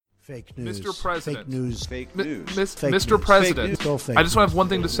Fake news. Mr. President. Fake news. Fake news. Fake Mr. news. President. Fake news. Fake I just want to have one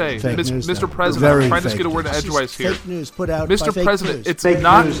thing to say. Fake news Mr. now. President, Very I'm trying to fake get a word news. edgewise here. Fake news put out by Mr. fake President, news. it's Fake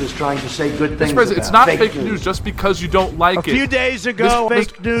not... news is trying to say good things Mr. President, it's about not fake news just because you don't like A few it. days ago, Mis-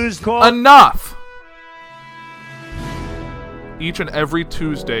 fake news called... Enough! Each and every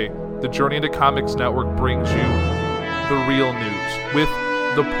Tuesday, the Journey into Comics Network brings you the real news with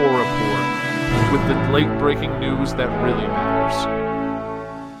the poor report, with the late-breaking news that really matters.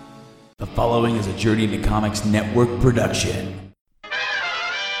 The following is a Journey into Comics Network production.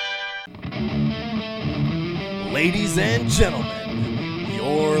 Ladies and gentlemen,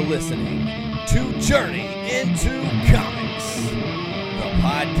 you're listening to Journey into Comics, the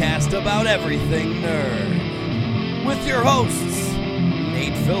podcast about everything nerd, with your hosts,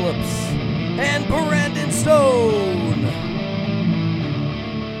 Nate Phillips and Brandon Stone.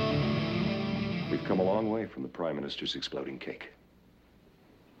 We've come a long way from the Prime Minister's exploding cake.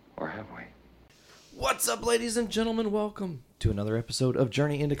 Or have we? What's up, ladies and gentlemen? Welcome to another episode of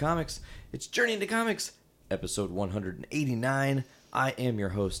Journey into Comics. It's Journey into Comics, episode 189. I am your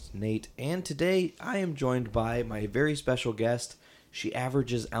host, Nate, and today I am joined by my very special guest. She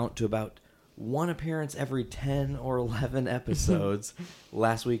averages out to about one appearance every 10 or 11 episodes.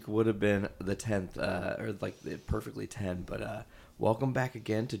 Last week would have been the 10th, or like perfectly 10, but welcome back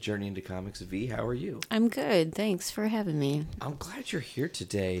again to Journey into Comics. V, how are you? I'm good. Thanks for having me. I'm glad you're here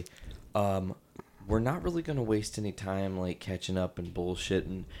today. We're not really going to waste any time like catching up and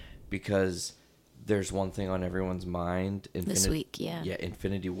bullshitting because there's one thing on everyone's mind. This week, yeah. Yeah,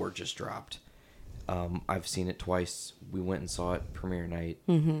 Infinity War just dropped. I've seen it twice. We went and saw it premiere night.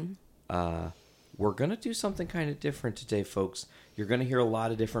 Mm-hmm. We're going to do something kind of different today, folks. You're going to hear a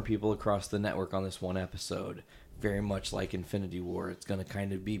lot of different people across the network on this one episode. Very much like Infinity War. It's going to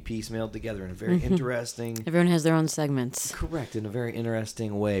kind of be piecemealed together in a very interesting... Everyone has their own segments. Correct. In a very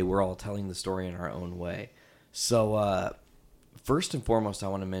interesting way. We're all telling the story in our own way. So, first and foremost, I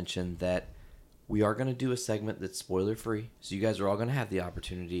want to mention that we are going to do a segment that's spoiler-free. So you guys are all going to have the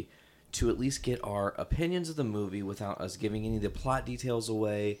opportunity to at least get our opinions of the movie without us giving any of the plot details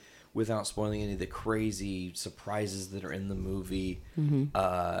away, without spoiling any of the crazy surprises that are in the movie.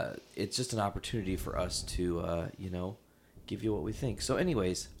 Mm-hmm. It's just an opportunity for us to, give you what we think. So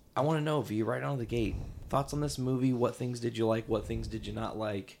anyways, I want to know, V, right out of the gate, thoughts on this movie? What things did you like? What things did you not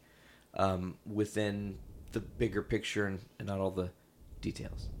like within the bigger picture and not all the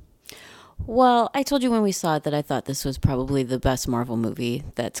details? Well, I told you when we saw it that I thought this was probably the best Marvel movie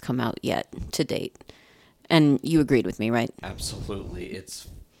that's come out yet to date. And you agreed with me, right? Absolutely. It's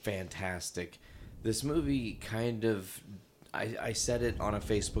fantastic. This movie kind of, I said it on a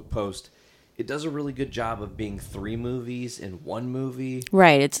Facebook post, it does a really good job of being three movies in one movie.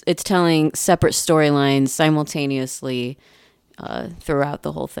 Right. It's telling separate storylines simultaneously throughout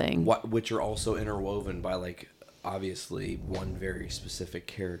the whole thing. Which are also interwoven by, like, obviously one very specific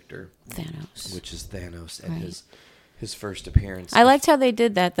character. Thanos. Which is Thanos and Right. his first appearance. I liked how they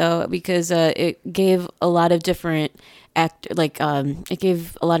did that, though, because it gave a lot of different it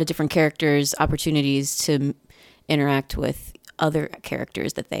gave a lot of different characters opportunities to interact with other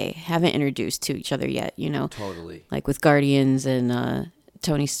characters that they haven't introduced to each other yet, you know? Totally. Like with Guardians and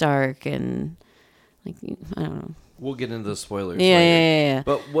Tony Stark and, like, I don't know. We'll get into the spoilers Yeah, later. yeah.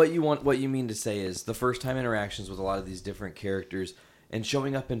 But what you mean to say is the first time interactions with a lot of these different characters and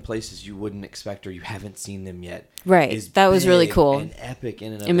showing up in places you wouldn't expect or you haven't seen them yet. Right. Is That was really big cool. and epic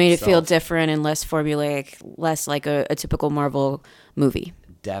in and of It made itself. it feel different and less formulaic, less like a typical Marvel movie.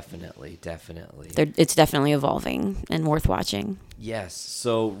 Definitely. It's definitely evolving and worth watching. Yes.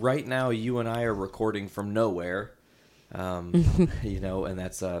 So right now you and I are recording from nowhere. And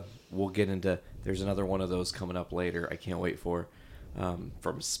that's we'll get into. There's another one of those coming up later. I can't wait for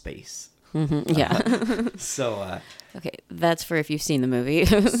from space. Mm-hmm. Yeah. So. Okay, that's for if you've seen the movie.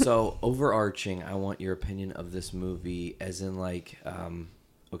 So overarching, I want your opinion of this movie, as in like,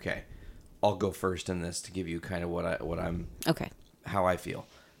 okay, I'll go first in this to give you kind of how I feel.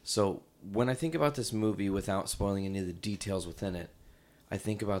 So when I think about this movie, without spoiling any of the details within it, I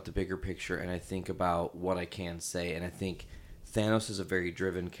think about the bigger picture and I think about what I can say, and I think Thanos is a very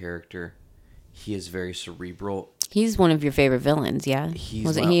driven character. He is very cerebral. He's one of your favorite villains, yeah?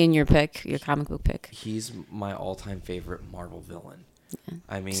 Wasn't he in your comic book pick? He's my all-time favorite Marvel villain. Yeah.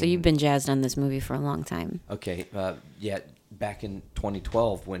 I mean... So you've been jazzed on this movie for a long time. Okay, back in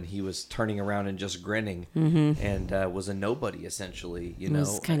 2012 when he was turning around and just grinning and was a nobody, essentially, you know? It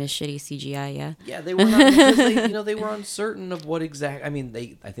was kind of shitty CGI, yeah? Yeah, they were not, because they were uncertain of what exact... I mean,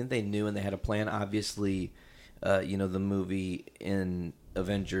 I think they knew and they had a plan. Obviously, the movie in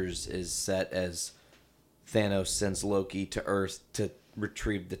Avengers is set as Thanos sends Loki to Earth to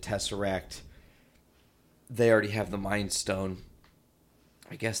retrieved the Tesseract. They already have the Mind Stone.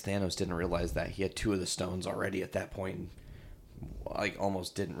 I guess Thanos didn't realize that. He had 2 of the stones already at that point. Like,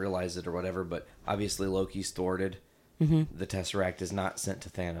 almost didn't realize it or whatever, but obviously Loki's thwarted. Mm-hmm. The Tesseract is not sent to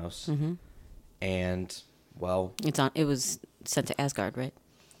Thanos. Mm-hmm. And, well... It was sent to Asgard, right?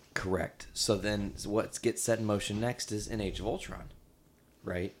 Correct. So then what gets set in motion next is in Age of Ultron,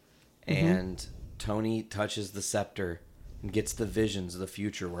 right? Mm-hmm. And Tony touches the scepter and gets the visions of the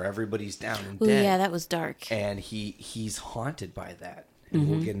future where everybody's down and Ooh, dead. yeah, that was dark. And he's haunted by that. And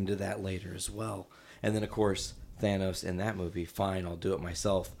we'll get into that later as well. And then, of course, Thanos in that movie, fine, I'll do it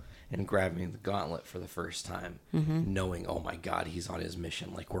myself, and grabbing the gauntlet for the first time, knowing, oh my God, he's on his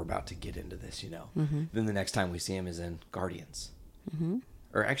mission. Like, we're about to get into this, you know. Then the next time we see him is in Guardians.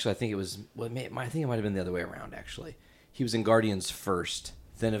 Or actually, I think it was, I think it might have been the other way around, actually. He was in Guardians first,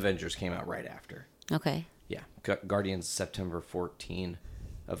 then Avengers came out right after. Okay. Yeah, Guardians September 14,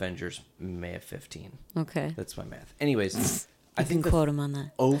 Avengers May of 15. Okay. That's my math. Anyways, I think quote him on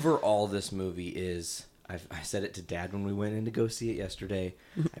that. Overall, this movie is... I said it to Dad when we went in to go see it yesterday.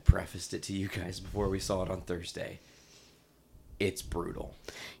 I prefaced it to you guys before we saw it on Thursday. It's brutal.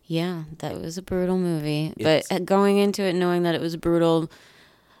 Yeah, that was a brutal movie. But going into it knowing that it was brutal,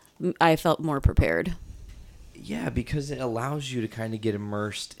 I felt more prepared. Yeah, because it allows you to kind of get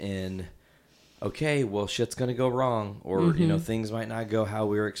immersed in... Okay, well, shit's going to go wrong, or, you know, things might not go how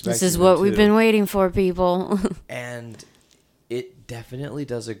we were expecting. This is what we've been waiting for, people. And it definitely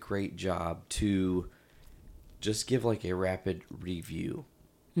does a great job to just give, like, a rapid review.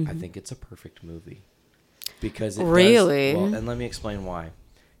 I think it's a perfect movie. Because it really? Does, well, and let me explain why.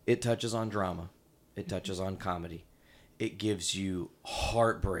 It touches on drama. It touches on comedy. It gives you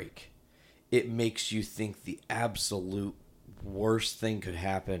heartbreak. It makes you think the absolute worst thing could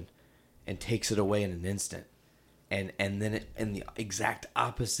happen and takes it away in an instant. And then in the exact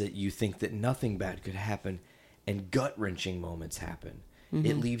opposite, you think that nothing bad could happen and gut-wrenching moments happen.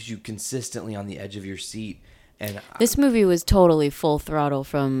 It leaves you consistently on the edge of your seat. And this movie was totally full throttle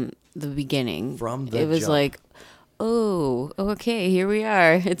from the beginning. It was jump. like, oh, okay, here we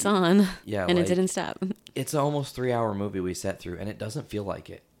are. It's on. Yeah, and like, it didn't stop. It's an almost 3-hour movie we sat through, and it doesn't feel like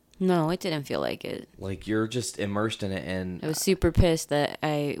it. No, it didn't feel like it. Like, you're just immersed in it, and... I was super pissed that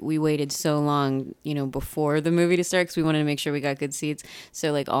we waited so long, you know, before the movie to start, because we wanted to make sure we got good seats.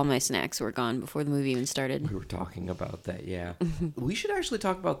 So, like, all my snacks were gone before the movie even started. We were talking about that, yeah. We should actually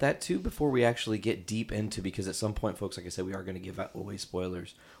talk about that, too, before we actually get deep into, because at some point, folks, like I said, we are going to give away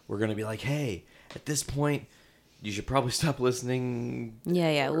spoilers. We're going to be like, hey, at this point, you should probably stop listening.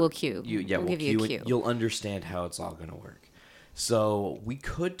 Yeah, we'll cue. We'll give you a cue. And you'll understand how it's all going to work. So we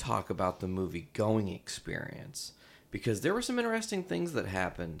could talk about the movie-going experience, because there were some interesting things that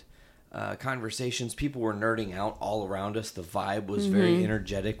happened. Conversations, people were nerding out all around us. The vibe was very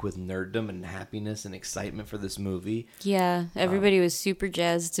energetic with nerddom and happiness and excitement for this movie. Yeah, everybody was super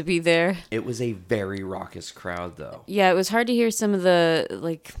jazzed to be there. It was a very raucous crowd, though. Yeah, it was hard to hear some of the,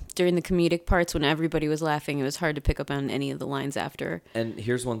 like, during the comedic parts when everybody was laughing. It was hard to pick up on any of the lines after. And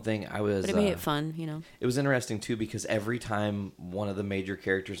here's one thing but it made it fun, you know. It was interesting, too, because every time one of the major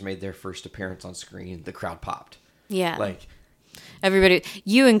characters made their first appearance on screen, the crowd popped. Yeah. Like... Everybody,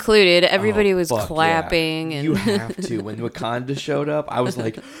 you included, everybody was clapping. Yeah. And you have to. When Wakanda showed up, I was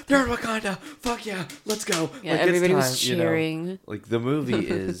like, there's Wakanda. Fuck yeah, let's go. Yeah, like, everybody it's time, was cheering. You know? Like, the movie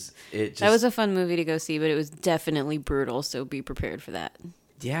is... That was a fun movie to go see, but it was definitely brutal, so be prepared for that.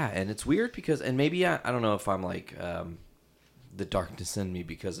 Yeah, and it's weird because... And maybe I don't know if I'm like the darkness in me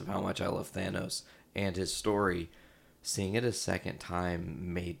because of how much I love Thanos and his story. Seeing it a second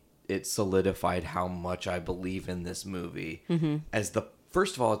time it solidified how much I believe in this movie. As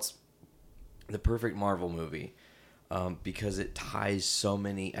first of all, it's the perfect Marvel movie because it ties so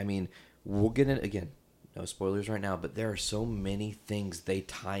many. I mean, we'll get in again. No spoilers right now, but there are so many things they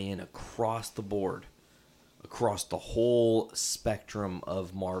tie in across the board, across the whole spectrum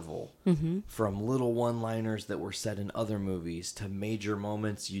of Marvel, from little one-liners that were said in other movies to major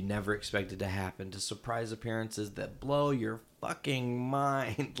moments you never expected to happen to surprise appearances that blow your fucking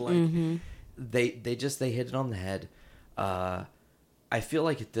mind. Like they hit it on the head. I feel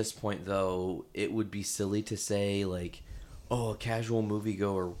like at this point, though, it would be silly to say like, oh, a casual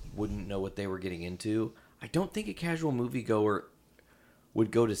moviegoer wouldn't know what they were getting into. I don't think a casual moviegoer would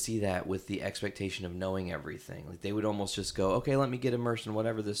go to see that with the expectation of knowing everything. Like, they would almost just go, okay, let me get immersed in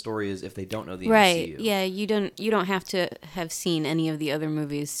whatever the story is if they don't know the right. MCU. Yeah, you don't have to have seen any of the other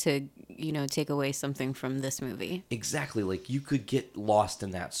movies to, you know, take away something from this movie. Exactly. Like, you could get lost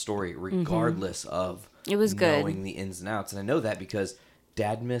in that story regardless of it was good. Knowing the ins and outs. And I know that because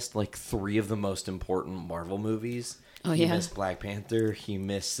Dad missed like 3 of the most important Marvel movies. Oh, he yeah? missed Black Panther, he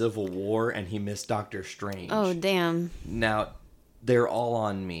missed Civil War, and he missed Doctor Strange. Oh, damn. Now, they're all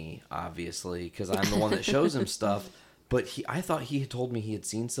on me, obviously, because I'm the one that shows him stuff. But I thought he had told me he had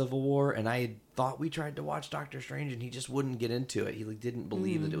seen Civil War, and I thought we tried to watch Doctor Strange, and he just wouldn't get into it. He didn't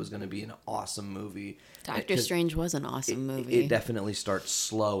believe that it was going to be an awesome movie. Doctor Strange was an awesome movie. It definitely starts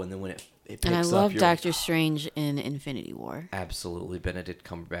slow, and then when it picks and I up, love you're Doctor like, Strange in Infinity War. absolutely. Benedict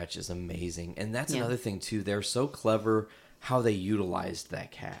Cumberbatch is amazing. And that's Yeah. another thing, too. They're so clever how they utilized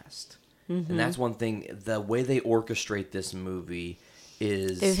that cast. And that's one thing. The way they orchestrate this movie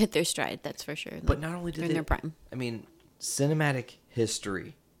is... They've hit their stride, that's for sure. But not only did They're they... in their prime. I mean, cinematic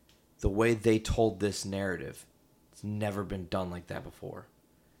history, the way they told this narrative, it's never been done like that before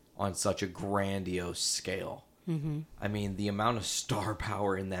on such a grandiose scale. Mm-hmm. I mean, the amount of star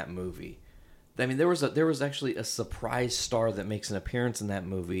power in that movie. I mean, there was actually a surprise star that makes an appearance in that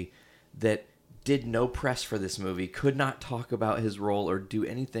movie that did no press for this movie, could not talk about his role or do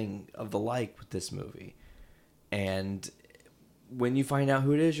anything of the like with this movie. And when you find out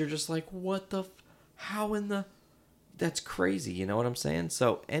who it is, you're just like, what the... how in the... That's crazy, you know what I'm saying?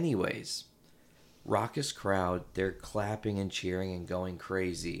 So, anyways, raucous crowd, they're clapping and cheering and going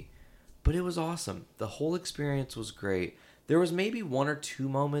crazy. But it was awesome. The whole experience was great. There was maybe one or two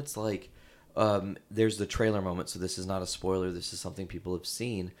moments, like, there's the trailer moment, so this is not a spoiler, this is something people have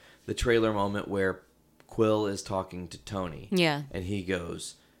seen. The trailer moment where Quill is talking to Tony. Yeah. And he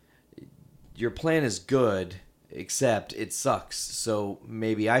goes, your plan is good, except it sucks, so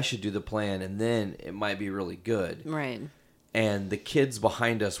maybe I should do the plan, and then it might be really good. Right. And the kids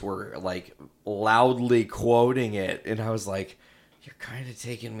behind us were, like, loudly quoting it, and I was like, you're kind of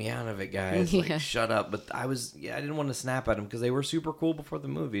taking me out of it, guys. Yeah. Like, shut up. But I didn't want to snap at them, because they were super cool before the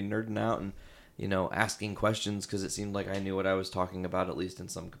movie, nerding out and, you know, asking questions, because it seemed like I knew what I was talking about, at least in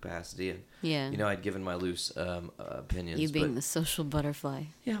some capacity. And, Yeah. you know, I'd given my loose opinions. You being but, the social butterfly.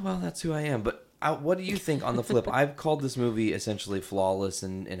 yeah, well, that's who I am. But what do you think on the flip? I've called this movie essentially flawless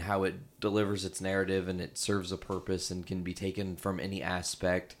in how it delivers its narrative, and it serves a purpose and can be taken from any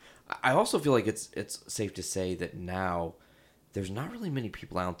aspect. I also feel like it's safe to say that now there's not really many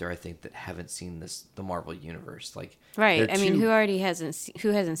people out there, I think, that haven't seen the Marvel Universe. Like, Right. they're I mean, too- who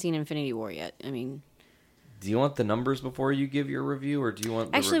hasn't seen Infinity War yet? I mean, Do you want the numbers before you give your review, or do you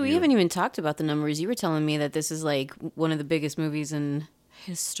want the actually, we review? haven't even talked about the numbers. You were telling me that this is like one of the biggest movies in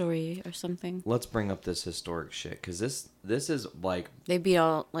history or something. Let's bring up this historic shit, because this is like They beat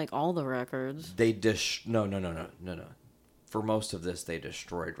all the records. they no. For most of this, they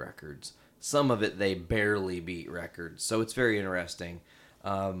destroyed records. Some of it, they barely beat records. So it's very interesting.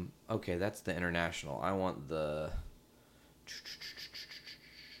 Okay, that's the international. I want the...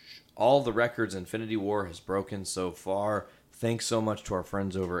 all the records Infinity War has broken so far. Thanks so much to our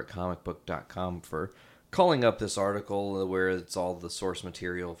friends over at comicbook.com for calling up this article where it's all the source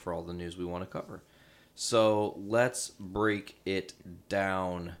material for all the news we want to cover. So let's break it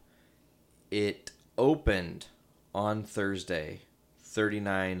down. It opened on Thursday,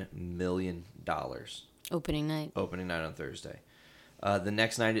 $39 million. Opening night. Opening night on Thursday. The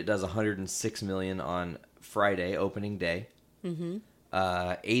next night it does $106 million on Friday, opening day.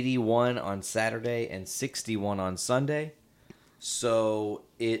 81 on Saturday and 61 on Sunday. So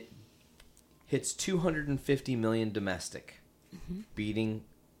it hits $250 million domestic, beating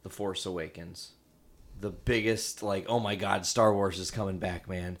The Force Awakens. The biggest, like, oh my God, Star Wars is coming back,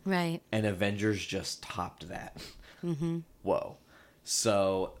 man. Right. And Avengers just topped that. Whoa.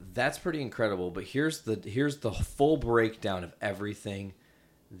 So that's pretty incredible. But here's the full breakdown of everything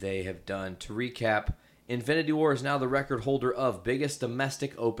they have done. To recap, Infinity War is now the record holder of biggest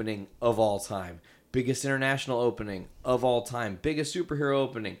domestic opening of all time, biggest international opening of all time, biggest superhero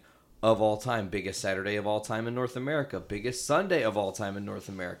opening of all time, biggest Saturday of all time in North America, biggest Sunday of all time in North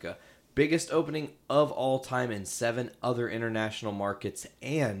America, biggest opening of all time in 7 other international markets,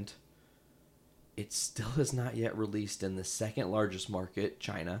 and it still is not yet released in the second largest market,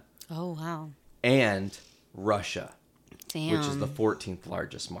 China, Oh, wow. and Russia, Damn. which is the 14th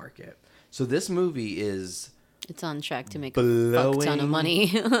largest market. So this movie is It's on track to make a fuck ton of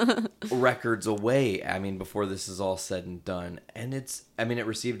money. records away, I mean, before this is all said and done. And it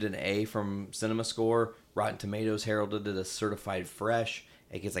received an A from CinemaScore. Rotten Tomatoes heralded it as certified fresh.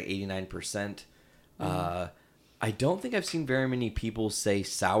 It gets like 89%. I don't think I've seen very many people say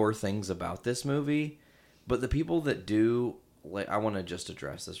sour things about this movie, but the people that do, like, I want to just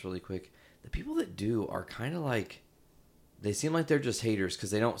address this really quick. The people that do are kind of like, they seem like they're just haters because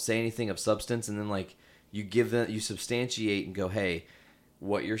they don't say anything of substance, and then like you substantiate and go, hey,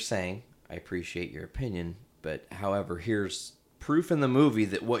 what you're saying, I appreciate your opinion, but however, here's proof in the movie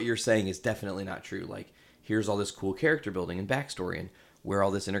that what you're saying is definitely not true. Like, here's all this cool character building and backstory and where all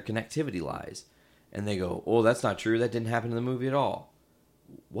this interconnectivity lies. And they go, oh, that's not true. That didn't happen in the movie at all.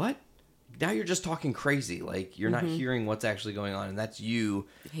 What? Now you're just talking crazy. Like, you're not hearing what's actually going on, and that's you.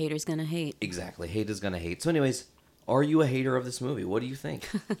 Haters gonna hate. Exactly. Hate is gonna hate. So anyways, are you a hater of this movie? What do you think?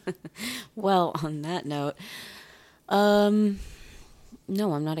 Well, on that note,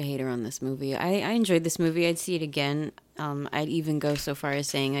 no, I'm not a hater on this movie. I enjoyed this movie. I'd see it again. I'd even go so far as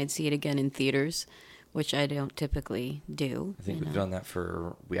saying I'd see it again in theaters, which I don't typically do. I think we've done that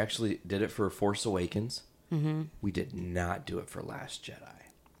we actually did it for Force Awakens. Mm-hmm. We did not do it for Last Jedi.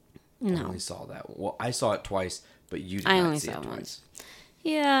 No. I only saw that. Well, I saw it twice, but you did I not only see saw it it twice. once.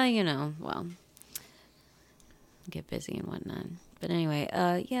 Yeah, well, get busy and whatnot. But anyway,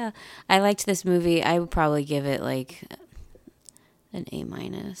 yeah, I liked this movie. I would probably give it like an A-.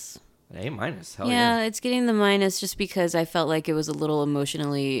 An A-? Hell Yeah, it's getting the minus just because I felt like it was a little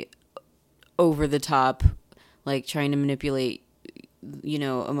emotionally over the top, like trying to manipulate,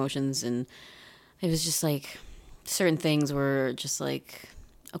 emotions, and it was just like certain things were just like,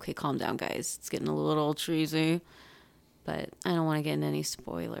 okay, calm down, guys. It's getting a little cheesy, but I don't want to get into any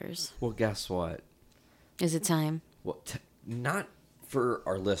spoilers. Well, guess what? Is it time? Well, not for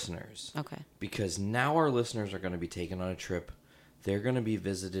our listeners. Okay. Because now our listeners are going to be taken on a trip. They're going to be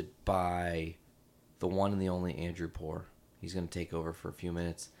visited by the one and the only Andrew Poor. He's going to take over for a few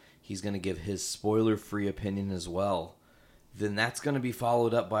minutes. He's going to give his spoiler-free opinion as well. Then that's going to be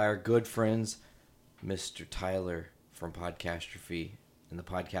followed up by our good friends, Mr. Tyler from Podcastrophe and the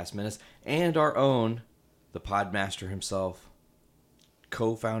Podcast Menace, and our own, the Podmaster himself,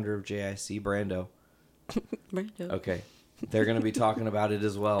 co-founder of JIC, Brando. Brando. Okay. They're going to be talking about it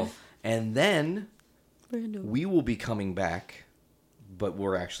as well. And then Brando. we will be coming back, but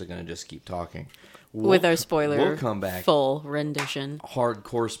we're actually going to just keep talking. With our spoiler We'll come back. full rendition.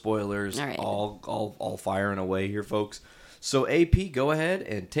 Hardcore spoilers, All right. all firing away here, folks. So, AP, go ahead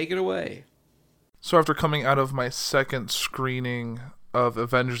and take it away. So after coming out of my second screening of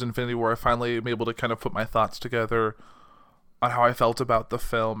Avengers Infinity War, I finally am able to kind of put my thoughts together on how I felt about the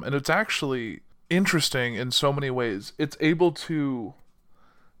film. And it's actually interesting in so many ways. It's able to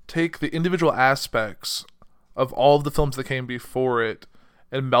take the individual aspects of all of the films that came before it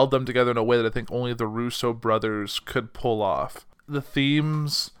and meld them together in a way that I think only the Russo brothers could pull off. The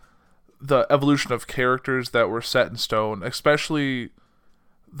themes, the evolution of characters that were set in stone, especially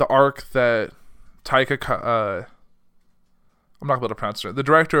the arc that Taika, I'm not going to be able to pronounce it, the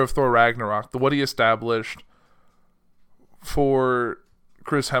director of Thor Ragnarok, what he established for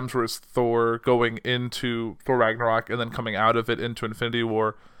Chris Hemsworth's Thor going into Thor Ragnarok and then coming out of it into Infinity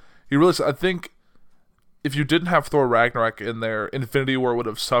War. I think if you didn't have Thor Ragnarok in there, Infinity War would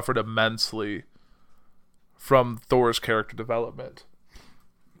have suffered immensely from Thor's character development.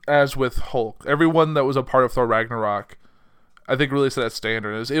 As with Hulk, everyone that was a part of Thor Ragnarok, I think, really set that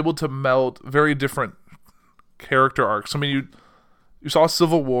standard. It was able to meld very different character arcs. I mean, you saw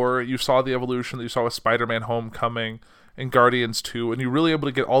Civil War, you saw the evolution that you saw with Spider-Man Homecoming and Guardians 2, and you're really able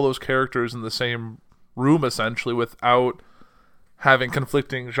to get all those characters in the same room, essentially, without having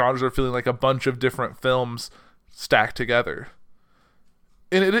conflicting genres or feeling like a bunch of different films stacked together.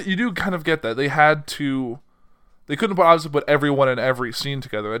 And you do kind of get that. They couldn't obviously put everyone in every scene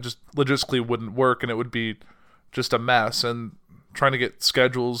together. That just logistically wouldn't work, and it would be just a mess. And trying to get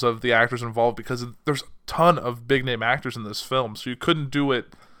schedules of the actors involved, because there's a ton of big-name actors in this film, so you couldn't do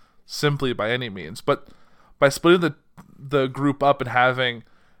it simply by any means. But by splitting the group up and having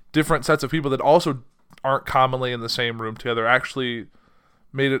different sets of people that also aren't commonly in the same room together actually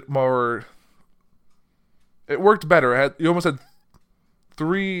made it more... It worked better. You almost had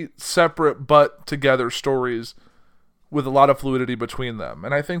 3 separate but together stories with a lot of fluidity between them.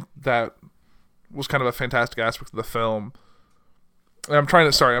 And I think that was kind of a fantastic aspect of the film. And I'm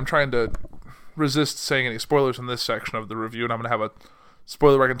trying to resist saying any spoilers in this section of the review, and I'm going to have a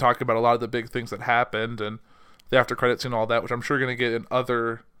spoiler where I can talk about a lot of the big things that happened and the after credits and all that, which I'm sure you're going to get in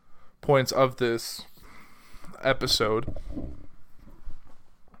other points of this episode.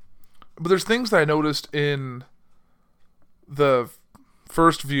 But there's things that I noticed in the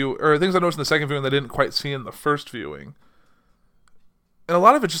first view, or things I noticed in the second viewing that I didn't quite see in the first viewing. And a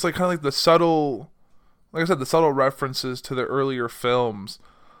lot of it's just like kind of like the subtle, like I said, the subtle references to the earlier films.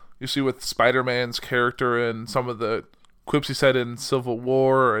 You see with Spider-Man's character and some of the quips he said in Civil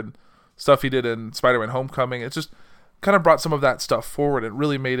War and stuff he did in Spider-Man Homecoming. It just kind of brought some of that stuff forward and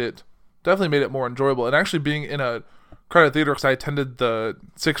really definitely made it more enjoyable. And actually being in a crowded theater, because I attended the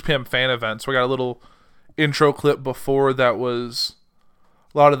 6 p.m. fan event, so I got a little intro clip before that was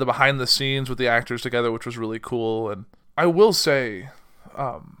a lot of the behind the scenes with the actors together, which was really cool. And I will say,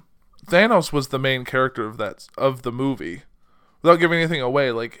 Thanos was the main character of the movie. Without giving anything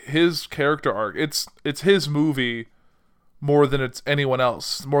away, like his character arc, it's his movie more than it's anyone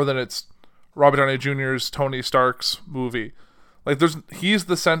else, more than it's Robert Downey Jr.'s Tony Stark's movie. Like he's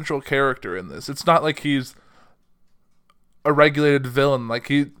the central character in this. It's not like he's a regulated villain. Like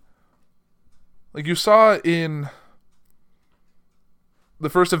you saw in the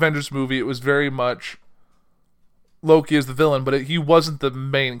first Avengers movie, it was very much Loki as the villain, but he wasn't the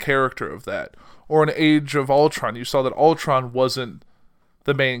main character of that. Or in Age of Ultron, you saw that Ultron wasn't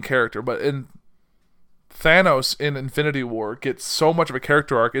the main character, but in Thanos in Infinity War gets so much of a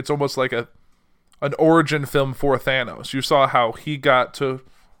character arc, it's almost like an origin film for Thanos. You saw how he got to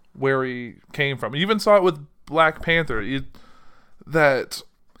where he came from. You even saw it with Black Panther. That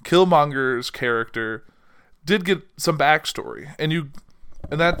Killmonger's character did get some backstory, and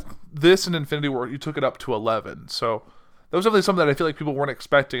that this in Infinity War, you took it up to 11. So that was definitely something that I feel like people weren't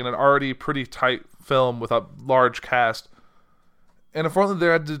expecting in an already pretty tight film with a large cast. And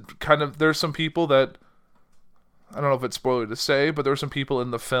unfortunately, there's some people that, I don't know if it's spoiler to say, but there were some people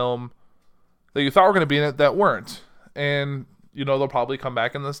in the film that you thought were going to be in it that weren't. And, they'll probably come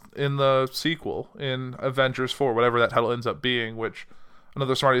back in the sequel, in Avengers 4, whatever that title ends up being, which I know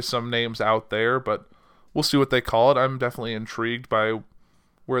there's already some names out there, but we'll see what they call it. I'm definitely intrigued by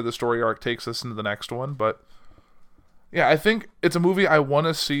where the story arc takes us into the next one. But, yeah, I think it's a movie I want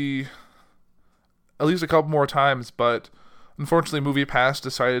to see at least a couple more times, but unfortunately MoviePass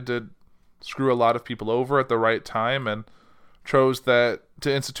decided to screw a lot of people over at the right time and chose to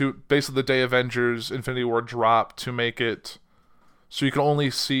institute basically the day Avengers Infinity War dropped to make it so you can only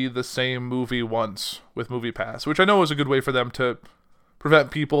see the same movie once with MoviePass, which I know is a good way for them to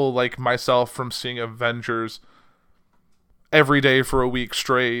prevent people like myself from seeing Avengers every day for a week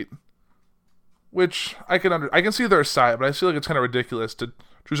straight, which I can see their side, but I feel like it's kind of ridiculous to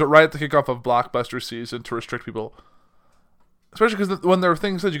choose it right at the kickoff of blockbuster season to restrict people, especially because when there are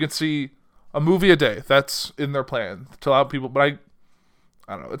things that you can see a movie a day, that's in their plan to allow people, but I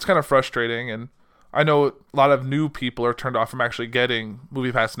don't know, it's kind of frustrating, and I know a lot of new people are turned off from actually getting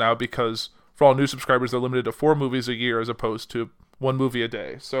MoviePass now because for all new subscribers, they're limited to 4 movies a year as opposed to 1 movie a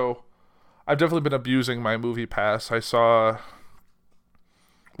day. So I've definitely been abusing my MoviePass.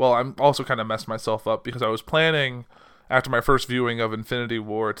 I'm also kind of messed myself up because I was planning after my first viewing of Infinity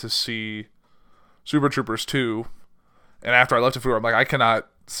War to see Super Troopers 2. And after I left it, I'm like, I cannot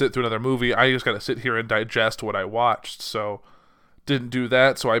sit through another movie. I just got to sit here and digest what I watched. So didn't do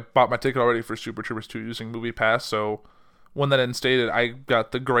that. So I bought my ticket already for Super Troopers 2 using MoviePass. So when that instated, I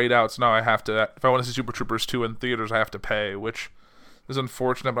got the grayed out. So now I have to, if I want to see Super Troopers 2 in theaters, I have to pay, which is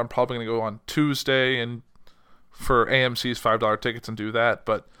unfortunate, but I'm probably going to go on Tuesday and for AMC's $5 tickets and do that.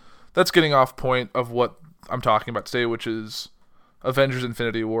 But that's getting off point of what I'm talking about today, which is Avengers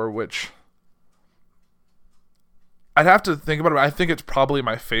Infinity War, which I'd have to think about it. I think it's probably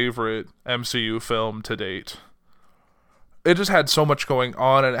my favorite MCU film to date. It just had so much going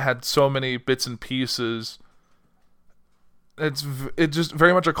on, and it had so many bits and pieces. It's just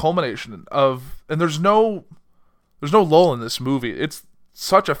very much a culmination of, and there's no lull in this movie. It's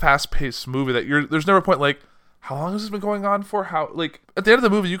such a fast-paced movie that there's never a point like, how long has this been going on for? At the end of the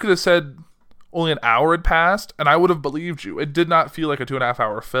movie, you could have said only an hour had passed, and I would have believed you. It did not feel like a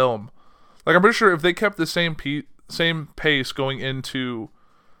 2.5-hour film. Like, I'm pretty sure if they kept the same pace going into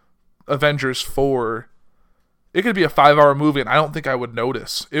Avengers 4, it could be a 5-hour movie, and I don't think I would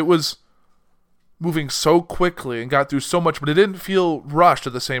notice. It was moving so quickly and got through so much, but it didn't feel rushed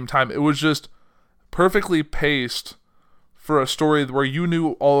at the same time. It was just perfectly paced for a story where you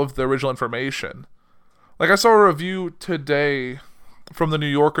knew all of the original information. Like, I saw a review today from the New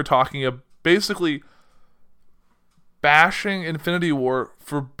Yorker talking about basically bashing Infinity War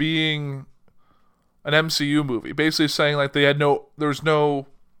for being an MCU movie. Basically saying, like, there's no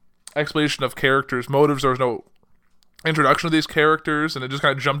explanation of characters' motives, there was no introduction of these characters, and it just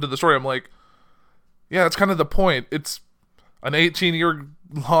kind of jumped into the story. I'm like, yeah, that's kind of the point. It's an 18-movie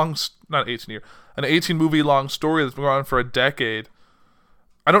long story that's been going on for a decade.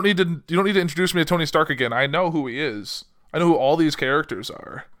 You don't need to introduce me to Tony Stark again. I know who he is. I know who all these characters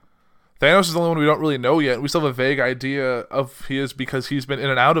are. Thanos is the only one we don't really know yet. We still have a vague idea of he is because he's been in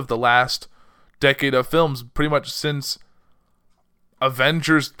and out of the last decade of films, pretty much since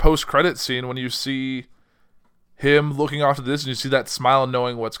Avengers post-credit scene, when you see him looking off to this and you see that smile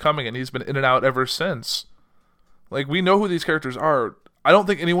knowing what's coming, and he's been in and out ever since. Like, we know who these characters are. I don't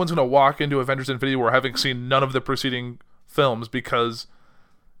think anyone's going to walk into Avengers Infinity War having seen none of the preceding films because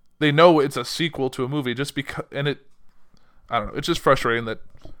they know it's a sequel to a movie, just because, and I don't know, it's just frustrating that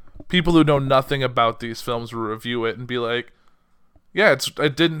people who know nothing about these films will review it and be like, yeah,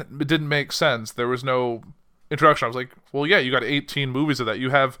 it didn't make sense. There was no introduction. I was like, well, yeah, you got 18 movies of that. You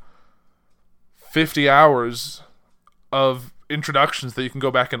have 50 hours of introductions that you can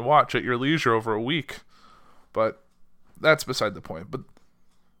go back and watch at your leisure over a week. But that's beside the point. But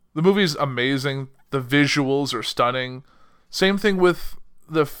the movie's amazing. The visuals are stunning. Same thing with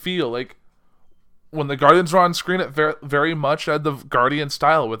the feel. Like, when the Guardians were on screen, it very much had the Guardian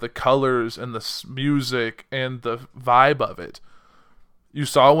style with the colors and the music and the vibe of it. You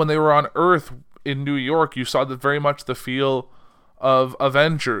saw when they were on Earth in New York, you saw very much the feel of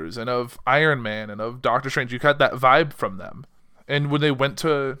Avengers and of Iron Man and of Doctor Strange. You got that vibe from them. And when they went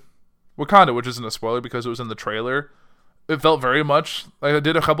to Wakanda, which isn't a spoiler because it was in the trailer, it felt very much like it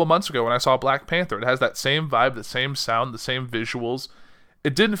did a couple months ago when I saw Black Panther. It has that same vibe, the same sound, the same visuals.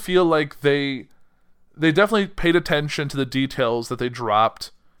 It didn't feel like they definitely paid attention to the details that they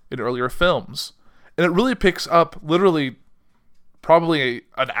dropped in earlier films. And it really picks up literally probably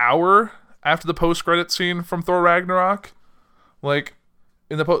an hour after the post-credit scene from Thor Ragnarok. Like,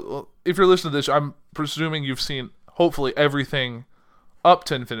 if you're listening to this, I'm presuming you've seen, hopefully, everything up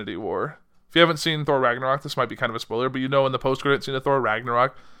to Infinity War. If you haven't seen Thor Ragnarok, this might be kind of a spoiler, but in the post-credit scene of Thor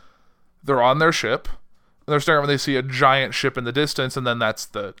Ragnarok, they're on their ship, and they're staring when they see a giant ship in the distance, and then that's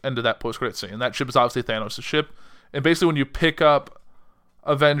the end of that post-credit scene. And that ship is obviously Thanos' ship. And basically, when you pick up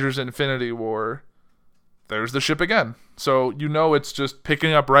Avengers Infinity War, there's the ship again. So it's just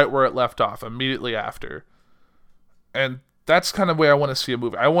picking up right where it left off immediately after. And that's kind of the way I want to see a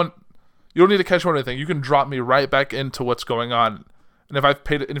movie. You don't need to catch on anything. You can drop me right back into what's going on. And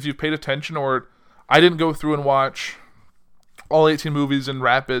if you've paid attention, or I didn't go through and watch all 18 movies in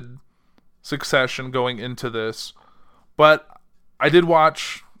rapid succession going into this, but I did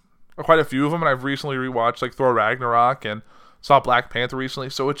watch quite a few of them, and I've recently rewatched like Thor Ragnarok and saw Black Panther recently.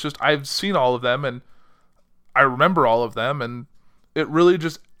 So it's just, I've seen all of them and I remember all of them, and it really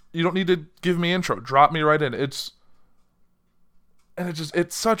just, you don't need to give me intro. Drop me right in. It's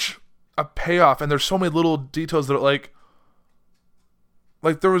such a payoff, and there's so many little details that are like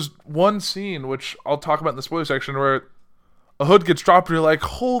there was one scene, which I'll talk about in the spoiler section, where a hood gets dropped and you're like,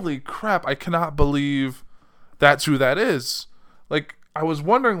 holy crap, I cannot believe that's who that is. Like, I was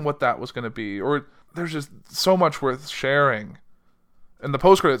wondering what that was going to be, or there's just so much worth sharing. And the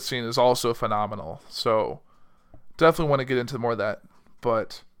post-credits scene is also phenomenal, so definitely want to get into more of that.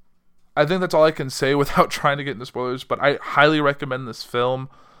 But I think that's all I can say without trying to get into spoilers, but I highly recommend this film.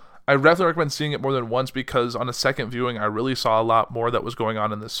 I definitely recommend seeing it more than once, because on a second viewing, I really saw a lot more that was going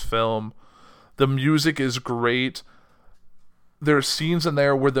on in this film. The music is great. There are scenes in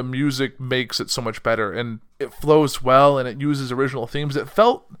there where the music makes it so much better, and it flows well, and it uses original themes. It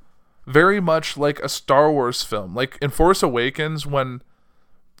felt very much like a Star Wars film. Like in Force Awakens, when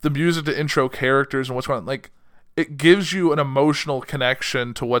the music to intro characters and what's going on, like, it gives you an emotional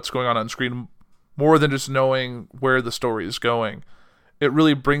connection to what's going on screen more than just knowing where the story is going. It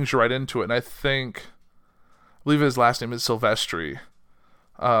really brings you right into it. And I believe his last name is Silvestri.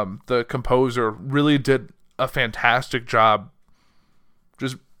 The composer really did a fantastic job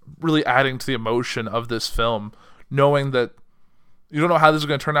just really adding to the emotion of this film, knowing that you don't know how this is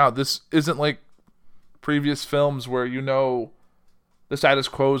going to turn out. This isn't like previous films where the status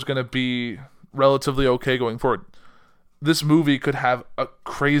quo is going to be relatively okay going forward. This movie could have a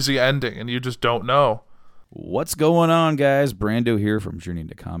crazy ending, and you just don't know. What's going on, guys? Brando here from Journey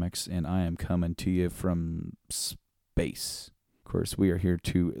into Comics, and I am coming to you from space. Of course, we are here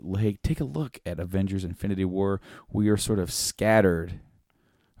to take a look at Avengers Infinity War. We are sort of scattered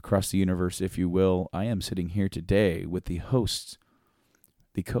across the universe, if you will. I am sitting here today with the hosts,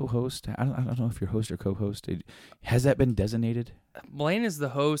 the co-host. I don't know if you're host or co-host. Has that been designated? Blaine is the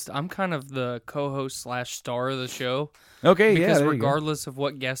host. I'm kind of the co-host / star of the show. Okay, because regardless of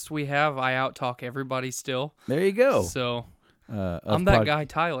what guest we have, I out-talk everybody still. There you go. So I'm that guy,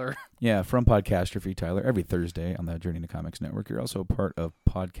 Tyler. Yeah, from Podcastrophe, Tyler, every Thursday on the Journey into Comics Network. You're also a part of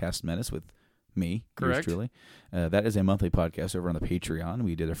Podcast Menace with me, correct? Yours truly. That is a monthly podcast over on the Patreon.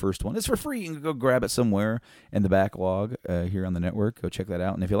 We did a first one. It's for free. You can go grab it somewhere in the backlog here on the network. Go check that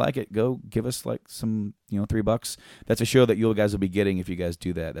out. And if you like it, go give us like some, $3. That's a show that you guys will be getting if you guys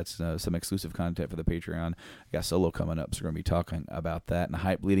do that. That's some exclusive content for the Patreon. I got Solo coming up, so we're going to be talking about that and the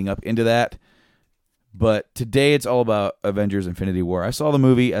hype leading up into that. But today it's all about Avengers Infinity War. I saw the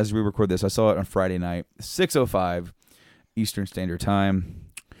movie as we record this. I saw it on Friday night, 6:05 Eastern Standard Time.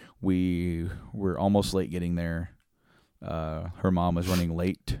 We were almost late getting there. Her mom was running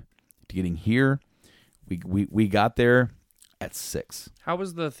late to getting here. We got there. at 6. How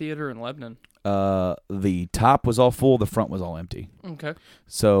was the theater in Lebanon? The top was all full, the front was all empty. Okay.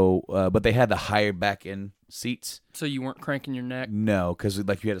 So, but they had the higher back end seats. So you weren't cranking your neck? No, because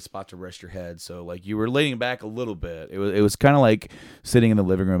like you had a spot to rest your head, so like you were leaning back a little bit. It was kind of like sitting in the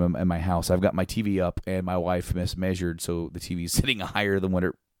living room at my house. I've got my TV up, and my wife mismeasured, so the TV's sitting higher than what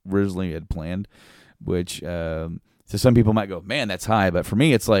it originally had planned. Which to some people might go, man, that's high, but for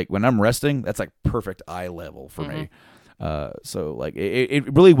me, it's like when I'm resting, that's like perfect eye level for me. So like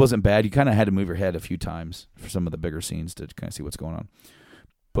it really wasn't bad. You kind of had to move your head a few times for some of the bigger scenes to kind of see what's going on.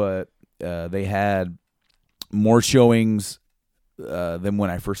 But they had more showings than when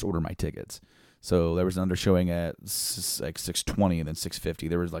I first ordered my tickets. So there was another showing at like 6:20 and then 6:50.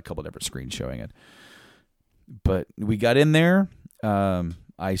 There was like a couple different screens showing it. But we got in there.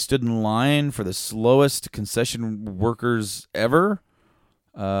 I stood in line for the slowest concession workers ever.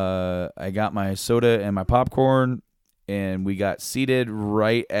 I got my soda and my popcorn, and we got seated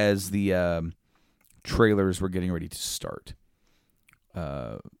right as the trailers were getting ready to start.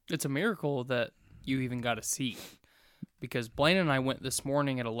 It's a miracle that you even got a seat, because Blaine and I went this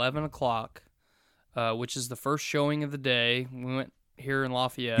morning at 11 o'clock, which is the first showing of the day. We went here in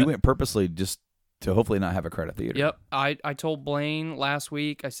Lafayette. You went purposely just to hopefully not have a crowded theater. Yep. I told Blaine last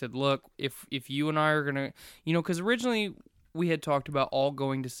week, I said, look, if you and I are going to, because originally we had talked about all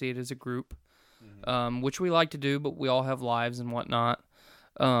going to see it as a group, which we like to do, but we all have lives and whatnot.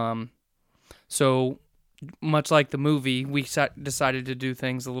 So much like the movie, we decided to do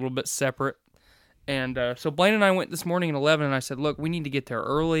things a little bit separate. And so Blaine and I went this morning at 11, and I said, look, we need to get there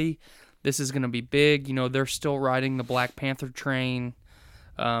early. This is going to be big. They're still riding the Black Panther train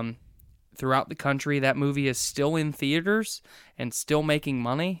throughout the country. That movie is still in theaters and still making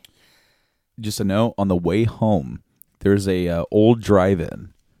money. Just a note, on the way home, there's a old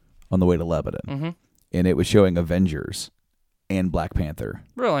drive-in on the way to Lebanon, and it was showing Avengers and Black Panther.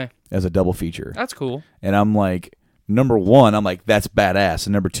 Really? As a double feature. That's cool. And I'm like, number one, I'm like, that's badass.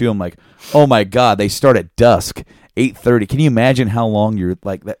 And number two, I'm like, oh my God, they start at dusk, 8:30. Can you imagine how long you're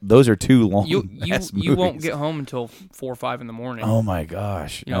like that? Those are too long. You won't get home until 4 or 5 in the morning. Oh my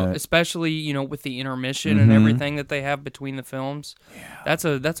gosh. Especially with the intermission and everything that they have between the films. Yeah.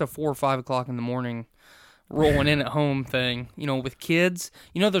 That's a 4 or 5 o'clock in the morning rolling in at home thing. With kids,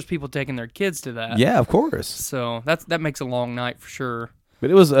 there's people taking their kids to that. Yeah, of course. So that makes a long night for sure.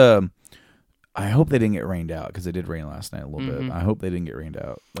 But it was I hope they didn't get rained out, because it did rain last night a little bit. I hope they didn't get rained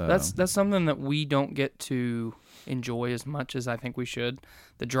out. That's something that we don't get to enjoy as much as I think we should.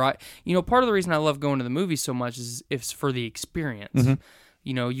 The dry, part of the reason I love going to the movies so much is it's for the experience.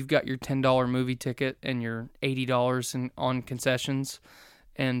 You've got your $10 movie ticket and your $80 on concessions,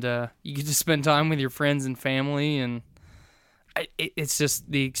 and you get to spend time with your friends and family, and it's just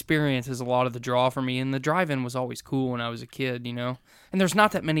the experience is a lot of the draw for me. And the drive-in was always cool when I was a kid, and there's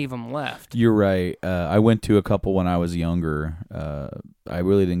not that many of them left. You're right. I went to a couple when I was younger. I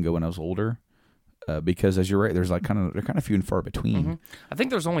really didn't go when I was older, because as you're right, there's they're kind of few and far between. I think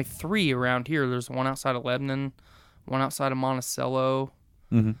there's only 3 around here. There's one outside of Lebanon, one outside of Monticello.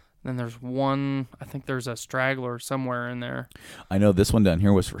 Then there's one. I think there's a straggler somewhere in there. I know this one down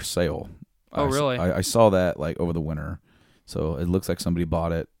here was for sale. Oh, really? I saw that over the winter. So it looks like somebody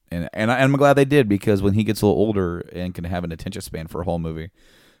bought it, and I'm glad they did, because when he gets a little older and can have an attention span for a whole movie,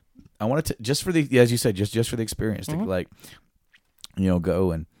 I wanted to just for the, as you said, just for the experience to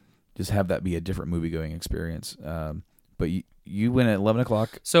go and just have that be a different movie going experience. But you went at 11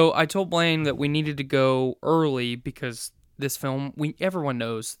 o'clock. So I told Blaine that we needed to go early because this film, everyone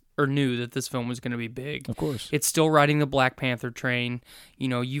knows or knew that this film was going to be big. Of course. It's still riding the Black Panther train.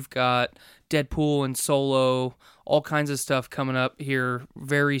 You've got Deadpool and Solo, all kinds of stuff coming up here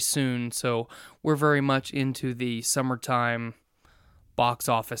very soon. So we're very much into the summertime box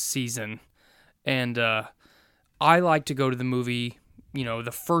office season. And I like to go to the movie,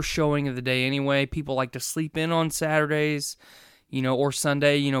 the first showing of the day anyway. People like to sleep in on Saturdays, or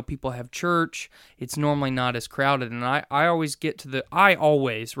Sunday. People have church. It's normally not as crowded. And I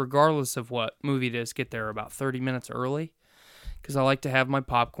always regardless of what movie it is, get there about 30 minutes early, because I like to have my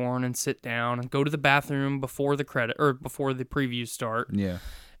popcorn and sit down and go to the bathroom before the previews start. Yeah.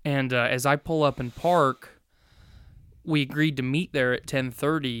 And as I pull up and park, we agreed to meet there at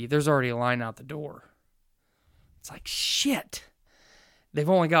 10:30. There's already a line out the door. It's like, shit. They've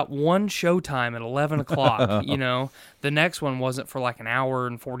only got one showtime at 11 o'clock, The next one wasn't for like an hour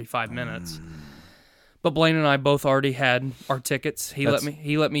and 45 minutes. But Blaine and I both already had our tickets. He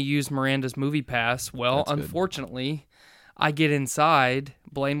let me use Miranda's Movie Pass. Well, unfortunately, I get inside.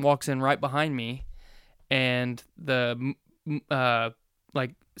 Blaine walks in right behind me, and the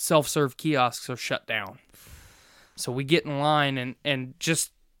self-serve kiosks are shut down. So we get in line, and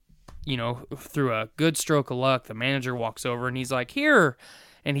just, through a good stroke of luck, the manager walks over and he's like, "Here,"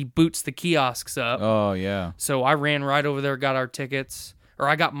 and he boots the kiosks up. Oh, yeah. So I ran right over there, got our tickets, or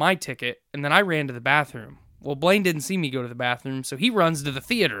I got my ticket, and then I ran to the bathroom. Well, Blaine didn't see me go to the bathroom, so he runs to the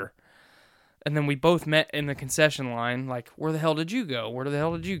theater. And then we both met in the concession line, like, "Where the hell did you go? Where the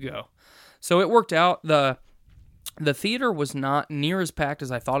hell did you go?" So it worked out. The theater was not near as packed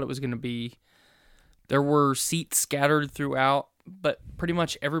as I thought it was going to be. There were seats scattered throughout, but pretty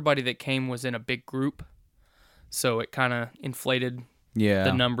much everybody that came was in a big group. So it kind of inflated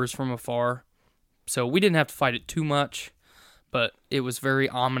the numbers from afar. So we didn't have to fight it too much, but it was very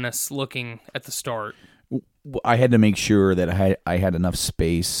ominous looking at the start. I had to make sure that I had enough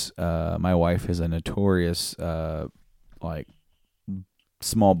space. My wife is a notorious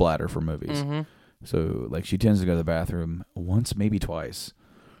small bladder for movies. Mm-hmm. So like she tends to go to the bathroom once, maybe twice.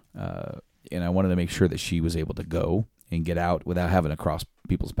 And I wanted to make sure that she was able to go and get out without having to cross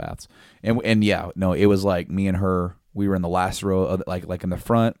people's paths. And yeah, no, it was like me and her. We were in the last row, like in the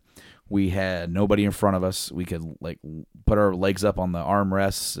front. We had nobody in front of us. We could like put our legs up on the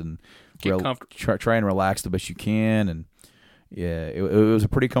armrests and try and relax the best you can. And yeah, it was a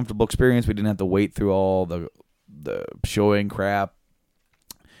pretty comfortable experience. We didn't have to wait through all the showing crap.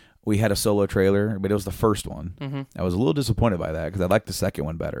 We had a solo trailer, but it was the first one. Mm-hmm. I was a little disappointed by that because I liked the second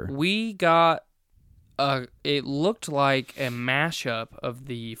one better. We got it looked like a mashup of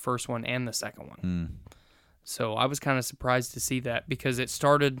the first one and the second one. So I was kind of surprised to see that because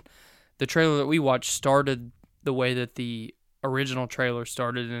the trailer that we watched started the way that the original trailer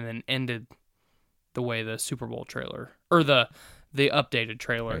started and then ended the way the Super Bowl trailer or the updated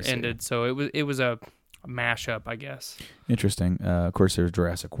trailer ended. So it was a mashup, I guess. Interesting. Of course, there's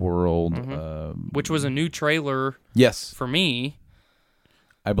Jurassic World, which was a new trailer. Yes, for me.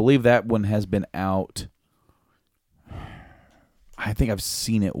 I believe that one has been out. I think I've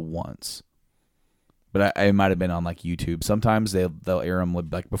seen it once, but I might have been on like YouTube. Sometimes they'll air them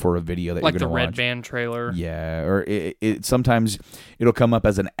like before a video that like you're going to watch. Like the Red Band trailer. Yeah, or it sometimes it'll come up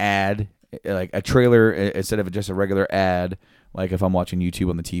as an ad, like a trailer instead of just a regular ad. Like if I'm watching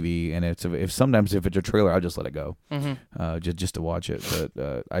YouTube on the TV, and if sometimes if it's a trailer, I'll just let it go, just to watch it.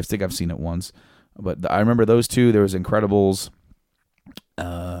 But I think I've seen it once. But I remember those two. There was Incredibles.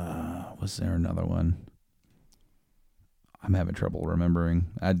 Was there another one? I'm having trouble remembering.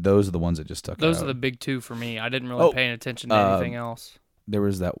 Those are the ones that just stuck out. Those are the big two for me. I didn't really pay attention to anything else. There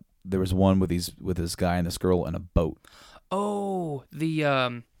was one with this guy and this girl in a boat. Oh,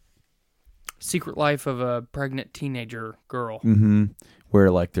 the Secret Life of a Pregnant Teenager Girl. Mm-hmm. Where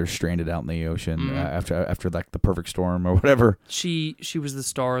like they're stranded out in the ocean after like the perfect storm or whatever. She was the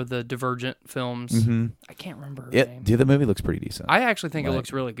star of the Divergent films. Mm-hmm. I can't remember her name. The movie looks pretty decent. I actually think it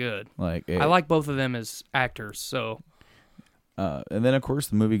looks really good. I like both of them as actors. So, and then of course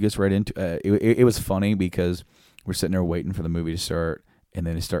the movie gets right into. It was funny because we're sitting there waiting for the movie to start, and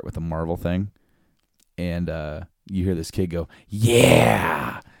then they start with the Marvel thing, and you hear this kid go,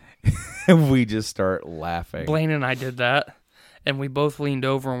 "Yeah." And we just start laughing. Blaine and I did that, and we both leaned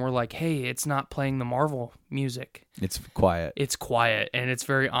over and we're like, "Hey, it's not playing the Marvel music. It's quiet. It's quiet, and it's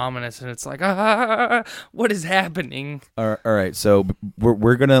very ominous, and it's like, what is happening?" All right, so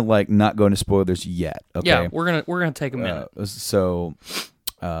we're gonna like not go into spoilers yet. Okay. Yeah, we're gonna take a minute. So,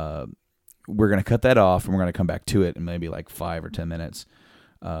 we're gonna cut that off, and we're gonna come back to it in maybe like 5 or 10 minutes,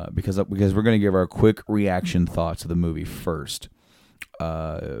 because we're gonna give our quick reaction thoughts of the movie first.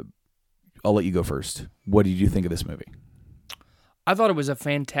 I'll let you go first. What did you think of this movie? I thought it was a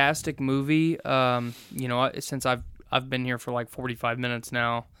fantastic movie. Since I've been here for like 45 minutes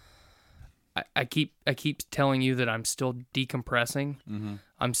now, I keep telling you that I'm still decompressing. Mm-hmm.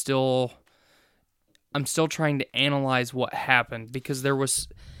 I'm still trying to analyze what happened because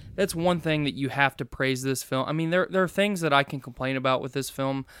that's one thing that you have to praise this film. I mean, there are things that I can complain about with this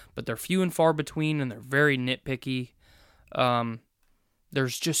film, but they're few and far between, and they're very nitpicky.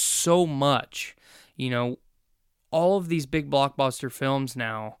 There's just so much, all of these big blockbuster films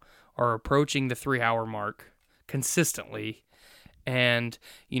now are approaching the 3-hour mark consistently. And,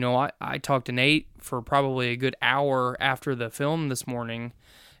 I talked to Nate for probably a good hour after the film this morning,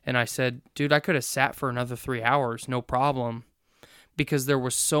 and I said, dude, I could have sat for another 3 hours, no problem, because there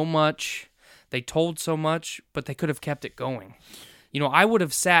was so much, they told so much, but they could have kept it going. I would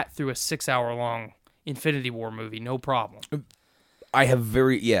have sat through a 6-hour-long Infinity War movie, no problem. I have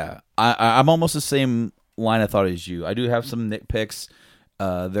I'm almost the same line of thought as you. I do have some nitpicks.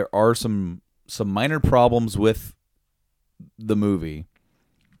 There are some minor problems with the movie,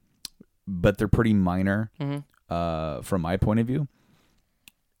 but they're pretty minor from my point of view.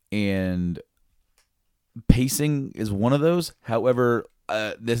 And pacing is one of those. However,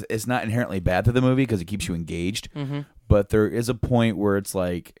 this is not inherently bad to the movie because it keeps you engaged. But there is a point where it's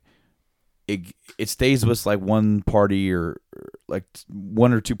like it stays with like one party or like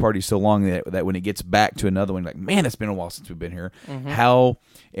one or two parties so long that when it gets back to another one, like, man, it's been a while since we've been here. How?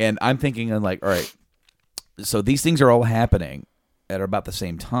 And I'm thinking, I'm like, all right, so these things are all happening at about the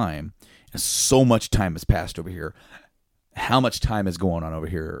same time. And so much time has passed over here. How much time is going on over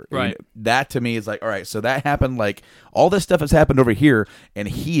here? Right. And that to me is like, all right, so that happened, like all this stuff has happened over here and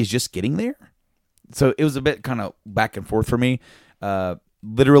he is just getting there. So it was a bit kind of back and forth for me.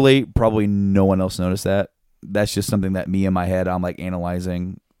 Literally, probably no one else noticed that. That's just something that me in my head, I'm like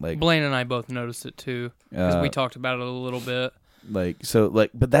analyzing. Like Blaine and I both noticed it too because we talked about it a little bit. But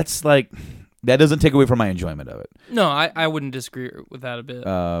that's like, that doesn't take away from my enjoyment of it. No, I wouldn't disagree with that a bit.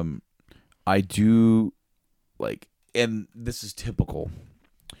 I do like, and this is typical.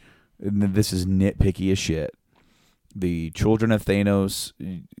 And this is nitpicky as shit. The children of Thanos,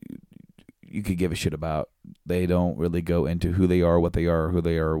 you could give a shit about. They don't really go into who they are, who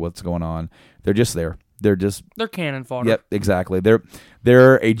they are, what's going on. They're just there. They're cannon fodder. Yep, exactly.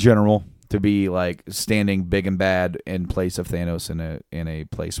 They're a general to be like standing big and bad in place of Thanos in a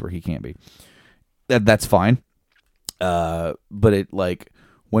place where he can't be. That's fine. But it like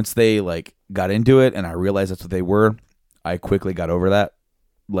once they like got into it and I realized that's what they were, I quickly got over that.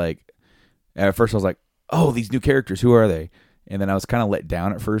 Like at first I was like, oh, these new characters, who are they? And then I was kind of let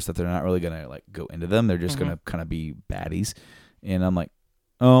down at first that they're not really going to like go into them. They're just going to kind of be baddies. And I'm like,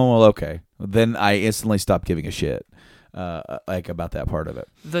 oh, well, okay. Then I instantly stopped giving a shit like about that part of it.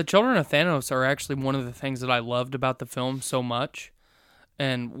 The children of Thanos are actually one of the things that I loved about the film so much.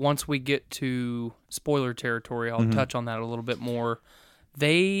 And once we get to spoiler territory, I'll touch on that a little bit more.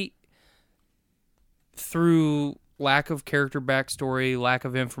 They, through lack of character backstory, lack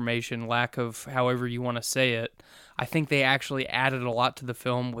of information, lack of however you want to say it, I think they actually added a lot to the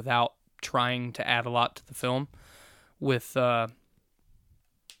film without trying to add a lot to the film. With, I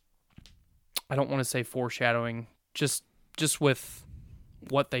don't want to say foreshadowing, just with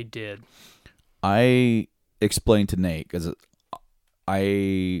what they did. I explained to Nate, because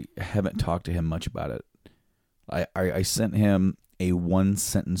I haven't talked to him much about it. I sent him a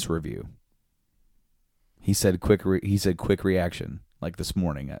 1-sentence review. He said quick reaction like this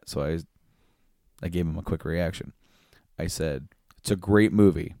morning. So I gave him a quick reaction. I said it's a great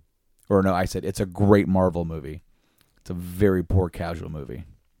movie, or no, I said it's a great Marvel movie. It's a very poor casual movie.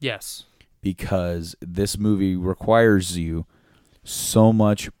 Yes, because this movie requires you so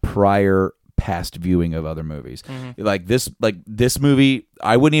much prior past viewing of other movies. Like this movie,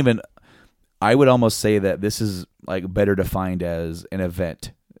 I would almost say that this is like better defined as an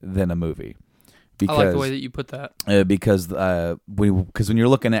event than a movie. Because, I like the way that you put that. Because when you're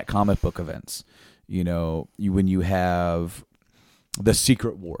looking at comic book events, you know, when you have the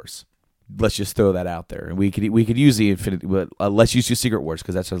Secret Wars, let's just throw that out there, and we could use the Infinity. Let's use the Secret Wars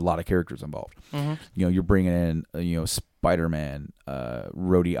because that's a lot of characters involved. You know, you're bringing in Spider-Man,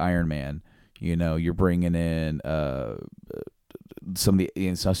 Rhodey Iron Man. You know, you're bringing in some of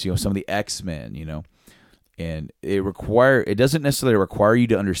the X-Men. You know. And it doesn't necessarily require you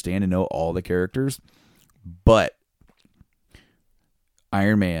to understand and know all the characters, but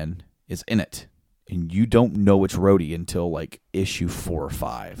Iron Man is in it, and you don't know it's Rhodey until like issue 4 or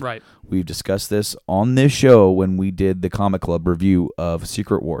 5. Right. We've discussed this on this show when we did the Comic Club review of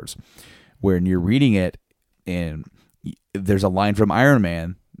Secret Wars, when you're reading it, and there's a line from Iron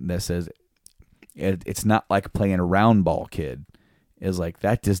Man that says, "It's not like playing a round ball, kid." Is like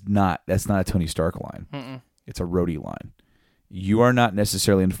that's not a Tony Stark line. It's a Rhodey line. You are not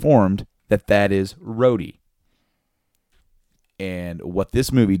necessarily informed that is Rhodey. And what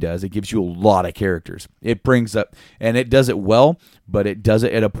this movie does, it gives you a lot of characters. It brings up, and it does it well, but it does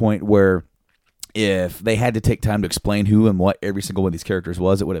it at a point where if they had to take time to explain who and what every single one of these characters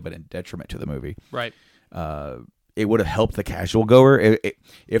was, it would have been a detriment to the movie. Right. It would have helped the casual goer.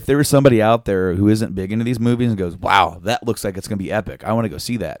 If there was somebody out there who isn't big into these movies and goes, wow, that looks like it's going to be epic, I want to go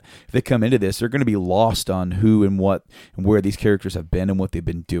see that. If they come into this, they're going to be lost on who and what and where these characters have been and what they've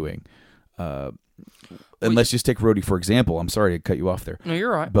been doing. And let's just take Rhodey, for example. I'm sorry to cut you off there. No, you're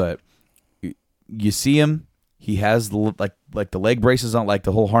right. But you see him. He has the leg braces on, like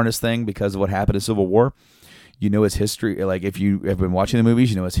the whole harness thing because of what happened in Civil War. You know his history. Like if you have been watching the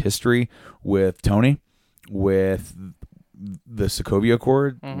movies, you know his history with Tony, with the Sokovia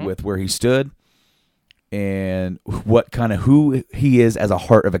Accord, with where he stood, and who he is as a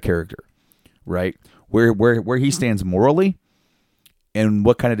heart of a character, right? Where he stands morally, and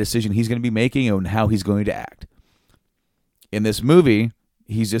what kind of decision he's going to be making and how he's going to act. In this movie,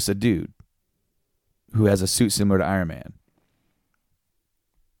 he's just a dude who has a suit similar to Iron Man.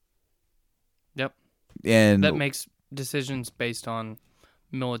 Yep. And That makes decisions based on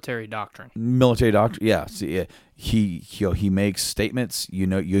military doctrine. military doctor, yeah. See, he makes statements.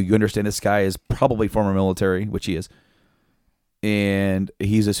 You understand this guy is probably former military, which he is, and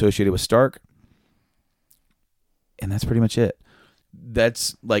he's associated with Stark, and that's pretty much it.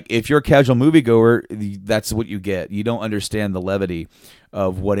 That's like, if you're a casual moviegoer, that's what you get. You don't understand the levity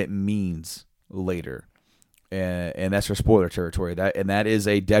of what it means later, and that's for spoiler territory. That is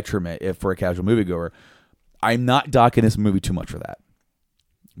a detriment if for a casual moviegoer. I'm not docking this movie too much for that,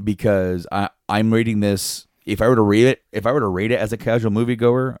 because I'm rating this. If I were to rate it as a casual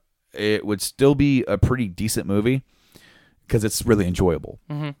moviegoer, it would still be a pretty decent movie because it's really enjoyable.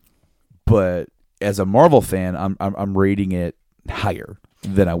 Mm-hmm. But as a Marvel fan, I'm rating it higher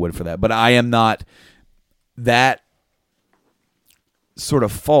than I would for that. But I am not, that sort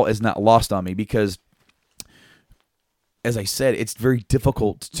of fault is not lost on me, because as I said, it's very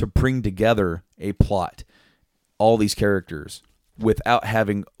difficult to bring together a plot, all these characters, without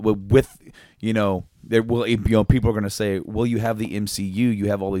having people are going to say, well, you have the MCU, you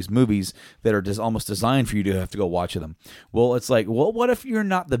have all these movies that are just almost designed for you to have to go watch them. Well, it's like, well, what if you're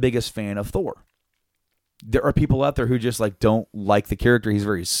not the biggest fan of Thor? There are people out there who just like don't like the character. He's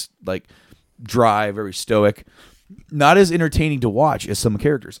very like dry, very stoic, not as entertaining to watch as some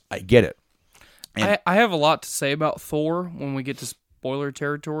characters. I get it. And I have a lot to say about Thor when we get to spoiler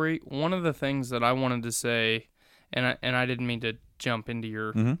territory. One of the things that I wanted to say, and I didn't mean to jump into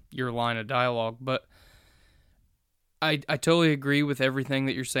your line of dialogue, but I totally agree with everything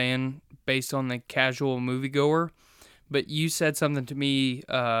that you're saying based on the casual moviegoer. But you said something to me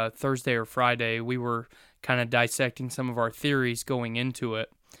Thursday or Friday. We were kind of dissecting some of our theories going into it,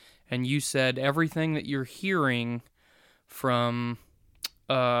 and you said everything that you're hearing from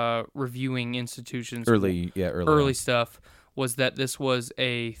reviewing institutions, early stuff, was that this was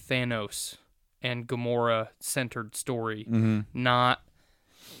a Thanos and Gamora centered story, not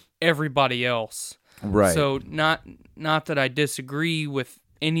everybody else. right. So not that I disagree with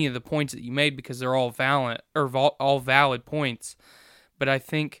any of the points that you made, because they're all valid points, but I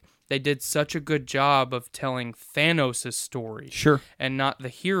think they did such a good job of telling Thanos' story, Sure. and not the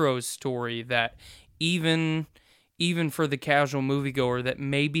hero's story, that even for the casual moviegoer that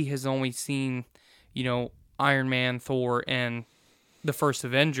maybe has only seen, Iron Man, Thor, and the first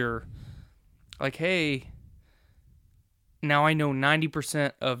Avenger, like, hey, now I know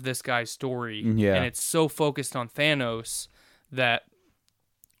 90% of this guy's story, Yeah. and it's so focused on Thanos that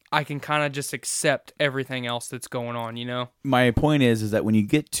I can kind of just accept everything else that's going on, My point is that when you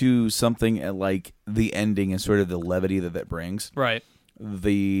get to something at like the ending and sort of the levity that brings, Right.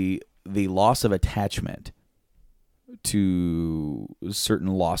 the loss of attachment to certain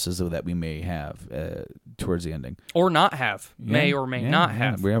losses that we may have towards the ending, Or not have. May or may not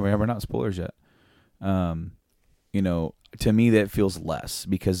have. We're not spoilers yet. To me that feels less,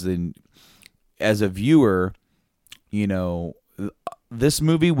 because then as a viewer, this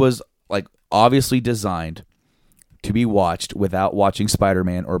movie was like obviously designed to be watched without watching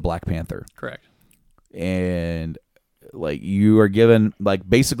Spider-Man or Black Panther. Correct. And like, you are given, like,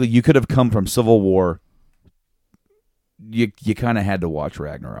 basically you could have come from Civil War. You kind of had to watch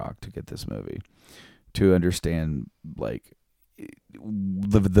Ragnarok to get this movie, to understand like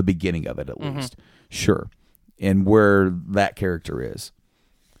the beginning of it, at least. Sure. And where that character is.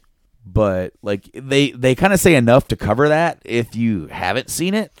 But like, they kind of say enough to cover that if you haven't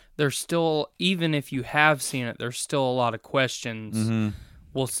seen it. There's still, even if you have seen it, there's still a lot of questions,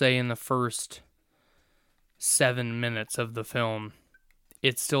 we'll say, in the first 7 minutes of the film.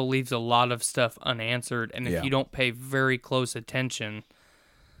 It still leaves a lot of stuff unanswered, and if you don't pay very close attention,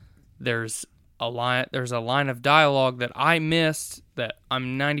 there's a line of dialogue that I missed, that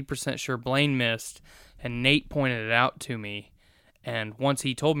I'm 90% sure Blaine missed, and Nate pointed it out to me. And once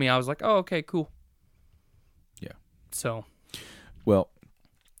he told me, I was like, oh, okay, cool. Yeah. So. Well,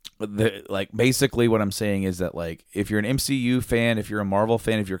 basically what I'm saying is that, like, if you're an MCU fan, if you're a Marvel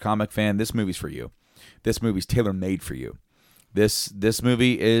fan, if you're a comic fan, this movie's for you. This movie's tailor-made for you. This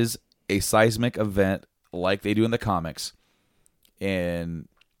movie is a seismic event like they do in the comics. And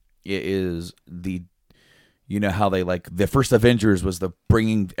it is how they, like, the first Avengers was the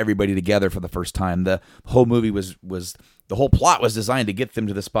bringing everybody together for the first time. The whole movie was the whole plot was designed to get them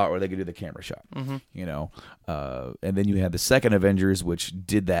to the spot where they could do the camera shot. And then you had the second Avengers, which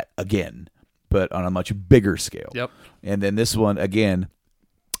did that again, but on a much bigger scale. Yep. And then this one again,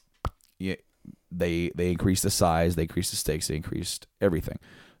 they increased the size, they increased the stakes, they increased everything.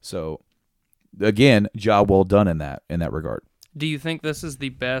 So again, job well done in that regard. Do you think this is the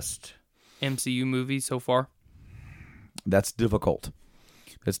best MCU movie so far? That's difficult.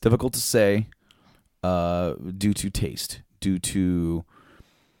 It's difficult to say due to taste, due to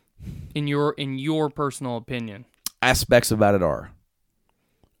In your personal opinion. aspects about it are.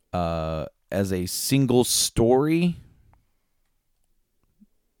 As a single story,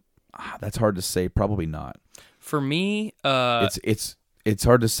 that's hard to say. Probably not. For me, It's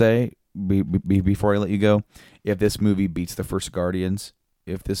hard to say before I let you go if this movie beats the first Guardians,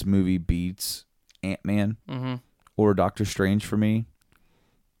 if this movie beats Ant-Man or Doctor Strange for me,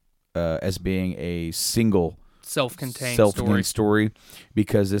 as being a single self-contained story,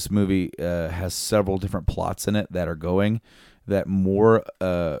 because this movie has several different plots in it that are going that more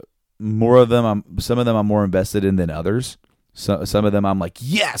of them some of them I'm more invested in than others. Some of them I'm like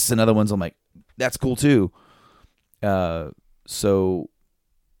yes, and other ones I'm like that's cool too. So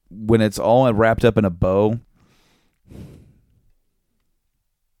when it's all wrapped up in a bow,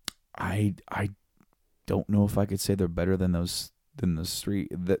 I don't know if I could say they're better than those three.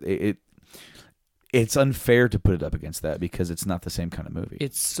 It's unfair to put it up against that because it's not the same kind of movie.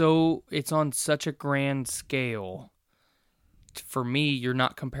 It's on such a grand scale. For me, you're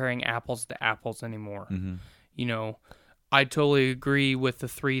not comparing apples to apples anymore. Mm-hmm. You know, I totally agree with the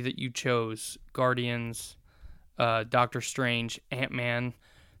three that you chose: Guardians, Doctor Strange, Ant-Man.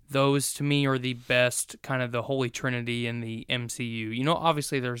 Those to me are the best, kind of the holy trinity in the MCU. You know,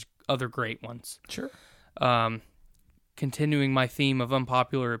 obviously there's other great ones. Sure. Continuing my theme of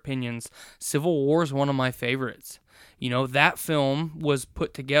unpopular opinions, Civil War is one of my favorites. You know, that film was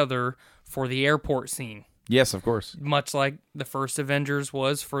put together for the airport scene. Yes, of course. Much like the first Avengers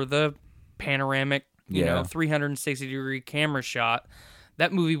was for the panoramic, 360-degree camera shot.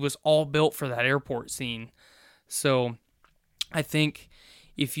 That movie was all built for that airport scene. So I think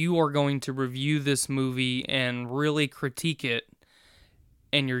if you are going to review this movie and really critique it,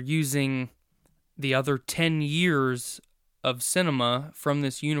 and you're using the other 10 years of cinema from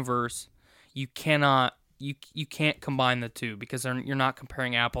this universe, you can't combine the two because you're not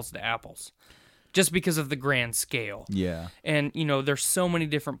comparing apples to apples. Just because of the grand scale. Yeah. And, you know, there's so many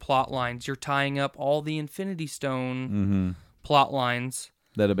different plot lines. You're tying up all the Infinity Stone plot lines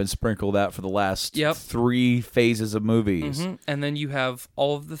that have been sprinkled out for the last Yep. 3 phases of movies. And then you have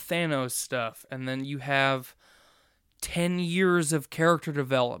all of the Thanos stuff. And then you have 10 years of character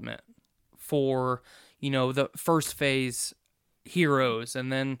development for, you know, the first phase heroes. And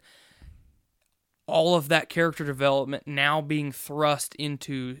then all of that character development now being thrust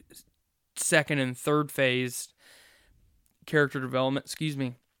into second and third phase character development,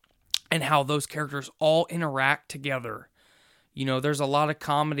 and how those characters all interact together. You know, there's a lot of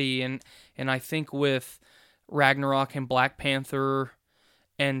comedy, and I think with Ragnarok and Black Panther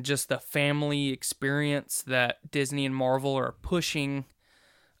and just the family experience that Disney and Marvel are pushing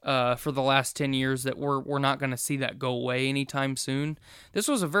for the last 10 years, that we're not going to see that go away anytime soon. This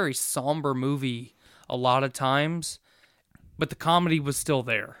was a very somber movie a lot of times, but the comedy was still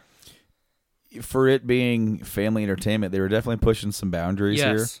there. For it being family entertainment, they were definitely pushing some boundaries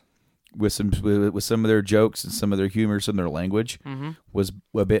here with some of their jokes and some of their humor, some of their language was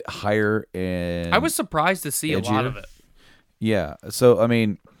a bit higher. And I was surprised to see edgier. A lot of it. Yeah. So, I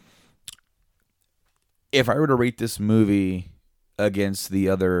mean, if I were to rate this movie against the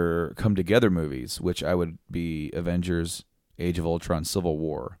other Come Together movies, which I would be Avengers, Age of Ultron, Civil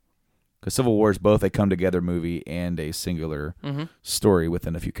War, because Civil War is both a Come Together movie and a singular story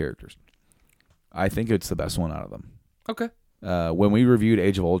within a few characters. I think it's the best one out of them. Okay. When we reviewed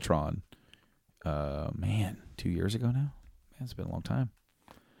Age of Ultron, 2 years ago now? Man, it's been a long time.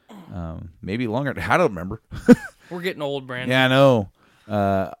 Maybe longer. I don't remember. We're getting old, Brandon. Yeah, I know.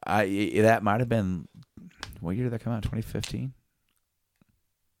 That might have been, what year did that come out? 2015?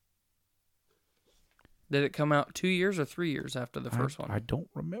 Did it come out 2 years or 3 years after the first one? I don't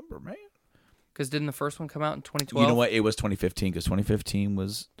remember, man. Because didn't the first one come out in 2012? You know what? It was 2015 because 2015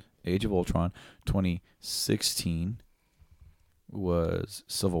 was Age of Ultron. 2016 was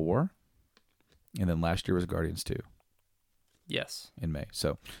Civil War. And then last year was Guardians 2. Yes. In May.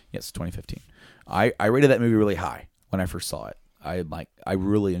 So, yes, 2015. I rated that movie really high when I first saw it. I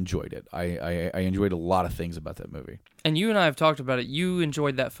really enjoyed it. I enjoyed a lot of things about that movie. And you and I have talked about it. You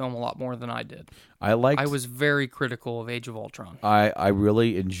enjoyed that film a lot more than I did. I was very critical of Age of Ultron. I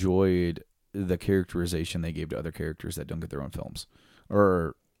really enjoyed the characterization they gave to other characters that don't get their own films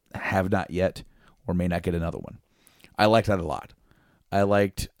or have not yet or may not get another one. I liked that a lot. I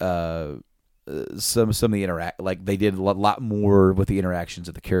liked some of the like they did a lot more with the interactions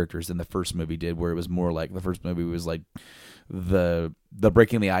of the characters than the first movie did, where it was more like the first movie was like the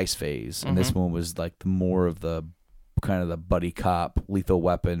breaking the ice phase, and this one was like more of the kind of the buddy cop, Lethal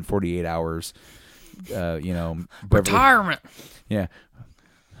Weapon, 48 Hours. Beverly, Retirement. yeah,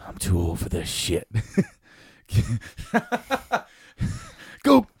 I'm too old for this shit.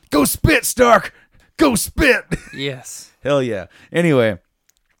 Go spit, Stark. Go spit. Yes. Hell yeah. Anyway,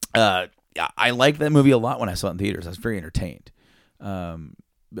 I liked that movie a lot when I saw it in theaters. I was very entertained.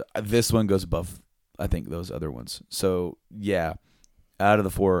 This one goes above, I think, those other ones. So yeah, out of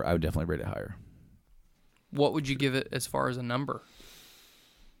the 4, I would definitely rate it higher. What would you give it as far as a number?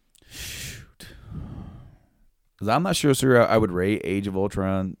 Shoot. Because I'm not sure I would rate Age of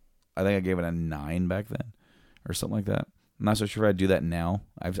Ultron. I think I gave it a 9 back then or something like that. I'm not so sure if I'd do that now.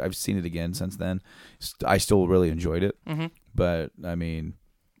 I've seen it again since then. I still really enjoyed it. Mm-hmm. But, I mean,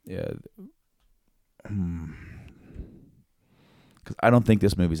 yeah. Because I don't think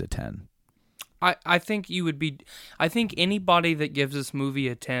this movie's a 10. I think you would be. I think anybody that gives this movie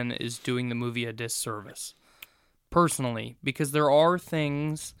a 10 is doing the movie a disservice, personally, because there are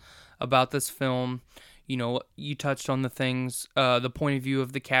things about this film. You touched on the things, the point of view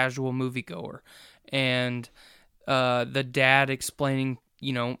of the casual moviegoer, and the dad explaining.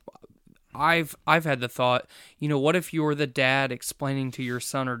 I've had the thought. What if you're the dad explaining to your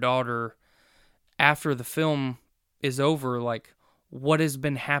son or daughter after the film is over, like, what has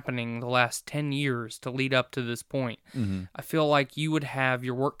been happening the last 10 years to lead up to this point? Mm-hmm. I feel like you would have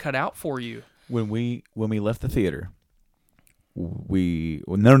your work cut out for you. When we left the theater,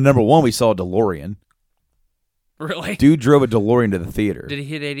 number one, we saw a DeLorean. Really? Dude drove a DeLorean to the theater. Did he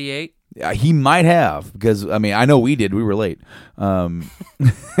hit 88? He might have, because, I mean, I know we did. We were late.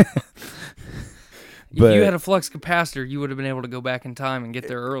 If you had a flux capacitor, you would have been able to go back in time and get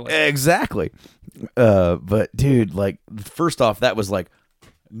there early. Exactly. But, dude, like, first off, that was like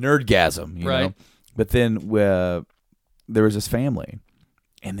nerdgasm, you know? But then there was this family,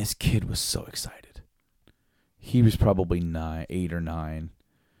 and this kid was so excited. He was probably 8 or 9.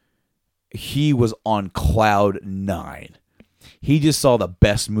 He was on cloud 9. He just saw the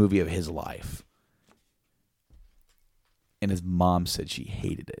best movie of his life. And his mom said she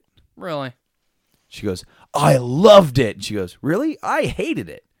hated it. Really? She goes, I loved it. And she goes, really? I hated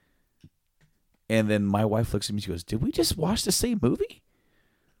it. And then my wife looks at me and she goes, did we just watch the same movie?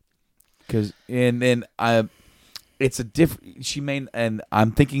 It's a different, and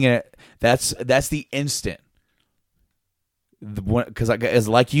I'm thinking that's the instant. Because as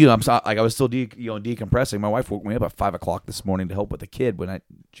like you, I was still decompressing. My wife woke me up at 5:00 this morning to help with the kid when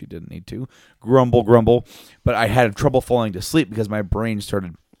she didn't need to. Grumble, but I had trouble falling to sleep because my brain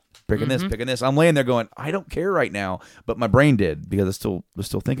started picking this. I'm laying there going, I don't care right now, but my brain did because I was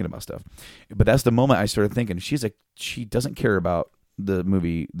still thinking about stuff. But that's the moment I started thinking. She doesn't care about the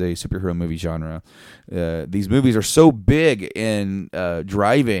superhero movie genre. These movies are so big in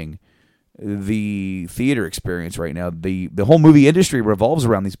driving the theater experience right now. The whole movie industry revolves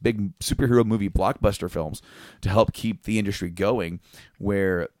around these big superhero movie blockbuster films to help keep the industry going,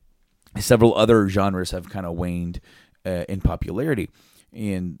 where several other genres have kind of waned in popularity.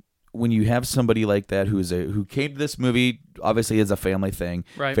 And when you have somebody like that who came to this movie, obviously as a family thing,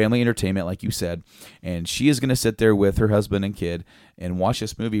 family entertainment, like you said, and she is going to sit there with her husband and kid and watch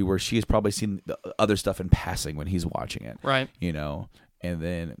this movie where she has probably seen the other stuff in passing when he's watching it, right? And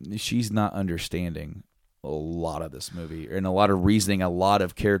then she's not understanding a lot of this movie and a lot of reasoning, a lot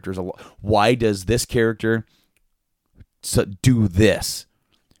of characters. Why does this character do this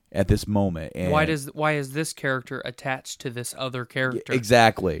at this moment? And why is this character attached to this other character?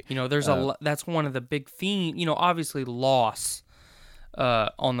 Exactly. There's that's one of the big themes. Obviously loss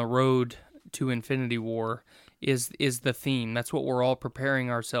on the road to Infinity War is the theme. That's what we're all preparing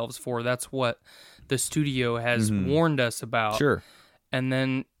ourselves for. That's what the studio has warned us about. Sure. And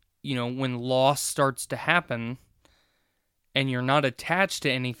then, when loss starts to happen and you're not attached to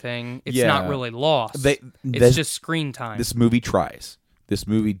anything, it's not really loss. It's just screen time. This movie tries. This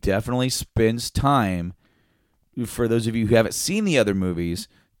movie definitely spends time, for those of you who haven't seen the other movies,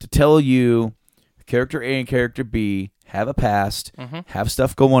 to tell you character A and character B have a past, have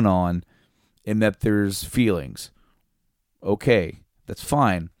stuff going on, and that there's feelings. Okay, that's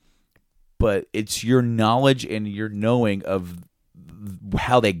fine. But it's your knowledge and your knowing of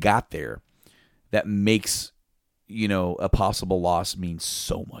how they got there that makes a possible loss mean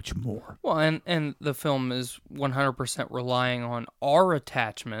so much more. Well, and the film is 100% relying on our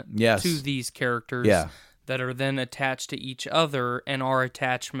attachment to these characters that are then attached to each other, and our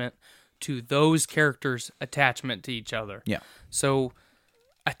attachment to those characters' attachment to each other. Yeah. So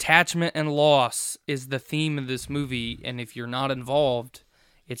attachment and loss is the theme of this movie, and if you're not involved,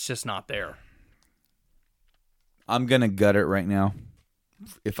 it's just not there. I'm going to gut it right now.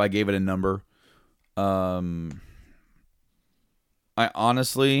 If I gave it a number, I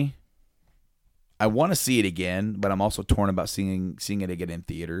honestly, I want to see it again, but I'm also torn about seeing it again in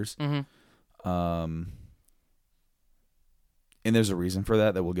theaters. Mm-hmm. And there's a reason for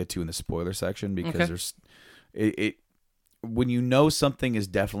that we'll get to in the spoiler section, because Okay. there's it when you know something is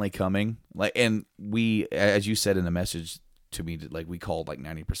definitely coming, like, and we, as you said in the message to me, like, we called like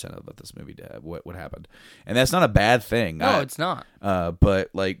 90% of this movie to have what happened, and that's not a bad thing. No, it's not. But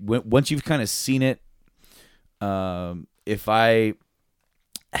like once you've kind of seen it, if I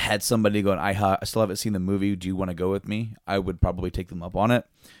had somebody going, I still haven't seen the movie, do you want to go with me? I would probably take them up on it.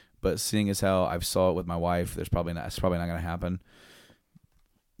 But seeing as how I've saw it with my wife, it's probably not going to happen.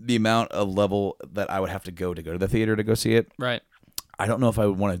 The amount of level that I would have to go to the theater to go see it, Right. I don't know if I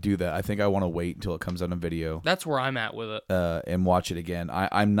would want to do that. I think I want to wait until it comes out on video That's where I'm at with it. and watch it again.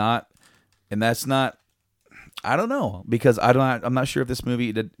 I'm not, and that's not. I don't know, because I'm not sure if this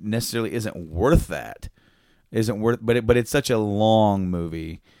movie necessarily isn't worth that. But it's such a long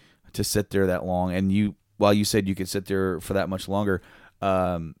movie to sit there that long. And while you said you could sit there for that much longer,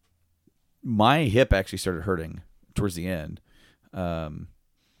 my hip actually started hurting towards the end.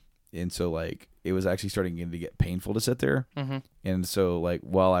 And so, like, it was actually starting to get painful to sit there. Mm-hmm. And so, like,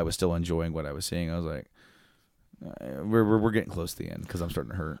 while I was still enjoying what I was seeing, I was like, we're getting close to the end, because I'm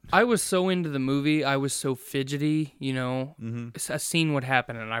starting to hurt. I was so into the movie. I was so fidgety, Mm-hmm. A scene would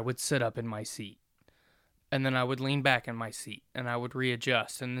happen, and I would sit up in my seat. And then I would lean back in my seat, and I would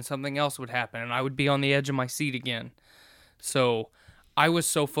readjust, and then something else would happen, and I would be on the edge of my seat again. So I was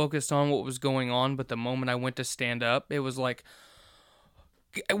so focused on what was going on, but the moment I went to stand up, it was like,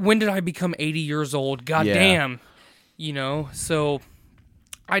 when did I become 80 years old? God damn. So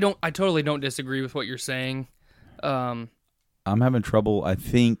I totally don't disagree with what you're saying. I'm having trouble, I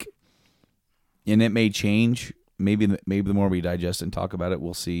think, and it may change. Maybe the more we digest and talk about it,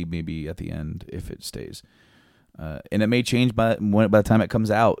 we'll see maybe at the end if it stays. And it may change by the time it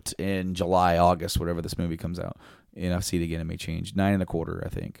comes out in July, August, whatever this movie comes out. And I'll see it again. It may change. 9.25, I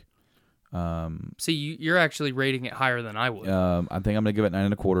think. See, you're actually rating it higher than I would. I think I'm gonna give it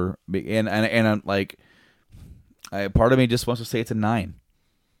 9.25. And I'm like, part of me just wants to say it's a 9.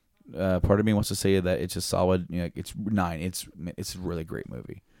 Part of me wants to say that it's a solid. It's 9. It's a really great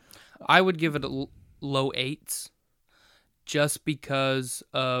movie. I would give it low 8s, just because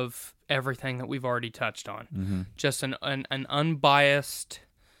of everything that we've already touched on. Mm-hmm. Just an unbiased,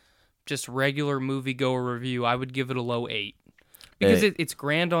 just regular moviegoer review. I would give it a low 8. Because it's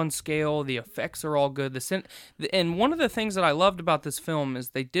grand on scale, the effects are all good. And one of the things that I loved about this film is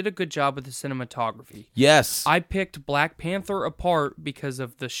they did a good job with the cinematography. Yes. I picked Black Panther apart because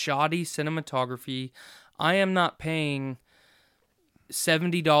of the shoddy cinematography. I am not paying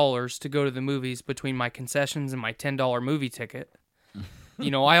 $70 to go to the movies between my concessions and my $10 movie ticket.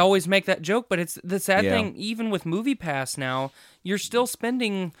 I always make that joke, but it's the sad thing, even with MoviePass now, you're still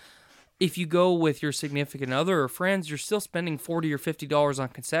spending... If you go with your significant other or friends, you're still spending $40 or $50 on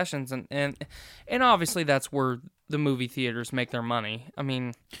concessions, and obviously that's where the movie theaters make their money. I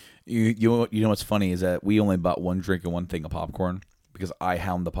mean, you know what's funny is that we only bought one drink and one thing of popcorn, because I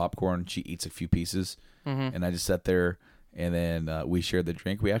hound the popcorn. She eats a few pieces, and I just sat there, and then we shared the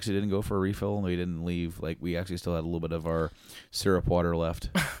drink. We actually didn't go for a refill, and we didn't leave. Like, we actually still had a little bit of our syrup water left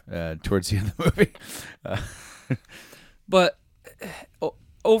towards the end of the movie. But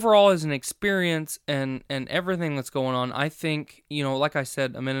overall, as an experience and everything that's going on, I think, like I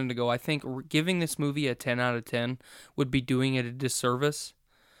said a minute ago, I think giving this movie a 10 out of 10 would be doing it a disservice,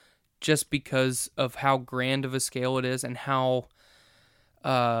 just because of how grand of a scale it is and how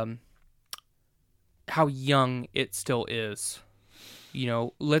young it still is.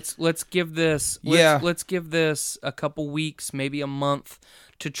 Let's give this let's give this a couple weeks, maybe a month,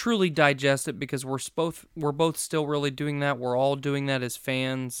 to truly digest it, because we're both still really doing that. We're all doing that as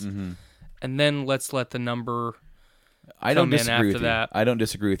fans, and then let's let the number come in after that. I don't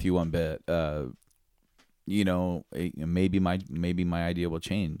disagree with you one bit. Maybe my idea will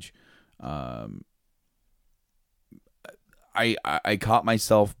change. I caught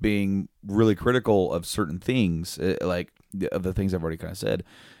myself being really critical of certain things, like of the things I've already kind of said,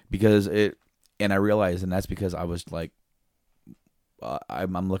 and I realized, and that's because I was like,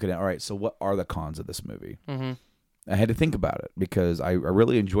 I'm looking at, all right, so what are the cons of this movie? Mm-hmm. I had to think about it, because I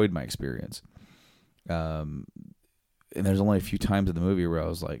really enjoyed my experience. And there's only a few times in the movie where I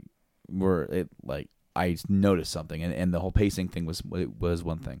was like, I noticed something, and the whole pacing thing was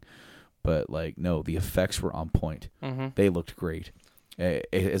one thing. But, like, no, the effects were on point. Mm-hmm. They looked great.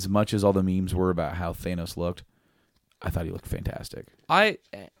 As much as all the memes were about how Thanos looked, I thought he looked fantastic. Like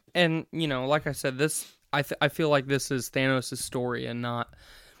I said, this I feel like this is Thanos' story, and not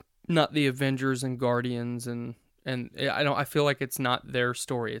the Avengers and Guardians and And I feel like it's not their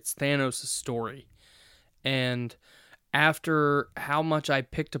story. It's Thanos' story. And after how much I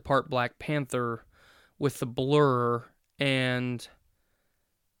picked apart Black Panther with the blur, and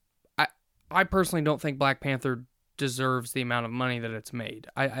I personally don't think Black Panther deserves the amount of money that it's made.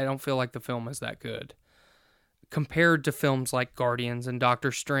 I don't feel like the film is that good. Compared to films like Guardians and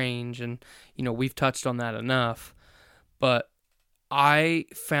Doctor Strange, and, we've touched on that enough. But I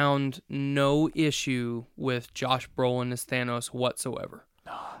found no issue with Josh Brolin as Thanos whatsoever.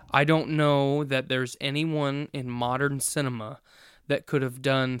 I don't know that there's anyone in modern cinema that could have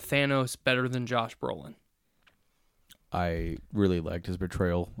done Thanos better than Josh Brolin. I really liked his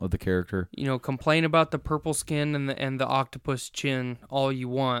portrayal of the character. Complain about the purple skin and the octopus chin all you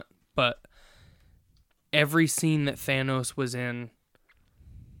want, but every scene that Thanos was in,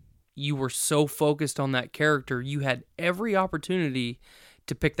 you were so focused on that character, you had every opportunity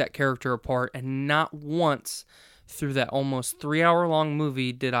to pick that character apart, and not once through that almost 3-hour-long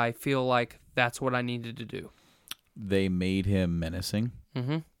movie did I feel like that's what I needed to do. They made him menacing.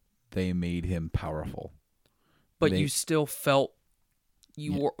 Mm-hmm. They made him powerful. But you still felt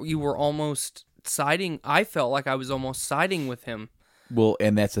you were almost siding. I felt like I was almost siding with him. Well,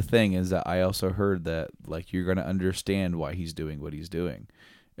 and that's the thing, is that I also heard that, like, you're going to understand why he's doing what he's doing.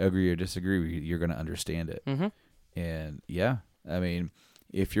 Agree or disagree, you're going to understand it. Mm-hmm. And yeah, I mean,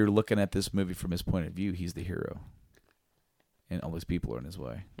 if you're looking at this movie from his point of view, he's the hero, and all these people are in his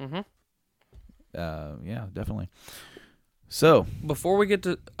way. Mm-hmm. Yeah, definitely. So before we get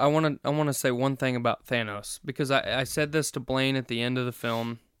to, I want to say one thing about Thanos, because I said this to Blaine at the end of the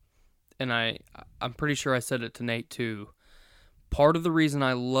film, and I'm pretty sure I said it to Nate too. Part of the reason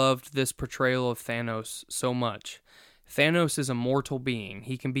I loved this portrayal of Thanos so much, Thanos is a mortal being.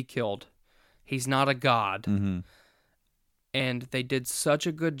 He can be killed. He's not a god. Mm-hmm. And they did such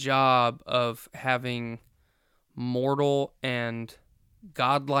a good job of having mortal and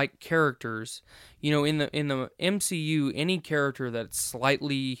godlike characters. In the MCU, any character that's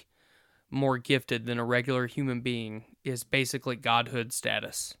slightly more gifted than a regular human being is basically godhood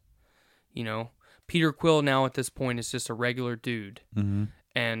status. Peter Quill now at this point is just a regular dude, mm-hmm.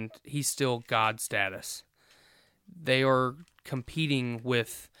 and he's still god status. They are competing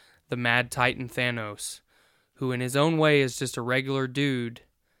with the Mad Titan Thanos, who in his own way is just a regular dude,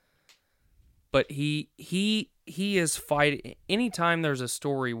 but he is fighting. Anytime there's a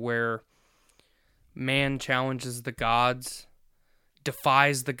story where man challenges the gods,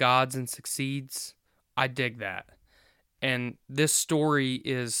 defies the gods, and succeeds, I dig that. And this story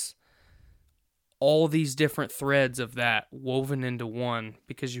is all these different threads of that woven into one,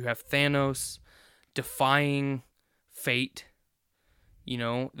 because you have Thanos defying fate,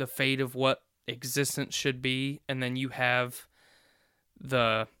 the fate of what existence should be, and then you have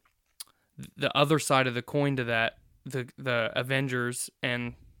the other side of the coin to that, the Avengers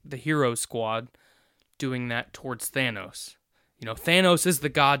and the Hero Squad doing that towards Thanos. Thanos is the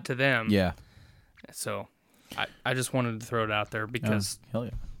god to them. Yeah. So I just wanted to throw it out there because hell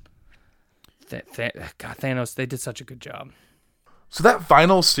yeah. God, Thanos, they did such a good job. So that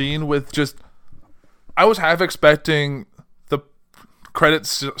final scene with I was half expecting the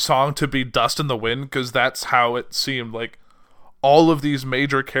credits song to be Dust in the Wind, because that's how it seemed. Like, all of these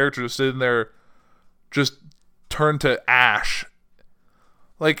major characters sitting there just turned to ash.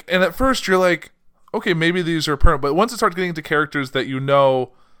 Like, and at first you're like, okay, maybe these are permanent. But once it starts getting into characters that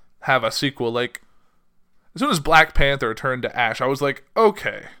have a sequel, like, as soon as Black Panther turned to ash, I was like,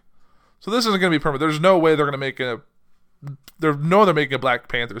 okay, so this isn't going to be permanent. There's no way they're going to make they're making a Black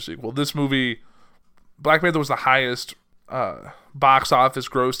Panther sequel. This movie, Black Panther, was the highest box office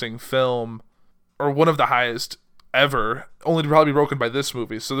grossing film, or one of the highest ever, only to probably be broken by this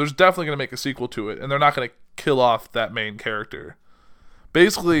movie. So there's definitely going to make a sequel to it, and they're not going to kill off that main character.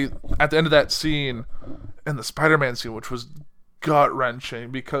 Basically, at the end of that scene, and the Spider-Man scene, which was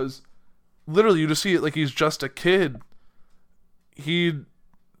gut-wrenching, because literally you just see it like he's just a kid. He,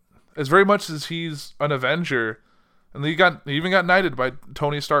 as very much as he's an Avenger, and he even got knighted by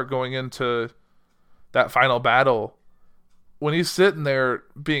Tony Stark going into that final battle. When he's sitting there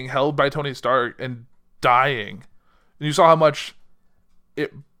being held by Tony Stark and dying, and you saw how much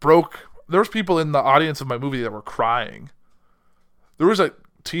it broke. There was people in the audience of my movie that were crying. There was a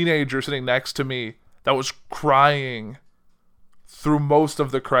teenager sitting next to me that was crying through most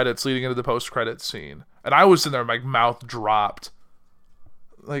of the credits leading into the post-credits scene. And I was sitting there, my mouth dropped.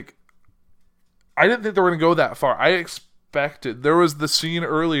 Like, I didn't think they were going to go that far. I expected. There was the scene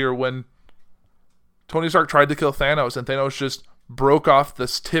earlier when Tony Stark tried to kill Thanos, and Thanos just broke off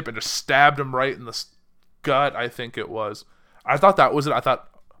this tip and just stabbed him right in the gut, I think it was. I thought that was it. I thought,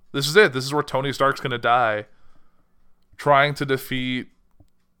 this is it. This is where Tony Stark's going to die. trying to defeat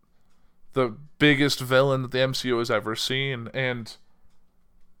the biggest villain that the MCU has ever seen, and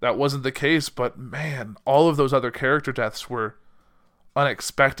that wasn't the case. But man, all of those other character deaths were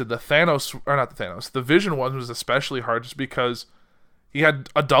unexpected. The Vision one was especially hard just because he had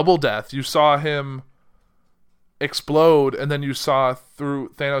a double death. You saw him explode, and then you saw through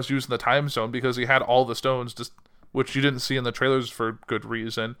Thanos using the time stone because he had all the stones, just which you didn't see in the trailers for good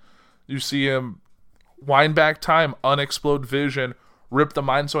reason. You see him wind back time, unexplode Vision, rip the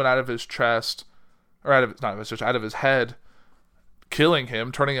Mind Stone out of his chest, or out of his head, killing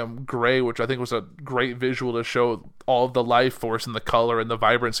him, turning him gray, which I think was a great visual to show all of the life force and the color and the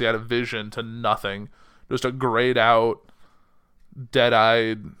vibrancy out of Vision to nothing. Just a grayed out,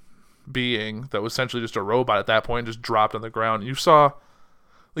 dead-eyed being that was essentially just a robot at that point, just dropped on the ground. You saw,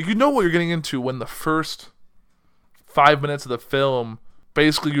 like, you know what you're getting into when the first 5 minutes of the film,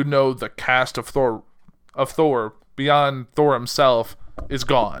 basically you know the cast of Thor beyond Thor himself is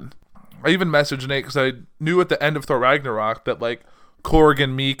gone. I even messaged Nate because I knew at the end of Thor Ragnarok that like Korg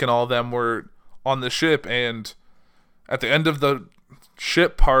and Meek and all of them were on the ship, and at the end of the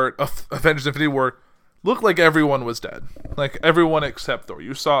ship part of Avengers Infinity War, looked like everyone was dead. Like everyone except Thor.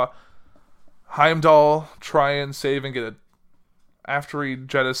 You saw Heimdall try and save and get it after he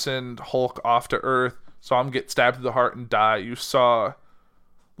jettisoned Hulk off to Earth, saw him get stabbed through the heart and die. You saw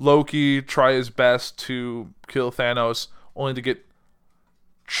Loki try his best to kill Thanos, only to get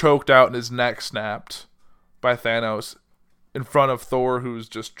choked out and his neck snapped by Thanos in front of Thor, who's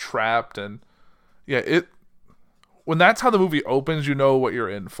just trapped. And yeah, when that's how the movie opens, you know what you're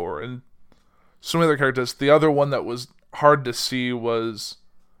in for. And so many other characters. The other one that was hard to see was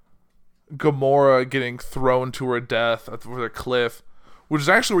Gamora getting thrown to her death over the cliff, which is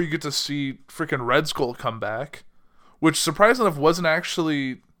actually where you get to see freaking Red Skull come back, which surprisingly enough wasn't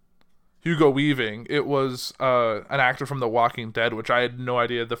actually Hugo Weaving. It was an actor from The Walking Dead, which I had no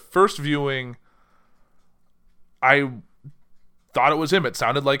idea. The first viewing, I thought it was him. It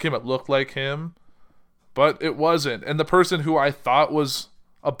sounded like him. It looked like him, but it wasn't. And the person who I thought was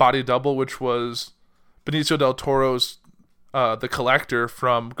a body double, which was Benicio del Toro's the Collector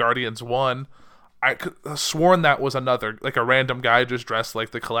from Guardians 1, I could have sworn that was another, like a random guy just dressed like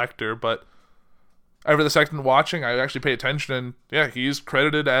the Collector, but over the second watching, I actually paid attention, and yeah, he's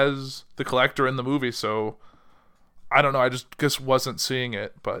credited as the Collector in the movie, so I don't know, I just wasn't seeing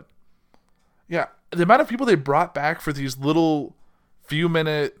it. But yeah, the amount of people they brought back for these little few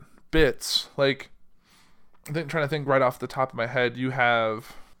minute bits, like, I'm trying to think right off the top of my head, you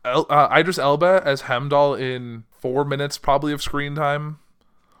have Idris Elba as Heimdall in 4 minutes probably of screen time.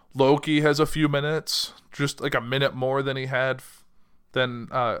 Loki has a few minutes, just like a minute more than he had than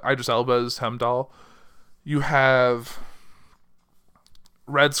Idris Elba's Heimdall. You have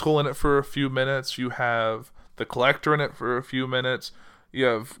Red Skull in it for a few minutes. You have the Collector in it for a few minutes. You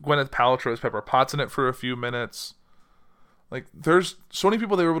have Gwyneth Paltrow as Pepper Potts in it for a few minutes. Like, there's so many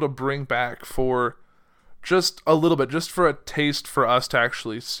people they were able to bring back for just a little bit, just for a taste for us to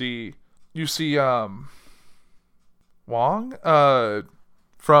actually see. You see Wong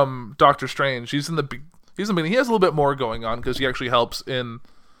from Doctor Strange. He's in the beginning. He has a little bit more going on because he actually helps in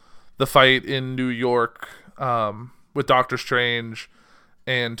the fight in New York with Doctor Strange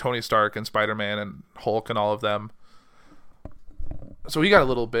and Tony Stark and Spider-Man and Hulk and all of them. So he got a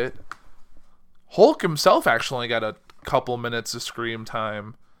little bit. Hulk himself actually only got a couple minutes of screen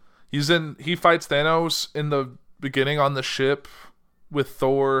time. He fights Thanos in the beginning on the ship with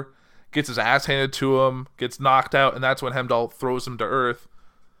Thor, gets his ass handed to him, gets knocked out, and that's when Heimdall throws him to Earth.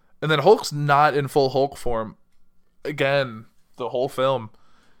 And then Hulk's not in full Hulk form. Again, the whole film.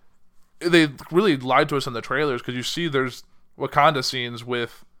 They really lied to us in the trailers because you see there's Wakanda scenes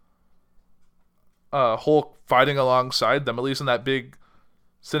with Hulk fighting alongside them, at least in that big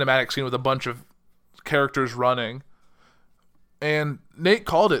cinematic scene with a bunch of characters running. And Nate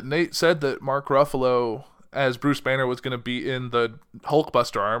called it. Nate said that Mark Ruffalo as Bruce Banner was going to be in the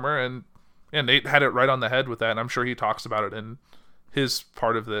Hulkbuster armor, and Nate had it right on the head with that, and I'm sure he talks about it in his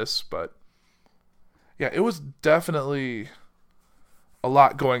part of this. But yeah, it was definitely a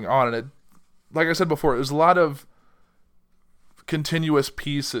lot going on, and it, like I said before, it was a lot of continuous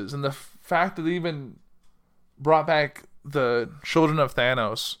pieces, and the fact that they even brought back the Children of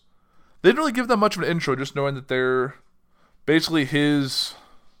Thanos, they didn't really give them much of an intro, just knowing that they're basically his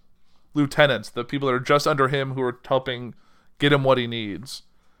lieutenants, the people that are just under him who are helping get him what he needs.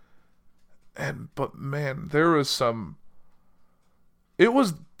 But man, there was some. It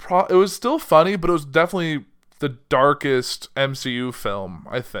was still funny, but it was definitely the darkest MCU film,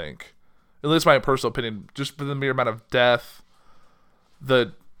 I think. At least my personal opinion, just for the mere amount of death,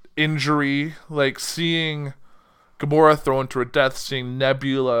 the injury, like seeing Gamora thrown to her death, seeing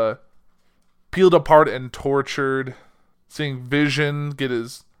Nebula peeled apart and tortured, seeing Vision get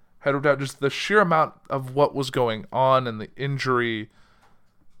his head ripped out, just the sheer amount of what was going on and the injury.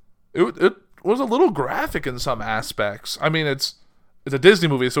 It was a little graphic in some aspects. I mean, it's a Disney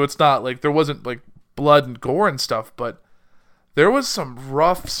movie, so it's not like there wasn't like blood and gore and stuff, but there was some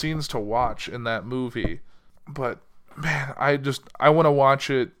rough scenes to watch in that movie. But man, I want to watch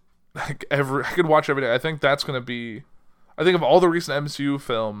it like I could watch every day. I think that's going to be, I think of all the recent MCU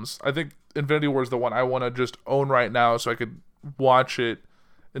films, I think Infinity War is the one I want to just own right now so I could watch it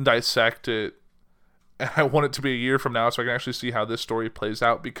and dissect it. And I want it to be a year from now so I can actually see how this story plays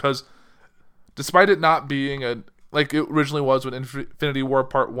out, because despite it not being like it originally was with Infinity War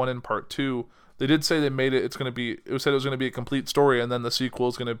Part 1 and Part 2, they did say they made it, it was going to be a complete story, and then the sequel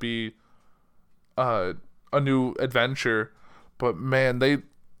is going to be a new adventure. But man, it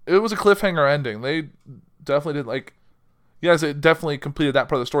was a cliffhanger ending. They definitely did, yes, it definitely completed that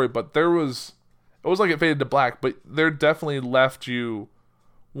part of the story, but it was like it faded to black, but they definitely left you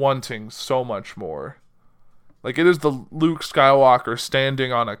wanting so much more. Like, it is the Luke Skywalker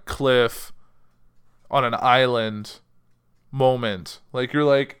standing on a cliff on an island moment. Like, you're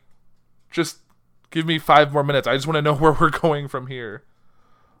like, just give me 5 more minutes. I just want to know where we're going from here.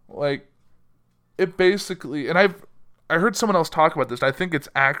 Like, it basically, and I heard someone else talk about this, and I think it's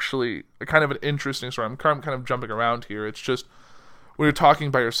actually a kind of an interesting story. I'm kind of jumping around here. It's just when you're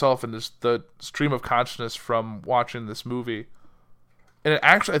talking by yourself and the stream of consciousness from watching this movie. And it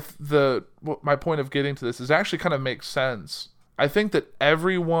actually, my point of getting to this is actually kind of makes sense. I think that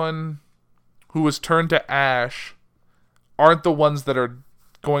everyone who was turned to ash aren't the ones that are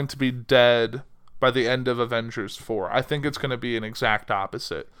going to be dead by the end of Avengers 4. I think it's going to be an exact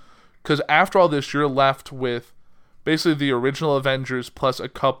opposite. Because after all this, you're left with basically the original Avengers plus a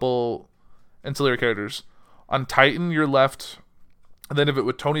couple ancillary characters. On Titan, you're left at the end of it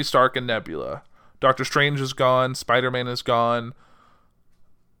with Tony Stark and Nebula. Doctor Strange is gone. Spider-Man is gone.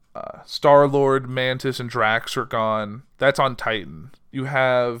 Star-Lord, Mantis, and Drax are gone. That's on Titan. You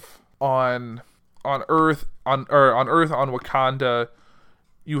have on Earth, on Wakanda,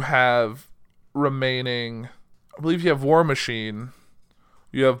 you have remaining, I believe you have War Machine,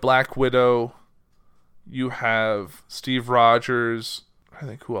 you have Black Widow, you have Steve Rogers, I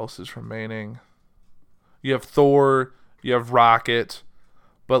think who else is remaining? You have Thor, you have Rocket,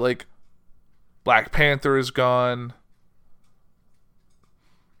 but like Black Panther is gone.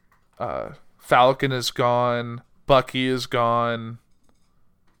 Falcon is gone. Bucky is gone.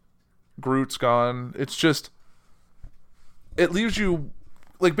 Groot's gone. It's just, it leaves you,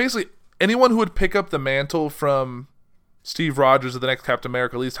 like, basically anyone who would pick up the mantle from Steve Rogers of the next Captain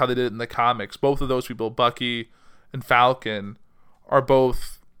America, at least how they did it in the comics, both of those people, Bucky and Falcon, are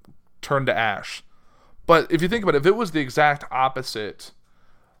both turned to ash. But if you think about it, if it was the exact opposite,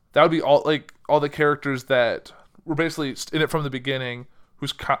 that would be all the characters that were basically in it from the beginning,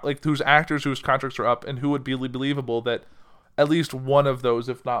 whose actors whose contracts are up, and who would be believable that at least one of those,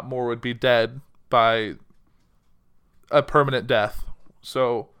 if not more, would be dead by a permanent death.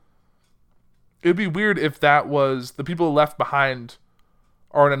 So it'd be weird if that was the people left behind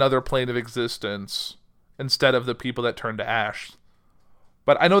are in another plane of existence instead of the people that turned to ash.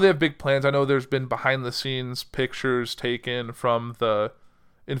 But I know they have big plans. I know there's been behind the scenes pictures taken from the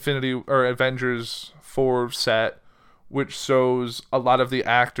Avengers 4 set, which shows a lot of the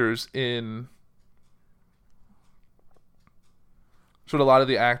actors in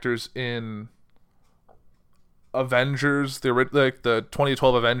Avengers, the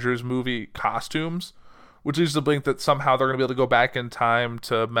 2012 Avengers movie costumes, which leads to believe that somehow they're going to be able to go back in time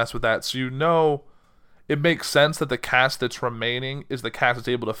to mess with that. So it makes sense that the cast that's remaining is the cast that's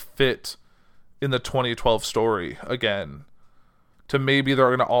able to fit in the 2012 story again. To maybe they're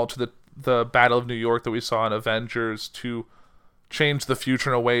going to alter the Battle of New York that we saw in Avengers to change the future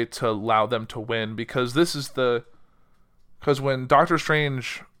in a way to allow them to win, because when Doctor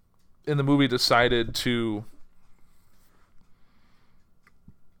Strange in the movie decided to,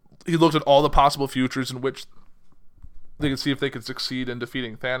 he looked at all the possible futures in which they could see if they could succeed in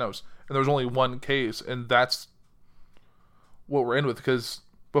defeating Thanos, and there was only one case, and that's what we're in with, because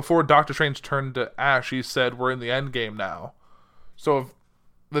before Doctor Strange turned to ash, he said we're in the end game now. So if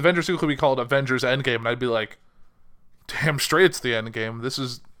the Avengers sequel could be called Avengers Endgame, and I'd be like, damn straight it's the end game. It's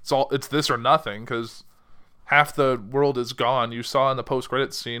this or nothing, because half the world is gone. You saw in the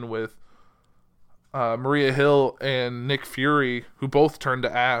post-credits scene with Maria Hill and Nick Fury, who both turned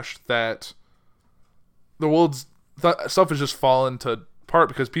to ash, that the world's stuff has just fallen to part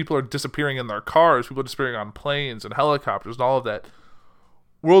because people are disappearing in their cars, people are disappearing on planes and helicopters and all of that.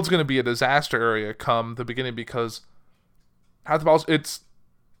 World's going to be a disaster area come the beginning, because half the battles, it's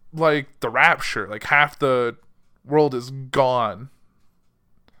like the Rapture. Like half the world is gone.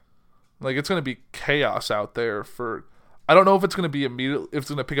 Like it's gonna be chaos out there for. I don't know if it's gonna be immediate. If it's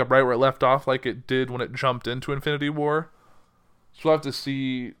gonna pick up right where it left off, like it did when it jumped into Infinity War. So we'll have to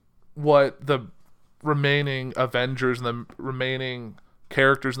see what the remaining Avengers and the remaining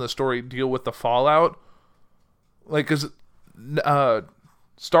characters in the story deal with the fallout. Like, because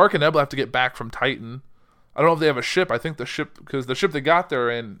Stark and Nebula have to get back from Titan. I don't know if they have a ship. I think because the ship they got there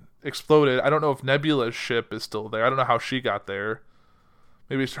and exploded. I don't know if Nebula's ship is still there. I don't know how she got there.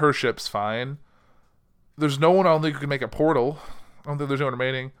 Maybe her ship's fine. There's no one I don't think who can make a portal. I don't think there's no one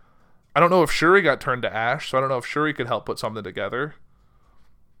remaining. I don't know if Shuri got turned to ash, so I don't know if Shuri could help put something together.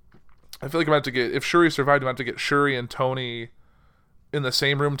 I feel like I'm about to get, if Shuri survived, I'm about to get Shuri and Tony in the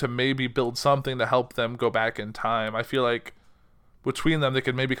same room to maybe build something to help them go back in time. I feel like between them, they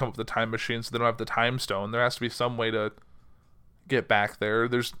could maybe come up with a time machine so they don't have the time stone. There has to be some way to get back there.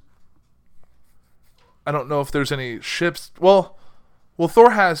 I don't know if there's any ships. Well,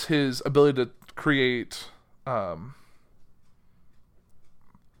 Thor has his ability to create, I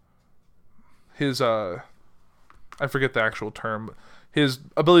forget the actual term, his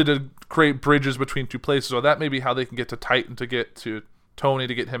ability to create bridges between two places. So that may be how they can get to Titan to get to Tony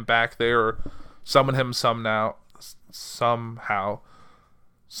to get him back there, or summon him somehow.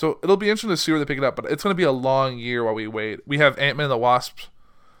 So it'll be interesting to see where they pick it up, but it's going to be a long year while we wait. We have Ant-Man and the Wasp,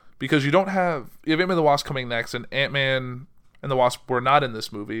 because you have Ant-Man and the Wasp coming next, and Ant-Man and the Wasp were not in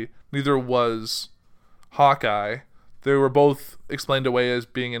this movie. Neither was Hawkeye. They were both explained away as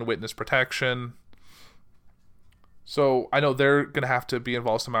being in witness protection. So I know they're going to have to be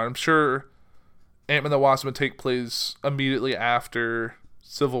involved somehow. I'm sure Ant-Man and the Wasp would take place immediately after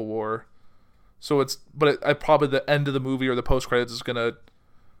Civil War. So probably the end of the movie or the post-credits is going to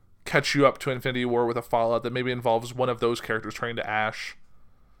catch you up to Infinity War with a fallout that maybe involves one of those characters turning to ash.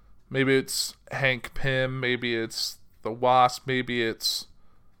 Maybe it's Hank Pym, maybe it's the Wasp, maybe it's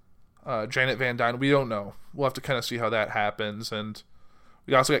Janet Van Dyne. We don't know. We'll have to kind of see how that happens. And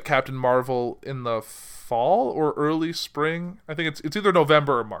we also got Captain Marvel in the fall or early spring. I think it's either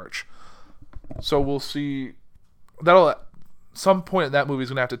November or March. So we'll see. Some point in that movie is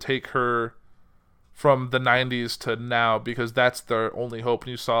going to have to take her from the 90s to now, because that's their only hope.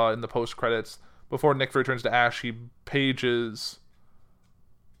 And you saw in the post-credits, before Nick Fury turns to ash, he pages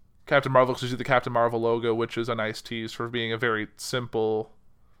Captain Marvel because you see the Captain Marvel logo, which is a nice tease for being a very simple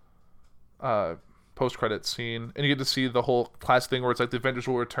post-credit scene. And you get to see the whole class thing where it's like the Avengers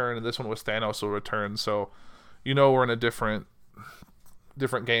will return, and this one was Thanos will return. So you know we're in a different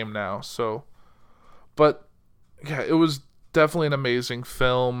game now. So, but yeah, it was definitely an amazing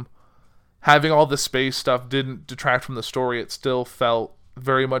film. Having all the space stuff didn't detract from the story. It still felt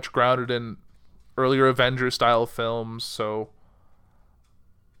very much grounded in earlier Avengers style films. So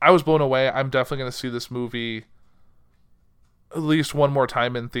I was blown away. I'm definitely going to see this movie at least one more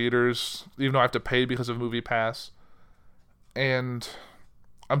time in theaters, even though I have to pay because of Movie Pass. And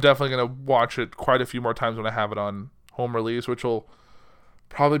I'm definitely going to watch it quite a few more times when I have it on home release, which will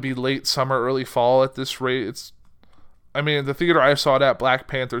probably be late summer, early fall at this rate. The theater I saw it at, Black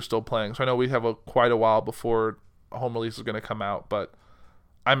Panther's still playing, so I know we have quite a while before a home release is going to come out, but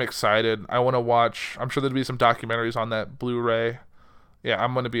I'm excited. I want to watch. I'm sure there'll be some documentaries on that Blu-ray. Yeah,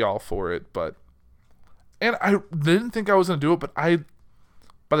 I'm going to be all for it, and I didn't think I was going to do it, but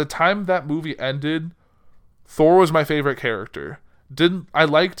by the time that movie ended, Thor was my favorite character. I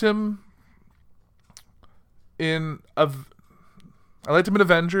liked him in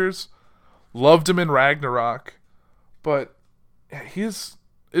Avengers, loved him in Ragnarok, but his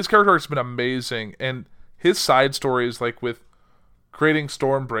character arc's been amazing, and his side stories, like with creating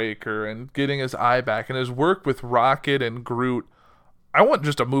Stormbreaker and getting his eye back, and his work with Rocket and Groot. I want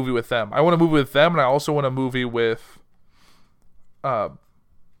just a movie with them. I want a movie with them, and I also want a movie with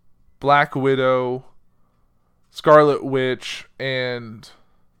Black Widow, Scarlet Witch, and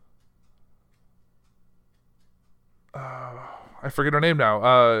I forget her name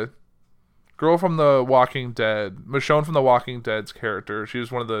now. Girl from The Walking Dead, Michonne from The Walking Dead's character. She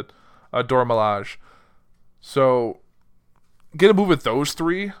was one of the Dora Milaje. So get a movie with those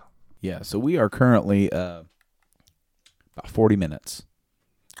three. Yeah, so we are currently about 40 minutes.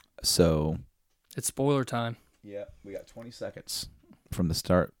 So It's spoiler time. yeah, we got 20 seconds from the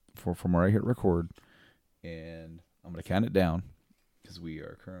start from where I hit record, and I'm going to count it down because we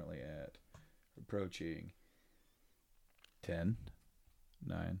are currently approaching 10,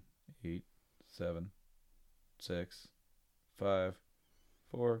 9, 8, 7, 6, 5,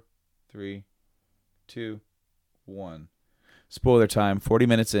 4, 3, 2, 1. Spoiler time. 40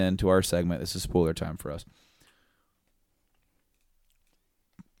 minutes into our segment. This is spoiler time for us.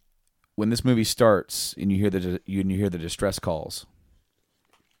 when this movie starts and you hear the distress calls,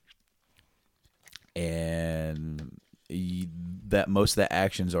 and that most of that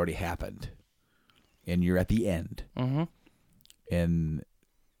action's already happened, and you're at the end, and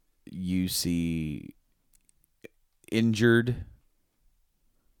you see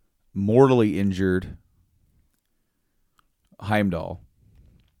mortally injured Heimdall,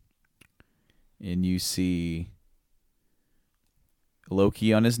 and you see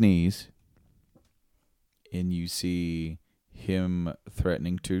Loki on his knees, and you see him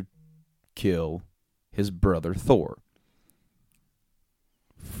threatening to kill his brother Thor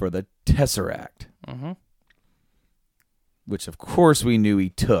for the Tesseract, which of course we knew he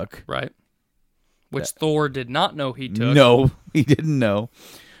took. Right. Which Thor did not know he took. No, he didn't know.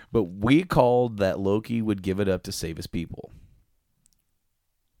 But we called that Loki would give it up to save his people.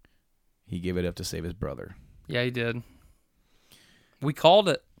 He gave it up to save his brother. Yeah, he did. We called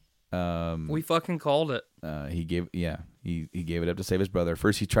it. Um, We fucking called it. He gave it up to save his brother.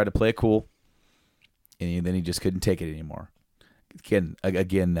 First, he tried to play it cool, and then he just couldn't take it anymore.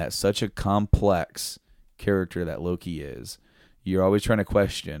 Again, that's such a complex character that Loki is. You're always trying to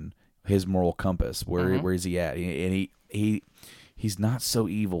question his moral compass. Where is he at? And he's not so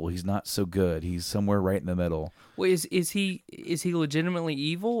evil. He's not so good. He's somewhere right in the middle. Well, is he legitimately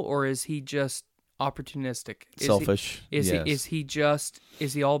evil, or is he just opportunistic? Selfish. Is yes.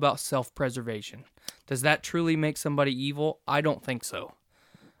 he all about self-preservation? Does that truly make somebody evil? I don't think so.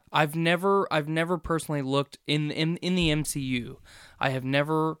 I've never personally looked in the MCU. I have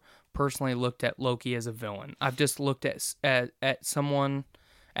never personally looked at Loki as a villain. I've just looked at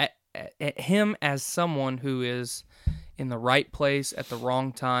him as someone who is in the right place at the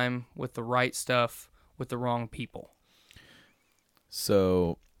wrong time with the right stuff with the wrong people.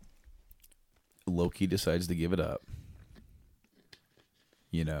 So Loki decides to give it up,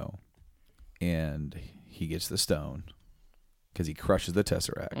 and he gets the stone because he crushes the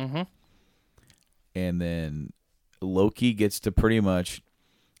Tesseract. And then Loki gets to pretty much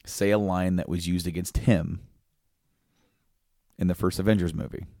say a line that was used against him in the first Avengers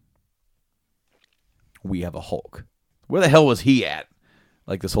movie. We have a Hulk. Where the hell was he at?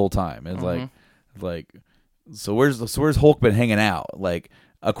 Like this whole time. It's like, so where's Hulk been hanging out? Like,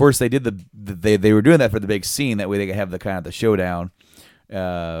 of course they did they were doing that for the big scene. That way they could have the kind of the showdown,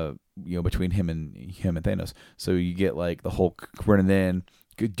 between him and Thanos. So you get like the Hulk running in,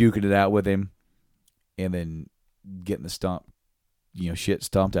 duking it out with him, and then getting the shit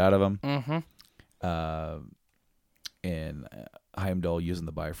stomped out of him. And Heimdall using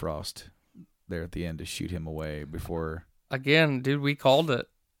the Bifrost there at the end to shoot him away before. Again, dude, we called it.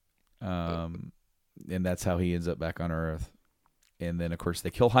 And that's how he ends up back on Earth. And then, of course,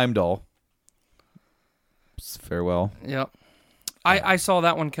 they kill Heimdall. Farewell. Yep. I saw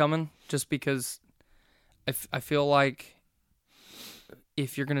that one coming just because I feel like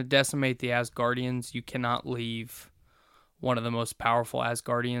if you're going to decimate the Asgardians, you cannot leave one of the most powerful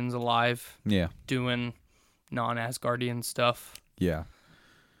Asgardians alive doing non-Asgardian stuff. Yeah.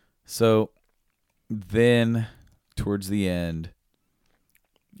 So then, towards the end,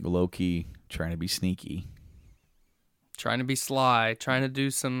 Loki trying to be sneaky. Trying to be sly, trying to do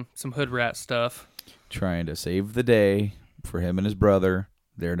some hood rat stuff. Trying to save the day for him and his brother.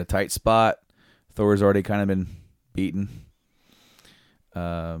 They're in a tight spot. Thor's already kind of been beaten,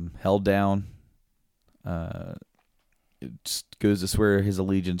 held down. It goes to swear his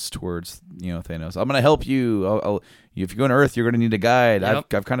allegiance towards Thanos. I'm going to help you. If you go on Earth, you're going to need a guide.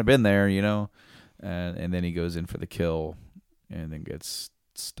 Yep. I've kind of been there, And then he goes in for the kill, and then gets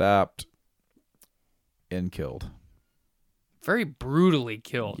stopped and killed. Very brutally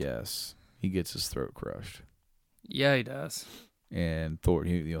killed. Yes, he gets his throat crushed. Yeah, he does. And Thor,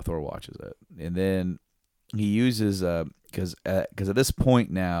 Thor watches it, and then he uses because at this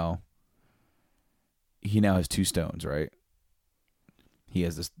point now, he now has two stones, right? He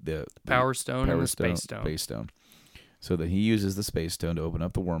has the Power Stone and the Space Stone. Space Stone. So that he uses the Space Stone to open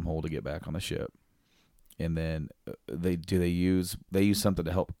up the wormhole to get back on the ship, and then they use something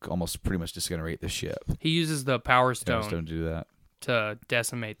to help almost pretty much disintegrate the ship. He uses the Power Stone To do that, to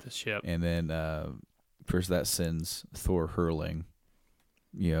decimate the ship. and then first that sends Thor hurling,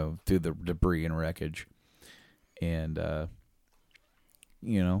 through the debris and wreckage, and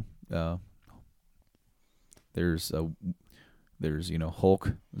there's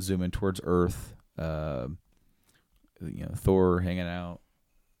Hulk zooming towards Earth, Thor hanging out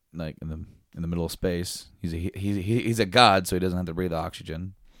like in the middle of space. He's a god, so he doesn't have to breathe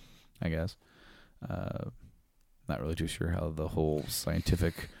oxygen, I guess. Not really too sure how the whole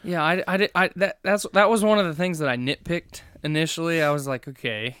scientific. Yeah, that was one of the things that I nitpicked initially. I was like,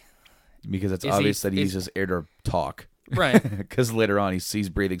 okay, because it's Is obvious he- that he's is- just air to talk. Right. Because later on he's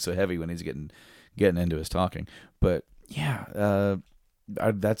breathing so heavy when he's getting into his talking. But yeah,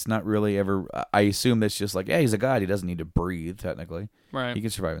 that's not really ever. I assume that's just like, yeah, he's a god. He doesn't need to breathe technically. Right. He can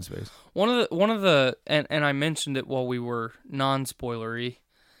survive in space. One of the and I mentioned it while we were non-spoilery,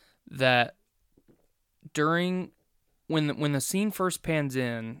 that during when the scene first pans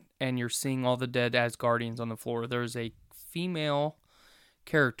in and you're seeing all the dead Asgardians on the floor, there's a female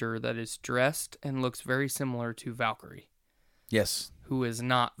character that is dressed and looks very similar to Valkyrie, Yes. who is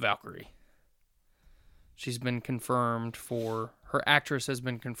not Valkyrie. She's been confirmed her actress has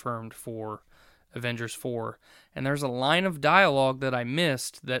been confirmed for Avengers 4. And there's a line of dialogue that I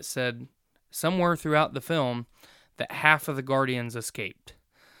missed that said somewhere throughout the film that half of the Guardians escaped.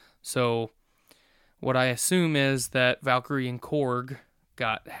 So what I assume is that Valkyrie and Korg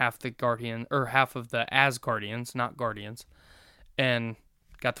got half of the Asgardians, not Guardians, and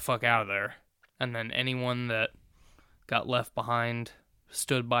got the fuck out of there. And then anyone that got left behind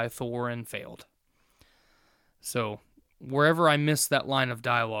stood by Thor and failed. So wherever I missed that line of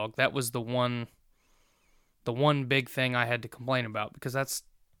dialogue, that was the one big thing I had to complain about, because that's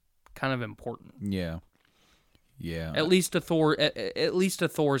kind of important. Yeah. Yeah. At least a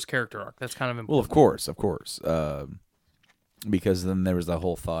Thor's character arc. That's kind of important. Well, of course. Because then there was the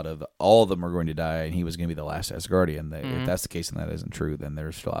whole thought of all of them are going to die, and he was going to be the last Asgardian. If that's the case, and that isn't true, then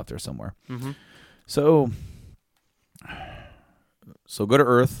they're still out there somewhere. Mm-hmm. So go to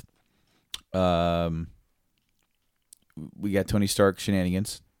Earth. We got Tony Stark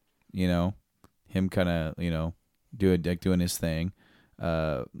shenanigans. Him kind of doing his thing.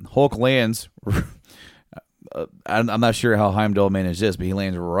 Hulk lands. I'm not sure how Heimdall managed this, but he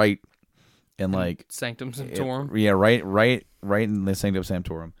lands right in like Sanctum Sanctorum. Yeah, right in the Sanctum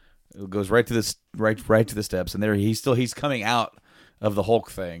Sanctorum. It goes right to this right to the steps, and there he's coming out of the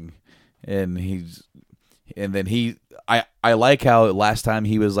Hulk thing, and I like how last time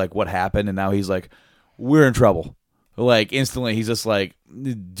he was like, what happened, and now he's like, we're in trouble. Like instantly, he's just like,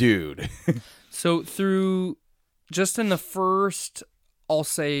 dude. So through just in the first, I'll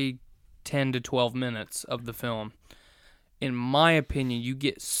say 10 to 12 minutes of the film, in my opinion, you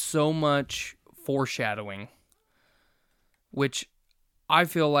get so much foreshadowing, which I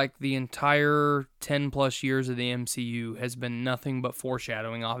feel like the entire 10 plus years of the MCU has been nothing but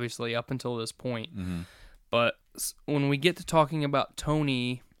foreshadowing, obviously, up until this point. Mm-hmm. But when we get to talking about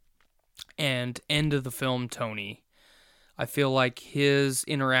Tony and end of the film Tony, I feel like his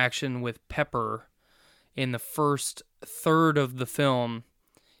interaction with Pepper in the first third of the film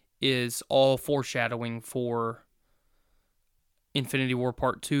is all foreshadowing for Infinity War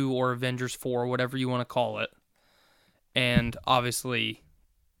Part 2 or Avengers 4, whatever you want to call it. And obviously,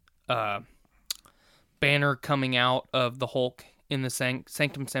 Banner coming out of the Hulk in the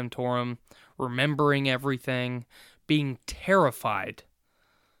Sanctum Sanctorum, remembering everything, being terrified.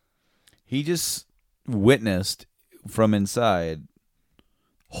 He just witnessed from inside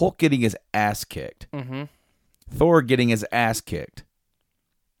Hulk getting his ass kicked. Mm-hmm. Thor getting his ass kicked.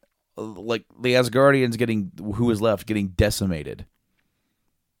 Like the Asgardians who was left getting decimated.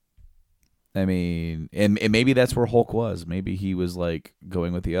 I mean, and maybe that's where Hulk was. Maybe he was like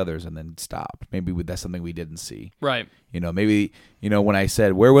going with the others and then stopped. Maybe that's something we didn't see. Right. Maybe, when I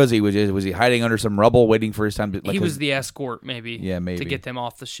said, where was he? Was he hiding under some rubble waiting for his time to... He was the escort, maybe. Yeah, maybe. To get them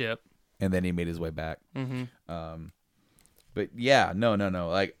off the ship. And then he made his way back. Mm-hmm. But yeah, no.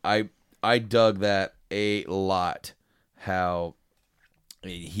 Like, I dug that a lot, how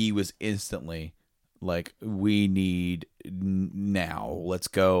he was instantly like, we need now. Let's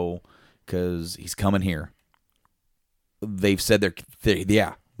go, because he's coming here. They've said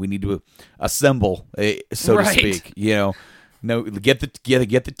we need to assemble, so to Right. speak. No, get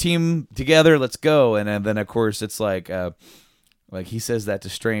the team together. Let's go. And then of course it's like he says that to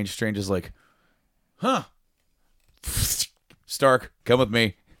Strange. Strange is like, huh? Stark, come with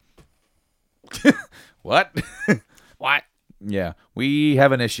me. What? What? Yeah, we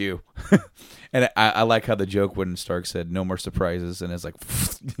have an issue. And I like how the joke when Stark said no more surprises, and it's like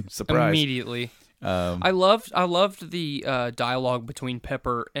surprise Immediately. I loved the dialogue between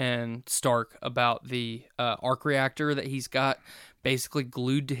Pepper and Stark about the arc reactor that he's got basically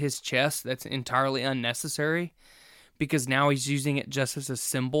glued to his chest. That's entirely unnecessary, because now he's using it just as a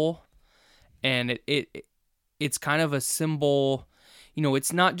symbol, and it's kind of a symbol.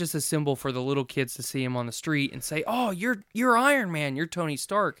 It's not just a symbol for the little kids to see him on the street and say, "Oh, you're Iron Man, you're Tony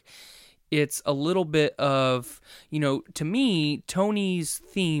Stark." It's a little bit of, to me, Tony's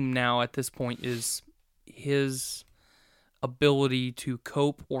theme now at this point is his ability to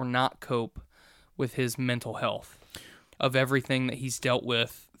cope or not cope with his mental health, of everything that he's dealt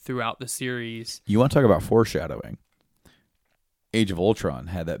with throughout the series. You want to talk about foreshadowing? Age of Ultron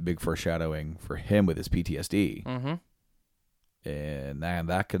had that big foreshadowing for him with his PTSD. Mm-hmm. And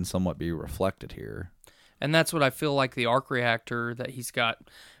that can somewhat be reflected here. And that's what I feel like the arc reactor that he's got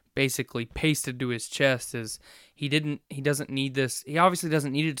basically pasted to his chest is he doesn't need this. He obviously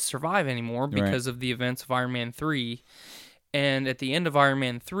doesn't need it to survive anymore because of the events of Iron Man 3. And at the end of Iron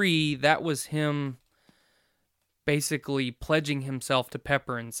Man 3, that was him basically pledging himself to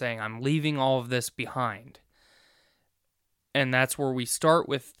Pepper and saying, I'm leaving all of this behind. And that's where we start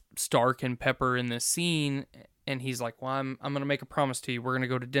with Stark and Pepper in this scene. And he's like, well, I'm going to make a promise to you. We're going to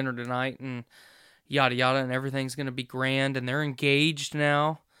go to dinner tonight and yada yada, and everything's going to be grand. And they're engaged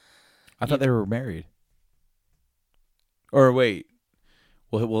now. I thought they were married. Or wait.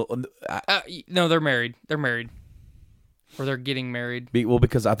 Well, no, they're married. They're married. Or they're getting married.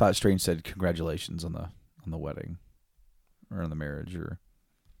 Because I thought Strange said congratulations on the wedding. Or on the marriage. Or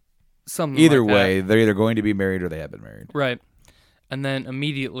something either like way, that. They're either going to be married or they have been married. Right. And then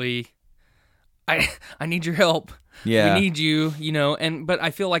immediately, I need your help. Yeah. We need you, but I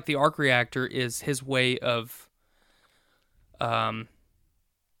feel like the arc reactor is his way of mentally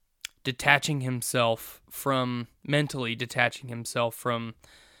detaching himself from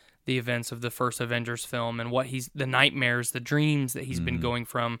the events of the first Avengers film and the nightmares, the dreams that he's been going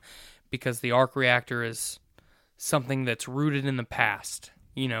from, because the arc reactor is something that's rooted in the past,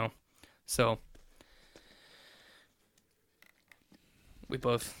 So we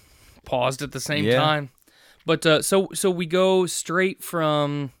both paused at the same time. But so we go straight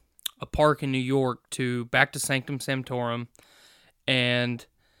from a park in New York back to Sanctum Sanctorum, and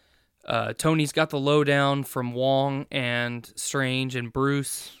Tony's got the lowdown from Wong and Strange and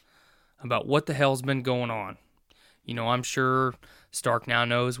Bruce about what the hell's been going on. I'm sure Stark now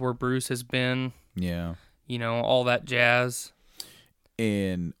knows where Bruce has been. Yeah. All that jazz.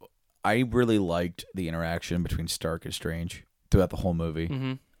 And I really liked the interaction between Stark and Strange throughout the whole movie.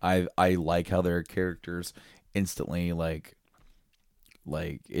 Mm-hmm. I like how their characters instantly like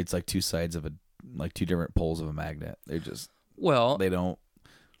it's like two sides of two different poles of a magnet. They don't.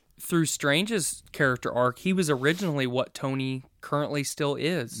 Through Strange's character arc, he was originally what Tony currently still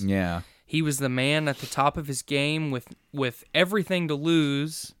is. Yeah. He was the man at the top of his game with everything to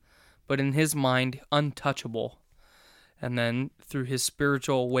lose, but in his mind, untouchable. And then through his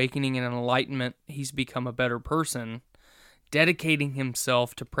spiritual awakening and enlightenment, he's become a better person, dedicating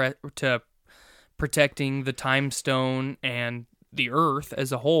himself to protecting the Time Stone and the Earth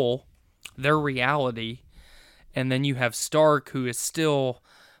as a whole, their reality. And then you have Stark, who is still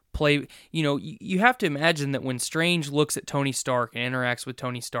you have to imagine that when Strange looks at Tony Stark and interacts with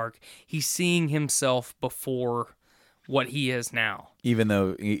Tony Stark, he's seeing himself before what he is now. Even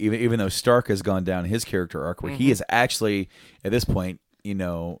though Stark has gone down his character arc, where he is actually at this point,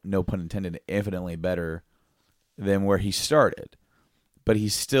 no pun intended, infinitely better than where he started, but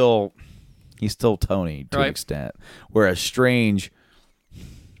he's still Tony to an extent. Whereas Strange,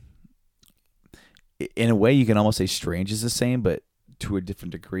 in a way, you can almost say Strange is the same, but to a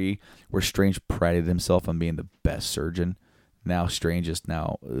different degree, where Strange prided himself on being the best surgeon. Now Strange is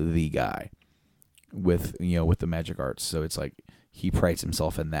now the guy with the magic arts. So it's like he prides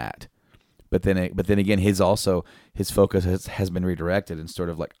himself in that. But then again, his focus has been redirected and sort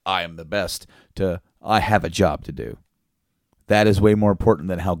of like, I am the best to I have a job to do. That is way more important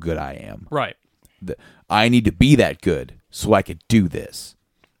than how good I am. Right. I need to be that good so I could do this.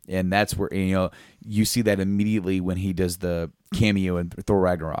 And that's where, you see that immediately when he does the cameo in Thor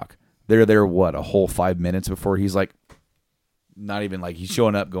Ragnarok. They're there, a whole 5 minutes before he's like, not even like he's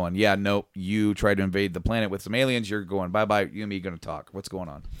showing up going, yeah, nope, you tried to invade the planet with some aliens, you're going, bye-bye, you and me are going to talk. What's going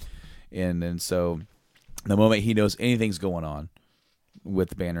on? And so the moment he knows anything's going on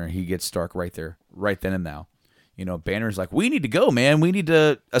with Banner, he gets Stark right there, right then and now. Banner's like, we need to go, man. We need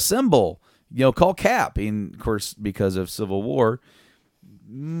to assemble. Call Cap. And, of course, because of Civil War,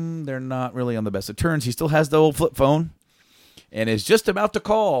 they're not really on the best of terms. He still has the old flip phone and is just about to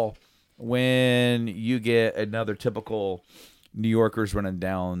call when you get another typical New Yorkers running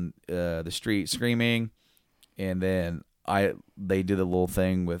down the street screaming. And then they did a little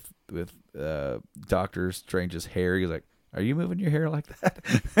thing with Doctor Strange's hair. He's like, are you moving your hair like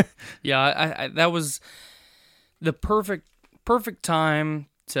that? Yeah, I that was the perfect time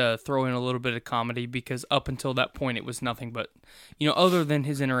to throw in a little bit of comedy, because up until that point it was nothing but, other than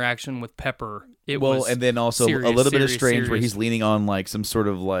his interaction with Pepper, was and then also serious, a little bit of Strange serious. where he's leaning on like some sort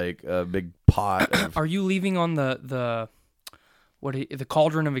of like a big pot. Are you leaving on the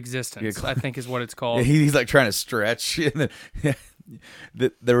cauldron of existence? I think is what it's called. He's like trying to stretch.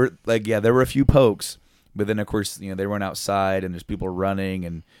 There were a few pokes, But then, of course, they run outside and there's people running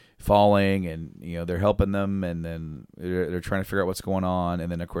and falling, and they're helping them, and then they're trying to figure out what's going on.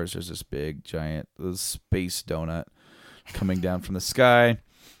 And then, of course, there's this big giant space donut coming down from the sky,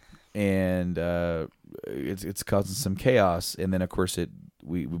 and it's causing some chaos. And then, of course,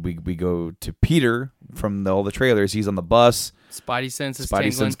 we go to Peter from all the trailers. He's on the bus. Spidey senses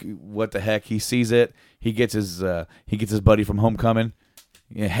Spidey tingling. sense, what the heck? He sees it. He gets his buddy from Homecoming.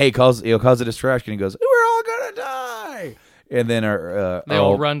 Hey, calls a distraction. He goes, "We're all gonna die." And then they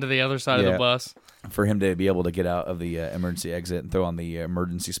all run to the other side of the bus for him to be able to get out of the emergency exit and throw on the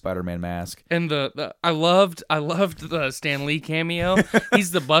emergency Spider-Man mask. And I loved the Stan Lee cameo.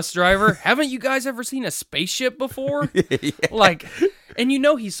 He's the bus driver. Haven't you guys ever seen a spaceship before? Yeah. Like, and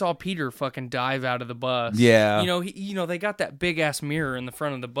he saw Peter fucking dive out of the bus. Yeah. They got that big ass mirror in the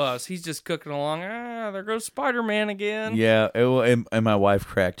front of the bus. He's just cooking along. There goes Spider-Man again. Yeah. And my wife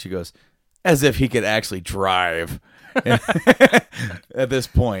cracked. She goes, as if he could actually drive. At this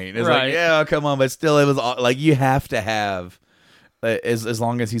point, it's right. like, yeah, come on, but still, it was like you have to have, as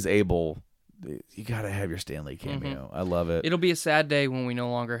long as he's able, you got to have your Stan Lee cameo. I love it. It'll be a sad day when we no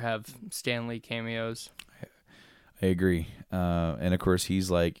longer have Stan Lee cameos. I agree. And of course,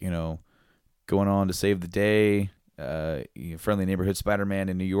 he's like, going on to save the day. Friendly neighborhood Spider-Man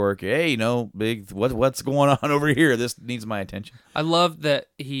in New York. Hey, big. What's going on over here? This needs my attention. I love that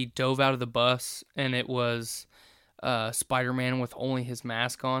he dove out of the bus and it was Spider-Man with only his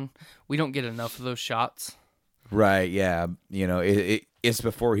mask on. We don't get enough of those shots. Right, yeah. It's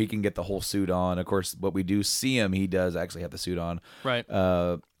before he can get the whole suit on. Of course, what we do see him, he does actually have the suit on. Right.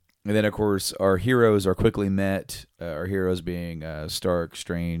 And then, of course, our heroes are quickly met. Our heroes being Stark,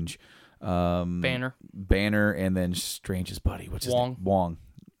 Strange, Banner, and then Strange's buddy, which is Wong. Wong.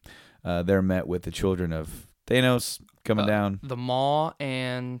 They're met with the children of Thanos coming down. The Maw,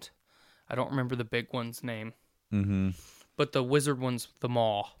 and I don't remember the big one's name. Mm-hmm. But the wizard one's the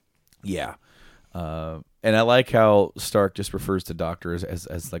Maw. Yeah. And I like how Stark just refers to Doctor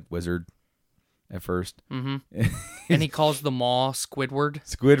as like wizard at first. Mm-hmm. And he calls the Maw Squidward.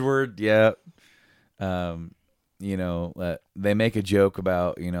 Squidward, yeah. They make a joke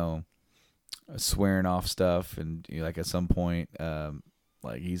about, swearing off stuff, and like at some point,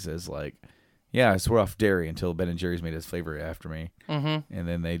 like he says, like, yeah, I swear off dairy until Ben and Jerry's made his flavor after me. Mm-hmm. And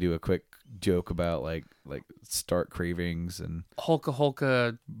then they do a quick joke about like Stark cravings and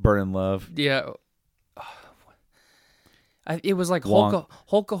Hulka burning love. Yeah. It was like Wong.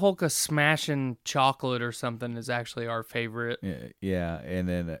 Hulka smashing chocolate or something is actually our favorite. Yeah. And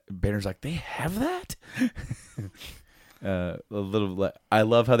then Banner's like, they have that? A little. I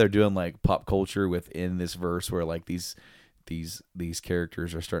love how they're doing like pop culture within this verse, where like these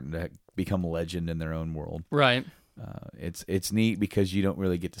characters are starting to become legend in their own world. Right. It's neat because you don't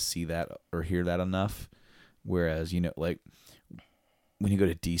really get to see that or hear that enough. Whereas like when you go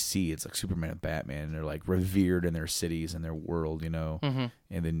to DC, it's like Superman and Batman, and they're like revered in their cities and their world, Mm-hmm.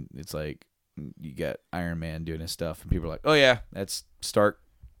 And then it's like you got Iron Man doing his stuff, and people are like, oh yeah, that's Stark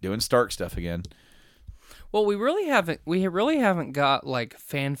doing Stark stuff again. Well, we really haven't got like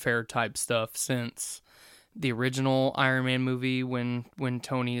fanfare type stuff since the original Iron Man movie when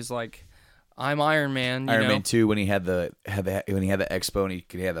Tony is like, I'm Iron Man. Iron Man 2, when he had the expo and he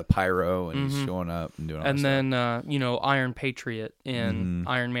could have the pyro and he's showing up and doing all that stuff. And then Iron Patriot in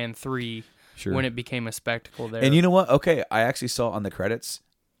Iron Man 3 when it became a spectacle there. And you know what? Okay, I actually saw on the credits,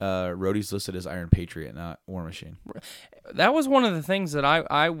 Rhodey's listed as Iron Patriot, not War Machine. That was one of the things that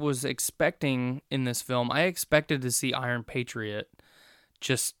I was expecting in this film. I expected to see Iron Patriot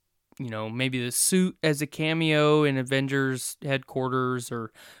just, maybe the suit as a cameo in Avengers headquarters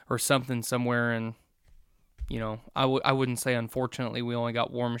or something somewhere. And, I wouldn't say, unfortunately, we only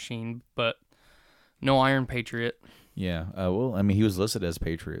got War Machine, but no Iron Patriot. Yeah. Well, I mean, he was listed as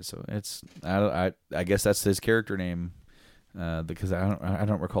Patriot, so it's I guess that's his character name. Because I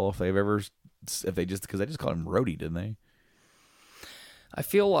don't recall if they just called him Rhodey, didn't they? I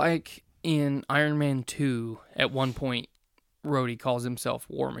feel like in Iron Man 2, at one point, Rhodey calls himself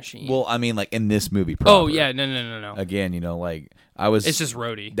War Machine. Well, I mean, like in this movie. Proper. Oh yeah, no. Again, like I was. It's just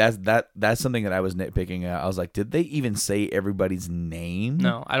Rhodey. That's something that I was nitpicking at. I was like, did they even say everybody's name?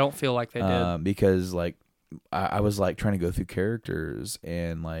 No, I don't feel like they did. Because like I was like trying to go through characters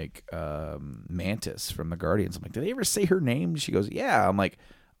and like Mantis from the Guardians. I'm like, did they ever say her name? She goes, yeah. I'm like,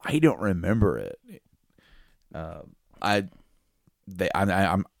 I don't remember it. I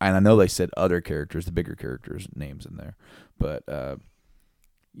know they said other characters, the bigger characters' names in there, but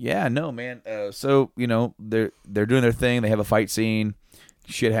yeah, no, man. So they're doing their thing. They have a fight scene.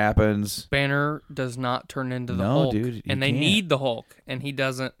 Shit happens. Banner does not turn into the Hulk, dude, and they need the Hulk, and he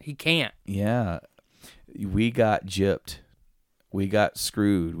doesn't. He can't. Yeah. we got gypped. We got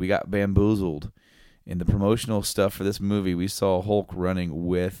screwed. We got bamboozled. In the promotional stuff for this movie, we saw Hulk running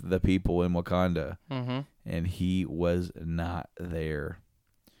with the people in Wakanda, and he was not there.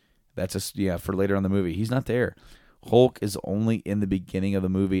 That's for later on in the movie. He's not there. Hulk is only in the beginning of the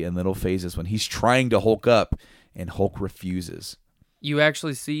movie in little phases when he's trying to Hulk up, and Hulk refuses. You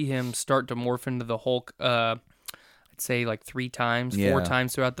actually see him start to morph into the Hulk, I'd say like 3 times, 4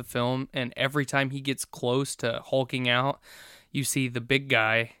 times throughout the film, and every time he gets close to hulking out, you see the big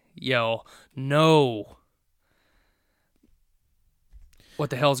guy yell, "No!" What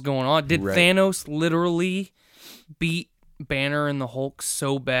the hell's going on? Did Thanos literally beat Banner and the Hulk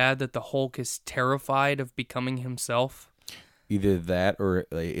so bad that the Hulk is terrified of becoming himself? Either that, or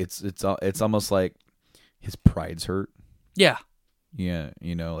it's almost like his pride's hurt. Yeah. Yeah,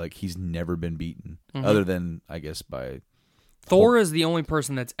 like he's never been beaten, other than, I guess, by Thor is the only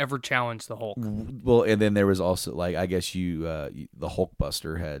person that's ever challenged the Hulk. Well, and then there was also, like, I guess the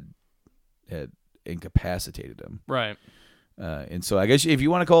Hulkbuster had incapacitated him. Right. And so I guess if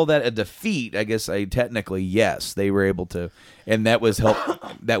you want to call that a defeat, I guess technically, yes, they were able to, and that was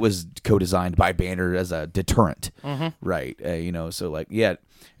that was co-designed by Banner as a deterrent, right? So like, yeah,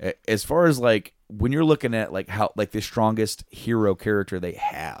 as far as like when you're looking at like how like the strongest hero character they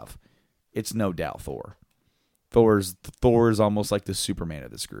have, it's no doubt Thor. Thor's almost like the Superman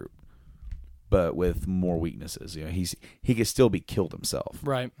of this group, but with more weaknesses. He could still be killed himself,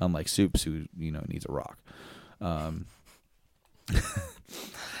 right? Unlike Soups, who needs a rock.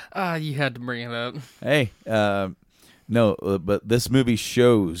 You had to bring it up. Hey, no, but this movie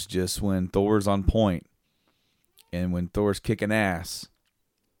shows just when Thor's on point, and when Thor's kicking ass,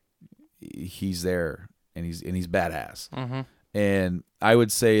 he's there, and he's badass. And I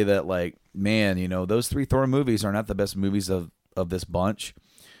would say that, like, man, those 3 Thor movies are not the best movies of this bunch,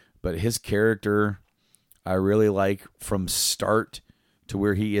 but his character, I really like from start to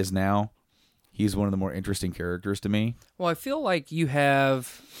where he is now. He's one of the more interesting characters to me. Well, I feel like you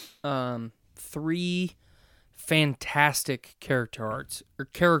have 3 fantastic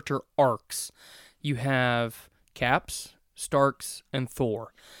character arcs. You have Caps, Starks, and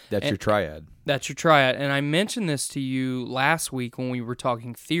Thor. That's your triad. That's your triad. And I mentioned this to you last week when we were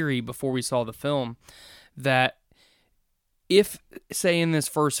talking theory before we saw the film, that if, say, in this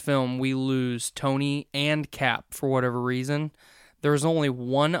first film we lose Tony and Cap for whatever reason, there's only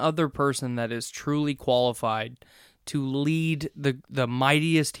one other person that is truly qualified to lead the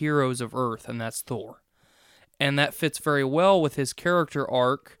mightiest heroes of Earth, and that's Thor. And that fits very well with his character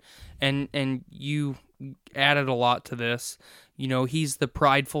arc, and you added a lot to this. He's the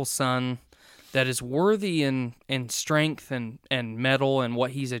prideful son that is worthy in strength and mettle and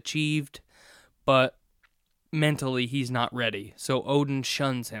what he's achieved, but mentally he's not ready. So Odin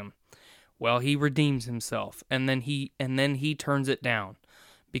shuns him. Well, he redeems himself, and then he turns it down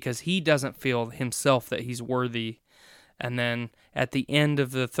because he doesn't feel himself that he's worthy. And then at the end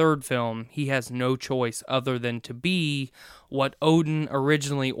of the third film, he has no choice other than to be what Odin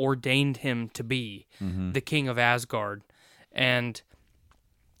originally ordained him to be, the king of Asgard. And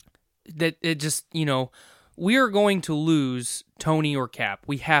that it just, we are going to lose Tony or Cap.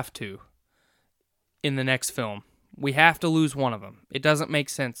 We have to in the next film. We have to lose one of them. It doesn't make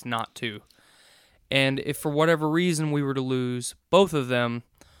sense not to. And if for whatever reason we were to lose both of them,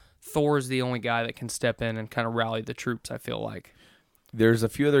 Thor is the only guy that can step in and kind of rally the troops, I feel like. There's a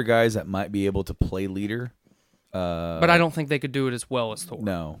few other guys that might be able to play leader. But I don't think they could do it as well as Thor.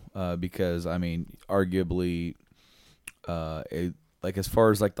 No, because, I mean, arguably, like as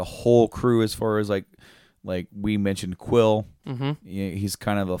far as like the whole crew, as far as like we mentioned Quill, he's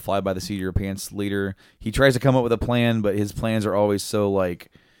kind of a fly by the seat of your pants leader. He tries to come up with a plan, but his plans are always so like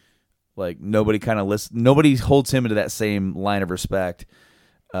nobody kind of listens. Nobody holds him into that same line of respect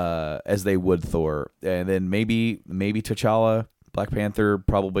as they would Thor. And then maybe T'Challa, Black Panther,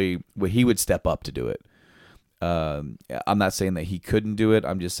 probably he would step up to do it. I'm not saying that he couldn't do it.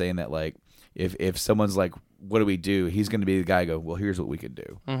 I'm just saying that like if someone's like, what do we do? He's going to be the guy go, well, here's what we could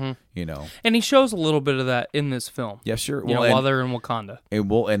do. And he shows a little bit of that in this film. Yeah, sure. While they're in Wakanda.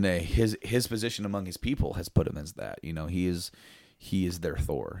 And his position among his people has put him as that. He is their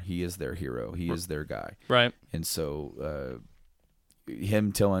Thor. He is their hero. He is their guy. Right. And so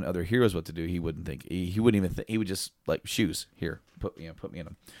him telling other heroes what to do, he wouldn't think. He wouldn't even think. He would just like, shoes, here, put me in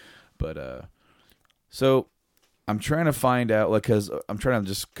them. But so I'm trying to find out, because I'm trying to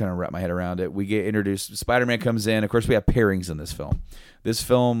just kind of wrap my head around it. We get introduced. Spider-Man comes in. Of course, we have pairings in this film. This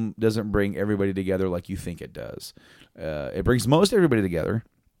film doesn't bring everybody together like you think it does. It brings most everybody together,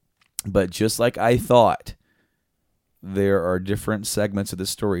 but just like I thought, there are different segments of the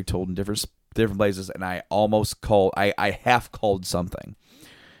story told in different different places, and I almost called. I half called something.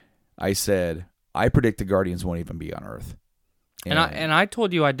 I said I predict the Guardians won't even be on Earth. And I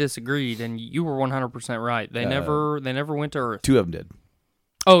told you I disagreed, and you were 100% right. They never went to Earth. 2 of them did.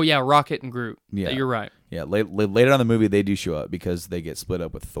 Oh yeah, Rocket and Groot. Yeah, you're right. Yeah, later on in the movie they do show up because they get split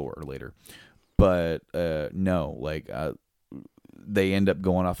up with Thor later. But no, like they end up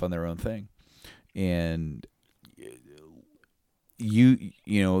going off on their own thing, and you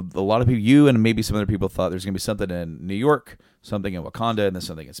know, a lot of people, you and maybe some other people thought there's gonna be something in New York, something in Wakanda, and then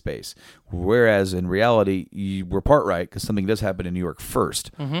something in space. Whereas in reality, you were part right because something does happen in New York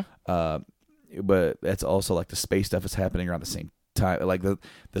first. But that's also like the space stuff is happening around the same time. Like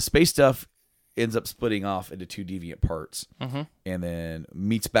the space stuff ends up splitting off into 2 deviant parts, and then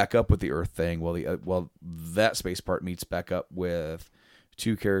meets back up with the Earth thing. While that space part meets back up with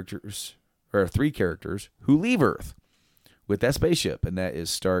 3 characters who leave Earth with that spaceship, and that is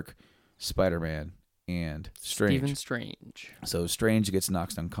Stark, Spider-Man, and Strange. Stephen Strange. So Strange gets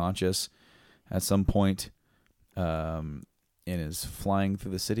knocked unconscious at some point, and is flying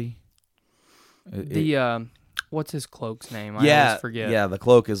through the city. What's his cloak's name? I always forget. Yeah, the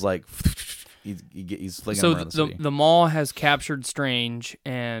cloak is like he's flinging around the city. The Maw has captured Strange,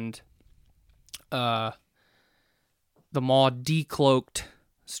 and the Maw decloaked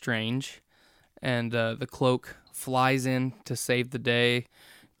Strange, and the cloak flies in to save the day,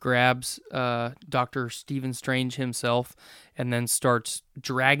 grabs Dr. Stephen Strange himself, and then starts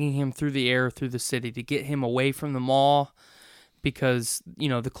dragging him through the air through the city to get him away from the Maw, because, you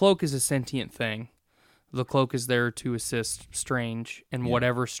know, the cloak is a sentient thing. The cloak is there to assist Strange in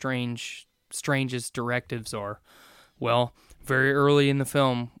whatever Strange's directives are. Well, very early in the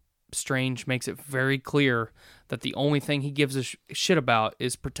film, Strange makes it very clear that the only thing he gives a shit about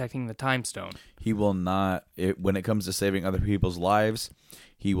is protecting the Time Stone. He will not, when it comes to saving other people's lives,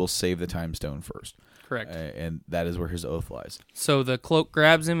 he will save the Time Stone first. Correct. And that is where his oath lies. So the cloak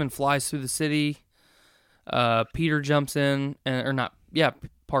grabs him and flies through the city. Peter jumps in,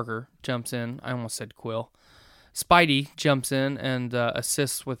 Parker jumps in. I almost said Quill. Spidey jumps in and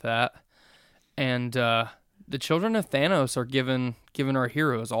assists with that. And the children of Thanos are giving our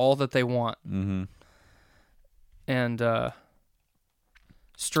heroes all that they want. Mm-hmm. And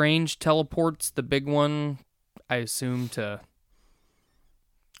Strange teleports the big one, I assume, to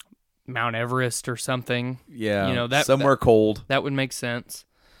Mount Everest or something. Yeah, you know, somewhere cold. That would make sense.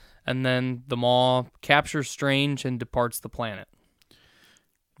 And then the Maw captures Strange and departs the planet.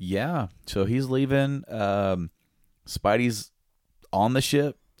 Yeah, so he's leaving. Spidey's on the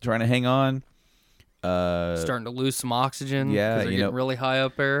ship, trying to hang on. Starting to lose some oxygen. Yeah, because they're getting really high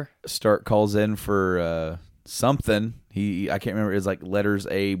up there. Stark calls in for something. I can't remember. It's like letters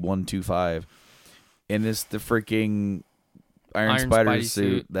A125, and it's the freaking Iron Spider Spidey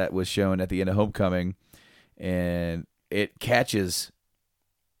suit that was shown at the end of Homecoming, and it catches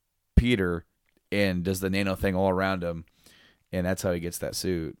Peter and does the nano thing all around him, and that's how he gets that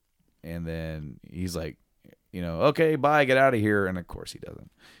suit. And then he's like, you know, okay, bye, get out of here. And of course he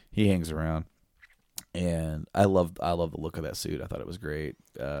doesn't. He hangs around, and I love the look of that suit. I thought it was great.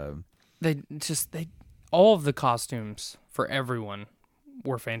 All of the costumes for everyone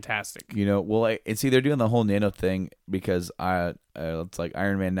were fantastic. You know, well, it's either doing the whole nano thing because it's like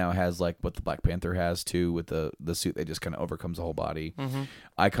Iron Man now has like what the Black Panther has too, with the suit that just kind of overcomes the whole body. Mm-hmm.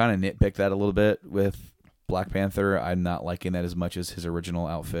 I kind of nitpick that a little bit with Black Panther. I'm not liking that as much as his original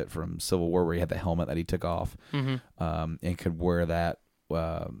outfit from Civil War, where he had the helmet that he took off, and could wear that.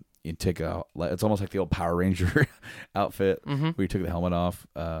 And take it's almost like the old Power Ranger outfit where you took the helmet off.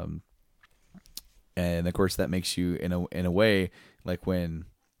 And of course that makes you in a way like when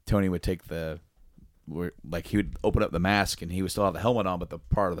Tony would take he would open up the mask and he would still have the helmet on, but the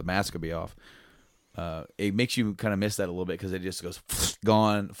part of the mask would be off. It makes you kind of miss that a little bit because it just goes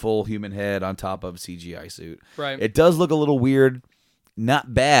gone, full human head on top of CGI suit. Right. It does look a little weird,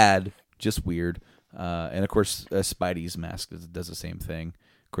 not bad, just weird. And of course, Spidey's mask does the same thing.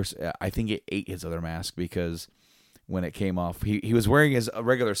 Of course, I think it ate his other mask because when it came off, he was wearing his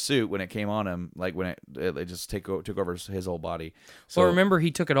regular suit when it came on him, like when it just took over his whole body. So, well, remember, he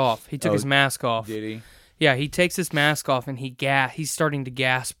took it off. He took his mask off. Did he? Yeah, he takes his mask off and he's starting to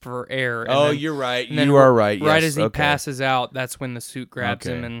gasp for air. And you're right. You are right. Yes. Right as he passes out, that's when the suit grabs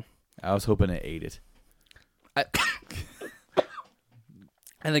him. And I was hoping it ate it. I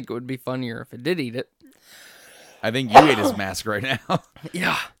think it would be funnier if it did eat it. I think you ate his mask right now.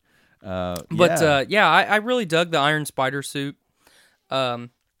 Yeah. Yeah. I really dug the Iron Spider suit.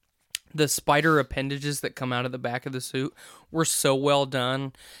 The spider appendages that come out of the back of the suit were so well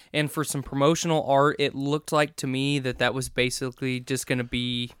done. And for some promotional art, it looked like to me that was basically just going to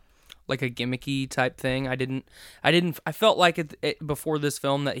be like a gimmicky type thing. I felt like before this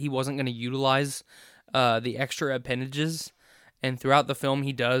film that he wasn't going to utilize the extra appendages, and throughout the film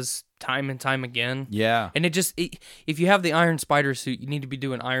he does time and time again. Yeah. And if you have the Iron Spider suit, you need to be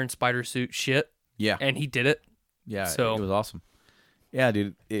doing Iron Spider suit shit. Yeah. And he did it. Yeah, So- it was awesome. Yeah,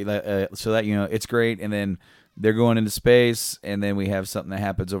 dude. So that, it's great. And then they're going into space, and then we have something that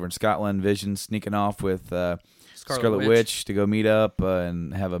happens over in Scotland. Vision sneaking off with Scarlet Witch to go meet up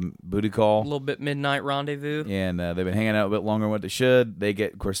and have a booty A call. little bit midnight rendezvous. And they've been hanging out a bit longer than what they should. They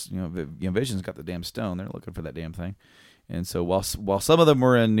get, of course, Vision's got the damn stone. They're looking for that damn thing. And so while some of them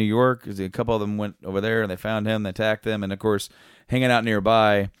were in New York, a couple of them went over there and they found him. They attacked them, and of course, hanging out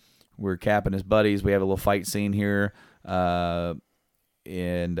nearby, we're Cap and his buddies. We have a little fight scene here.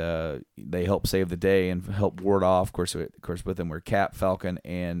 And they help save the day and help ward off. Of course, with them were Cap, Falcon,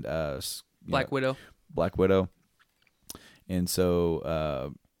 and Black Widow. Black Widow. And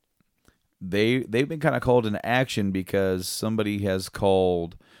so they've been kind of called into action because somebody has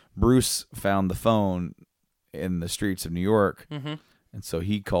called. Bruce found the phone in the streets of New York, Mm-hmm. and so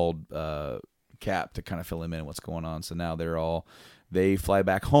he called Cap to kind of fill him in what's going on. So now they fly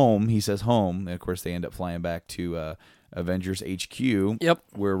back home. He says home, and of course they end up flying back to Avengers HQ. Yep.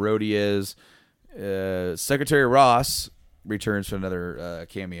 Where Rhodey is. Secretary Ross returns for another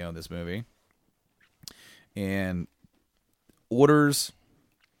cameo in this movie, and orders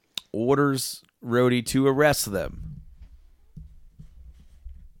Rhodey to arrest them.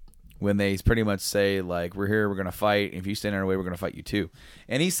 When they pretty much say, like, we're here, we're going to fight. If you stand in our way, we're going to fight you too.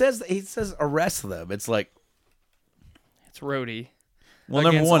 And he says arrest them. It's like, It's Rhodey. well,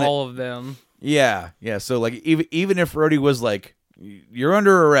 Against number one, all of them. yeah. So like, even if Rhodey was like, you're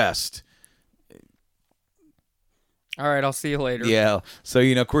under arrest. All right, I'll see you later. Yeah. So,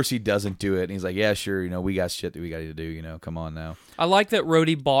 of course he doesn't do it. And he's like, yeah, sure. We got shit that we got to do, come on now. I like that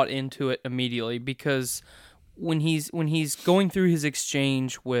Rhodey bought into it immediately because when he's going through his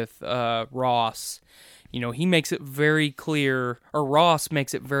exchange with Ross, he makes it very clear, or Ross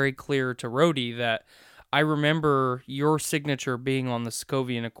makes it very clear to Rhodey that I remember your signature being on the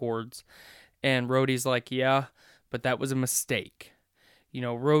Sokovian Accords. And Rhodey's like, yeah, but that was a mistake.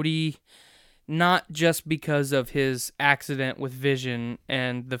 Rhodey, not just because of his accident with Vision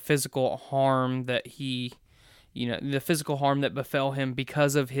and the physical harm that the physical harm that befell him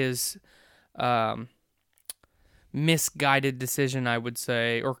because of his misguided decision, I would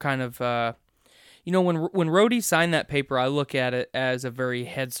say, or kind of, when Rhodey signed that paper, I look at it as a very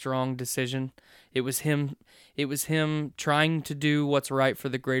headstrong decision. It was him trying to do what's right for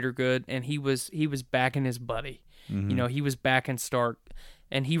the greater good, and he was backing his buddy. Mm-hmm. He was backing Stark,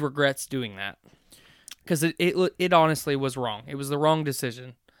 and he regrets doing that because it honestly was wrong. It was the wrong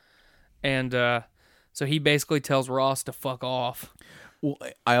decision, and so he basically tells Ross to fuck off. Well,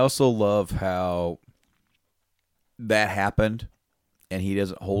 I also love how that happened, and he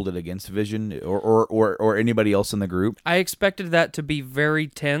doesn't hold it against Vision or anybody else in the group. I expected that to be very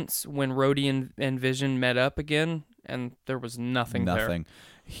tense when Rhodey and Vision met up again, and there was nothing there.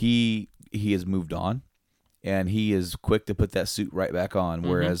 He has moved on, and he is quick to put that suit right back on,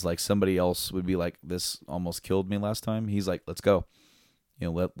 whereas like somebody else would be like, this almost killed me last time. He's like, let's go.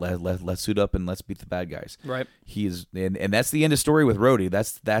 Let's suit up and let's beat the bad guys. Right. He is, and that's the end of story with Rhodey.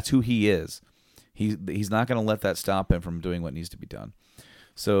 That's who he is. He's not going to let that stop him from doing what needs to be done.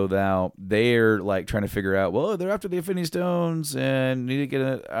 So now they're like trying to figure out, well, they're after the Infinity Stones and need to get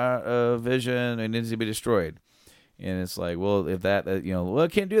a Vision and it needs to be destroyed. And it's like, well, if that, well, I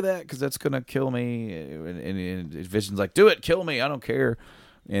can't do that because that's going to kill me. And Vision's like, do it, kill me, I don't care.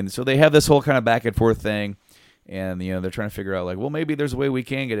 And so they have this whole kind of back and forth thing. And, they're trying to figure out, like, well, maybe there's a way we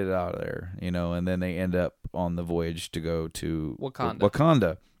can get it out of there, and then they end up on the voyage to go to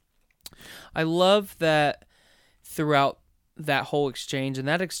Wakanda. I love that throughout that whole exchange, and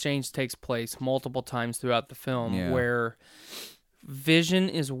that exchange takes place multiple times throughout the film, where Vision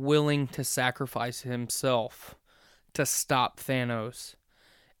is willing to sacrifice himself to stop Thanos.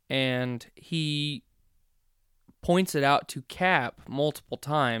 And he points it out to Cap multiple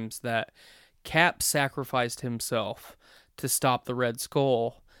times that Cap sacrificed himself to stop the Red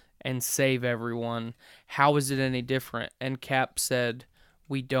Skull and save everyone. How is it any different? And Cap said,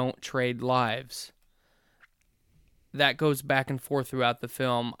 we don't trade lives. That goes back and forth throughout the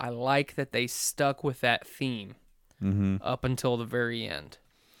film. I like that they stuck with that theme up until the very end.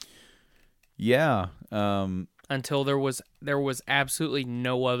 Yeah. Until there was absolutely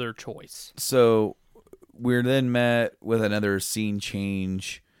no other choice. So we're then met with another scene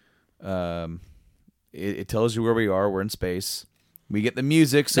change. It tells you where we are. We're in space. We get the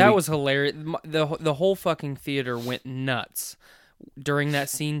music. So that was hilarious. The whole fucking theater went nuts during that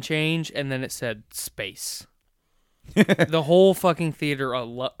scene change, and then it said space. The whole fucking theater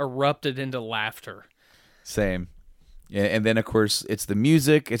erupted into laughter. Same. Yeah, and then of course it's the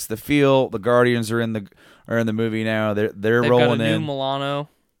music, it's the feel. The Guardians are in the movie now. They've rolling got a in. new Milano.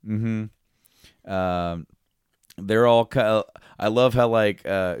 They're all. I love how like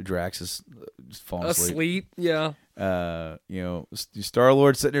Drax is just falling Asleep. Yeah.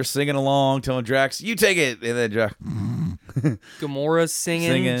 Star-Lord sitting there singing along, telling Drax, "You take it," and then Drax. Gamora's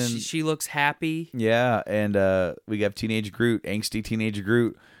singing. Singing. She looks happy. Yeah, and we got teenage Groot, angsty teenage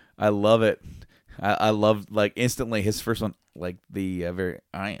Groot. I love it. I love like instantly his first one, like the very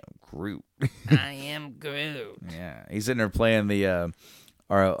I am Groot. I am Groot. Yeah, he's sitting there playing the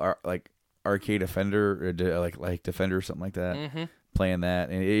our like arcade Defender or like Defender or something like that. Mm-hmm. Playing that,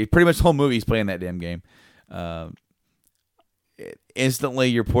 and pretty much the whole movie he's playing that damn game. Instantly,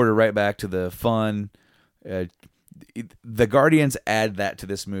 you're ported right back to the fun. The Guardians add that to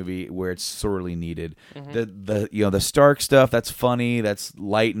this movie where it's sorely needed. Mm-hmm. The Stark stuff, that's funny, that's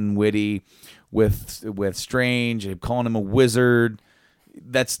light and witty. With Strange and calling him a wizard,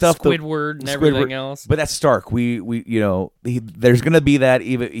 that stuff. Squidward and everything else. But that's Stark. There's gonna be that.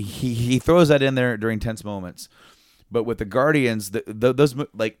 Even he throws that in there during tense moments. But with the Guardians, those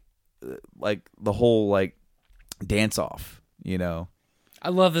like the whole like dance off. I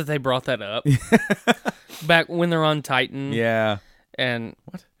love that they brought that up back when they're on Titan. Yeah. And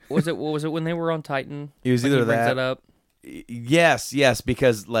what was it when they were on Titan? It was Like, either he brings that. up. Yes,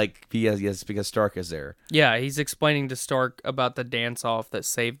 because because Stark is there. Yeah, he's explaining to Stark about the dance off that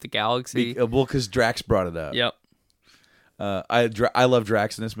saved the galaxy. Because Drax brought it up. Yep. I love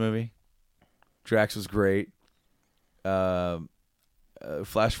Drax in this movie. Drax was great. Flash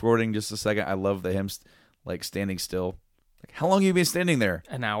forwarding just a second. I love him like standing still. Like, how long have you been standing there?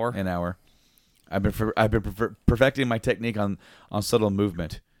 An hour. An hour. I've been perfecting my technique on subtle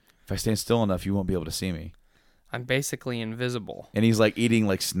movement. If I stand still enough, you won't be able to see me. I'm basically invisible. And he's like eating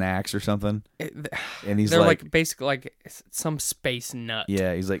like snacks or something. And he's they're like basically like some space nut.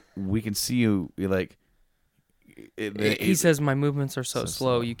 yeah, he's like, we can see you. You're like, he says my movements are so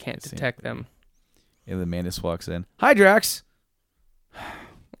slow you can't detect them. And the Mantis walks in. Hi, Drax.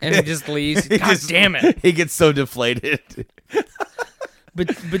 And he just leaves. God damn it. He gets so deflated.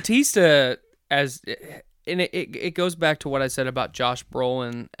 But Batista, and it goes back to what I said about Josh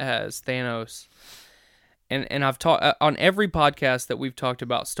Brolin as Thanos. And I've talked on every podcast that we've talked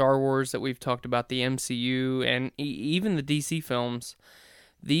about Star Wars, that we've talked about the MCU, and even the DC films.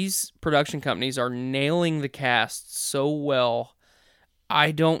 These production companies are nailing the cast so well.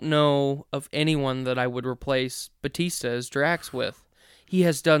 I don't know of anyone that I would replace Batista as Drax with. He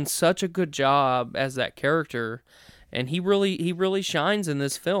has done such a good job as that character, and he really shines in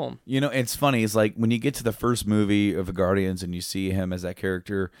this film. It's funny. It's like when you get to the first movie of the Guardians and you see him as that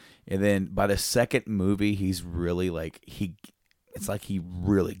character, and then by the second movie, he's really like it's like he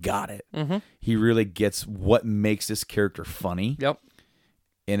really got it. Mm-hmm. He really gets what makes this character funny. Yep.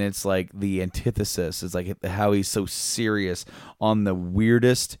 And it's like the antithesis. It's like how he's so serious on the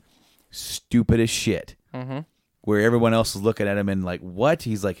weirdest, stupidest shit. Mm-hmm. Where everyone else is looking at him and like, what?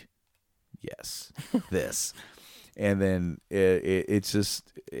 He's like, yes, this. And then it's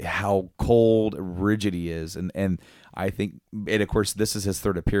just how cold, rigid he is. And I think, and of course, this is his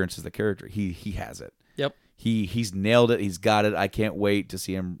third appearance as the character. He has it. Yep. He's nailed it. He's got it. I can't wait to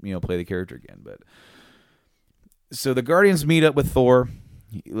see him, play the character again. But so the Guardians meet up with Thor.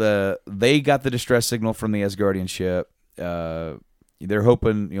 They got the distress signal from the Asgardian ship. They're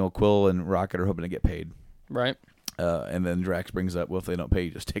hoping, Quill and Rocket are hoping to get paid. Right. And then Drax brings up, well, if they don't pay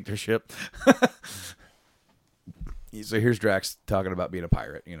you, just take their ship. So here's Drax talking about being a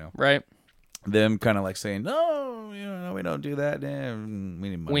pirate, Right. Them kind of like saying, no, we don't do that. We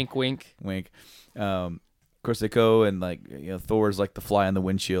need money. Wink, wink. Wink. Of course, they go and like, Thor's like the fly on the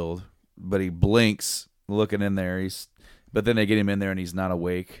windshield, but he blinks looking in there. But then they get him in there and he's not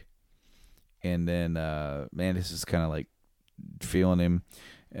awake. And then Mantis is kind of like feeling him.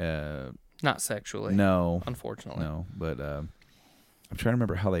 Not sexually. No. Unfortunately. No, but I'm trying to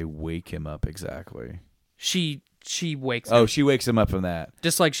remember how they wake him up exactly. She wakes Oh, him. she wakes him up from that.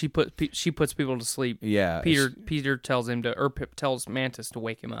 Just like she puts people to sleep. Yeah. Peter tells him tells Mantis to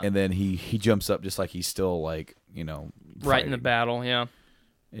wake him up. And then he jumps up just like he's still like, right in the fighting. battle, yeah.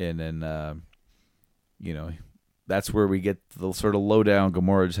 And then, that's where we get the sort of lowdown.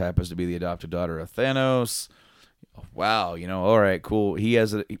 Gamora just happens to be the adopted daughter of Thanos. Wow, all right, cool. He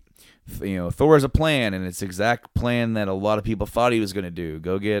has Thor has a plan, and it's the exact plan that a lot of people thought he was going to do.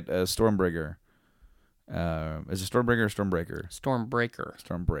 Go get a Stormbreaker. Is it Stormbreaker or Stormbreaker? Stormbreaker.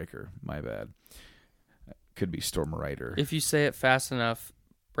 Stormbreaker. My bad. could be Stormrider. If you say it fast enough,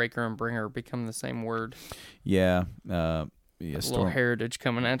 breaker and bringer become the same word. Yeah. A little heritage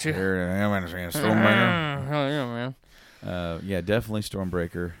coming at you. Stormbringer. Hell yeah, man. Yeah, definitely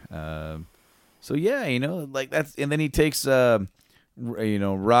Stormbreaker. So yeah, like that's, and then he takes, Rocket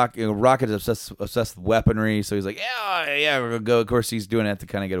is obsessed with weaponry, so he's like, yeah, we're gonna go. Of course, he's doing that to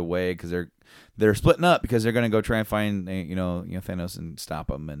kind of get away because they're splitting up because they're gonna go try and find Thanos and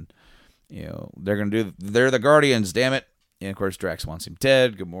stop him, and they're the Guardians, damn it. And of course, Drax wants him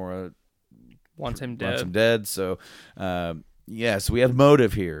dead. Gamora wants him dead. So, so we have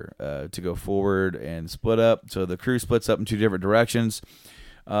motive here to go forward and split up. So the crew splits up in two different directions.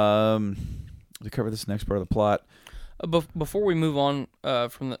 To cover this next part of the plot. Before we move on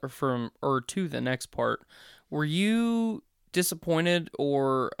to the next part, were you disappointed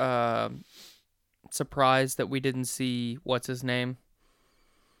or surprised that we didn't see what's his name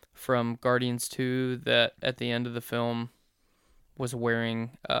from Guardians 2 that at the end of the film was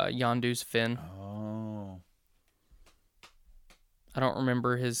wearing Yondu's fin? Oh. I don't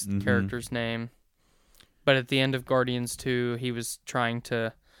remember his character's name, but at the end of Guardians 2, he was trying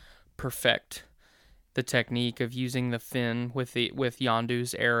to perfect the technique of using the fin with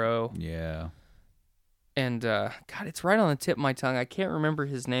Yondu's arrow. Yeah. And God, it's right on the tip of my tongue. I can't remember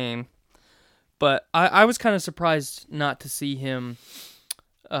his name, but I was kind of surprised not to see him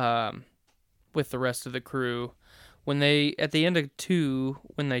with the rest of the crew when they at the end of 2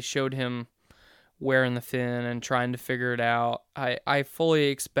 when they showed him wearing the fin and trying to figure it out. I fully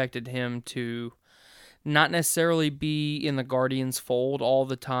expected him to not necessarily be in the Guardians fold all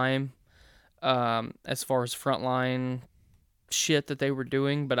the time. As far as frontline shit that they were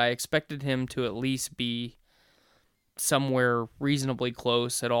doing, but I expected him to at least be somewhere reasonably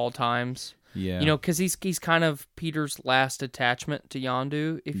close at all times. Yeah, because he's kind of Peter's last attachment to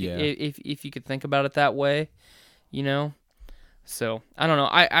Yondu, if you could think about it that way, So I don't know.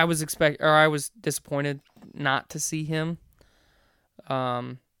 I was disappointed not to see him.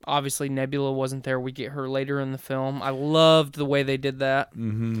 Obviously Nebula wasn't there. We get her later in the film. I loved the way they did that.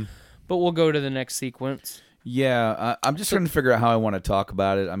 Mm-hmm. But we'll go to the next sequence. Yeah, I'm just trying to figure out how I want to talk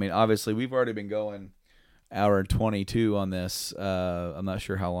about it. I mean, obviously, we've already been going hour and 22 on this. I'm not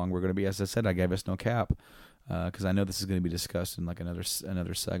sure how long we're going to be. As I said, I gave us no cap because I know this is going to be discussed in like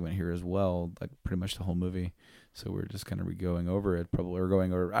another segment here as well, like pretty much the whole movie. So we're just kind of going over it. Probably we're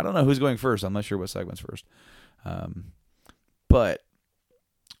going over. I don't know who's going first. I'm not sure what segment's first. But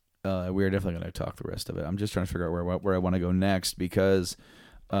we're definitely going to talk the rest of it. I'm just trying to figure out where I want to go next because.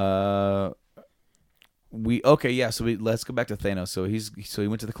 So let's go back to Thanos. So he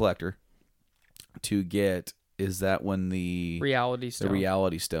went to the Collector to get. Is that when the Reality Stone? The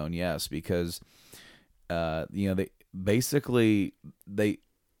Reality Stone, yes, because it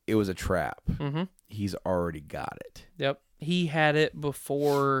was a trap. Mm-hmm. He's already got it. Yep, he had it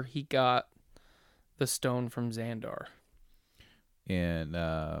before he got the stone from Xandar, and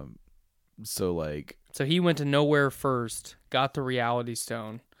so he went to nowhere first, got the Reality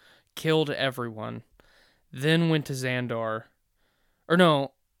Stone, killed everyone, then went to Xandar. Or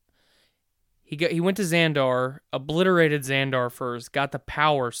no, he went to Xandar, obliterated Xandar first, got the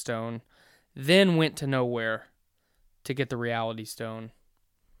Power Stone, then went to nowhere to get the Reality Stone.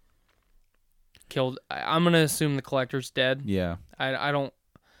 Killed. I'm gonna assume the Collector's dead. Yeah. I don't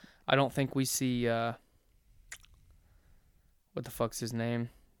think we see. What the fuck's his name?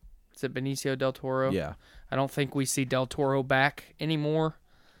 Is it Benicio del Toro? Yeah. I don't think we see Del Toro back anymore.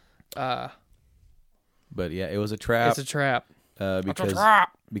 But yeah, it was a trap. It's a trap.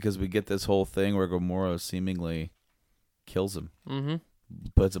 Because we get this whole thing where Gamora seemingly kills him. Mm-hmm.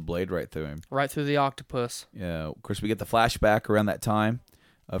 Puts a blade right through him. Right through the octopus. Yeah. Of course, we get the flashback around that time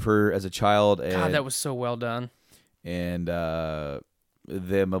of her as a child. And, God, that was so well done. And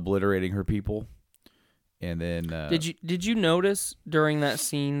them obliterating her people. And then did you notice during that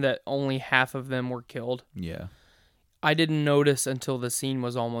scene that only half of them were killed? Yeah. I didn't notice until the scene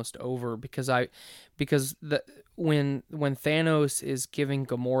was almost over because when Thanos is giving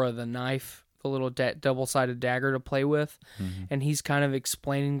Gamora the knife, the little double-sided dagger to play with, and he's kind of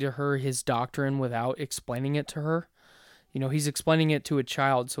explaining to her his doctrine without explaining it to her. He's explaining it to a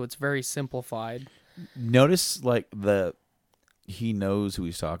child, so it's very simplified. Notice he knows who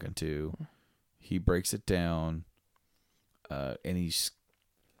he's talking to. He breaks it down, and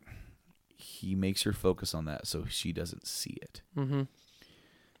he makes her focus on that so she doesn't see it. Mm-hmm.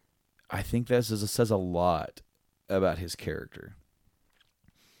 I think that says a lot about his character.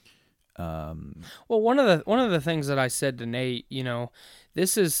 Well, one of the things that I said to Nate,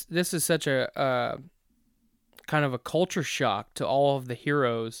 this is such a kind of a culture shock to all of the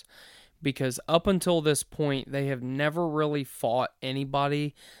heroes because up until this point, they have never really fought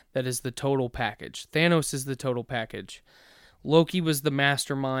anybody that is the total package. Thanos is the total package. Loki was the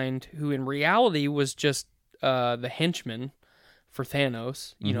mastermind, who in reality was just the henchman for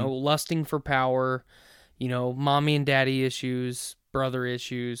Thanos, you know, lusting for power, you know, mommy and daddy issues, brother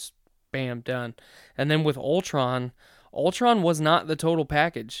issues, bam, done. And then with Ultron was not the total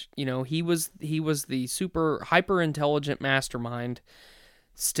package. You know, he was the super hyper intelligent mastermind,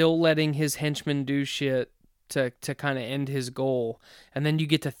 still letting his henchmen do shit to kind of end his goal. And then you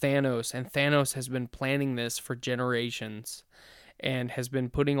get to Thanos, and Thanos has been planning this for generations and has been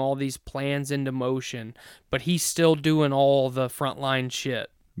putting all these plans into motion, but he's still doing all the frontline shit.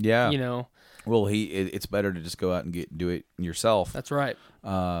 Yeah. You know. Well, it's better to just go out and do it yourself. That's right.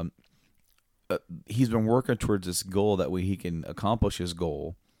 He's been working towards this goal, that way he can accomplish his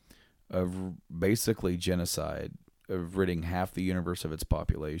goal of basically genocide, of ridding half the universe of its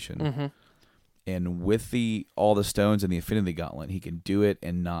population. Mm-hmm. And with all the stones and the Infinity Gauntlet, he can do it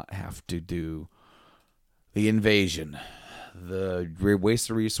and not have to do the invasion, waste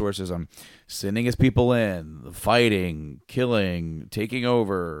the resources on sending his people in, the fighting, killing, taking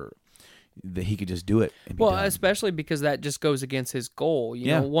over. That he could just do it. And be done. Especially because that just goes against his goal. You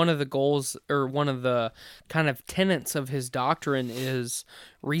know, one of the goals, or one of the kind of tenets of his doctrine, is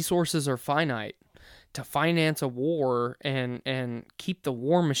resources are finite. To finance a war and keep the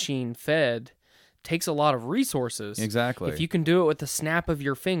war machine fed takes a lot of resources. Exactly. If you can do it with the snap of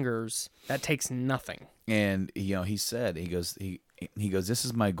your fingers, that takes nothing. And he goes, this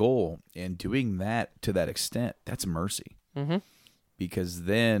is my goal, and doing that to that extent, that's mercy. Mm-hmm. Because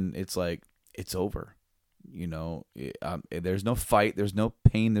then it's like, it's over. You know, there's no fight, there's no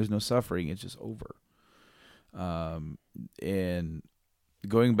pain, there's no suffering. It's just over. And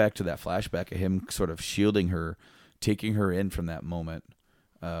going back to that flashback of him sort of shielding her, taking her in from that moment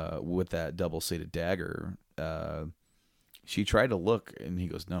with that double-sided dagger, she tried to look, and he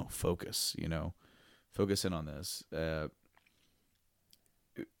goes, no, focus, focus in on this.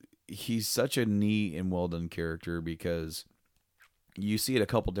 He's such a neat and well-done character, because you see it a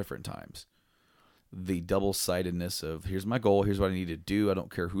couple different times. The double-sidedness of, here's my goal, here's what I need to do, I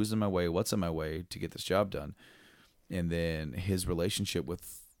don't care who's in my way, what's in my way to get this job done. And then his relationship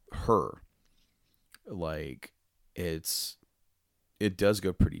with her, like, it does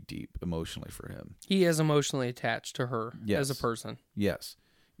go pretty deep emotionally for him. He is emotionally attached to her Yes. as a person. Yes.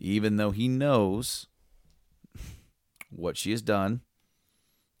 Even though he knows what she has done,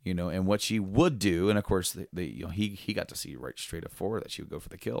 and what she would do. And of course, he got to see right straight up forward that she would go for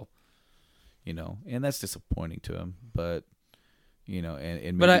the kill, and that's disappointing to him. But,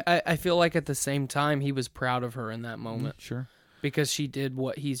 and maybe, but I feel like at the same time, he was proud of her in that moment. Sure. Because she did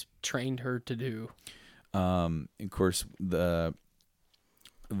what he's trained her to do. Of course, they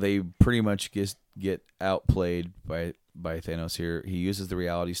pretty much get outplayed by Thanos here. He uses the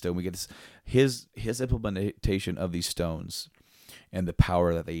Reality Stone. We get his implementation of these stones and the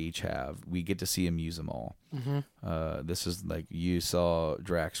power that they each have. We get to see him use them all. Mm-hmm. This is like, you saw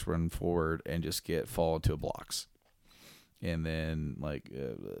Drax run forward and just fall into blocks. And then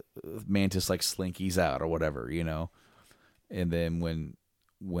Mantis slinkies out or whatever, And then when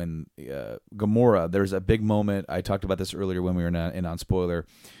Gamora, there's a big moment. I talked about this earlier when we were in on spoiler.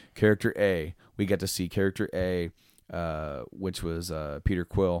 Character A, we got to see character A, which was Peter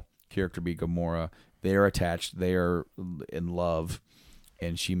Quill. Character B, Gamora. They are attached. They are in love,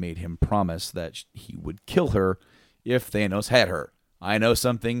 and she made him promise that he would kill her if Thanos had her. I know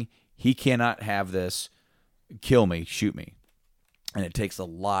something. He cannot have this. Kill me. Shoot me. And it takes a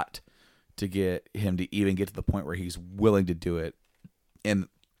lot to get him to even get to the point where he's willing to do it. And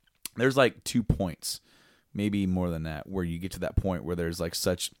there's 2 points, maybe more than that, where you get to that point where there's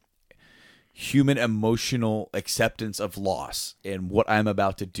such human emotional acceptance of loss and what I'm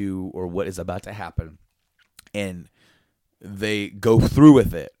about to do or what is about to happen. And they go through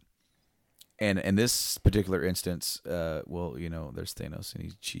with it. And in this particular instance, there's Thanos,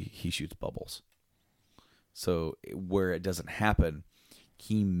 and he shoots bubbles. So where it doesn't happen,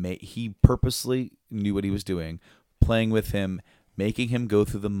 he purposely knew what he was doing, playing with him, making him go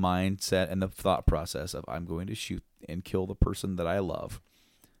through the mindset and the thought process of, I'm going to shoot and kill the person that I love,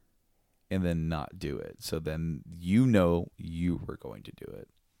 and then not do it. So then you were going to do it.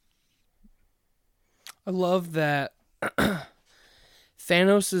 I love that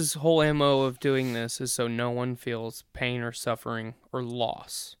Thanos' whole MO of doing this is so no one feels pain or suffering or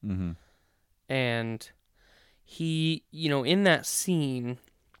loss. Mm-hmm. And he, in that scene,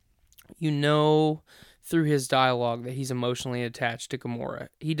 through his dialogue that he's emotionally attached to Gamora.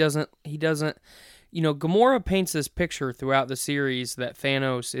 He doesn't Gamora paints this picture throughout the series that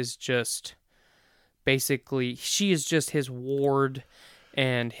Thanos is just basically, she is just his ward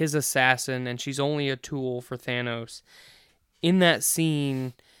and his assassin, and she's only a tool for Thanos. In that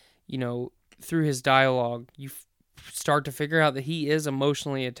scene, through his dialogue, you start to figure out that he is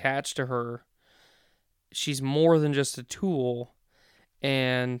emotionally attached to her. She's more than just a tool.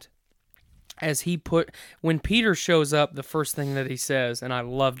 And when Peter shows up, the first thing that he says, and I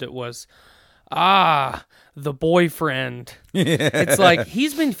loved it, was, the boyfriend. It's like,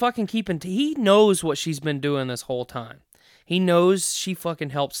 he's been fucking he knows what she's been doing this whole time. He knows she fucking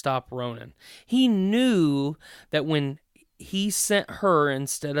helped stop Ronan. He knew that when he sent her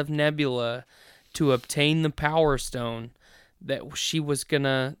instead of Nebula to obtain the Power Stone, that she was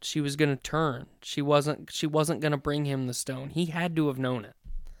gonna turn. She wasn't gonna bring him the stone. He had to have known it.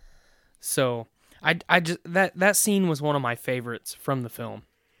 So I just that scene was one of my favorites from the film.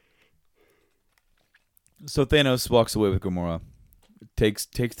 So Thanos walks away with Gamora, takes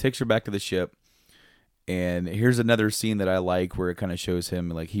her back to the ship, and here's another scene that I like where it kind of shows him,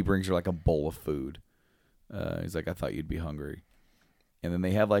 like, he brings her like a bowl of food. He's like, I thought you'd be hungry. And then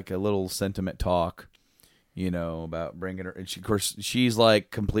they have like a little sentiment talk, about bringing her. And of course, she's like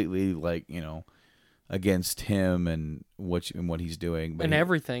completely like, against him and what he's doing. But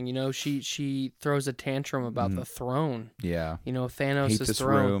everything, she throws a tantrum about the throne. Yeah. Thanos' hate this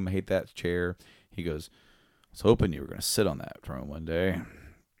throne. room, hate that chair. He goes, I was hoping you were going to sit on that throne one day.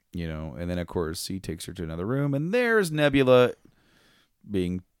 And then of course he takes her to another room, and there's Nebula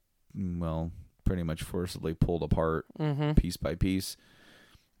being, pretty much forcibly pulled apart piece by piece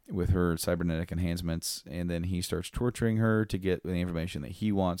with her cybernetic enhancements, and then he starts torturing her to get the information that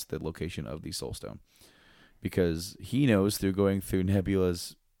he wants, the location of the Soul Stone, because he knows through going through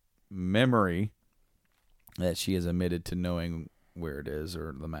Nebula's memory that she has admitted to knowing where it is,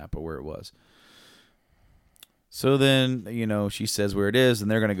 or the map of where it was. So then, she says where it is, and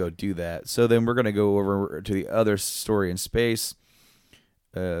they're going to go do that. So then we're going to go over to the other story in space.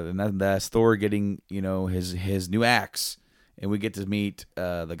 And that's Thor getting, his new axe, and we get to meet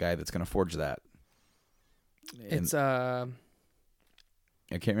the guy that's going to forge that. And It's I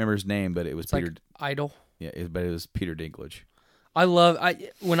can't remember his name, but it was Peter. Like Idol. Yeah, but it was Peter Dinklage.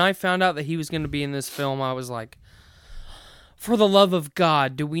 When I found out that he was going to be in this film, I was like, for the love of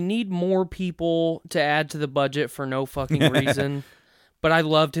God, do we need more people to add to the budget for no fucking reason? But I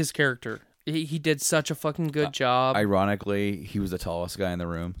loved his character. He did such a fucking good job. Ironically, he was the tallest guy in the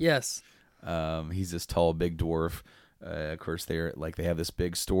room. Yes. He's this tall, big dwarf. Of course, they have this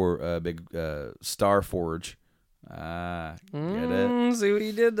big Star Forge. Get it? See what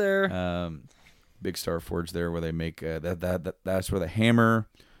he did there. Big Star Forge there, where they make that's where the hammer,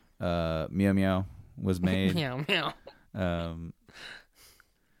 Meow Meow, was made. Meow meow. And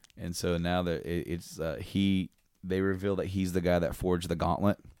so now that they reveal that he's the guy that forged the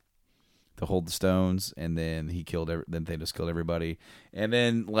gauntlet to hold the stones, and then then they just killed everybody, and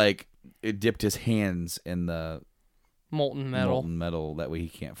then it dipped his hands in the molten metal. That way he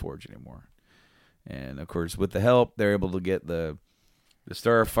can't forge anymore. And of course, with the help, they're able to get the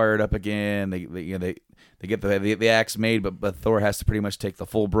star fired up again. They get the axe made, but Thor has to pretty much take the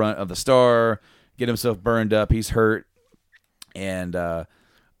full brunt of the star, get himself burned up. He's hurt. And, the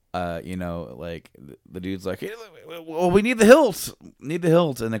dude's like, hey, well, we need the hilt.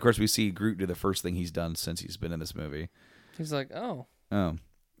 And, of course, we see Groot do the first thing he's done since he's been in this movie. He's like, oh. And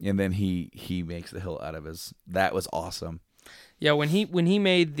then he makes the hilt out of his. That was awesome. Yeah, when he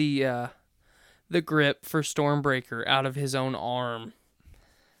made the grip for Stormbreaker out of his own arm,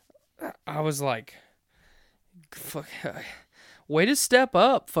 I was like, fuck, way to step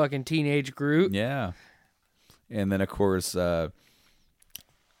up, fucking teenage Groot. Yeah. And then, of course,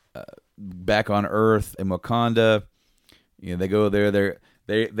 back on Earth in Wakanda, they go there.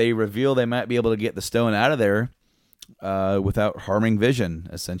 They reveal they might be able to get the stone out of there without harming Vision,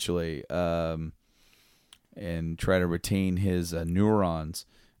 essentially, and try to retain his neurons.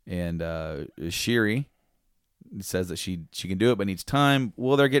 And Shuri says that she can do it, but needs time.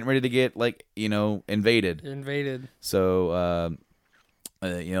 Well, they're getting ready to get invaded. So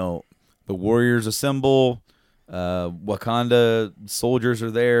the warriors assemble. Wakanda soldiers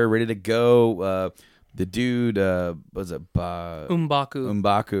are there, ready to go. The dude, was it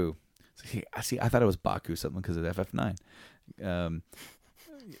M'Baku? See, I thought it was Baku something because of FF9.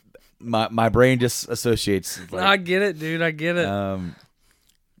 My brain just associates. I get it, dude. I get it.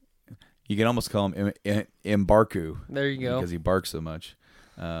 You can almost call him M'Barku. There you go. Because he barks so much.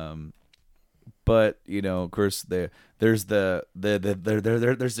 But of course, there's the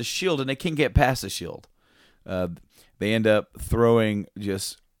shield, and they can't get past the shield. They end up throwing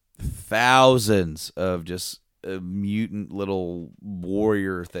just thousands of just mutant little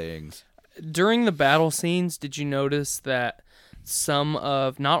warrior things. During the battle scenes, did you notice that some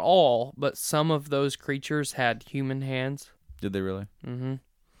of, not all, but some of those creatures had human hands? Did they really? Mm-hmm.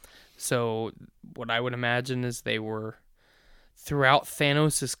 So what I would imagine is they were throughout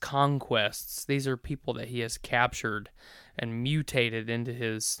Thanos' conquests. These are people that he has captured and mutated into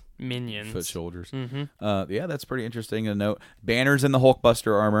his minions. Foot soldiers. Mm-hmm. Yeah, that's pretty interesting to note. Banner's in the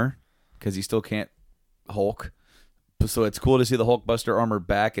Hulkbuster armor because he still can't Hulk. So it's cool to see the Hulkbuster armor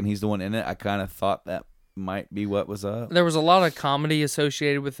back, and he's the one in it. I kind of thought that might be what was up. There was a lot of comedy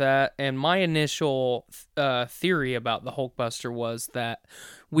associated with that, and my initial theory about the Hulkbuster was that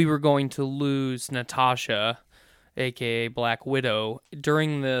we were going to lose Natasha, aka Black Widow,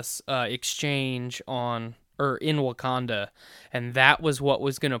 during this exchange in Wakanda, and that was what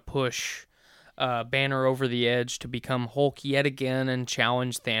was going to push Banner over the edge to become Hulk yet again and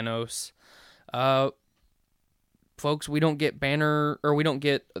challenge Thanos. Folks, we don't get Banner, or we don't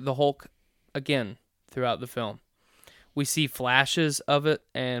get the Hulk again throughout the film. We see flashes of it,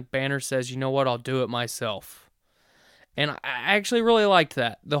 and Banner says, you know what, I'll do it myself. And I actually really liked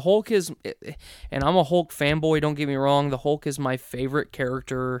that. The Hulk is, and I'm a Hulk fanboy, don't get me wrong, the Hulk is my favorite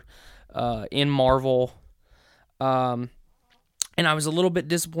character in Marvel. And I was a little bit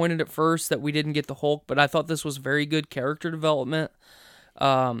disappointed at first that we didn't get the Hulk, but I thought this was very good character development.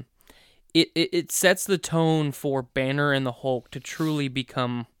 It sets the tone for Banner and the Hulk to truly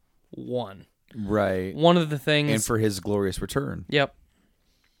become one. Right. One of the things... And for his glorious return. Yep.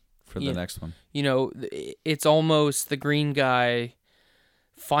 For the next one. You know, it's almost the green guy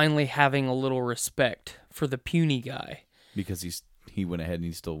finally having a little respect for the puny guy. Because he went ahead and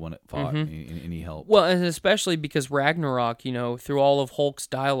he still fought, and he helped. Well, and especially because Ragnarok, you know, through all of Hulk's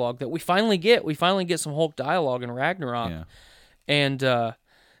dialogue that we finally get some Hulk dialogue in Ragnarok. Yeah. And the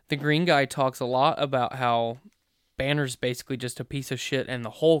green guy talks a lot about how Banner's basically just a piece of shit and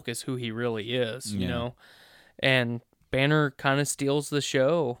the Hulk is who he really is, you know? And Banner kind of steals the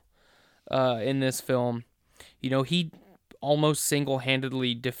show in this film. You know, he almost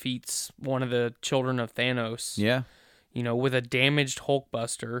single-handedly defeats one of the children of Thanos. Yeah. You know, with a damaged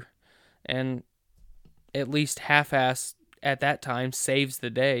Hulkbuster, and at least half-assed at that time saves the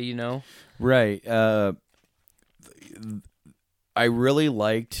day, you know? Right. I really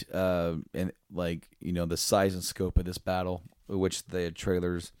liked and like, you know, the size and scope of this battle, which the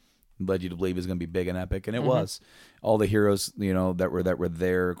trailers led you to believe is going to be big and epic, and it was. All the heroes, you know, that were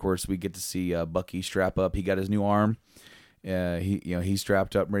there. Of course, we get to see Bucky strap up. He got his new arm. He's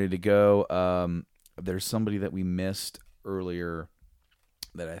strapped up, ready to go. There's somebody that we missed earlier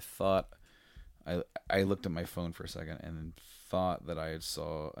that I thought I looked at my phone for a second and thought that I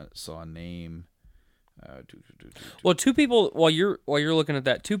saw a name. Well, two people while you're looking at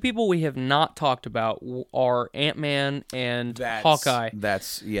that, two people we have not talked about are Ant-Man and Hawkeye.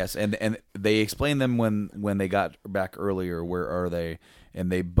 That's yes, and they explained them when they got back earlier. Where are they?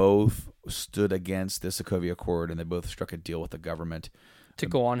 And they both stood against the Sokovia Accord, and they both struck a deal with the government to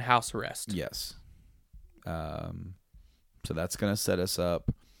go on house arrest. Yes. So that's going to set us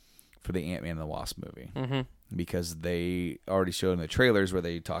up for the Ant-Man and the Wasp movie. Mm-hmm. Because they already showed in the trailers where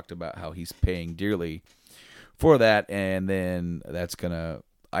they talked about how he's paying dearly for that, and then that's going to,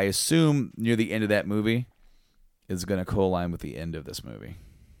 I assume, near the end of that movie, is going to co-align with the end of this movie.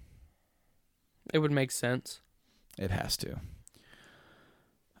 It would make sense. It has to.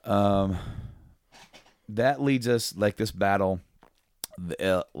 That leads us, like, this battle,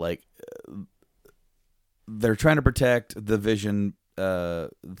 they're trying to protect the Vision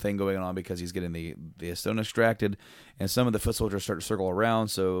thing going on because he's getting the stone extracted, and some of the foot soldiers start to circle around.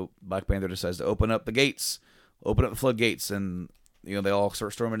 So Black Panther decides to open up the floodgates, and you know they all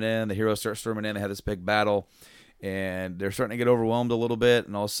start storming in. The heroes start storming in. They have this big battle, and they're starting to get overwhelmed a little bit.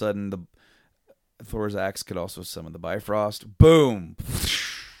 And all of a sudden, Thor's axe could also summon the Bifrost. Boom,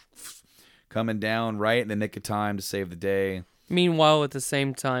 coming down right in the nick of time to save the day. Meanwhile, at the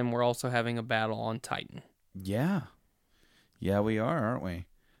same time, we're also having a battle on Titan. Yeah, we are, aren't we?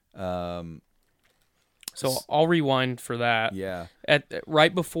 So I'll rewind for that. Yeah.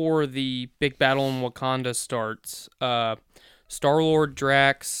 Right before the big battle in Wakanda starts, Star-Lord,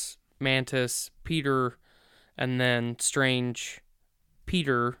 Drax, Mantis, Peter, and then Strange,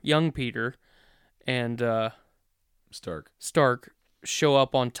 young Peter, and Stark show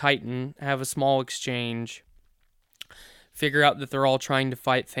up on Titan, have a small exchange, figure out that they're all trying to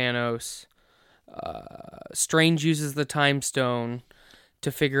fight Thanos. Strange uses the Time Stone to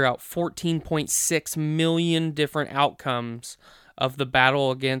figure out 14.6 million different outcomes of the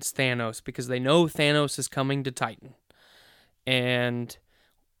battle against Thanos because they know Thanos is coming to Titan. And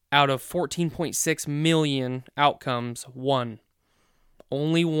out of 14.6 million outcomes,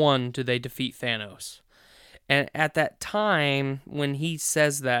 only one do they defeat Thanos. And at that time, when he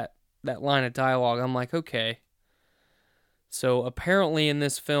says that line of dialogue, I'm like, okay. So apparently in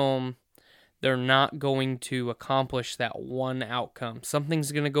this film, they're not going to accomplish that one outcome.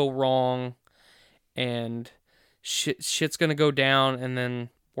 Something's going to go wrong, and shit's going to go down, and then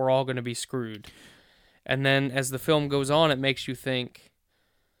we're all going to be screwed. And then as the film goes on, it makes you think,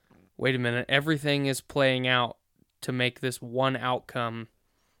 wait a minute, everything is playing out to make this one outcome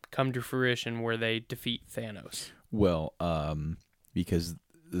come to fruition where they defeat Thanos. Well, because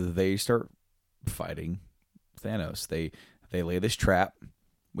they start fighting Thanos. They lay this trap,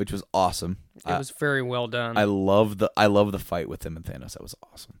 which was awesome. It was very well done. I love the fight with him and Thanos. That was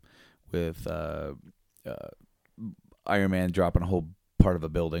awesome. With Iron Man dropping a whole part of a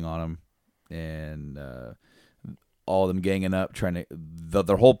building on him, and all of them ganging up, trying to.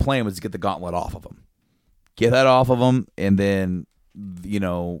 Their whole plan was to get the gauntlet off of him. Get that off of him, and then,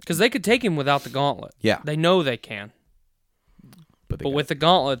 because they could take him without the gauntlet. Yeah, they know they can. But with the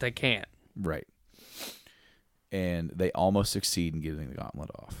gauntlet, they can't. Right. And they almost succeed in getting the gauntlet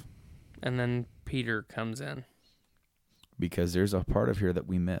off. And then Peter comes in. Because there's a part of here that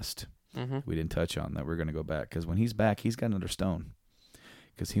we missed. Mm-hmm. We didn't touch on that. We're going to go back. Because when he's back, he's got another stone.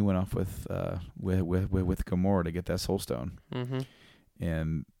 Because he went off with Gamora to get that soul stone. Mm-hmm.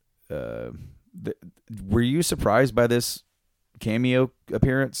 And were you surprised by this cameo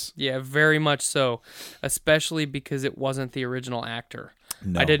appearance? Yeah, very much so. Especially because it wasn't the original actor.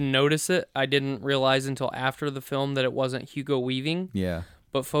 No. I didn't notice it. I didn't realize until after the film that it wasn't Hugo Weaving. Yeah.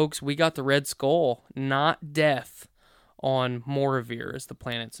 But folks, we got the Red Skull, not Death, on Moravir is the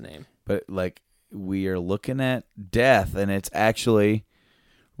planet's name. But we are looking at Death, and it's actually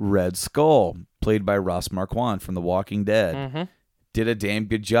Red Skull, played by Ross Marquand from The Walking Dead. Mm-hmm. Did a damn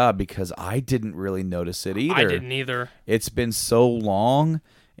good job, because I didn't really notice it either. I didn't either. It's been so long,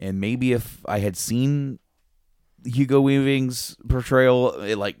 and maybe if I had seen Hugo Weaving's portrayal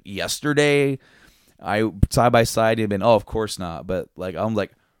yesterday, I side by side had been, oh, of course not. But I'm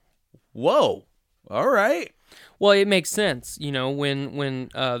like, whoa, all right. Well, it makes sense, when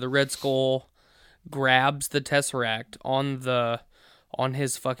the Red Skull grabs the Tesseract on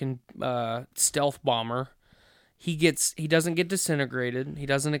his fucking stealth bomber. He doesn't get disintegrated. He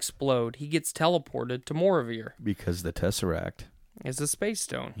doesn't explode. He gets teleported to Moravir. Because the Tesseract is a space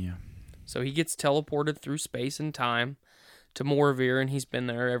stone. Yeah. So he gets teleported through space and time to Moravir, and he's been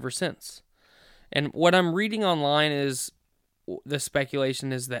there ever since. And what I'm reading online is the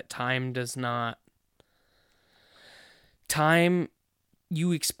speculation is that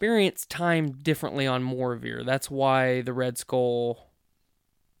you experience time differently on Moravir. That's why the Red Skull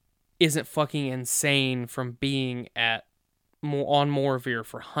isn't fucking insane from being on Moravir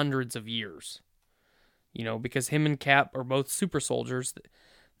for hundreds of years. Because him and Cap are both super soldiers.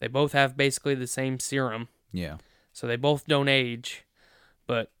 They both have basically the same serum. Yeah. So they both don't age.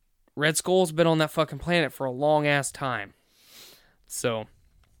 But Red Skull's been on that fucking planet for a long-ass time. So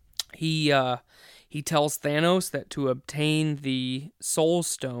he tells Thanos that to obtain the Soul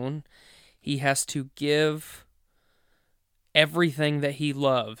Stone, he has to give everything that he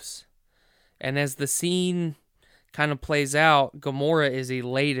loves. And as the scene kind of plays out, Gamora is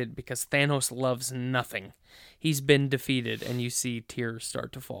elated because Thanos loves nothing. He's been defeated, and you see tears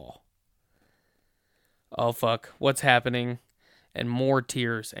start to fall. Oh, fuck. What's happening? And more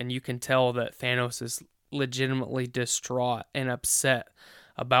tears, and you can tell that Thanos is legitimately distraught and upset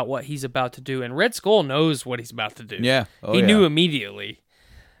about what he's about to do. And Red Skull knows what he's about to do. Yeah. He knew immediately.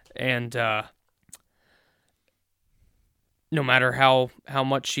 And no matter how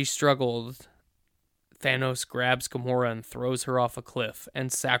much she struggled, Thanos grabs Gamora and throws her off a cliff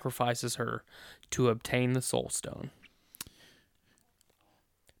and sacrifices her to obtain the Soul Stone.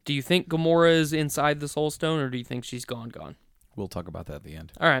 Do you think Gamora is inside the Soul Stone, or do you think she's gone? We'll talk about that at the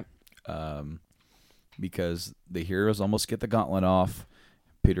end. All right. Because the heroes almost get the gauntlet off.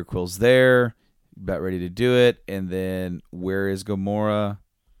 Peter Quill's there, about ready to do it, and then where is Gamora?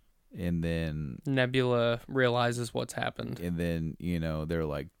 And then Nebula realizes what's happened. And then, they're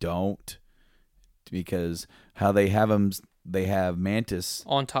like, don't. Because how they have him, they have Mantis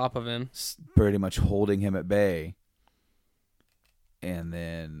on top of him, pretty much holding him at bay. And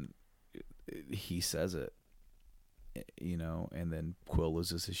then he says it, and then Quill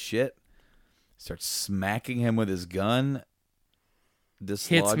loses his shit, starts smacking him with his gun.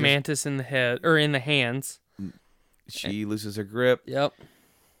 Hits Mantis in the head, or in the hands. She loses her grip. Yep.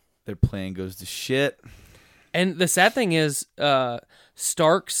 Their plan goes to shit. And the sad thing is,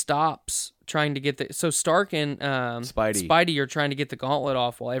 Stark stops trying to get the so Stark and Spidey are trying to get the gauntlet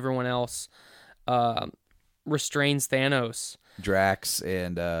off while everyone else restrains Thanos. Drax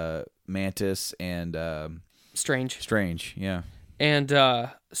and Mantis and Strange, yeah. And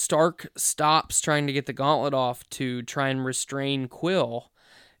Stark stops trying to get the gauntlet off to try and restrain Quill,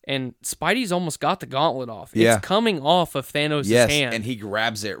 and Spidey's almost got the gauntlet off. Yeah. It's coming off of Thanos' hand. And he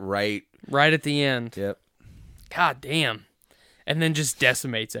grabs it right at the end. Yep. God damn. And then just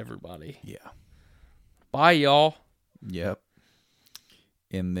decimates everybody. Yeah. Bye, y'all. Yep.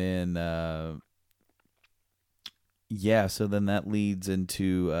 And then so then that leads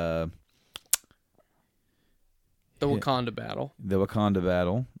into The Wakanda battle.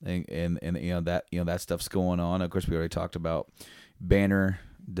 And that stuff's going on. Of course, we already talked about Banner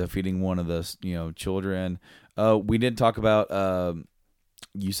defeating one of the children. We didn't talk about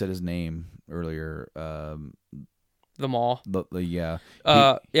you said his name earlier. The Maw. Yeah.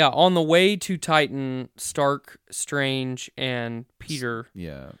 On the way to Titan, Stark, Strange, and Peter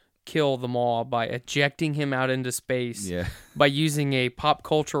kill the Maw by ejecting him out into space by using a pop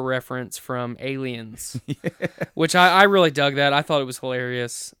culture reference from Aliens, which I really dug that. I thought it was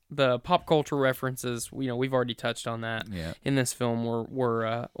hilarious. The pop culture references, we've already touched on that in this film,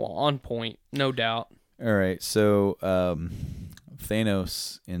 were on point, no doubt. All right, so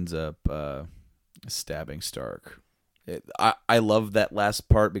Thanos ends up stabbing Stark. I love that last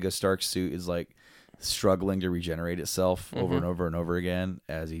part because Stark's suit is like struggling to regenerate itself over and over and over again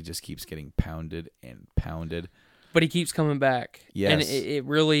as he just keeps getting pounded and pounded. But he keeps coming back. Yes. And it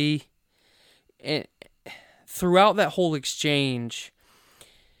really... throughout that whole exchange,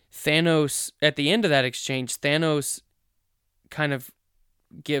 Thanos... At the end of that exchange, Thanos kind of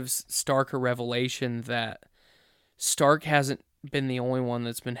gives Stark a revelation that Stark hasn't been the only one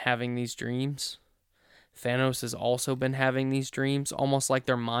that's been having these dreams. Thanos has also been having these dreams, almost like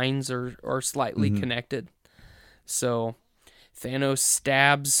their minds are slightly connected. So Thanos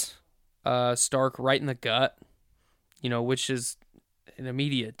stabs Stark right in the gut, which is an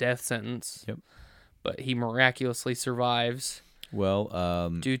immediate death sentence. Yep. But he miraculously survives. Well,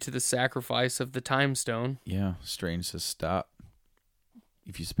 due to the sacrifice of the Time Stone. Yeah, Strange says, "Stop.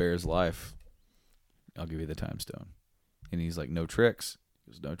 If you spare his life, I'll give you the Time Stone." And he's like, "No tricks."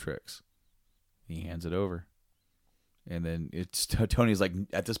 He goes, "No tricks." He hands it over. And then Tony's like,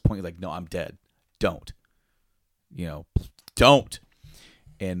 at this point, he's like, "No, I'm dead. Don't. Don't."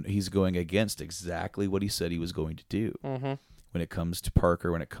 And he's going against exactly what he said he was going to do when it comes to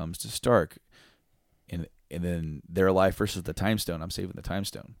Parker, when it comes to Stark. And then their life versus the Time Stone. I'm saving the Time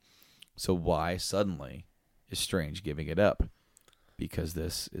Stone. So why suddenly is Strange giving it up? Because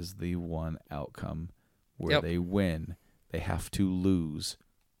this is the one outcome where they win. They have to lose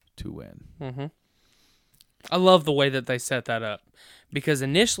to win. Mm-hmm. I love the way that they set that up. Because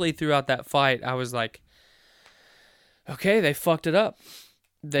initially throughout that fight, I was like, okay, they fucked it up.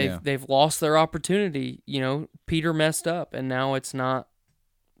 They've lost their opportunity. Peter messed up, and now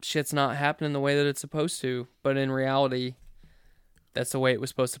shit's not happening the way that it's supposed to. But in reality, that's the way it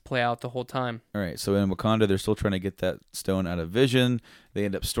was supposed to play out the whole time. All right, so in Wakanda, they're still trying to get that stone out of Vision. They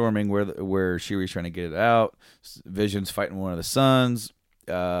end up storming where Shuri's trying to get it out. Vision's fighting one of the sons.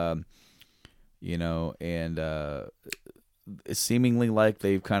 And it's seemingly like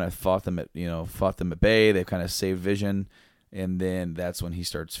they've kind of fought them at bay. They've kind of saved Vision, and then that's when he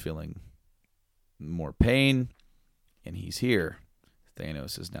starts feeling more pain, and he's here.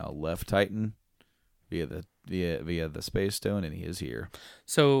 Thanos has now left Titan via the Space Stone, and he is here.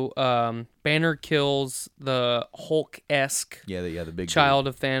 So Banner kills the Hulk-esque the big child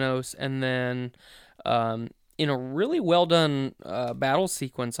of Thanos, and then in a really well done battle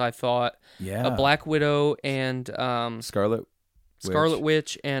sequence, I thought. Yeah. A Black Widow and Scarlet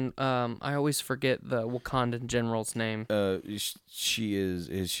Witch, and I always forget the Wakandan general's name. She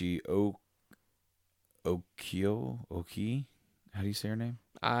is she Oki? How do you say her name?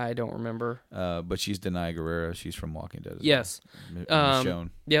 I don't remember. But she's Denai Guerrera. She's from Walking Dead. Yes.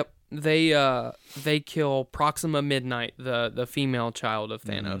 Michonne. Yep. They kill Proxima Midnight, the female child of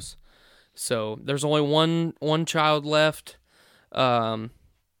Thanos. So there's only one child left.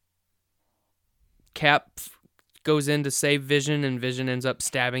 Cap goes in to save Vision, and Vision ends up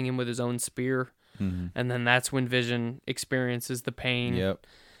stabbing him with his own spear. And then that's when Vision experiences the pain. Yep.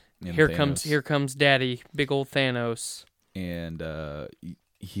 And Here comes Daddy, big old Thanos. And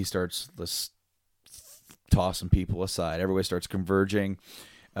he starts tossing people aside. Everybody starts converging.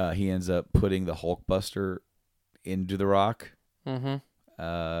 He ends up putting the Hulkbuster into the rock.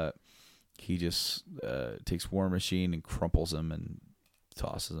 He just takes War Machine and crumples him and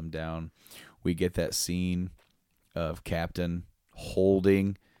tosses him down. We get that scene of Captain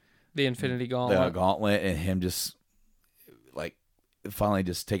holding The Infinity the Gauntlet. gauntlet, and him just like finally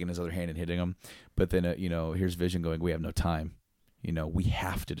just taking his other hand and hitting him. But then here's Vision going, "We have no time. We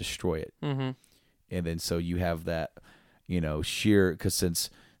have to destroy it." Mm-hmm. And then so you have that, sheer, because since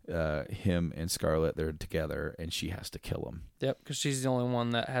him and Scarlet, they're together, and she has to kill him. Yep, because she's the only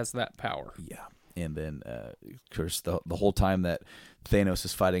one that has that power. Yeah. And then, of course, the whole time that Thanos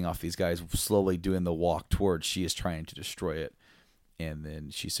is fighting off these guys, slowly doing the walk towards, she is trying to destroy it. And then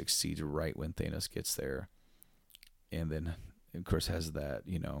she succeeds right when Thanos gets there. And then, of course, has that,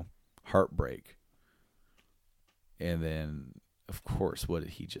 heartbreak. And then, of course, what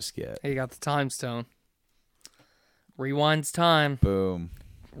did he just get? He got the Time Stone. Rewinds time. Boom.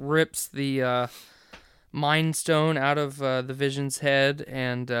 Rips the Mind Stone out of the Vision's head,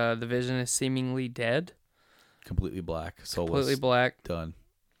 and the Vision is seemingly dead. Completely black. Soulless. Completely black. Done.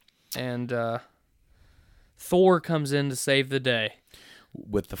 And Thor comes in to save the day.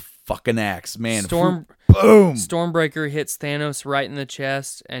 With the fucking axe, man. Boom. Stormbreaker hits Thanos right in the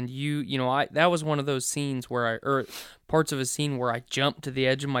chest, and that was one of those scenes or parts of a scene where I jumped to the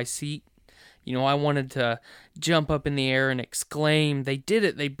edge of my seat. I wanted to jump up in the air and exclaim, "They did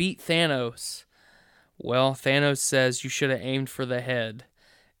it! They beat Thanos!" Well, Thanos says you should have aimed for the head,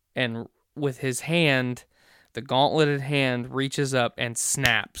 and with his hand, the gauntleted hand reaches up and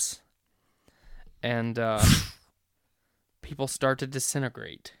snaps, and people start to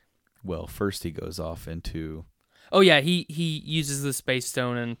disintegrate. Well, first he goes off into... Oh, yeah, he uses the Space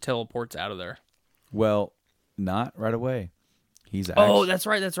Stone and teleports out of there. Well, not right away. Oh, that's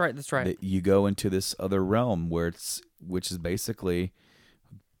right. You go into this other realm which is basically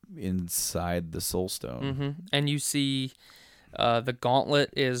inside the Soul Stone. Mm-hmm. And you see the gauntlet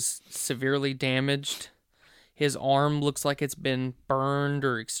is severely damaged. His arm looks like it's been burned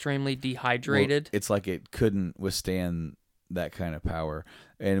or extremely dehydrated. Well, it's like it couldn't withstand that kind of power.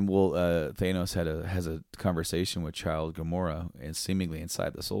 And Thanos has a conversation with Child Gamora, and seemingly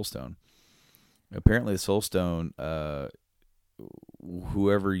inside the Soul Stone. Apparently, the Soul Stone,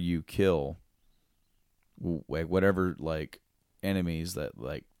 whoever you kill, whatever enemies that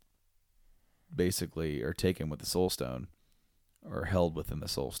basically are taken with the Soul Stone, are held within the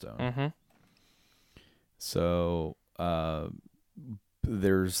Soul Stone. Mm-hmm. So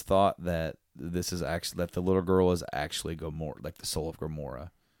there's thought that this is actually that the little girl is actually Gamora, like the soul of Gamora,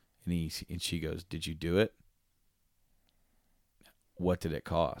 and she goes, "Did you do it? What did it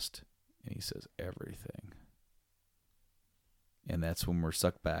cost?" And he says, "Everything." And that's when we're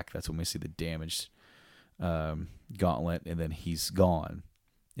sucked back. That's when we see the damaged gauntlet, and then he's gone.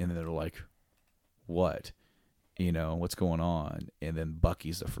 And then they're like, "What? What's going on?" And then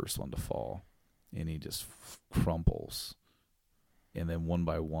Bucky's the first one to fall, and he just crumples. And then one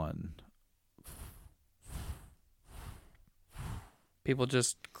by one, people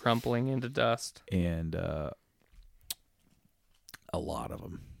just crumpling into dust. And a lot of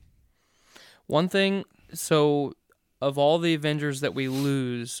them. One thing, so of all the Avengers that we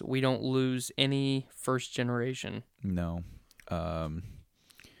lose, we don't lose any first generation. No. I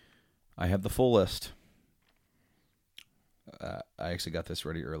have the full list. I actually got this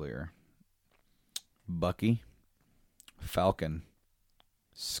ready earlier. Bucky, Falcon,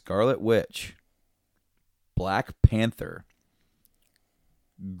 Scarlet Witch, Black Panther,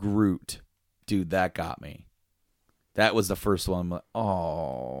 Groot. Dude, that got me. That was the first one. I'm like,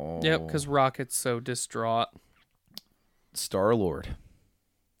 oh. Yep, because Rocket's so distraught. Star-Lord,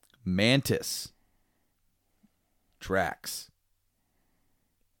 Mantis, Drax,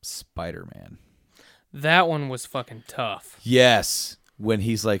 Spider-Man. That one was fucking tough. Yes, when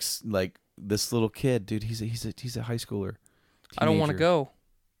he's like this little kid, dude. He's a high schooler. I don't want to Teenager. go.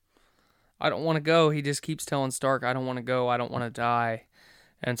 I don't want to go. He just keeps telling Stark, "I don't want to go. I don't want to die."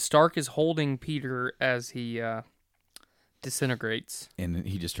 And Stark is holding Peter as he disintegrates. And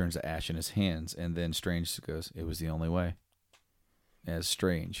he just turns to ash in his hands, and then Strange goes, "It was the only way." As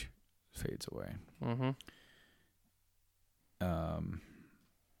Strange fades away. Mm-hmm.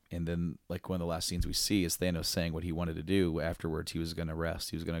 And then, one of the last scenes we see is Thanos saying what he wanted to do afterwards. He was going to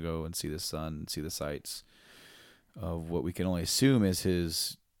rest. He was going to go and see the sun, see the sights of what we can only assume is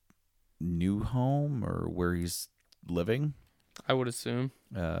his new home or where he's living. I would assume.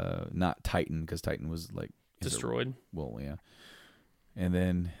 Not Titan, because Titan was destroyed. Well, yeah. And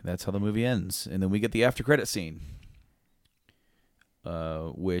then that's how the movie ends. And then we get the after credit scene,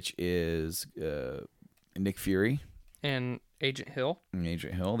 which is Nick Fury And Agent Hill.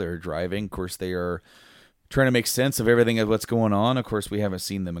 They're driving. Of course, they are trying to make sense of everything of what's going on. Of course, we haven't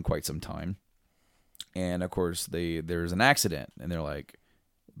seen them in quite some time. And of course, there's an accident, and they're like,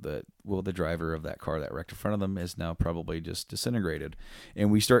 the driver of that car that wrecked in front of them is now probably just disintegrated.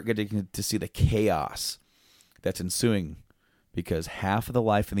 And we start getting to see the chaos that's ensuing because half of the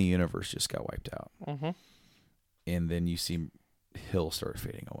life in the universe just got wiped out. Mm-hmm. And then you see Hill start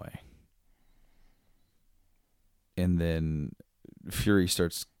fading away. And then Fury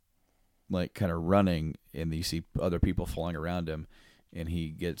starts like kind of running, and you see other people falling around him, and he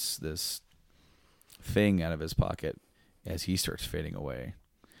gets this thing out of his pocket as he starts fading away.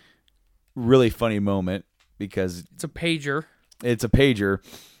 Really funny moment because It's a pager. it's a pager,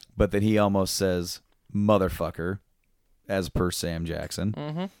 but then he almost says motherfucker as per Sam Jackson,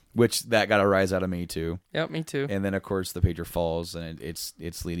 Mm-hmm. which that got a rise out of me too. Yep, me too. And then of course the pager falls, and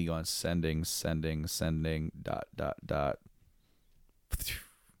it's leading on sending dot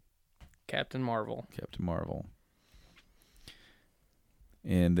Captain Marvel. Captain Marvel.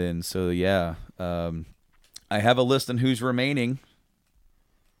 And then so yeah, I have a list on who's remaining.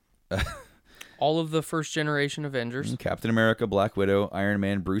 All of the first generation Avengers. Captain America, Black Widow, Iron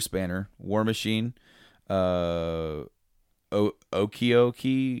Man, Bruce Banner, War Machine, Okioe,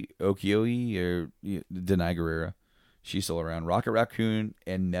 or Denai Guerrera. She's still around. Rocket Raccoon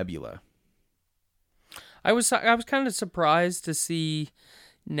and Nebula. I was kind of surprised to see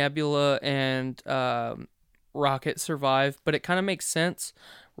Nebula and Rocket survive, but it kind of makes sense.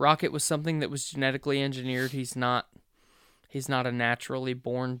 Rocket was something that was genetically engineered. He's not a naturally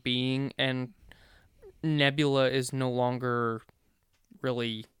born being, and Nebula is no longer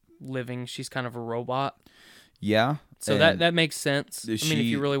really living. She's kind of a robot. Yeah. So that makes sense. I mean, if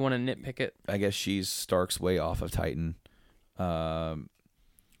you really want to nitpick it. I guess she's Stark's way off of Titan.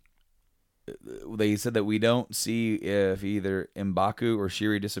 They said that we don't see if either M'Baku or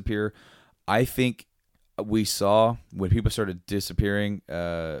Shuri disappear. I think we saw when people started disappearing,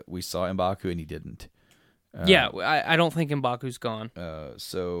 we saw M'Baku and he didn't. Yeah, I don't think M'Baku's gone.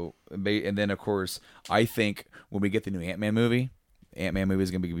 And then of course, I think when we get the new Ant-Man movie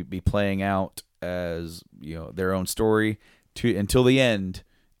is going to be playing out as, you know, their own story until the end,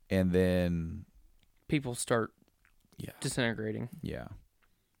 and then People start disintegrating. Yeah.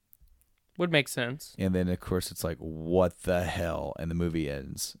 Would make sense. And then, of course, it's like, what the hell? And the movie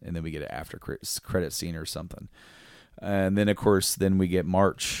ends. And then we get an after credit scene or something. And then, of course, we get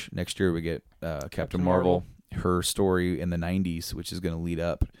March. Next year, we get Captain Marvel, her story in the 90s, which is going to lead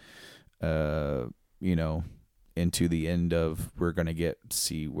up, into the end of, we're going to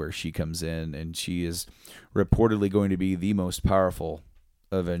see where she comes in. And she is reportedly going to be the most powerful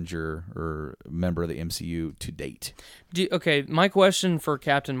Avenger or member of the MCU to date. Okay, my question for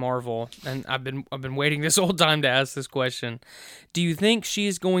Captain Marvel, and I've been waiting this whole time to ask this question. Do you think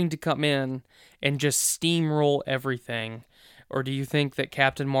she's going to come in and just steamroll everything, or do you think that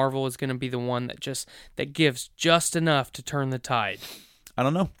Captain Marvel is going to be the one that gives just enough to turn the tide? I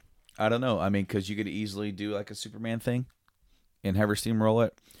don't know. I mean, because you could easily do like a Superman thing and have her steamroll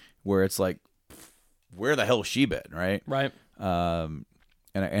it, where it's like, where the hell has she been, right? Right.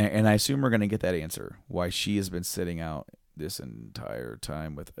 And I assume we're going to get that answer, why she has been sitting out this entire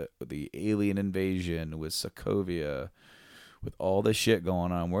time with the alien invasion, with Sokovia, with all this shit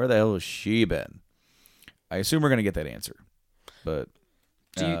going on. Where the hell has she been? I assume we're going to get that answer. But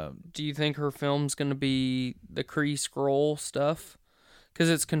do you think her film's going to be the Kree Skrull stuff? Because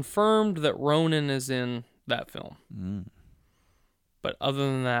it's confirmed that Ronan is in that film. Mm. But other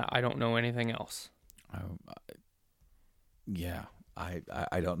than that, I don't know anything else. I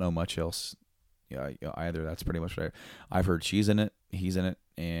don't know much else. Either. That's pretty much what I've heard. She's in it, he's in it,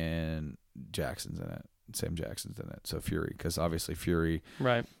 and Jackson's in it. Sam Jackson's in it. So Fury, because obviously Fury.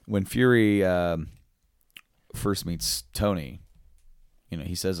 Right. When Fury first meets Tony,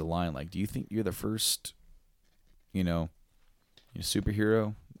 he says a line like, "Do you think you're the first,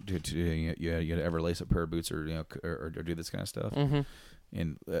 superhero to ever lace up a pair of boots or do this kind of stuff?" Mm-hmm.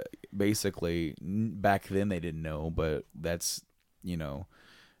 And basically, back then they didn't know, but that's.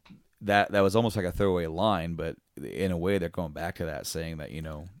 That was almost like a throwaway line, but in a way they're going back to that, saying that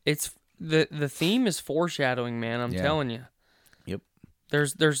it's the theme is foreshadowing, man. I'm telling you. Yep.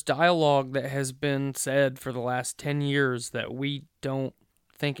 There's dialogue that has been said for the last 10 years that we don't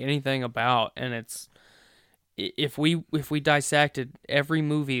think anything about, and it's if we dissected every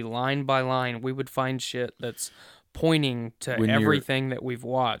movie line by line, we would find shit that's pointing to everything that we've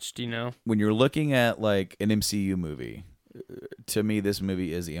watched. When you're looking at like an MCU movie. To me, this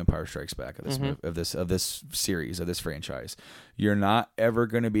movie is the Empire Strikes Back of this of this series, of this franchise. You're not ever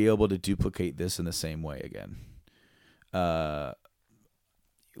going to be able to duplicate this in the same way again.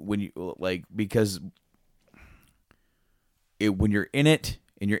 When you're in it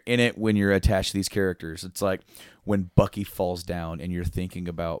and you're in it when you're attached to these characters. It's like when Bucky falls down and you're thinking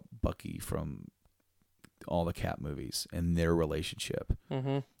about Bucky from all the Cap movies and their relationship.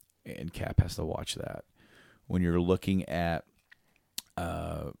 Mm-hmm. And Cap has to watch that. When you're looking at,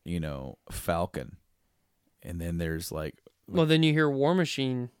 Falcon, and then there's like... Well, then you hear War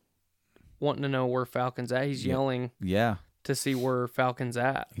Machine wanting to know where Falcon's at. He's yelling Yeah. to see where Falcon's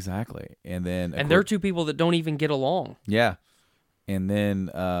at. Exactly. And then... And they're two people that don't even get along. Yeah. And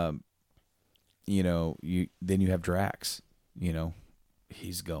then, you have Drax,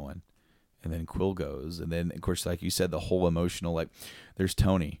 he's going. And then Quill goes. And then, of course, like you said, the whole emotional, like, there's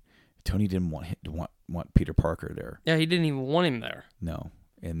Tony. Tony didn't want Peter Parker there. Yeah, he didn't even want him there. No.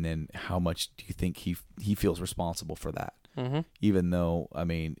 And then how much do you think he feels responsible for that? Mm-hmm. Even though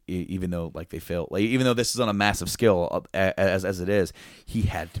like they failed, like, even though this is on a massive scale as it is, he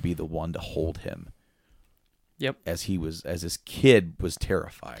had to be the one to hold him. Yep. As his kid was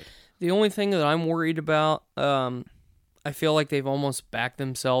terrified. The only thing that I'm worried about, I feel like they've almost backed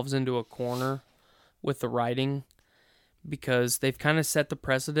themselves into a corner with the writing, because they've kind of set the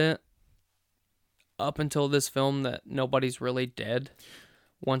precedent up until this film that nobody's really dead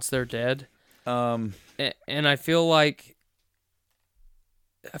once they're dead. And I feel like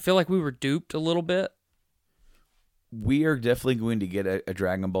we were duped a little bit. We are definitely going to get a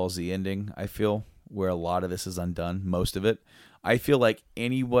Dragon Ball Z ending, I feel, where a lot of this is undone, most of it. I feel like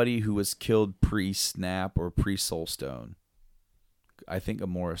anybody who was killed pre-Snap or pre-Soulstone, I think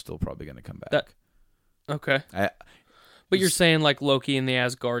Gamora's still probably going to come back. Okay. But you're saying like Loki and the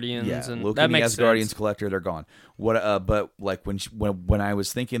Asgardians, yeah, and Loki that and the makes Asgardians sense. Collector, they're gone. But like when I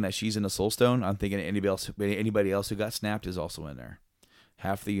was thinking that she's in a Soulstone, I'm thinking anybody else who got snapped is also in there.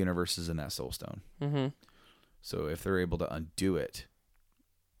 Half the universe is in that Soulstone. Mm-hmm. So if they're able to undo it,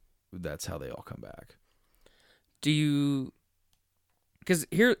 that's how they all come back. Because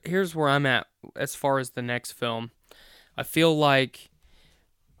here's where I'm at as far as the next film. I feel like,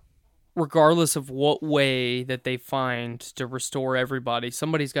 regardless of what way that they find to restore everybody,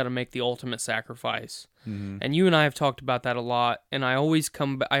 somebody's got to make the ultimate sacrifice. Mm-hmm. And you and I have talked about that a lot. And I always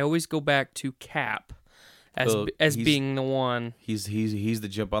go back to Cap as being the one. He's the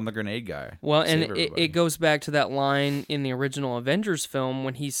jump on the grenade guy. Well, and it goes back to that line in the original Avengers film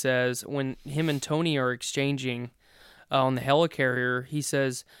when he says, when him and Tony are exchanging on the helicarrier, he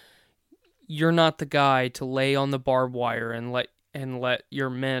says, "You're not the guy to lay on the barbed wire and let your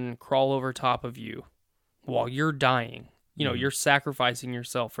men crawl over top of you while you're dying. You're sacrificing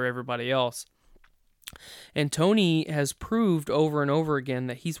yourself for everybody else." And Tony has proved over and over again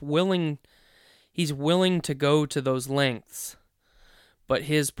that he's willing to go to those lengths, but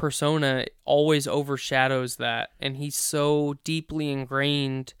his persona always overshadows that, and he's so deeply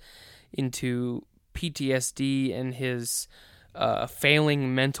ingrained into PTSD and his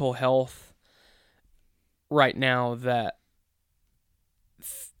failing mental health right now that,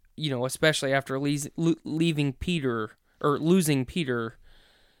 especially after leaving Peter or losing Peter,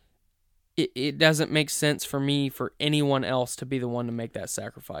 it doesn't make sense for me for anyone else to be the one to make that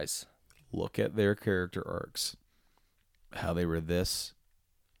sacrifice. Look at their character arcs, how they were this,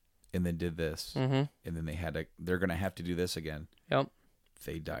 and then did this, mm-hmm. and then they're going to have to do this again. Yep.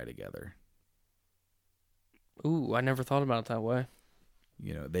 They die together. Ooh, I never thought about it that way.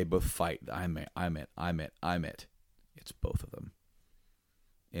 They both fight. I'm it. It's both of them.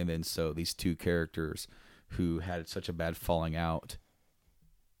 And then so these two characters who had such a bad falling out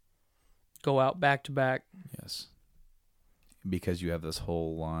go out back to back. Yes. Because you have this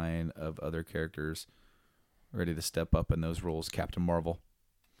whole line of other characters ready to step up in those roles. Captain Marvel,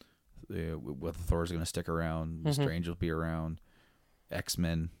 with Thor's going to stick around. Mm-hmm. Strange will be around.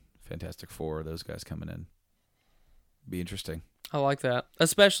 X-Men, Fantastic Four, those guys coming in. Be interesting. I like that.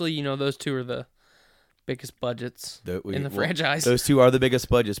 Especially, those two are the biggest budgets in the franchise. Those two are the biggest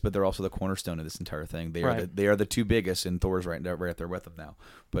budgets, but they're also the cornerstone of this entire thing. They right. are the two biggest, and Thor's right there with them now.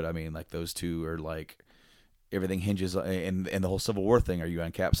 But I mean, like, those two are like, everything hinges in the whole Civil War thing. Are you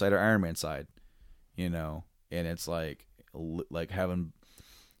on Cap's side or Iron Man's side? And it's like having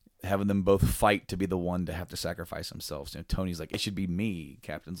them both fight to be the one to have to sacrifice themselves. Tony's like, it should be me.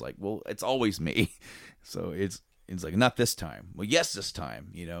 Captain's like, well, it's always me. So it's like, not this time. Well, yes, this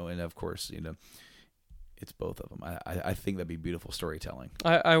time. And of course, it's both of them. I think that'd be beautiful storytelling.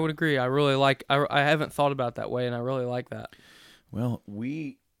 I would agree. I really like. I haven't thought about that way, and I really like that. Well,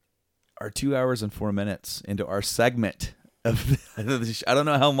 we are 2 hours and 4 minutes into our segment of I don't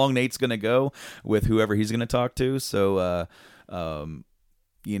know how long Nate's going to go with whoever he's going to talk to. So,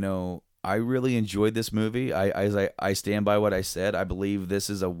 I really enjoyed this movie. I stand by what I said. I believe this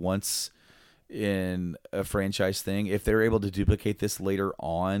is in a franchise thing. If they're able to duplicate this later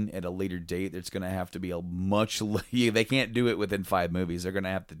on at a later date, it's going to have to be a much. They can't do it within 5 movies. They're going to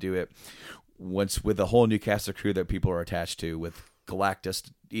have to do it once with a whole new cast of crew that people are attached to, with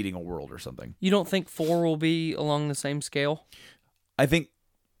Galactus eating a world or something. You don't think 4 will be along the same scale? I think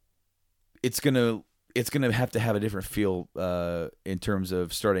it's gonna have to have a different feel in terms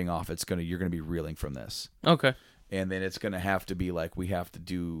of starting off. You're gonna be reeling from this. Okay. And then it's gonna have to be like, we have to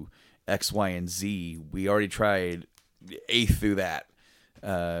do X, Y, and Z. We already tried A through that.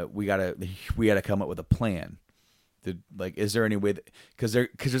 We gotta come up with a plan. Is there any way? Because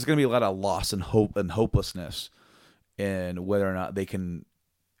there's gonna be a lot of loss and hope and hopelessness, and whether or not they can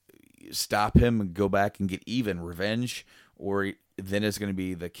stop him and go back and get even revenge, or then it's gonna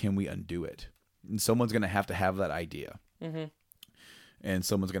be can we undo it? And someone's gonna have to have that idea. Mm-hmm. And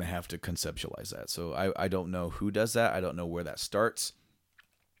someone's going to have to conceptualize that. So I don't know who does that. I don't know where that starts.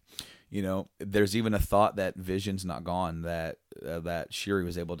 There's even a thought that Vision's not gone, that Shuri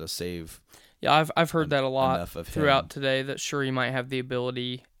was able to save. Yeah, I've heard that a lot throughout him. Today, that Shuri might have the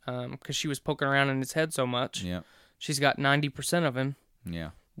ability, because she was poking around in his head so much. Yeah. She's got 90% of him.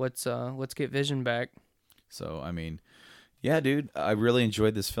 Yeah. Let's get Vision back. So, yeah, dude, I really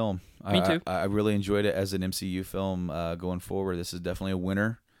enjoyed this film. Me too. I really enjoyed it as an MCU film going forward. This is definitely a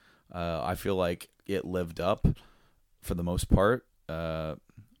winner. I feel like it lived up for the most part.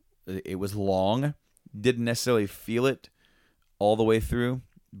 It was long. Didn't necessarily feel it all the way through,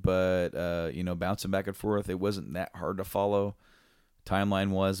 but, bouncing back and forth, it wasn't that hard to follow. Timeline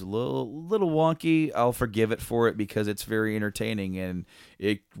was a little wonky. I'll forgive it for it because it's very entertaining, and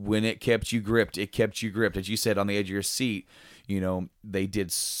when it kept you gripped, as you said, on the edge of your seat. They did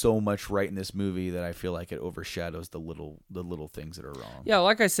so much right in this movie that I feel like it overshadows the little things that are wrong. Yeah,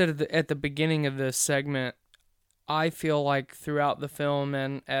 like I said at the beginning of this segment, I feel like throughout the film,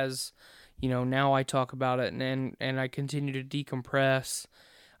 and as now I talk about it and I continue to decompress,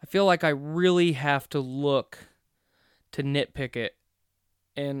 I feel like I really have to look to nitpick it.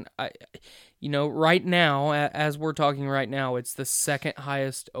 And right now, as we're talking right now, it's the second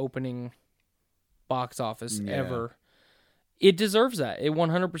highest opening box office ever. It deserves that. It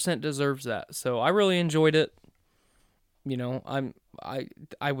 100% deserves that. So I really enjoyed it.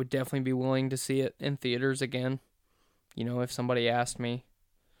 I would definitely be willing to see it in theaters again, if somebody asked me.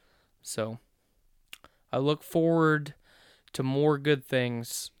 So I look forward to more good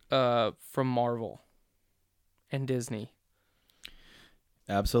things from Marvel and Disney.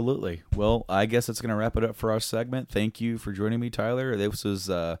 Absolutely. Well, I guess that's going to wrap it up for our segment. Thank you for joining me, Tyler. This was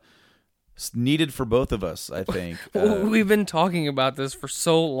needed for both of us, I think. We've been talking about this for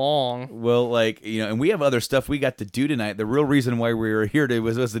so long. Well, and we have other stuff we got to do tonight. The real reason why we were here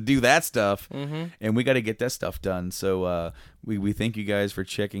was to do that stuff, and we got to get that stuff done. So we thank you guys for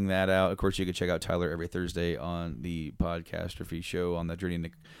checking that out. Of course, you can check out Tyler every Thursday on the Podcastrophe Show on the Journey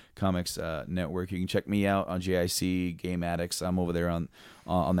into Comics network. You can check me out on JIC Game Addicts. I'm over there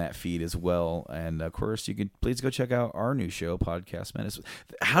on that feed as well. And of course, you can please go check out our new show, Podcast Menace.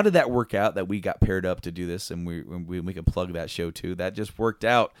 How did that work out that we got paired up to do this, and we can plug that show too? That just worked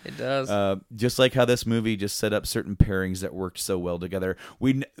out. It does. Just like how this movie just set up certain pairings that worked so well together.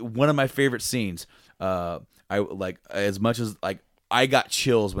 One of my favorite scenes. I like as much as I got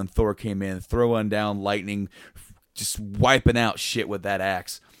chills when Thor came in, throwing down lightning, just wiping out shit with that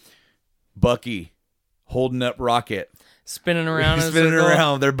axe. Bucky holding up Rocket, spinning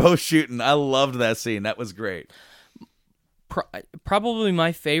around. They're both shooting. I loved that scene. That was great. Probably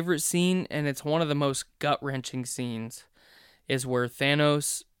my favorite scene, and it's one of the most gut-wrenching scenes, is where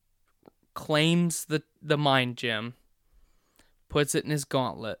Thanos claims the mind gem, puts it in his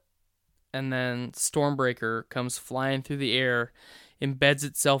gauntlet, and then Stormbreaker comes flying through the air, embeds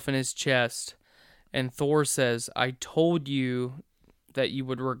itself in his chest, and Thor says, "I told you that you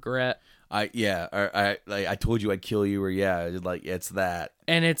would regret." I told you I'd kill you, or it's that.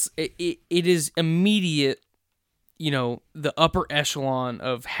 And it is immediate, the upper echelon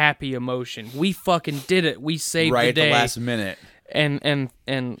of happy emotion. We fucking did it. We saved the day. Right at the last minute. And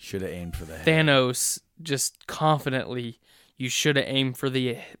should have aimed for the head. Thanos just confidently, you should have aimed for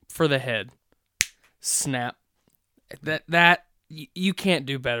the head. Snap. That you can't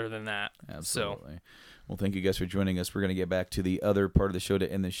do better than that. Absolutely. Well, thank you guys for joining us. We're going to get back to the other part of the show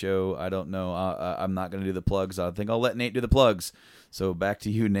to end the show. I don't know. I'm not going to do the plugs. I think I'll let Nate do the plugs. So back to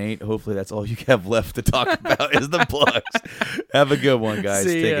you, Nate. Hopefully that's all you have left to talk about is the plugs. Have a good one, guys.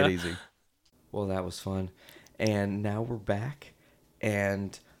 Take it easy. Well, that was fun. And now we're back.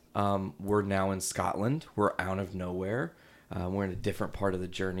 And we're now in Scotland. We're out of nowhere. We're in a different part of the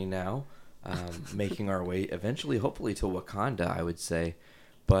journey now. Making our way eventually, hopefully, to Wakanda, I would say.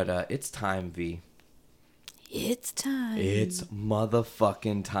 But it's time, V. It's time. It's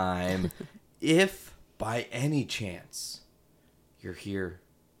motherfucking time. If by any chance you're here,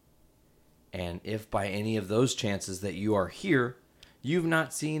 and if by any of those chances that you are here, you've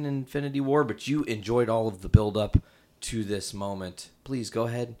not seen Infinity War, but you enjoyed all of the build-up to this moment, please go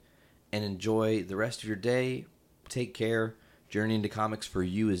ahead and enjoy the rest of your day. Take care. Journey into Comics for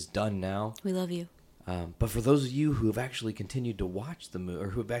you is done now. We love you. But for those of you who have actually continued to watch the movie, or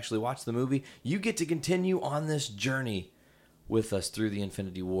who have actually watched the movie, you get to continue on this journey with us through the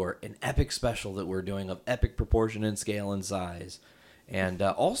Infinity War, an epic special that we're doing of epic proportion and scale and size. And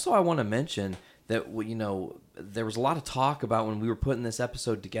also, I want to mention that there was a lot of talk about when we were putting this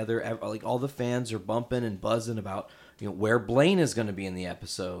episode together. Like all the fans are bumping and buzzing about where Blaine is going to be in the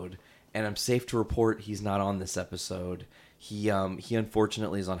episode. And I'm safe to report he's not on this episode. He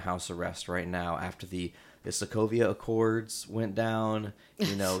unfortunately is on house arrest right now after the Sokovia Accords went down.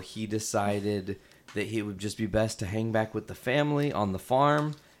 He decided that it would just be best to hang back with the family on the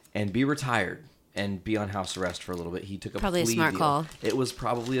farm and be retired and be on house arrest for a little bit. He took Probably a plea smart deal. call. It was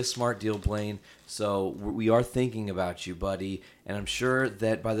probably a smart deal, Blaine. So we are thinking about you, buddy. And I'm sure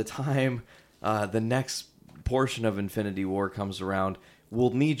that by the time the next portion of Infinity War comes around,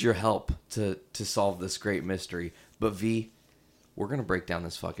 we'll need your help to solve this great mystery. But V, we're going to break down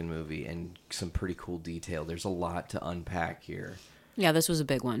this fucking movie in some pretty cool detail. There's a lot to unpack here. Yeah, this was a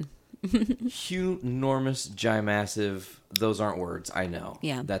big one. Enormous, gimassive. Those aren't words, I know.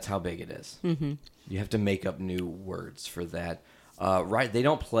 Yeah. That's how big it is. Mm-hmm. You have to make up new words for that. Right, they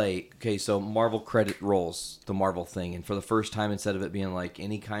don't play... Okay, so Marvel credit rolls, the Marvel thing. And for the first time, instead of it being like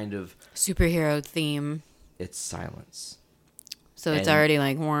any kind of... Superhero theme. It's silence. So it's And- already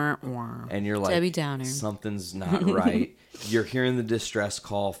like, wah, wah. And you're like, Debbie Downer. something's not right. You're hearing the distress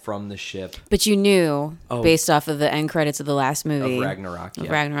call from the ship But you knew, Oh. based off of the end credits of the last movie, of Ragnarok. of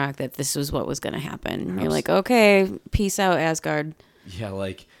Yeah, Ragnarok, that this was what was going to happen. You're like, okay, peace out, Asgard.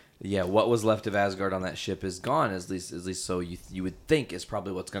 what was left of Asgard on that ship is gone. At least so you would think is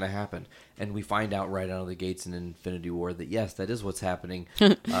probably what's going to happen. And we find out right out of the gates in Infinity War that yes, that is what's happening.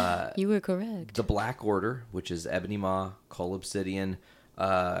 You were correct. The Black Order, which is Ebony Maw, Cull Obsidian,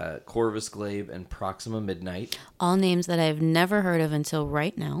 Corvus Glaive, and Proxima Midnight. All names that I've never heard of until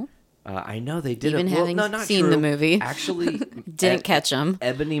right now. I know they did Even it. Well, having no, not seen true. the movie. Actually, Didn't catch them.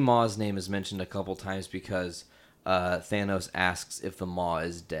 Ebony Maw's name is mentioned a couple times because Thanos asks if the Maw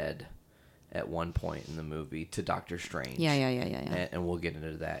is dead at one point in the movie to Doctor Strange. Yeah. And we'll get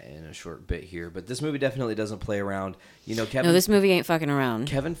into that in a short bit here. But this movie definitely doesn't play around. Kevin. No, this movie ain't fucking around.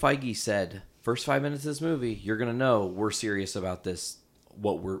 Kevin Feige said, first 5 minutes of this movie, you're gonna know we're serious about this,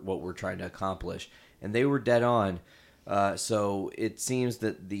 what we're trying to accomplish, and they were dead on. So it seems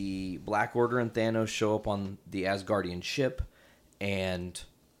that the Black Order and Thanos show up on the Asgardian ship, and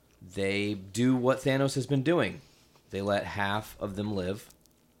they do what Thanos has been doing. They let half of them live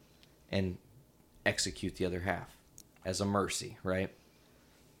and execute the other half as a mercy, right?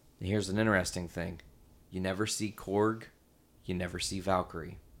 And here's an interesting thing. You never see Korg, you never see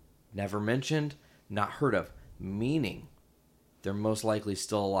Valkyrie. Never mentioned, not heard of, meaning they're most likely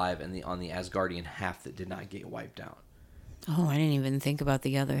still alive on the Asgardian half that did not get wiped out. Oh, I didn't even think about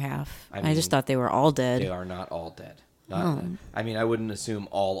the other half. I I mean, just thought they were all dead. They are not all dead. I mean, I wouldn't assume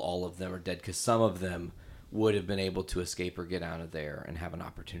all of them are dead because some of them would have been able to escape or get out of there and have an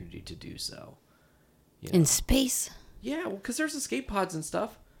opportunity to do so. In space? Yeah, well, because there's escape pods and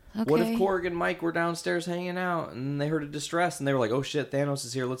stuff. What if Okay. Korg and Mike were downstairs hanging out and they heard a distress and they were like, oh shit, Thanos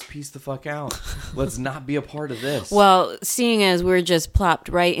is here. Let's piece the fuck out. Let's not be a part of this. Well, seeing as we're just plopped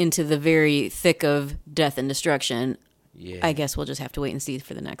right into the very thick of death and destruction, yeah. I guess we'll just have to wait and see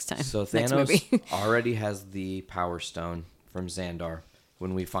for the next time. So next Thanos movie. already has the Power Stone from Xandar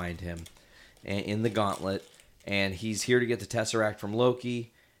when we find him in the gauntlet. And he's here to get the Tesseract from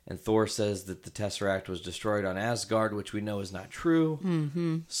Loki. And Thor says that the Tesseract was destroyed on Asgard, which we know is not true.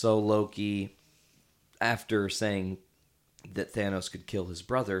 Mm-hmm. So Loki, after saying that Thanos could kill his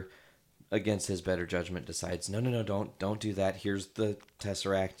brother, against his better judgment, decides, no, don't do that. Here's the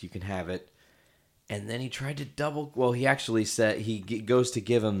Tesseract. You can have it. And then he tried to he actually said, he goes to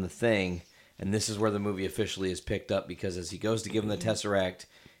give him the thing. And this is where the movie officially is picked up, because as he goes to give him the Tesseract,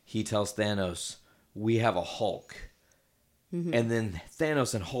 he tells Thanos, we have a Hulk. Mm-hmm. And then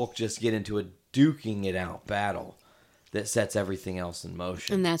Thanos and Hulk just get into a duking it out battle that sets everything else in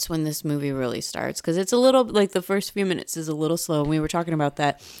motion. And that's when this movie really starts, because it's a little, like, the first few minutes is a little slow. We were talking about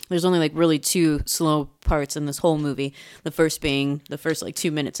that. There's only, like, really two slow parts in this whole movie. The first being the first, like, 2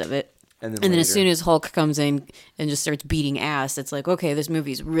 minutes of it. And then as later- soon as Hulk comes in and just starts beating ass, it's like, okay, this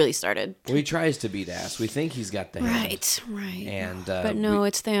movie's really started. Well, he tries to beat ass. We think he's got the hand. Right. And But no,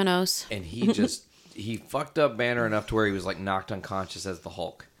 it's Thanos. and he just he fucked up Banner enough to where he was like knocked unconscious as the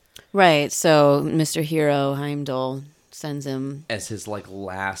Hulk. Right. So Mr. Hero Heimdall sends him. As his like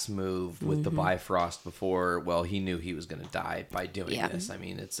last move with the Bifrost before, well, he knew he was going to die by doing this. I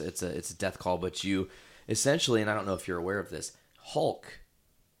mean, it's a death call, but you essentially, and I don't know if you're aware of this, Hulk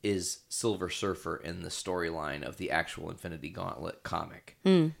is Silver Surfer in the storyline of the actual Infinity Gauntlet comic.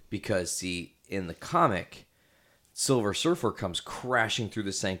 Because see, in the comic, Silver Surfer comes crashing through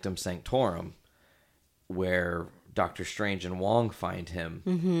the Sanctum Sanctorum where Doctor Strange and Wong find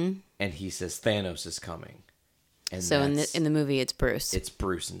him, and he says Thanos is coming. And So that's- in the movie, it's Bruce. it's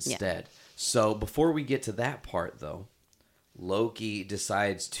Bruce instead. So before we get to that part, though, Loki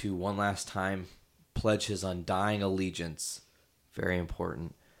decides to one last time pledge his undying allegiance. Very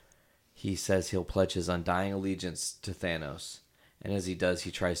important. He says he'll pledge his undying allegiance to Thanos. And as he does,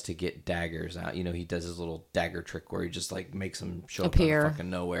 he tries to get daggers out. You know, he does his little dagger trick where he just like makes them show up out Appear. of fucking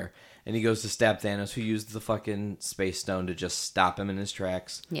nowhere. And he goes to stab Thanos, who used the fucking space stone to just stop him in his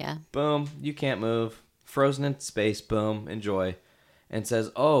tracks. Yeah. Boom, you can't move. Frozen in space, boom, enjoy. And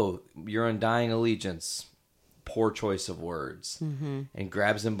says, oh, your undying allegiance. Poor choice of words. And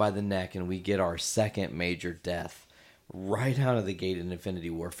grabs him by the neck, and we get our second major death right out of the gate in Infinity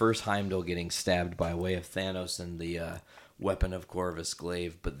War. First, Heimdall getting stabbed by way of Thanos and the weapon of Corvus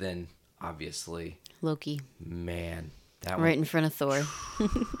Glaive, but then, obviously, Loki. man, that Right one in front of Thor.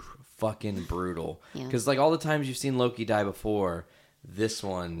 fucking brutal. Yeah. Because, like, all the times you've seen Loki die before, this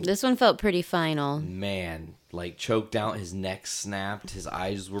one... This one felt pretty final. Man, like choked out, his neck snapped, his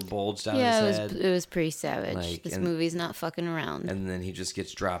eyes were bulged out Yeah, of it his was, head. it was pretty savage. Like, This and- movie's not fucking around. And then he just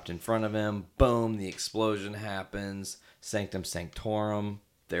gets dropped in front of him. Boom, the explosion happens. Sanctum Sanctorum.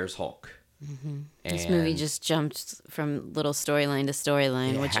 There's Hulk. This movie just jumped from little storyline to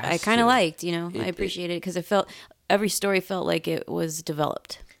storyline, It which I has kind to. of liked. You know, I It- appreciated it because it felt every story felt like it was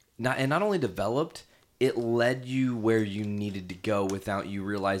developed. Not only developed, it led you where you needed to go without you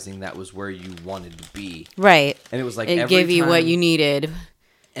realizing that was where you wanted to be. Right. And it was like It every gave you what time- you needed.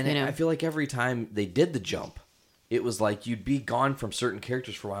 And you know. I feel like every time they did the jump, it was like you'd be gone from certain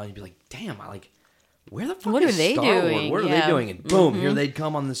characters for a while and you'd be like, damn, where the fuck What is are they Star-Lord? doing? What are Yeah. they doing? And boom, here they'd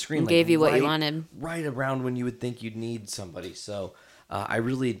come on the screen. Gave you what you right- wanted. Right around when you would think you'd need somebody. So I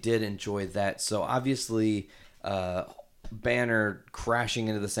really did enjoy that. So obviously, Banner crashing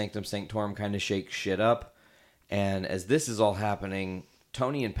into the Sanctum Sanctorum kind of shakes shit up. And as this is all happening,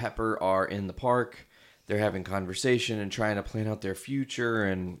 Tony and Pepper are in the park. They're having conversation and trying to plan out their future.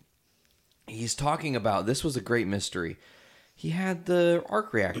 And he's talking about, this was a great mystery. He had the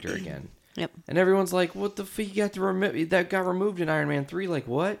arc reactor again. Yep. And everyone's like, what the fuck, that got removed in Iron Man 3? Like,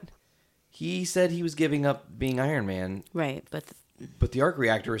 what? He said he was giving up being Iron Man, Right, but but the arc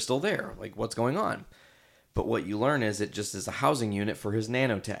reactor is still there. Like, what's going on? But what you learn is it just is a housing unit for his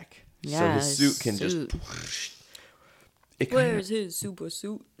nanotech. So yeah, his suit can just... Where's his super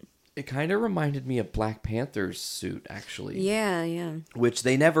suit? It kind of reminded me of Black Panther's suit, actually. Yeah, yeah. Which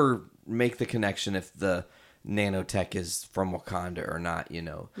they never make the connection if the nanotech is from Wakanda or not, you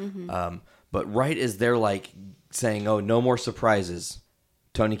know. But right as they're like saying, oh, no more surprises,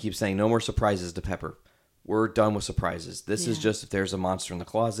 Tony keeps saying, no more surprises to Pepper. We're done with surprises. This is just if there's a monster in the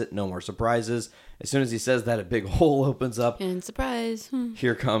closet, no more surprises. As soon as he says that, a big hole opens up. And surprise.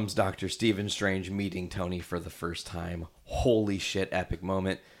 Here comes Dr. Stephen Strange meeting Tony for the first time. Holy shit, epic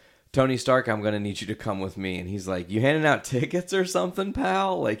moment. Tony Stark, I'm going to need you to come with me. And he's like, you handing out tickets or something,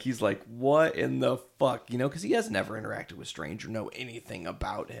 pal? Like, he's like, what in the fuck? You know, because he has never interacted with Strange or know anything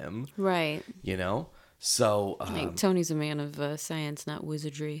about him, Right. you know? So, Like, Tony's a man of science, not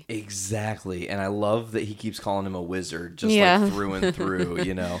wizardry. exactly. And I love that he keeps calling him a wizard, just Yeah. like through and through,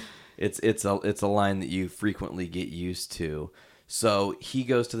 you know? It's a line that you frequently get used to. So he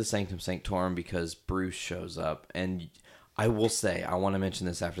goes to the Sanctum Sanctorum because Bruce shows up. And I will say, I want to mention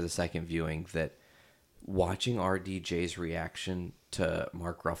this after the second viewing, that watching RDJ's reaction to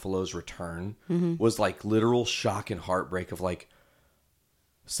Mark Ruffalo's return was like literal shock and heartbreak of like,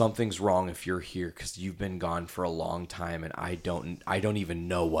 something's wrong if you're here because you've been gone for a long time and I don't even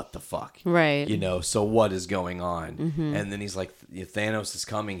know what the fuck. Right. You know, so what is going on? And then he's like, Thanos is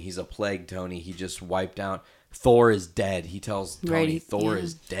coming. He's a plague, Tony. He just wiped out. Thor is dead. He tells Tony Right, Thor yeah.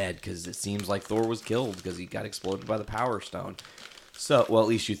 is dead because it seems like Thor was killed because he got exploded by the Power Stone. So, well, at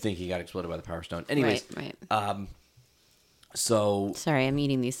least you think he got exploded by the Power Stone. Anyways, Right. so Sorry, I'm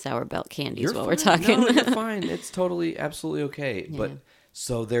eating these sour belt candies you're while fine. we're talking. No, you're fine. It's totally, absolutely okay. But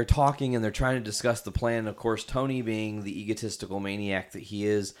so they're talking and they're trying to discuss the plan. Of course, Tony, being the egotistical maniac that he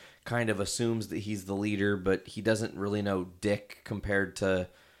is, kind of assumes that he's the leader, but he doesn't really know dick compared to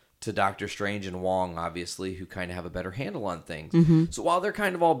Doctor Strange and Wong, obviously, who kind of have a better handle on things. So while they're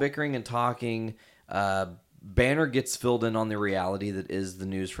kind of all bickering and talking, Banner gets filled in on the reality that is the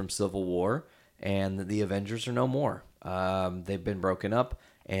news from Civil War, and that the Avengers are no more. They've been broken up,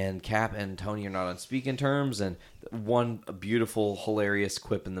 and Cap and Tony are not on speaking terms. And one beautiful, hilarious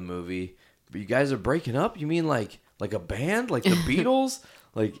quip in the movie: "You guys are breaking up? You mean like a band, like the Beatles?"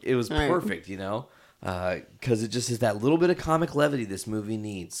 Like, it was perfect, you know, because it just is that little bit of comic levity this movie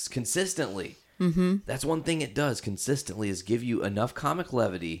needs consistently. That's one thing it does consistently, is give you enough comic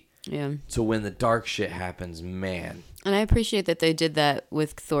levity. Yeah. So when the dark shit happens, man. And I appreciate that they did that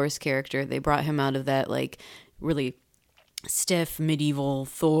with Thor's character. They brought him out of that, like, really stiff medieval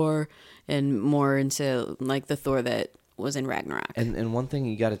Thor and more into, like, the Thor that was in Ragnarok. And one thing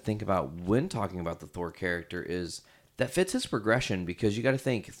you got to think about when talking about the Thor character is that fits his progression, because you got to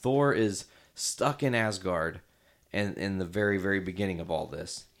think Thor is stuck in Asgard and in the very, very beginning of all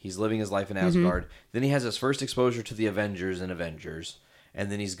this. He's living his life in Asgard. Then he has his first exposure to the Avengers in Avengers. And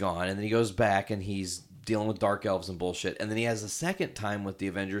then he's gone, and then he goes back, and he's dealing with dark elves and bullshit. And then he has a second time with the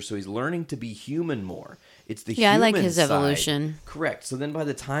Avengers, so he's learning to be human more. It's the human I like his side. evolution. Correct. So then by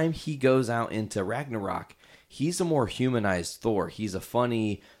the time he goes out into Ragnarok, he's a more humanized Thor. He's a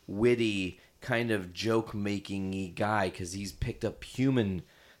funny, witty, kind of joke-making-y guy, because he's picked up human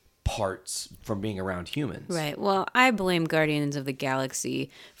parts from being around humans. Right. Well, I blame Guardians of the Galaxy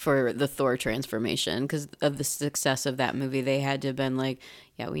for the Thor transformation because of the success of that movie. They had to have been like,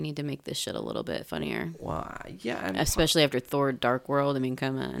 yeah, we need to make this shit a little bit funnier. Well, yeah. Especially after Thor Dark World. I mean,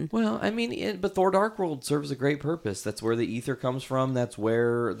 come on. Well, I mean, but Thor Dark World serves a great purpose. That's where the ether comes from. That's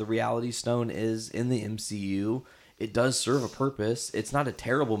where the Reality Stone is in the MCU. It does serve a purpose. It's not a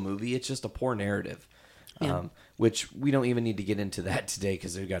terrible movie. It's just a poor narrative. Yeah. Which we don't even need to get into that today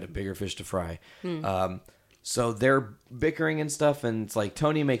because they've got a bigger fish to fry. So they're bickering and stuff, and it's like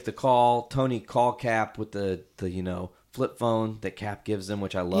Tony make the call. Tony call Cap with the flip phone that Cap gives him,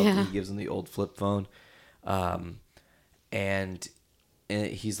 which I love. Yeah. He gives him the old flip phone, and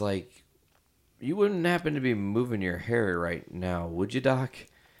he's like, "You wouldn't happen to be moving your hair right now, would you, Doc?"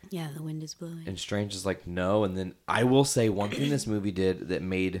 Yeah, the wind is blowing. And Strange is like, "No." And then I will say one thing this movie did that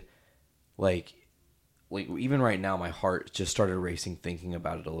made like even right now my heart just started racing thinking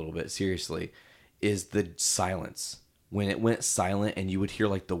about it a little bit seriously, is the silence. When it went silent and you would hear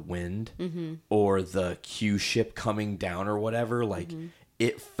like the wind or the Q ship coming down or whatever, like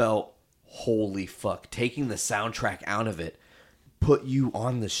it felt, holy fuck, taking the soundtrack out of it put you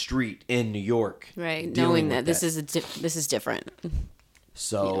on the street in New York. Right, dealing knowing with that this is different.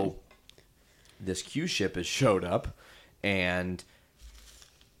 So this Q ship has showed up and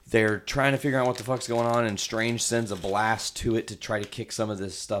they're trying to figure out what the fuck's going on, and Strange sends a blast to it to try to kick some of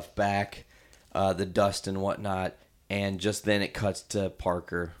this stuff back, the dust and whatnot, and just then it cuts to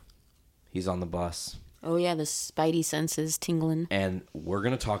Parker. He's on the bus. Oh yeah, the Spidey senses tingling. And we're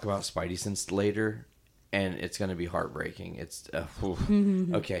going to talk about Spidey sense later, and it's going to be heartbreaking. It's,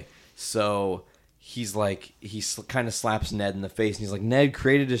 okay, so he's like, he kind of slaps Ned in the face, and he's like, "Ned,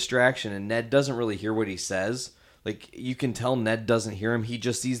 create a distraction," and Ned doesn't really hear what he says. Like, you can tell Ned doesn't hear him. He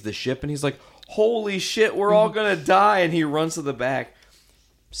just sees the ship, and he's like, "Holy shit, we're all gonna die!" And he runs to the back.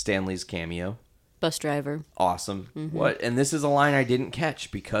 Stanley's cameo. Bus driver. Awesome. What? And this is a line I didn't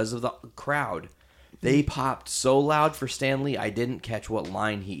catch because of the crowd. They popped so loud for Stanley, I didn't catch what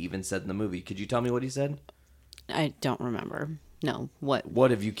line he even said in the movie. Could you tell me what he said? I don't remember. No, what? What,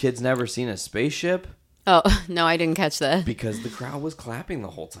 have you kids never seen a spaceship? Oh, no, I didn't catch that. Because the crowd was clapping the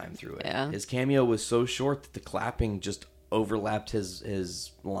whole time through it. Yeah. His cameo was so short that the clapping just overlapped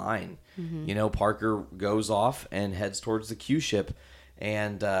his line. You know, Parker goes off and heads towards the Q ship,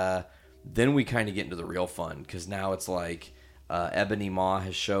 and then we kind of get into the real fun, because now it's like Ebony Maw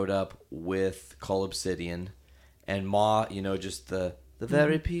has showed up with Cull Obsidian, and Maw, you know, just the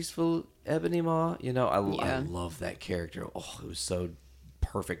very peaceful Ebony Maw, you know, I love that character. Oh, it was so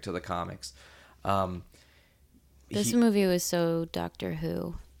perfect to the comics. This movie was so Doctor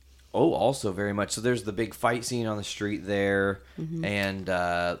Who. Oh, also very much. So there's the big fight scene on the street there, and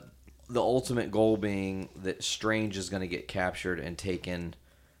the ultimate goal being that Strange is going to get captured and taken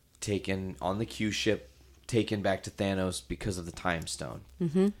on the Q ship, taken back to Thanos because of the Time Stone.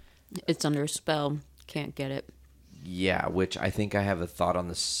 It's under a spell. Can't get it. Yeah, which I think I have a thought on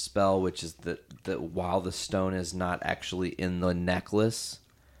the spell, which is that while the stone is not actually in the necklace,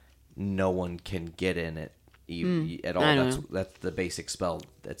 no one can get in it at all. That's the basic spell.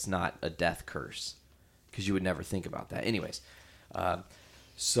 That's not a death curse, because you would never think about that. Anyways,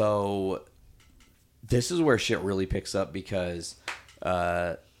 so this is where shit really picks up, because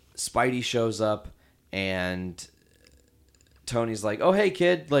Spidey shows up, and Tony's like, "Oh, hey,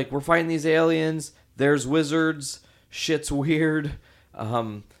 kid! Like, we're fighting these aliens. There's wizards. Shit's weird.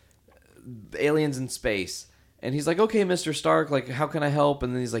 Aliens in space." And he's like, "Okay, Mr. Stark. Like, how can I help?"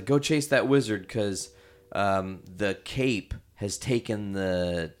 And then he's like, "Go chase that wizard because the Cape has taken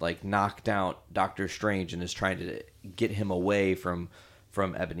the knocked out Doctor Strange and is trying to get him away from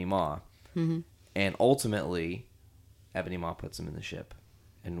Ebony Maw." Mm-hmm. And ultimately, Ebony Maw puts him in the ship.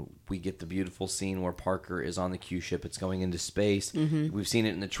 And we get the beautiful scene where Parker is on the Q ship. It's going into space. Mm-hmm. We've seen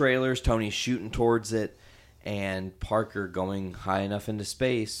it in the trailers. Tony's shooting towards it. And Parker going high enough into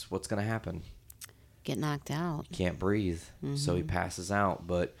space. What's going to happen? Get knocked out. He can't breathe. Mm-hmm. So he passes out.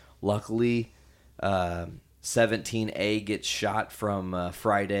 But luckily, 17A gets shot from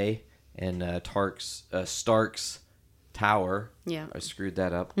Friday and Stark's tower. Yeah. I screwed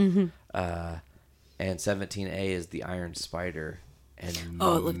that up. Mm-hmm. And 17A is the Iron Spider. And it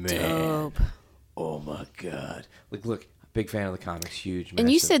looked dope. Oh my God! Look, big fan of the comics, huge.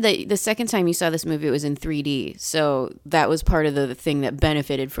 And you said that the second time you saw this movie, it was in 3D. So that was part of the thing that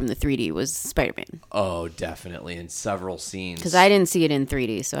benefited from the 3D was Spider-Man. Oh, definitely, in several scenes. Because I didn't see it in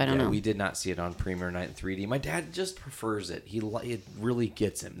 3D, so I don't know. We did not see it on premiere night in 3D. My dad just prefers it. It really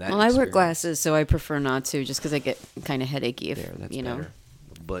gets him. Well, I wear glasses, so I prefer not to, just because I get kind of headachy if that's you know. Better.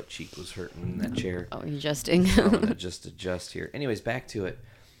 Butt cheek was hurting in that chair. Oh, you're adjusting. I'm gonna just adjust here. Anyways, back to it.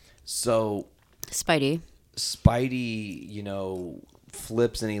 So Spidey,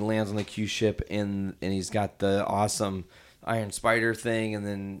 flips and he lands on the Q ship and he's got the awesome Iron Spider thing, and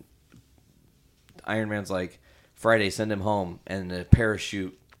then Iron Man's like, "Friday, send him home," and the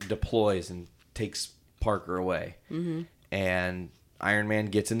parachute deploys and takes Parker away. Mm-hmm. And Iron Man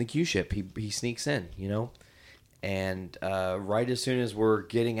gets in the Q ship. He sneaks in, And right as soon as we're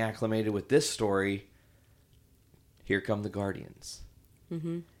getting acclimated with this story, here come the Guardians.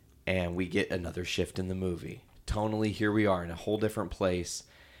 Mm-hmm. And we get another shift in the movie. Tonally, here we are in a whole different place.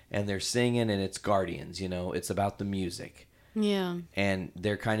 And they're singing, and it's Guardians, It's about the music. Yeah. And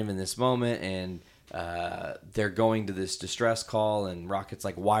they're kind of in this moment, and they're going to this distress call, and Rocket's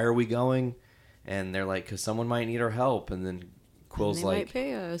like, "Why are we going?" And they're like, "Because someone might need our help." And then Quill's like,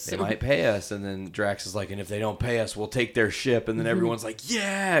 they might pay us. And then Drax is like, "And if they don't pay us, we'll take their ship." And then everyone's like,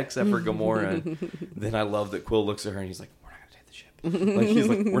 "Yeah," except for Gamora. And then I love that Quill looks at her and he's like, "We're not going to take the ship." He's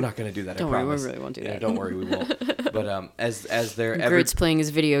like, "We're not going to do that. Don't I worry, promise." we really won't do that. Don't worry, we won't. But as they're Groot's playing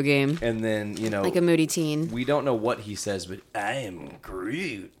his video game. And then, like a moody teen. We don't know what he says, but "I am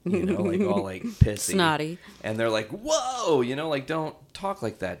Groot," all like pissy. Snotty. And they're like, "Whoa," don't talk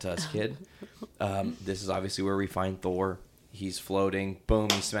like that to us, kid. This is obviously where we find Thor. He's floating. Boom,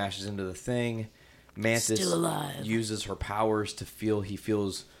 he smashes into the thing. Mantis still alive. Uses her powers to feel. He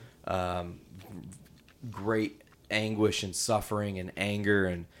feels great anguish and suffering and anger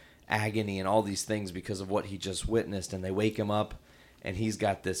and agony and all these things because of what he just witnessed. And they wake him up, and he's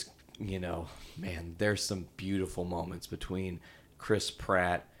got this, man, there's some beautiful moments between Chris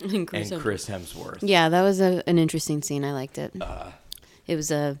Pratt and Chris Hemsworth. Yeah, that was an interesting scene. I liked it. It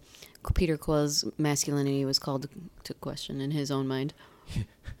was Peter Quill's masculinity was called to question in his own mind.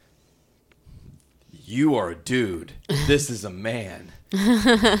 "You are a dude. This is a man."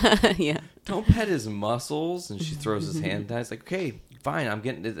 Yeah. "Don't pet his muscles." And she throws his hand down. It's like, "Okay, fine. I'm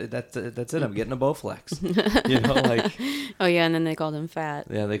getting that's it. I'm getting a Bowflex." Oh yeah, and then they called him fat.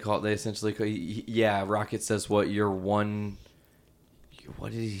 Yeah, they essentially Rocket says, "What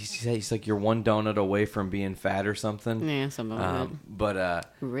did he say?" He's like, "You're one donut away from being fat," or something. Yeah, something like that.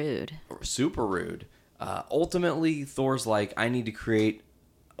 But rude. Super rude. Ultimately, Thor's like, "I need to create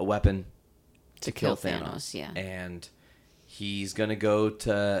a weapon to kill Thanos." Yeah. And he's gonna go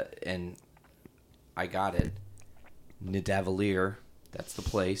to, and I got it, Nidavellir. That's the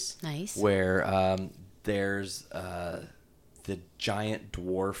place. Nice. Where there's the giant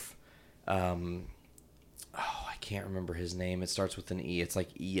dwarf. I can't remember his name. It starts with an E. It's like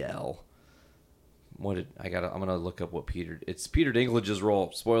EL. I'm gonna look up what it's Peter Dinklage's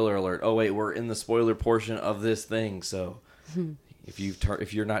role. Spoiler alert. Oh wait, we're in the spoiler portion of this thing. So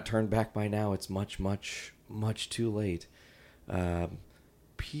if you're not turned back by now, it's much, much, much too late.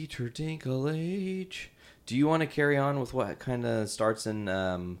 Peter Dinklage. Do you want to carry on with what kind of starts in?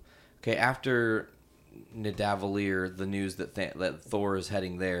 After Nidavellir, the news that Thor is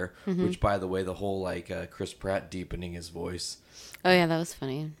heading there, which, by the way, the whole Chris Pratt deepening his voice. Oh yeah, that was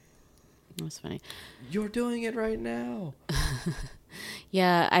funny. "You're doing it right now."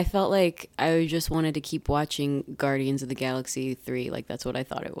 Yeah, I felt like I just wanted to keep watching Guardians of the Galaxy 3. Like that's what I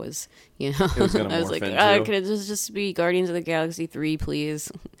thought it was. It was gonna I was morph like, into. could it just be Guardians of the Galaxy 3,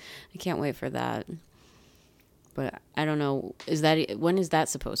 please? I can't wait for that. but I don't know. When is that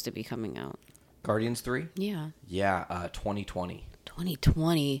supposed to be coming out? Guardians 3? Yeah, Yeah, 2020.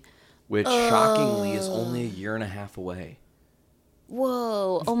 2020. Which shockingly is only a year and a half away.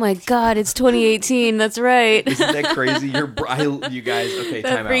 Whoa! Oh my God! It's 2018. That's right. Isn't that crazy? You guys, okay,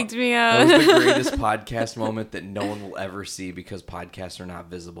 That time freaked out. me out. That was the greatest podcast moment that no one will ever see because podcasts are not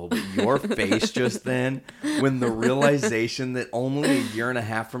visible. But your face just then, when the realization that only a year and a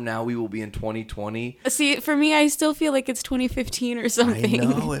half from now we will be in 2020. See, for me, I still feel like it's 2015 or something. I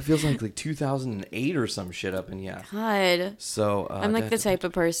know, it feels like 2008 or some shit up in, yeah. God. So I'm like the type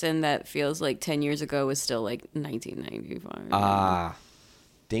of person that feels like 10 years ago was still like 1995.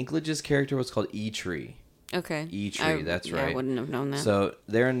 Dinklage's character was called E-Tree. Okay. E-Tree, that's right. I wouldn't have known that. So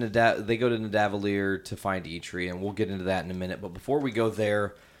they're in they go to Nidavellir to find E-Tree, and we'll get into that in a minute. But before we go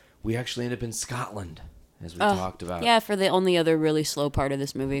there, we actually end up in Scotland, as we talked about. Yeah, for the only other really slow part of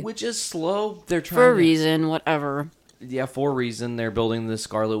this movie. Which is slow. They're trying For a reason, whatever. Yeah, for a reason. They're building the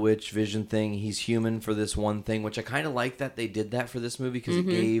Scarlet Witch Vision thing. He's human for this one thing, which I kind of like that they did that for this movie because it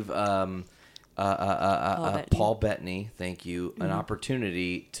gave Paul Bettany, thank you, an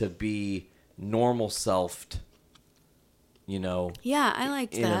opportunity to be normal selfed, Yeah, I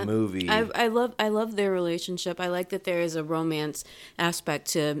liked in that. a movie. I love their relationship. I like that there is a romance aspect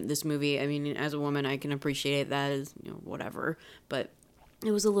to this movie. I mean, as a woman, I can appreciate that as whatever, but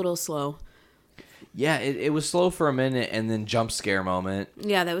it was a little slow. Yeah, it was slow for a minute, and then jump scare moment.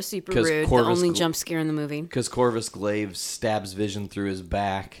 Yeah, that was super 'Cause rude. Corvus The only jump scare in the movie. Because Corvus Glaive stabs Vision through his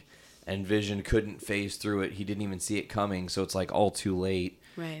back, and Vision couldn't phase through it. He didn't even see it coming, so it's like all too late.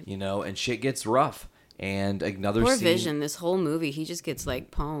 Right. And shit gets rough. And another Poor scene, Vision, this whole movie, he just gets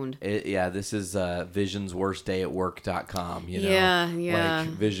like pwned. This is Vision's worst day at work.com, Yeah, yeah. Like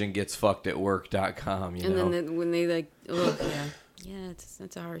Vision gets fucked at work.com, And then when they like,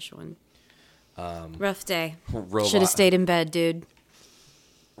 that's a harsh one. Rough day. Should have stayed in bed, dude.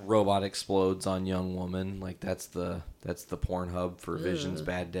 Robot explodes on young woman. Like that's the Pornhub for Vision's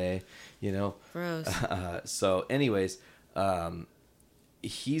bad day, Gross. So anyways,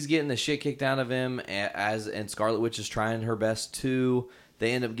 he's getting the shit kicked out of him and Scarlet Witch is trying her best too.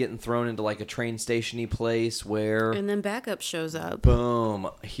 They end up getting thrown into like a train station-y place where And then backup shows up. boom,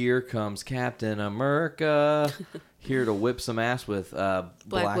 here comes Captain America. Here to whip some ass with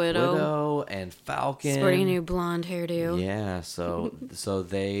Black Widow and Falcon. Sporting a new blonde hairdo. Yeah, so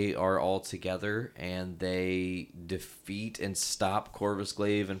they are all together and they defeat and stop Corvus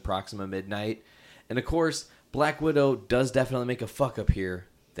Glaive and Proxima Midnight. And of course, Black Widow does definitely make a fuck up here.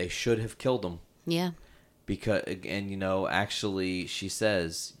 They should have killed him. Yeah. Because actually she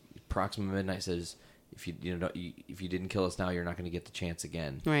says, Proxima Midnight says, if you didn't kill us now, you're not going to get the chance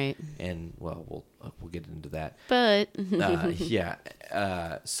again. Right. And well, we'll get into that. But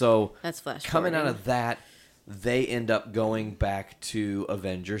so that's flash coming out forwarding. of that, they end up going back to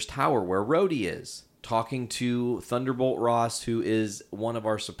Avengers Tower where Rhodey is talking to Thunderbolt Ross, who is one of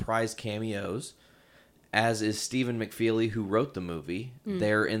our surprise cameos, as is Stephen McFeely, who wrote the movie.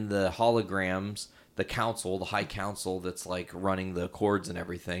 They're in the holograms, the council, the high council that's like running the accords and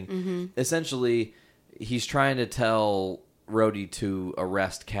everything. Essentially, he's trying to tell Rhodey to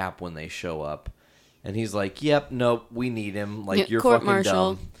arrest Cap when they show up. And he's like, yep, nope, we need him. Like, you're fucking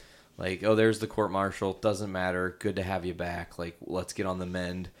dumb. Like, oh, there's the court-martial. Doesn't matter. Good to have you back. Like, let's get on the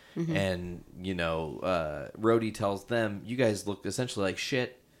mend. And, Rhodey tells them, you guys look essentially like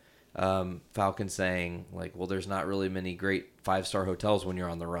shit. Falcon saying, like, well, there's not really many great 5-star hotels when you're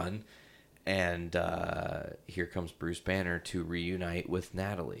on the run. And here comes Bruce Banner to reunite with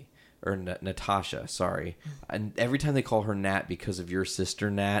Natalie. Or Natasha, sorry. And every time they call her Nat because of your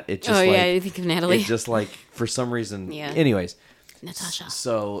sister Nat, it just I think of Natalie. It just like, for some reason. Yeah. Anyways. Natasha.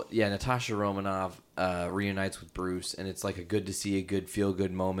 So, yeah, Natasha Romanoff reunites with Bruce, and it's like a good to see a good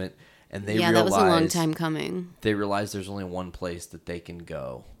feel-good moment. And they realize... that was a long time coming. They realize there's only one place that they can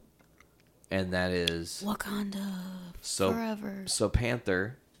go. And that is... Wakanda. Forever. So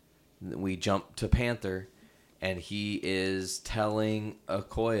Panther, we jump to Panther, and he is telling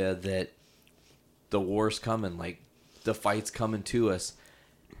Okoye that the war's coming, like, the fight's coming to us.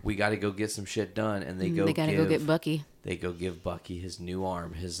 We got to go get some shit done. And they got to go get Bucky. They go give Bucky his new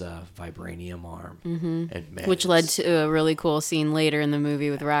arm, his vibranium arm. And man, Which led to a really cool scene later in the movie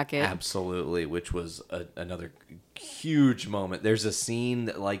with Rocket. Absolutely, which was another huge moment. There's a scene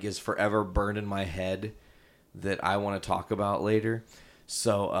that like is forever burned in my head that I want to talk about later.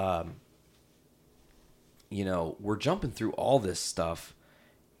 So, we're jumping through all this stuff.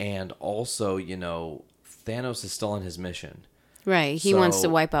 And also, Thanos is still on his mission. Right. He wants to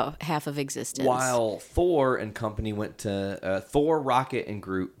wipe out half of existence. While Thor and company went to... Thor, Rocket, and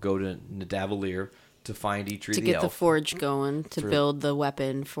Groot go to Nidavellir to find Eitri To the get elf. the forge going to For- build the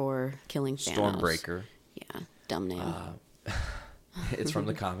weapon for killing Thanos. Stormbreaker. Yeah, dumb name. It's from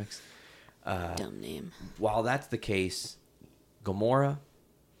the comics. Dumb name. While that's the case, Gamora,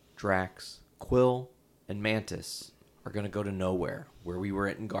 Drax, Quill, and Mantis are going to go to nowhere, where we were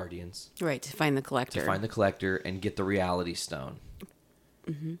at in Guardians, Right, to find the collector. to find the collector and get the Reality Stone.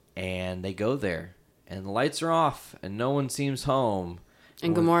 And they go there, and the lights are off, and no one seems home.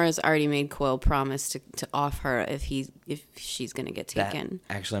 And Gamora's already made Quill promise to off her if she's going to get That- taken.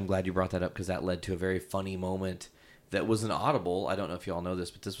 Actually, I'm glad you brought that up because that led to a very funny moment that was an audible. I don't know if you all know this,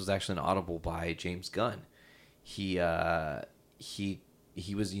 but this was actually an audible by James Gunn. He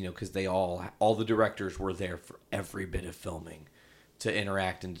was, because they all the directors were there for every bit of filming to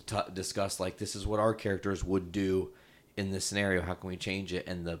interact and to discuss, like, this is what our characters would do in this scenario. How can we change it?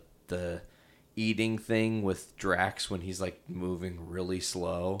 And the eating thing with Drax when he's like moving really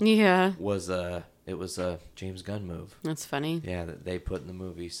slow Yeah, was a James Gunn move. that's funny. Yeah, that they put in the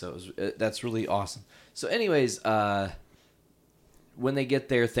movie. So it was, that's really awesome. So anyways, when they get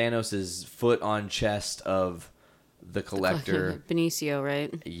there, Thanos is foot on chest of the collector. Benicio,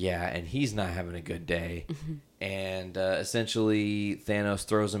 right? Yeah, and he's not having a good day. And essentially, Thanos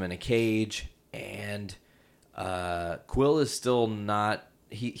throws him in a cage, and Quill is still not.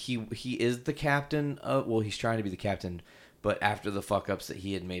 He is the captain of. Well, he's trying to be the captain, but after the fuck ups that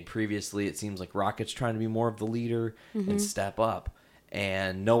he had made previously, it seems like Rocket's trying to be more of the leader and step up.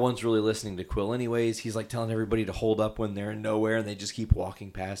 And no one's really listening to Quill anyways. He's like telling everybody to hold up when they're in nowhere, and they just keep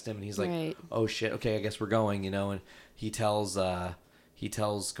walking past him. And he's like, Right. "Oh shit, okay, I guess we're going," And he tells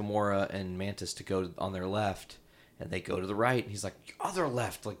Gamora and Mantis to go on their left, and they go to the right. And he's like, "Other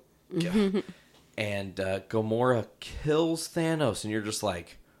left," like, and Gamora kills Thanos, and you're just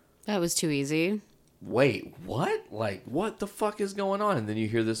like, That was too easy. "Wait, what? Like, what the fuck is going on?" And then you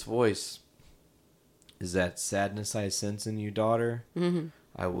hear this voice. Is that sadness I sense in you, daughter? Mm-hmm.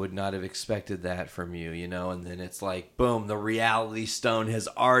 I would not have expected that from you, And then it's like, boom, the Reality Stone has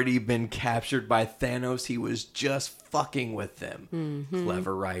already been captured by Thanos. He was just fucking with them. Mm-hmm.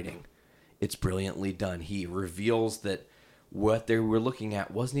 Clever writing. It's brilliantly done. He reveals that what they were looking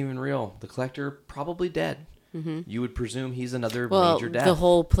at wasn't even real. The Collector probably dead. Mm-hmm. You would presume he's another major death. The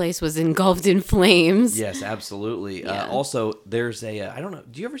whole place was engulfed in flames. Yes, absolutely. Yeah. Also, there's I don't know.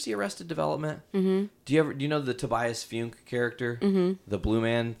 Do you ever see Arrested Development? Mm-hmm. Do you know the Tobias Funke character, the Blue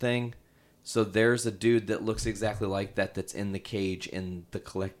Man thing? So there's a dude that looks exactly like that that's in the cage in the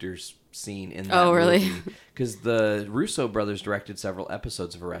Collector's scene in that Oh, really? Because the Russo brothers directed several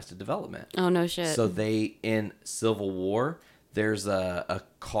episodes of Arrested Development. Oh, no shit. So they, in Civil War, there's a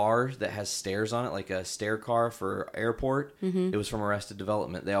car that has stairs on it, like a stair car for airport. It was from Arrested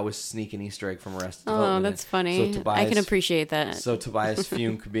Development. They always sneak an Easter egg from Arrested Development. Oh, that's funny. So I can appreciate that. So Tobias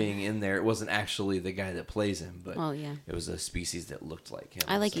Funke being in there, it wasn't actually the guy that plays him, but Well, yeah. it was a species that looked like him.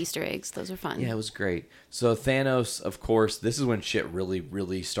 I like So- Easter eggs. Those are fun. Yeah, it was great. So Thanos, of course, this is when shit really,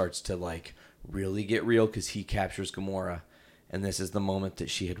 really starts to really get real because he captures Gamora, and this is the moment that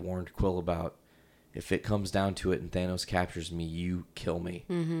she had warned Quill about. If it comes down to it and Thanos captures me, you kill me.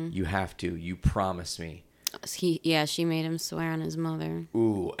 Mm-hmm. You have to. You promise me. She made him swear on his mother.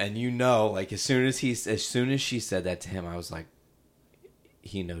 Ooh, and as soon as she said that to him, I was like,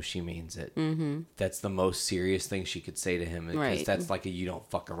 he knows she means it. Mm-hmm. That's the most serious thing she could say to him because Right. that's like you don't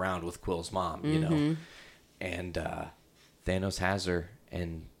fuck around with Quill's mom, And Thanos has her,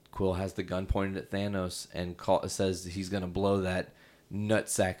 and Quill has the gun pointed at Thanos and says he's gonna blow that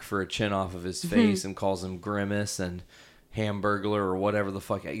nutsack for a chin off of his face and calls him Grimace and Hamburglar or whatever the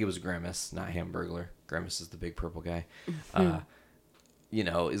fuck. It was Grimace, not Hamburglar. Grimace is the big purple guy.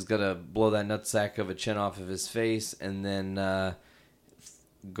 Is gonna blow that nutsack of a chin off of his face, and then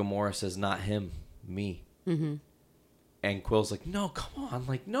Gamora says, "Not him, me." Mm-hmm. And Quill's like, "No, come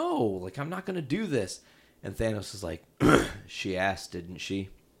on, no, I'm not gonna do this." And Thanos is like, "She asked, didn't she?"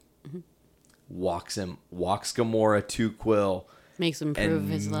 Mm-hmm. Walks Gamora to Quill. Makes him prove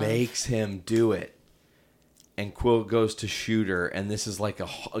his love. Makes him do it. And Quill goes to shoot her, and this is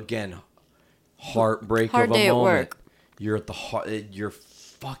heartbreak Hard of a day at moment. work. You're at the you're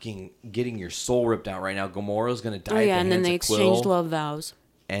fucking getting your soul ripped out right now. Gamora's gonna die. Oh, at yeah, the and then hands they of Quill, exchanged love vows.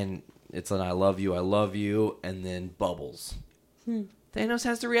 and it's an I love you, and then bubbles. Thanos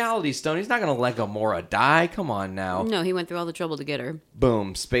has the Reality Stone. He's not gonna let Gamora die. Come on now. No, he went through all the trouble to get her.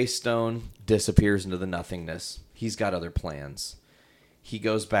 Boom, Space Stone disappears into the nothingness. He's got other plans. He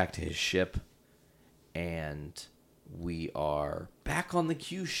goes back to his ship, and we are back on the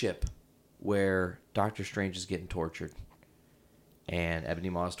Q ship where Doctor Strange is getting tortured. And Ebony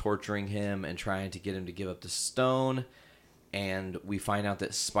Maw's torturing him and trying to get him to give up the stone. And we find out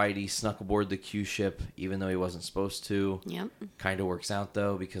that Spidey snuck aboard the Q ship, even though he wasn't supposed to. Yep. Kind of works out,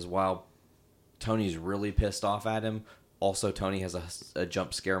 though, because while Tony's really pissed off at him, also Tony has a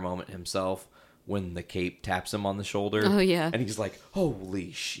jump scare moment himself when the cape taps him on the shoulder. Oh, yeah. And he's like,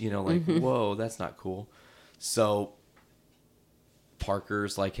 holy whoa, that's not cool. So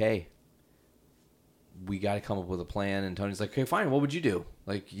Parker's like, hey, we got to come up with a plan. And Tony's like, okay, fine. What would you do?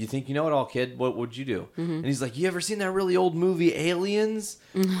 Like, you think you know it all, kid. What would you do? And he's like, you ever seen that really old movie, Aliens?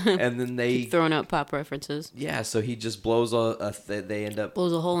 And then they... Throwing out pop references. Yeah, so he just blows they end up...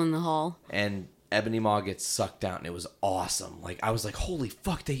 Blows a hole in the hull. And Ebony Maw gets sucked out, and it was awesome. Like, I was like, holy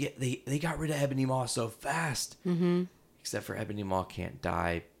fuck, they got rid of Ebony Maw so fast. Mm-hmm. Except for Ebony Maw can't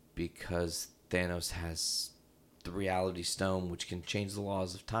die because Thanos has the Reality Stone, which can change the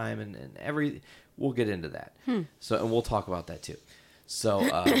laws of time, and every... We'll get into that. So, and we'll talk about that too. So,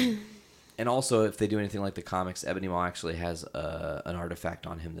 and also, if they do anything like the comics, Ebony Maw actually has an artifact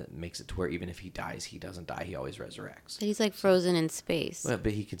on him that makes it to where even if he dies, he doesn't die. He always resurrects. But he's like frozen in space. But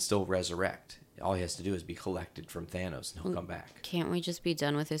he can still resurrect. All he has to do is be collected from Thanos, and he'll come back. Can't we just be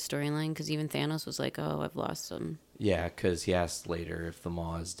done with his storyline? Because even Thanos was like, oh, I've lost him. Yeah, because he asks later if the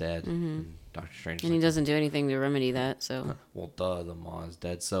Maw is dead. And Doctor Strange And he doesn't do anything to remedy that, so... Well, duh, the Maw is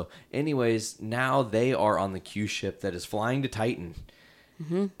dead. So, anyways, now they are on the Q ship that is flying to Titan.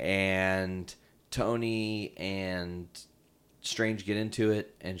 And Tony and Strange get into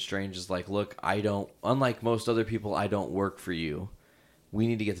it, and Strange is like, look, unlike most other people, I don't work for you. We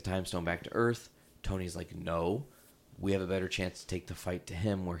need to get the Time Stone back to Earth. Tony's like, no, we have a better chance to take the fight to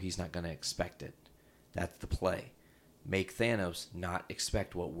him where he's not going to expect it. That's the play. Make Thanos not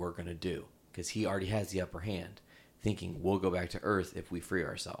expect what we're going to do, because he already has the upper hand, thinking we'll go back to Earth if we free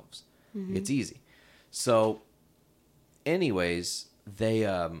ourselves. It's easy. So, anyways, they,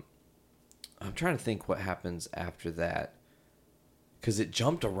 I'm trying to think what happens after that, because it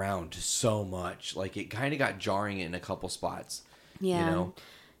jumped around so much. Like, it kind of got jarring in a couple spots. Yeah. You know?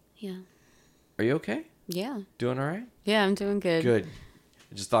 Yeah. Are you okay? Yeah. Doing all right? Yeah, I'm doing good. Good.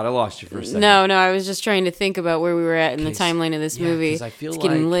 I just thought I lost you for a second. No, I was just trying to think about where we were at in the timeline of this yeah, movie. 'cause I feel it's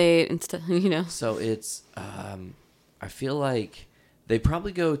getting like- late and stuff, you know. So it's, I feel like they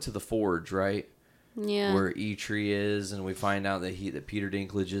probably go to the Forge, right? Yeah. Where E-Tree is, and we find out that Peter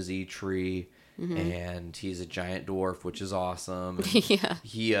Dinklage is E-Tree, and he's a giant dwarf, which is awesome. And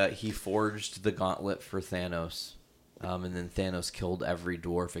Yeah. he forged the gauntlet for Thanos, and then Thanos killed every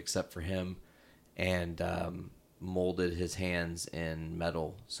dwarf except for him, and molded his hands in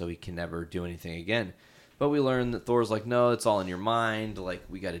metal so he can never do anything again. But we learn that Thor's like, no, it's all in your mind. Like,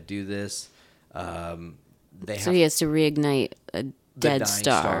 we got to do this. So he has to reignite a the dead dying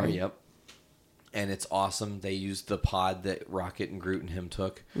star. Yep. And it's awesome. They used the pod that Rocket and Groot and him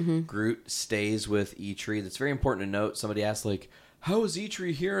took. Groot stays with E-Tree. That's very important to note. Somebody asked, like, how was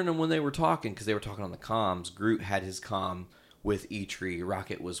E-Tree hearing them when they were talking? Because they were talking on the comms. Groot had his comm with E-Tree.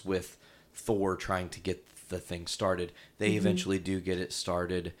 Rocket was with Thor trying to get the thing started. They eventually do get it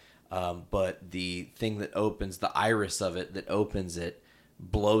started. But the thing that opens, the iris of it that opens it,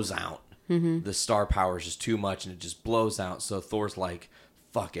 blows out. The star power is just too much, and it just blows out. So Thor's like,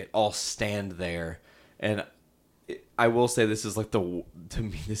 fuck it, I'll stand there. And I will say this is like to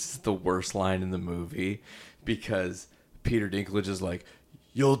me, this is the worst line in the movie, because Peter Dinklage is like,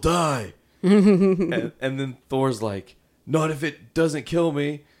 you'll die. and then Thor's like, not if it doesn't kill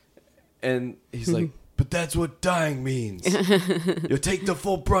me. And he's like, but that's what dying means. You'll take the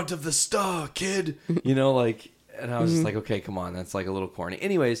full brunt of the star, kid. You know, like, and I was just like, okay, come on, that's like a little corny.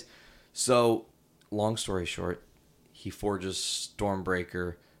 Anyways, so long story short, he forges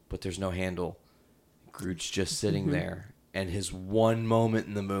Stormbreaker, but there's no handle. Groot's just sitting there, and his one moment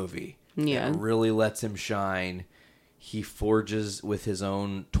in the movie that really lets him shine, he forges with his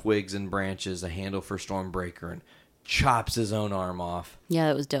own twigs and branches a handle for Stormbreaker and chops his own arm off. Yeah,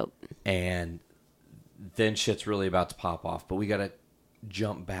 that was dope. And then shit's really about to pop off. But we got to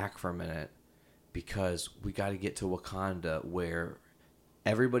jump back for a minute, because we got to get to Wakanda, where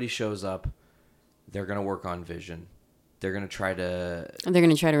everybody shows up. They're going to work on Vision. They're going to try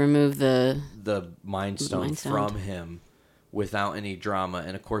to remove the Mind Stone from him without any drama.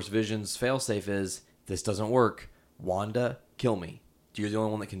 And of course, Vision's failsafe is, this doesn't work. Wanda, kill me. You're the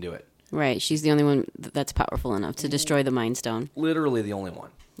only one that can do it. Right, she's the only one that's powerful enough to destroy the Mind Stone. Literally the only one.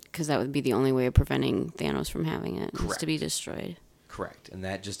 Because that would be the only way of preventing Thanos from having it, is Correct. to be destroyed. Correct. And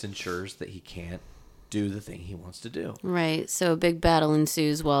that just ensures that he can't do the thing he wants to do. Right, so a big battle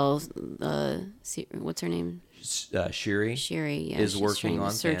ensues while, what's her name? Shuri. Shuri, yeah. is she's working trying to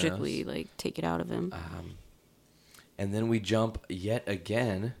on surgically, take it out of him. And then we jump yet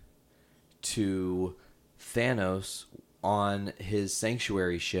again to Thanos on his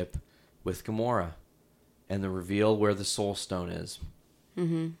sanctuary ship with Gamora, and the reveal where the Soul Stone is.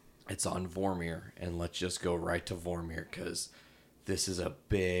 Mm-hmm. It's on Vormir, and let's just go right to Vormir because this is a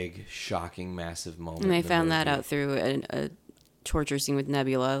big, shocking, massive moment. And they found that out through a torture scene with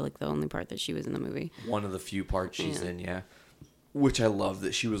Nebula, like the only part that she was in the movie. One of the few parts she's in, yeah. Which I love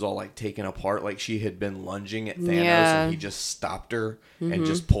that she was all like taken apart, like she had been lunging at Thanos and he just stopped her and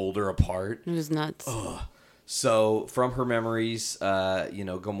just pulled her apart. It was nuts. Ugh. So from her memories,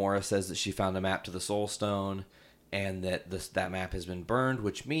 Gamora says that she found a map to the Soul Stone and that that map has been burned,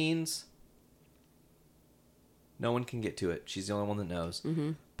 which means no one can get to it. She's the only one that knows.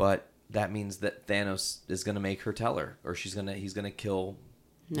 Mm-hmm. But that means that Thanos is going to make her tell her, or he's going to kill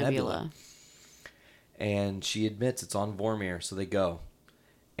Nebula. And she admits it's on Vormir, so they go.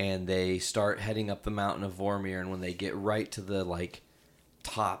 And they start heading up the mountain of Vormir, and when they get right to the,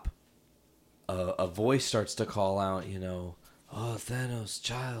 top, a voice starts to call out, oh, Thanos,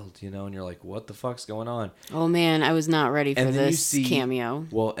 child, and you're like, what the fuck's going on? Oh, man, I was not ready for this cameo.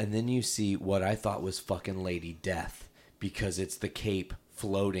 Well, and then you see what I thought was fucking Lady Death, because it's the cape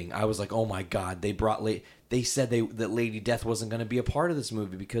floating. I was like, oh my God, they said that Lady Death wasn't going to be a part of this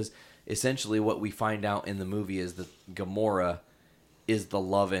movie, because essentially what we find out in the movie is that Gamora is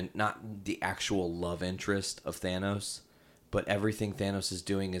the not the actual love interest of Thanos, but everything Thanos is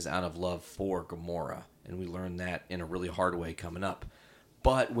doing is out of love for Gamora. And we learn that in a really hard way coming up.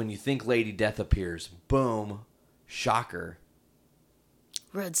 But when you think Lady Death appears, boom, shocker.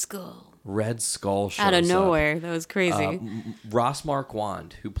 Red Skull shows out of nowhere. That was crazy. Ross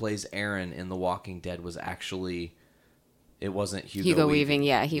Marquand, who plays Aaron in The Walking Dead, was actually... It wasn't Hugo Weaving.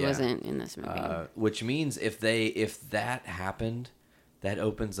 Yeah, he wasn't in this movie. Which means if that happened, that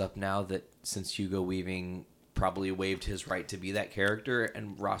opens up now that since Hugo Weaving probably waived his right to be that character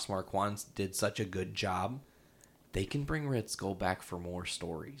and Ross Marquand did such a good job, they can bring Red Skull back for more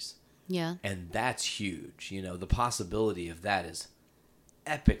stories. Yeah. And that's huge. The possibility of that is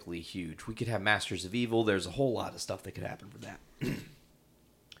epically huge. We could have Masters of Evil. There's a whole lot of stuff that could happen for that.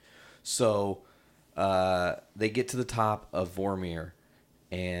 So... they get to the top of Vormir,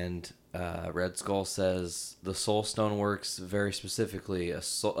 and Red Skull says the Soul Stone works very specifically, a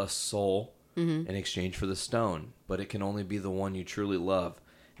soul in exchange for the stone, but it can only be the one you truly love.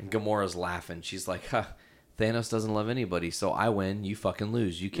 And Gamora's laughing. She's like, Thanos doesn't love anybody, so I win, you fucking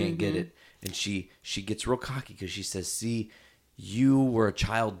lose. You can't get it. And she gets real cocky because she says, see, you were a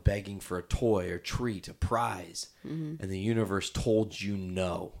child begging for a toy or treat, a prize, and the universe told you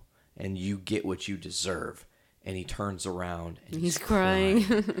no. And you get what you deserve. And he turns around and he's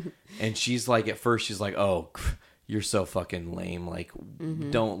crying. And she's like, at first, she's like, oh, you're so fucking lame. Like,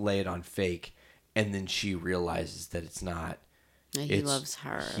 don't lay it on fake. And then she realizes that it's not. He loves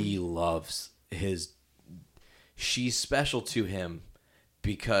her. He loves she's special to him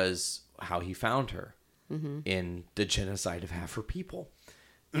because how he found her in the genocide of half her people.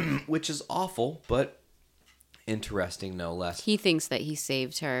 Which is awful, but interesting no less. He thinks that he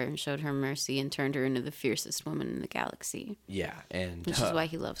saved her and showed her mercy and turned her into the fiercest woman in the galaxy. Yeah, and which is why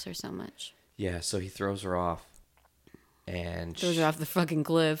he loves her so much. Yeah, so he throws her off. And throws her off the fucking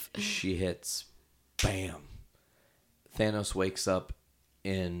cliff. She hits, bam. Thanos wakes up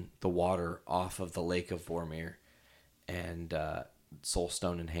in the water off of the Lake of Vormir and Soul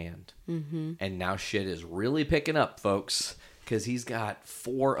Stone in hand. Mm-hmm. And now shit is really picking up, folks, because he's got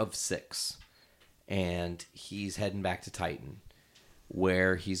 4 of 6. And he's heading back to Titan,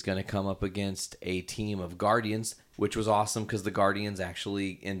 where he's going to come up against a team of Guardians, which was awesome because the Guardians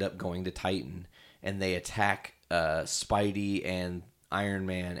actually end up going to Titan, and they attack Spidey and Iron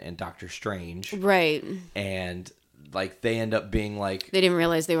Man and Doctor Strange. Right. And they end up being like... They didn't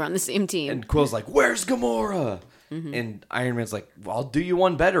realize they were on the same team. And Quill's like, where's Gamora? Mm-hmm. And Iron Man's like, well, I'll do you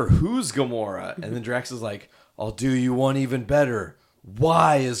one better. Who's Gamora? And then Drax is like, I'll do you one even better.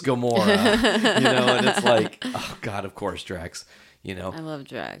 Why is Gamora? And it's like, oh God, of course, Drax. I love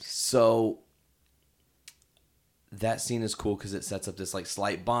Drax. So that scene is cool because it sets up this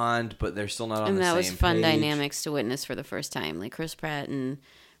slight bond, but they're still not on the same page. And that was fun dynamics to witness for the first time, like Chris Pratt and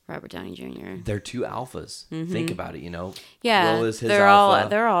Robert Downey Jr. They're 2 alphas. Mm-hmm. Think about it, Yeah, Will is his alpha.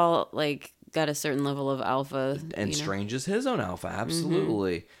 They're all got a certain level of alpha. And Strange is his own alpha,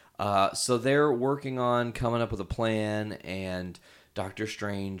 absolutely. Mm-hmm. So they're working on coming up with a plan, and Doctor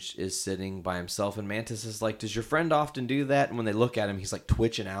Strange is sitting by himself, and Mantis is like, does your friend often do that? And when they look at him, he's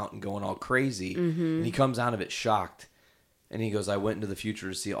twitching out and going all crazy. Mm-hmm. And he comes out of it shocked. And he goes, I went into the future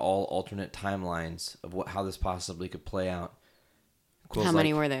to see all alternate timelines of how this possibly could play out. Quill's how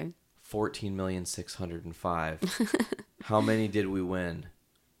many were there? 14,605,000. How many did we win?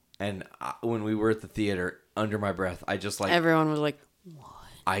 And when we were at the theater, under my breath. I just like Everyone was like,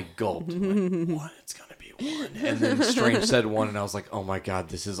 I gulped. Like, what? It's gonna be one. And then Strange said one, and I was like, oh my god,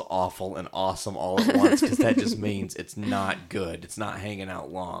 this is awful and awesome all at once, because that just means it's not good. It's not hanging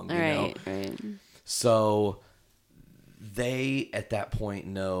out long. right. So they at that point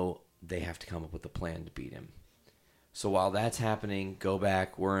know they have to come up with a plan to beat him. So while that's happening, go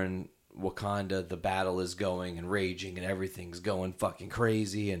back. We're in Wakanda. The battle is going and raging, and everything's going fucking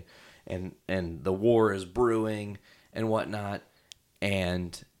crazy, and the war is brewing and whatnot.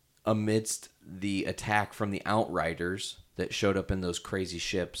 And amidst the attack from the Outriders that showed up in those crazy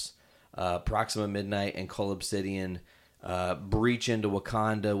ships, Proxima Midnight and Cull Obsidian breach into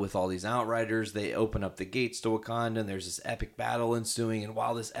Wakanda with all these Outriders. They open up the gates to Wakanda, and there's this epic battle ensuing. And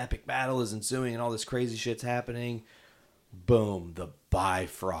while this epic battle is ensuing and all this crazy shit's happening, boom, the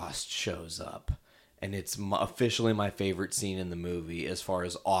Bifrost shows up. And it's officially my favorite scene in the movie as far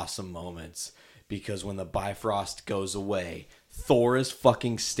as awesome moments. Because when the Bifrost goes away, Thor is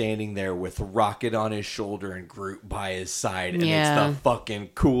fucking standing there with Rocket on his shoulder and Groot by his side. And it's the fucking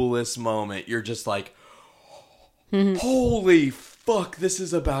coolest moment. You're just like, holy fuck, this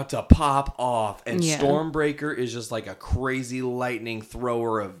is about to pop off. And Stormbreaker is just like a crazy lightning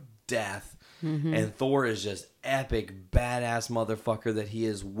thrower of death. And Thor is just epic, badass motherfucker that he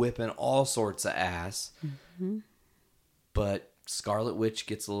is whipping all sorts of ass. But Scarlet Witch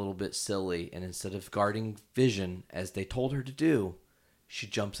gets a little bit silly, and instead of guarding Vision, as they told her to do, she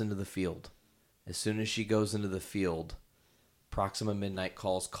jumps into the field. As soon as she goes into the field, Proxima Midnight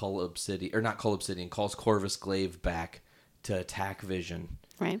calls calls Corvus Glaive back to attack Vision.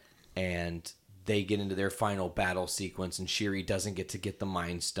 Right. And they get into their final battle sequence, and Shuri doesn't get to get the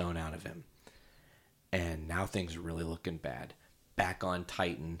Mind Stone out of him. And now things are really looking bad. Back on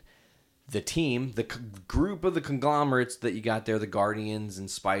Titan, the team, the group of the conglomerates that you got there, the Guardians and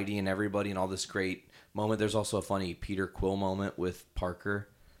Spidey and everybody and all this great moment. There's also a funny Peter Quill moment with Parker,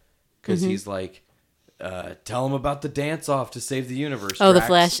 because he's like, tell him about the dance-off to save the universe. Oh, the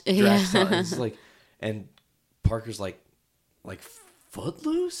Flash. Drax like, and Parker's like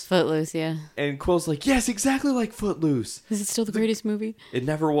Footloose? Footloose, yeah. And Quill's like, yes, exactly like Footloose. Is it still the greatest movie? It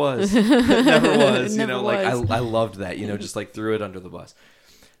never was. It never was. It never was. Like I loved that, just like threw it under the bus.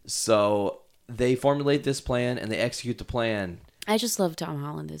 So they formulate this plan and they execute the plan. I just love Tom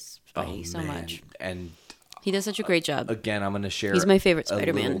Holland as Spidey so much. And he does such a great job. Again, I'm going to share He's my favorite a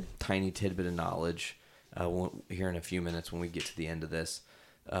Spider-Man. little tiny tidbit of knowledge here in a few minutes when we get to the end of this.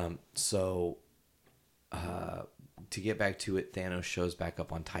 To get back to it, Thanos shows back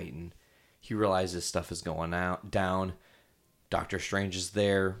up on Titan. He realizes stuff is going down. Doctor Strange is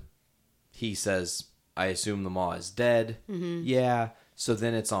there. He says, I assume the Maw is dead. Mm-hmm. Yeah. So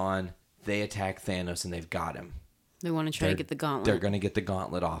then it's on. They attack Thanos and they've got him. They want to try to get the gauntlet. They're going to get the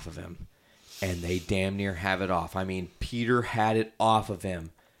gauntlet off of him. And they damn near have it off. I mean, Peter had it off of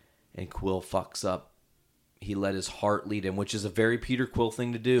him. And Quill fucks up. He let his heart lead him, which is a very Peter Quill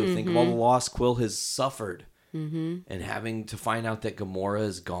thing to do. Mm-hmm. Think of all the loss Quill has suffered. Mm-hmm. And having to find out that Gamora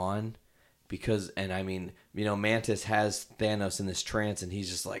is gone. Mantis has Thanos in this trance, and he's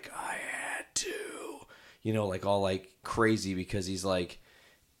just like, I had to. Like all like crazy, because he's like,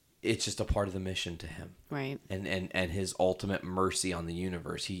 it's just a part of the mission to him. Right. And his ultimate mercy on the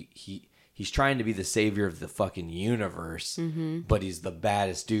universe. He's trying to be the savior of the fucking universe, mm-hmm. but he's the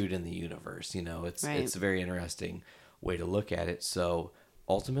baddest dude in the universe. It's a very interesting way to look at it. So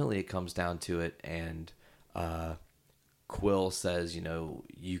ultimately it comes down to it, and Quill says,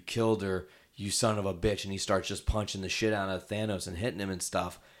 you killed her, you son of a bitch, and he starts just punching the shit out of Thanos and hitting him and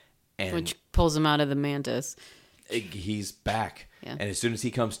stuff. And which pulls him out of the Mantis. He's back. Yeah. And as soon as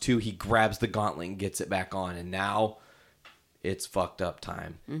he comes to, he grabs the gauntlet and gets it back on. And now it's fucked up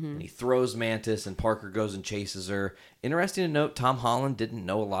time. Mm-hmm. And he throws Mantis, and Parker goes and chases her. Interesting to note, Tom Holland didn't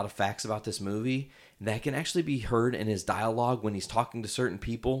know a lot of facts about this movie. And that can actually be heard in his dialogue when he's talking to certain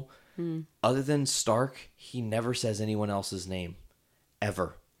people. Mm. Other than Stark, he never says anyone else's name.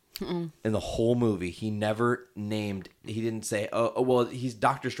 Ever. Mm-mm. In the whole movie, he never named... He didn't say, he's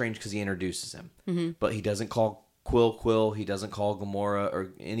Doctor Strange because he introduces him. Mm-hmm. But he doesn't call Quill. He doesn't call Gamora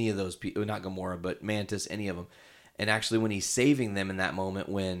or any of those people. Not Gamora, but Mantis, any of them. And actually, when he's saving them in that moment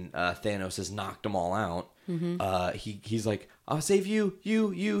when Thanos has knocked them all out, mm-hmm. He's like, I'll save you.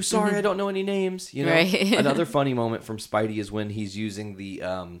 Sorry, mm-hmm. I don't know any names. Right. Another funny moment from Spidey is when he's using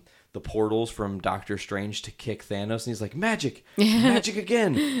the portals from Doctor Strange to kick Thanos, and he's like, magic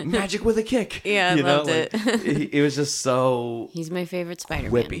again, magic with a kick. Yeah, I loved it. It was just so... He's my favorite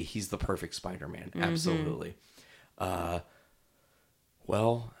Spider-Man. Whippy. He's the perfect Spider-Man. Mm-hmm. Absolutely.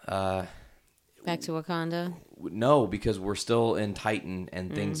 Back to Wakanda. No, because we're still in Titan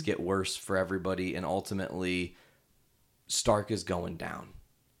and things get worse for everybody, and ultimately Stark is going down,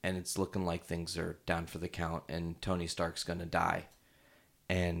 and it's looking like things are down for the count, and Tony Stark's gonna die.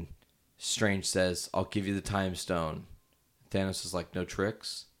 And Strange says, "I'll give you the Time Stone." Thanos is like, "No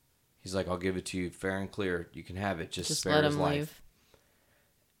tricks." He's like, "I'll give it to you fair and clear. You can have it. Just spare let his him life." leave.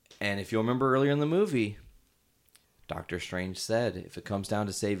 And if you'll remember earlier in the movie, Doctor Strange said, "If it comes down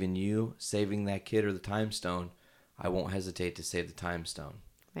to saving you, saving that kid or the Time Stone, I won't hesitate to save the Time Stone."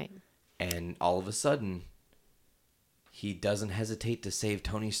 Right. And all of a sudden, he doesn't hesitate to save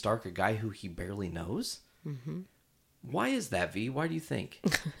Tony Stark, a guy who he barely knows. Mm-hmm. Why is that, V? Why do you think?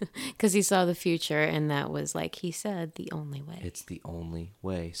 Because he saw the future, and that was, like he said, the only way. It's the only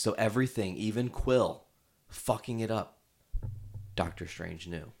way. So everything, even Quill, fucking it up, Doctor Strange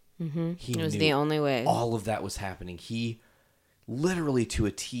knew. Mm-hmm. It was the only way. All of that was happening. He literally to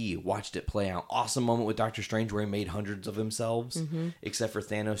a T watched it play out. Awesome moment with Doctor Strange where he made hundreds of themselves, except for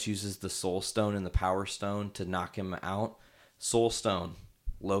Thanos uses the Soul Stone and the Power Stone to knock him out. Soul Stone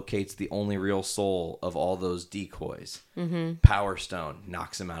locates the only real soul of all those decoys. Power Stone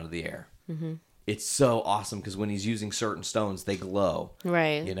knocks him out of the air. It's so awesome because when he's using certain stones, they glow.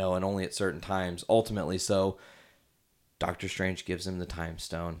 Right. You know, and only at certain times. Ultimately, so Doctor Strange gives him the Time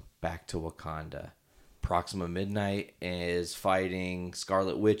Stone back to Wakanda. Proxima Midnight is fighting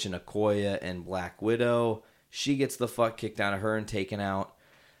Scarlet Witch and Okoye and Black Widow. She gets the fuck kicked out of her and taken out.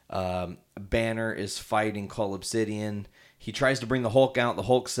 Banner is fighting Cull Obsidian. He tries to bring the Hulk out. The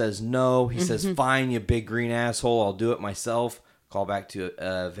Hulk says no. He says, "Fine, you big green asshole. I'll do it myself." Call back to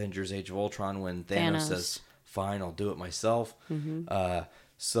Avengers Age of Ultron when Thanos says, "Fine, I'll do it myself."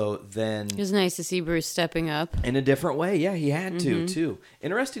 So then... It was nice to see Bruce stepping up. In a different way. Yeah, he had to, too.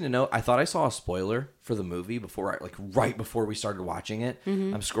 Interesting to note, I thought I saw a spoiler for the movie right before we started watching it.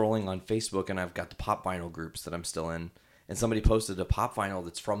 I'm scrolling on Facebook, and I've got the Pop Vinyl groups that I'm still in. And somebody posted a Pop Vinyl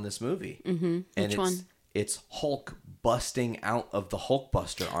that's from this movie. And Which one? It's Hulk busting out of the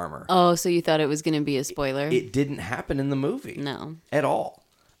Hulkbuster armor. Oh, so you thought it was going to be a spoiler? It didn't happen in the movie. No. At all.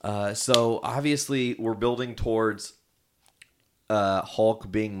 So obviously we're building towards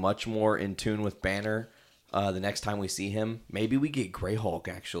Hulk being much more in tune with Banner the next time we see him. Maybe we get Grey Hulk,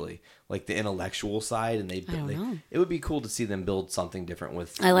 actually. Like the intellectual side. And I don't know. It would be cool to see them build something different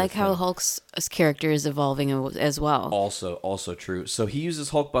with... I like with how him. Hulk's character is evolving as well. Also true. So he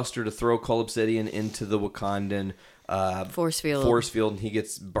uses Hulkbuster to throw Cull Obsidian into the Wakandan Force field. and he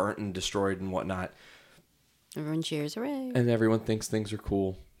gets burnt and destroyed and whatnot. Everyone cheers, hooray. And everyone thinks things are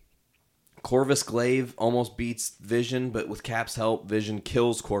cool. Corvus Glaive almost beats Vision, but with Cap's help, Vision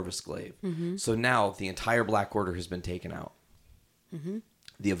kills Corvus Glaive. So now the entire Black Order has been taken out.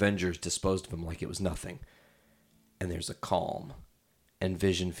 The Avengers disposed of him like it was nothing. And there's a calm. And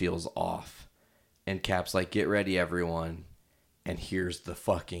Vision feels off. And Cap's like, "Get ready, everyone." And here's the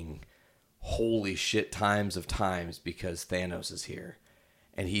fucking holy shit times of times because Thanos is here.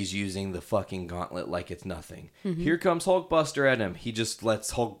 And he's using the fucking gauntlet like it's nothing. Here comes Hulkbuster at him. He just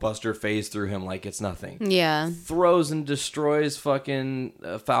lets Hulkbuster phase through him like it's nothing. Yeah. Throws and destroys fucking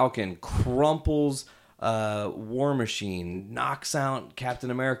Falcon. Crumples War Machine. Knocks out Captain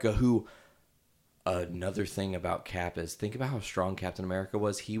America, who... Another thing about Cap is, think about how strong Captain America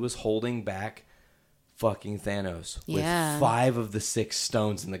was. He was holding back fucking Thanos with 5 of the 6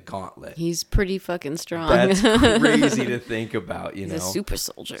 stones in the gauntlet. He's pretty fucking strong. That's crazy to think about, you know. He's a super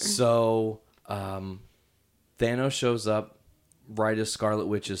soldier. So, Thanos shows up right as Scarlet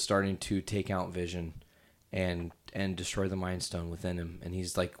Witch is starting to take out Vision and destroy the Mind Stone within him. And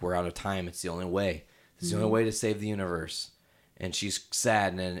he's like, "We're out of time. It's the only way. It's the only way to save the universe." And she's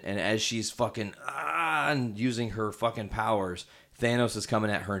sad, and as she's fucking and using her fucking powers, Thanos is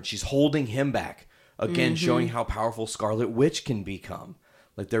coming at her, and she's holding him back. Again, showing how powerful Scarlet Witch can become.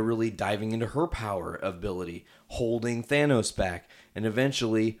 Like, they're really diving into her power ability, holding Thanos back. And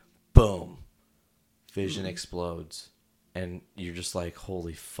eventually, boom, Vision explodes. And you're just like,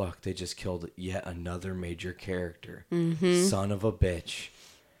 holy fuck, they just killed yet another major character. Son of a bitch.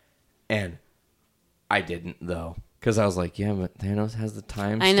 And I didn't, though. Because I was like, yeah, but Thanos has the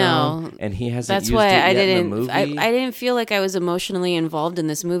Time Stone. I know. And he hasn't That's used why it yet I didn't. in the movie. I didn't feel like I was emotionally involved in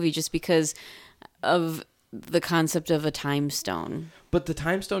this movie just because of the concept of a Time Stone. But the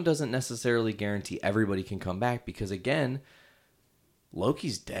Time Stone doesn't necessarily guarantee everybody can come back because, again,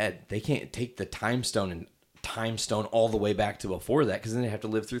 Loki's dead. They can't take the Time Stone all the way back to before that because then they have to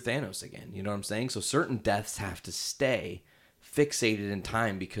live through Thanos again. You know what I'm saying? So certain deaths have to stay fixated in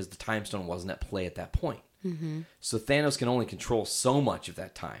time because the Time Stone wasn't at play at that point. So Thanos can only control so much of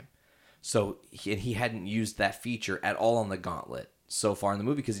that time. So he hadn't used that feature at all on the gauntlet. so far in the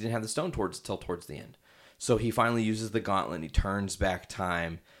movie because he didn't have the stone till towards the end. So he finally uses the gauntlet and he turns back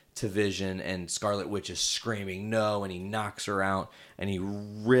time to Vision, and Scarlet Witch is screaming no, and he knocks her out, and he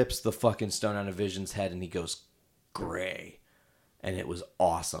rips the fucking stone out of Vision's head, and he goes gray. And it was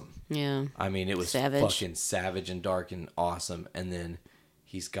awesome. Yeah. I mean, it was Savage. fucking savage and dark and awesome. And then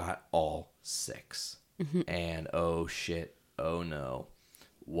he's got all 6. And oh shit, oh no,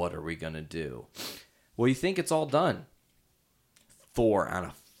 what are we gonna do? Well, you think it's all done. Thor out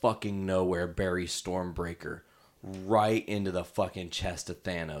of fucking nowhere buries Stormbreaker right into the fucking chest of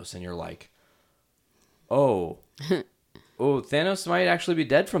Thanos, and you're like, oh, Thanos might actually be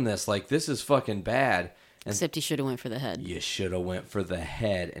dead from this. Like, this is fucking bad. And Except he should have went for the head. you should have went for the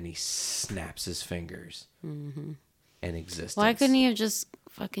head, and he snaps his fingers. And existence. Why couldn't he have just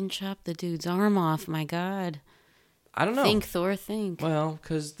fucking chopped the dude's arm off? My God. I don't know. Think, Thor, think. Well,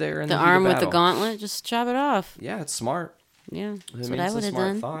 because they're in The the heat of arm with the battle. gauntlet, just chop it off. Yeah, it's smart. Yeah, that's I what mean, I it's would a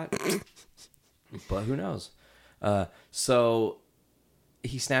have smart done. thought. But who knows? So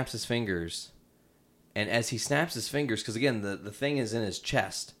he snaps his fingers, and as he snaps his fingers, because again, the thing is in his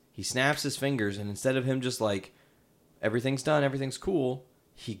chest, he snaps his fingers, and instead of him just like, everything's done, everything's cool,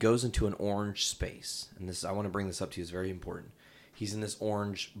 he goes into an orange space. And this, I want to bring this up to you, it's very important. He's in this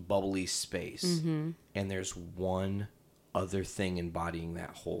orange, bubbly space, and there's one other thing embodying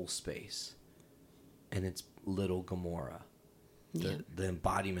that whole space, and it's little Gamora. The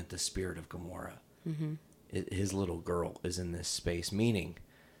embodiment, the spirit of Gamora. His little girl is in this space, meaning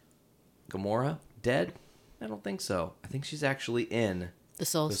Gamora dead? I don't think so. I think she's actually in The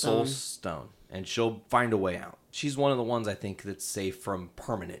Soul the Stone. Soul Stone, and she'll find a way out. She's one of the ones I think that's safe from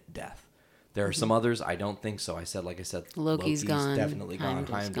permanent death. There are some others I don't think so. Like I said, Loki's gone. definitely gone.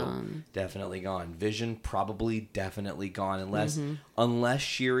 Heimdall's Heimdall gone. definitely gone. Vision probably definitely gone unless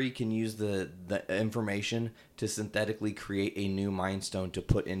Shuri can use the information to synthetically create a new Mind Stone to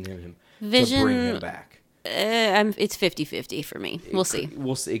put in him to Vision- bring him back. It's 50-50 for me. We'll see.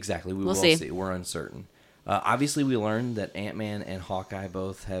 We'll see. Exactly. We We'll will see. see. We're uncertain. Obviously, we learned that Ant-Man and Hawkeye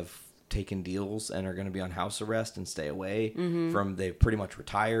both have taken deals and are going to be on house arrest and stay away from. They've pretty much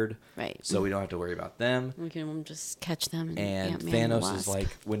retired, Right. So we don't have to worry about them. We can just catch them. In And Ant-Man Thanos and is Wasp. like,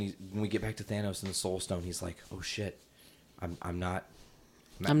 when we get back to Thanos and the Soul Stone, he's like, oh shit, I'm not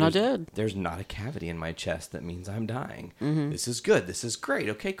not there's- dead. There's not a cavity in my chest that means I'm dying. This is good. This is great.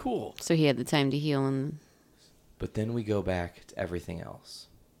 Okay, cool. So he had the time to heal and But then we go back to everything else.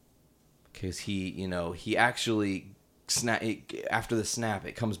 Because he actually after the snap,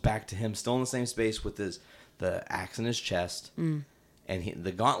 it comes back to him still in the same space with the axe in his chest, and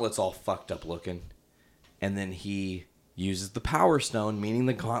the gauntlet's all fucked up looking, and then he uses the Power Stone, meaning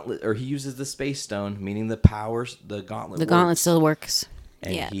the gauntlet, or he uses the Space Stone, meaning the gauntlet. the works, gauntlet still works.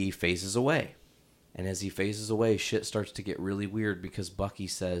 and yeah. he phases away, and as he phases away, shit starts to get really weird because Bucky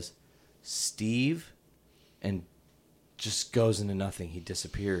says, "Steve," and just goes into nothing. He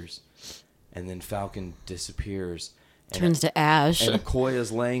disappears, and then Falcon disappears. And Turns to ash. And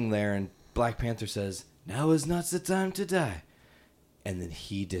Okoye's laying there, and Black Panther says, "Now is not the time to die." And then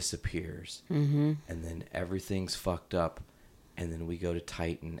he disappears. And then everything's fucked up. And then we go to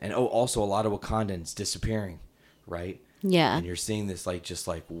Titan. And also a lot of Wakandans disappearing, right? Yeah. And you're seeing this just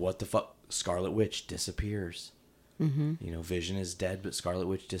like, what the fuck? Scarlet Witch disappears. Vision is dead, but Scarlet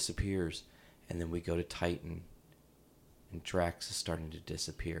Witch disappears. And then we go to Titan. And Drax is starting to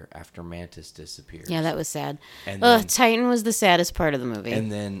disappear after Mantis disappears. Yeah, that was sad. And then- Titan was the saddest part of the movie.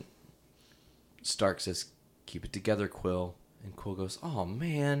 And then Stark says, "Keep it together, Quill." And Quill goes, "Oh,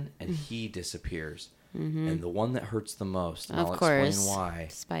 man." And he disappears. And the one that hurts the most, and I'll of course. explain why.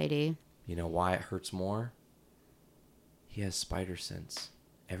 Spidey. You know why it hurts more? He has spider sense.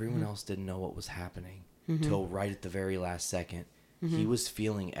 Everyone else didn't know what was happening till right at the very last second. He was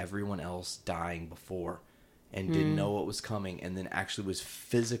feeling everyone else dying before and didn't know what was coming, and then actually was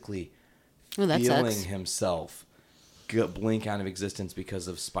physically Oh, that feeling sucks. himself blink out of existence because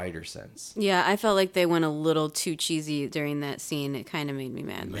of spider sense. Yeah, I felt like they went a little too cheesy during that scene. It kind of made me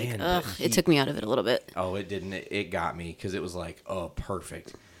mad. Man, Like, but it took me out of it a little bit. Oh, it didn't. It got me because it was like, oh,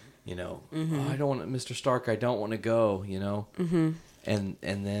 perfect. Oh, I don't want Mr. Stark. I don't want to go. And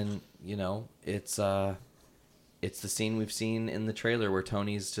then it's the scene we've seen in the trailer where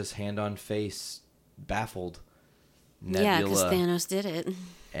Tony's just hand on face, baffled. Yeah, because Nebula Thanos did it.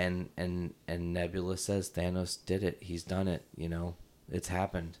 and Nebula says Thanos did it. He's done it. It's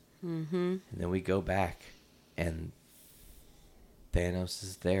happened. And then we go back, and Thanos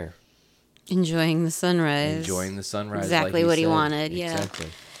is there. Enjoying the sunrise. Enjoying the sunrise. Exactly like what he said. wanted, yeah. Exactly.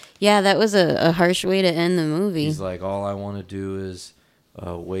 Yeah, that was a harsh way to end the movie. He's like, all I want to do is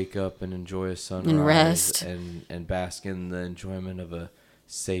wake up and enjoy a sunrise And rest. and bask in the enjoyment of a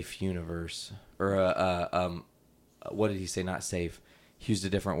safe universe, or what did he say? Not safe. He used a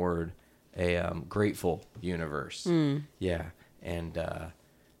different word. A grateful universe. Yeah,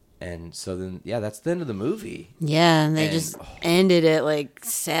 and so then that's the end of the movie. Yeah, and they And- just ended it like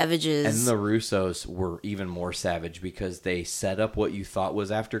savages. And the Russos were even more savage because they set up what you thought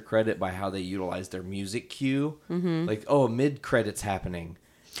was after credit by how they utilized their music cue. Like, a mid credits happening,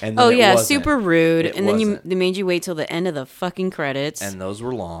 and then oh it yeah, wasn't. super rude. It And then wasn't. they made you wait till the end of the fucking credits. And those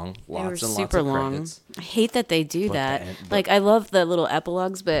were long, They were lots and super lots of long. credits. I hate that they do But that. the end- but- Like, I love the little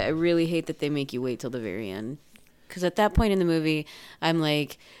epilogues, but I really hate that they make you wait till the very end. Because at that point in the movie, I'm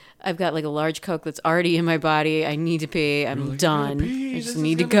like, I've got like a large Coke that's already in my body. I need to pee. I'm done. I just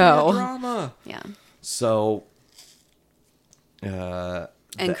need to go. Drama. Yeah. So, And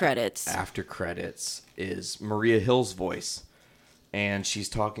the credits. after credits is Maria Hill's voice, and she's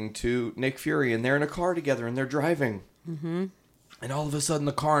talking to Nick Fury, and they're in a car together, and they're driving, and all of a sudden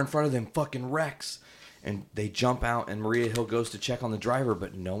the car in front of them fucking wrecks, and they jump out, and Maria Hill goes to check on the driver,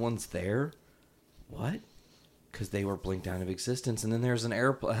 but no one's there. What? Because they were blinked out of existence, and then there's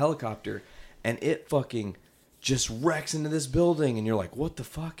a helicopter, and it fucking just wrecks into this building, and you're like, what the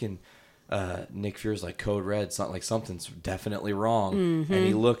fuck? And Nick Fury's like, code red, something's definitely wrong. And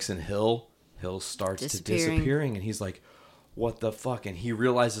he looks, and Hill starts to disappearing, and he's like, what the fuck? And he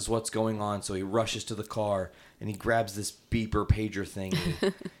realizes what's going on, so he rushes to the car, and he grabs this beeper pager thing,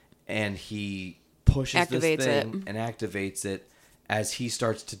 and he pushes this Activates thing it. and activates it as he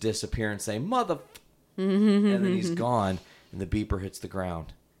starts to disappear and say, mother... and then he's gone, and the beeper hits the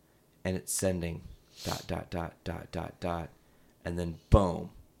ground, and it's sending ... and then boom,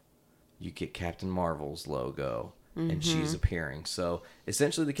 you get Captain Marvel's logo, and she's appearing. So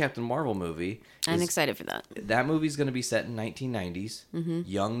essentially, the Captain Marvel movie. I'm is- excited for that. That movie's going to be set in 1990s.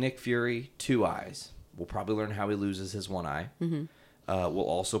 Young Nick Fury, 2 eyes. We'll probably learn how he loses his one eye. We'll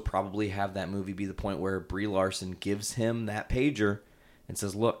also probably have that movie be the point where Brie Larson gives him that pager and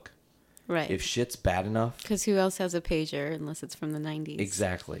says, "Look, Right. if shit's bad enough." Because who else has a pager unless it's from the 90s?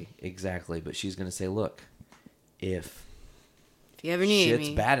 Exactly. But she's going to say, "Look, if If you ever need shit's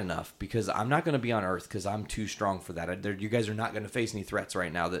me. bad enough, because I'm not going to be on Earth because I'm too strong for that. You guys are not going to face any threats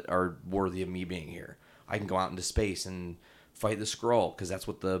right now that are worthy of me being here. I can go out into space and fight the Skrull, because that's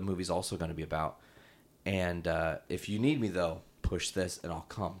what the movie's also going to be about. And if you need me, though, push this and I'll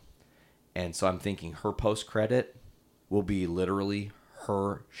come." And so I'm thinking her post-credit will be literally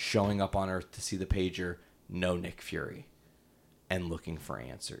her showing up on Earth to see the pager, no Nick Fury, and looking for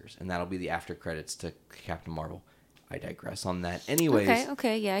answers. And that'll be the after credits to Captain Marvel. I digress on that. Anyways,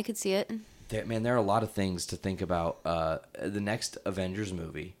 Okay, yeah, I could see it. there are a lot of things to think about. The next Avengers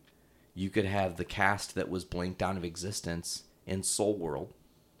movie, you could have the cast that was blinked out of existence in Soul World,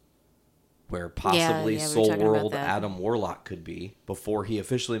 where possibly yeah, we were Soul talking about World that. Adam Warlock could be before he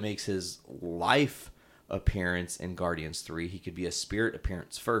officially makes his life appearance in Guardians 3. He could be a spirit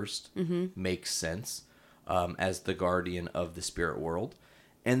appearance first. Makes sense, as the guardian of the spirit world.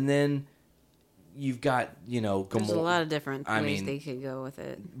 And then you've got, There's a lot of different I ways mean, they could go with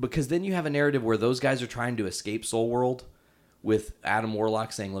it. because then you have a narrative where those guys are trying to escape Soul World, with Adam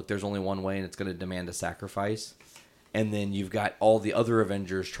Warlock saying, "Look, there's only one way, and it's going to demand a sacrifice." And then you've got all the other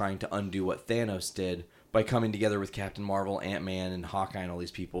Avengers trying to undo what Thanos did by coming together with Captain Marvel, Ant-Man, and Hawkeye, and all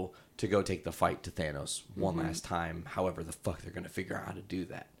these people to go take the fight to Thanos one last time. However the fuck they're going to figure out how to do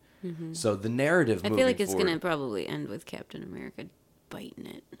that. So the narrative I moving feel like it's forward, going to probably end with Captain America biting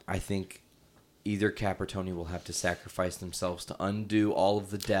it. I think either Cap or Tony will have to sacrifice themselves to undo all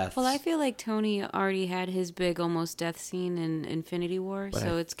of the deaths. Well, I feel like Tony already had his big almost death scene in Infinity War, But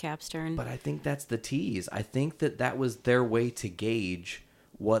so I- it's Cap's turn. But I think that's the tease. I think that was their way to gauge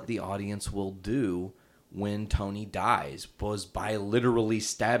what the audience will do when Tony dies, was by literally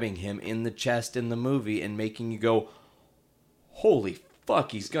stabbing him in the chest in the movie and making you go, "Holy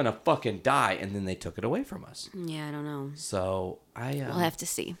fuck, he's gonna fucking die," and then they took it away from us. Yeah, I don't know. So We'll have to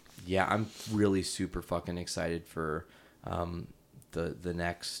see. yeah, I'm really super fucking excited for the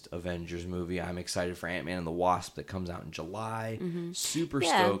next Avengers movie. I'm excited for Ant-Man and the Wasp that comes out in July. Super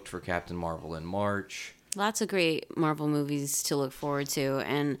Yeah. stoked for Captain Marvel in March. Lots of great Marvel movies to look forward to,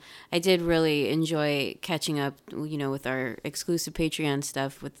 and I did really enjoy catching up, with our exclusive Patreon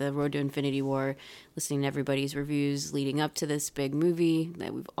stuff with the Road to Infinity War, listening to everybody's reviews leading up to this big movie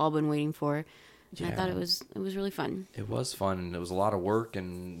that we've all been waiting for. And I thought it was really fun. It was fun, and it was a lot of work,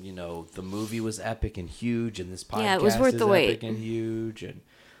 and the movie was epic and huge, and this podcast Yeah, it was worth is the epic wait. and huge, and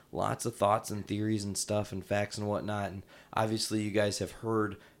lots of thoughts and theories and stuff and facts and whatnot. And obviously you guys have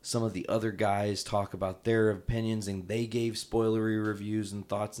heard some of the other guys talk about their opinions, and they gave spoilery reviews and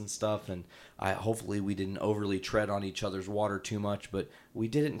thoughts and stuff. And hopefully we didn't overly tread on each other's water too much, but we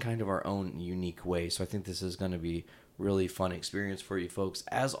did it in kind of our own unique way. So I think this is going to be really fun experience for you folks.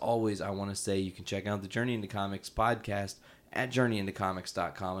 As always, I want to say you can check out the Journey into Comics podcast at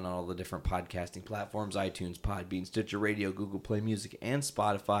journeyintocomics.com and on all the different podcasting platforms, iTunes, Podbean, Stitcher Radio, Google Play Music, and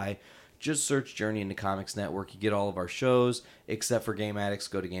Spotify. Just search Journey into Comics Network. You get all of our shows, except for Game Addicts.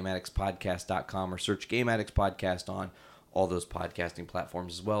 Go to GameAddictsPodcast.com or search Game Addicts Podcast on all those podcasting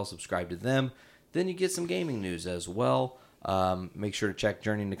platforms as well. Subscribe to them. Then you get some gaming news as well. Make sure to check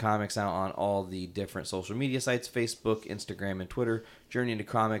Journey into Comics out on all the different social media sites, Facebook, Instagram, and Twitter. Journey into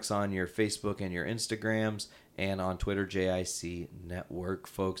Comics on your Facebook and your Instagrams, and on Twitter, JIC Network,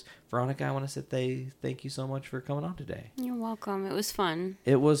 folks. Veronica, I want to say thank you so much for coming on today. You're welcome. It was fun.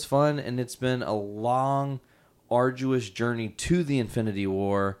 It was fun, and it's been a long, arduous journey to the Infinity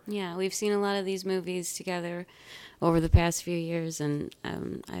War. Yeah, we've seen a lot of these movies together over the past few years, and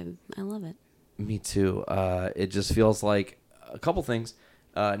I love it. Me too. It just feels like a couple things.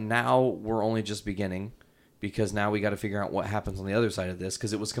 Now we're only just beginning, because now we got to figure out what happens on the other side of this,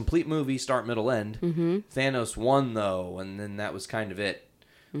 because it was complete movie, start, middle, end. Mm-hmm. Thanos won, though, and then that was kind of it.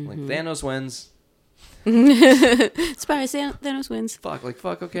 Mm-hmm. Like, Thanos wins. Surprise, Thanos wins. Fuck,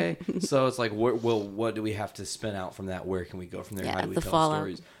 okay. So it's like, what do we have to spin out from that? Where can we go from there? Yeah, how do we the tell fallout.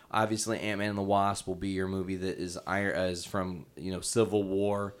 stories? Obviously, Ant-Man and the Wasp will be your movie that is from, Civil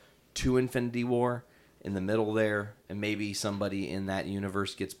War to Infinity War, in the middle there, and maybe somebody in that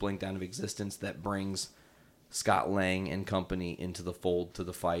universe gets blinked out of existence that brings Scott Lang and company into the fold to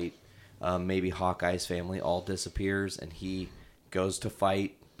the fight. Maybe Hawkeye's family all disappears, and he goes to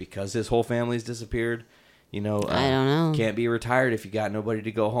fight because his whole family's disappeared. I don't know. Can't be retired if you got nobody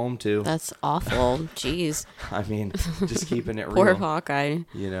to go home to. That's awful. Jeez. I mean, just keeping it real. Poor Hawkeye.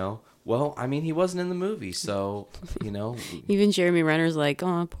 Well, I mean, he wasn't in the movie, so, Even Jeremy Renner's like,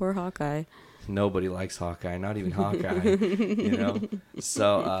 oh, poor Hawkeye. Nobody likes Hawkeye, not even Hawkeye,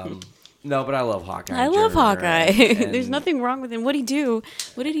 So, no, but I love Hawkeye. I love Hawkeye. And There's nothing wrong with him. What'd he do?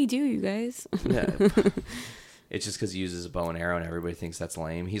 What did he do, you guys? Yeah. It's just because he uses a bow and arrow, and everybody thinks that's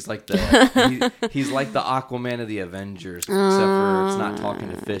lame. He's like he's like the Aquaman of the Avengers, except for it's not talking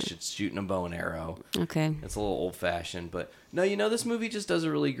to fish; it's shooting a bow and arrow. Okay, it's a little old fashioned, but no, this movie just does a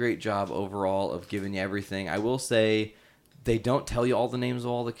really great job overall of giving you everything. I will say, they don't tell you all the names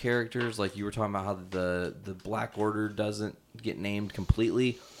of all the characters. Like you were talking about how the Black Order doesn't get named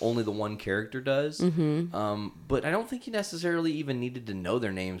completely. Only the one character does. Mm-hmm. But I don't think you necessarily even needed to know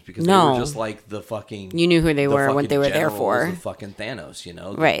their names, because they were just like the fucking... You knew who they were and what they were there for. The fucking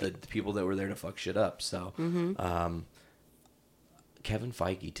Thanos, Right. The people that were there to fuck shit up. So, Kevin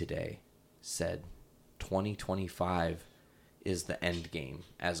Feige today said 2025 is the end game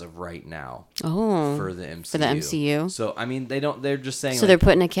as of right now. Oh, for the MCU. For the MCU. So I mean, they're just saying. So they're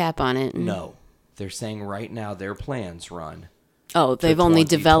putting a cap on it. No, they're saying right now their plans run. Oh, they've only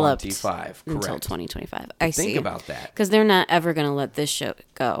developed until 2025. I see. Think about that, because they're not ever going to let this show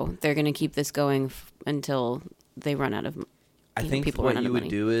go. They're going to keep this going until they run out of. I think what you would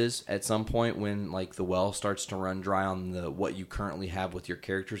do is, at some point when like the well starts to run dry on what you currently have with your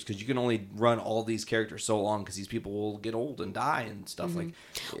characters, because you can only run all these characters so long, because these people will get old and die and stuff. Like,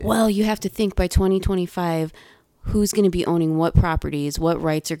 well, you have to think by 2025, who's going to be owning what properties, what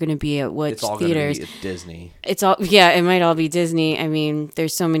rights are going to be at what theaters. It's Disney. It's all, yeah, it might all be Disney. I mean,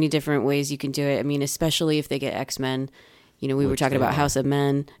 there's so many different ways you can do it. I mean, especially if they get X-Men. We were talking about House of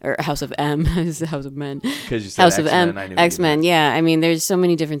Men, or House of M. House of Men. Because you said House X-Men, of M. X-Men, yeah. I mean, there's so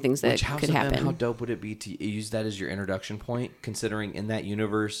many different things that could happen. M, how dope would it be to use that as your introduction point, considering in that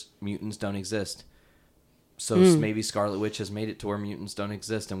universe, mutants don't exist? So maybe Scarlet Witch has made it to where mutants don't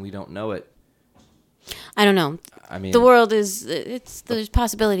exist, and we don't know it. I don't know. I mean, the world is, the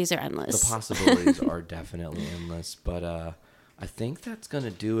possibilities are endless. The possibilities are definitely endless, but I think that's going to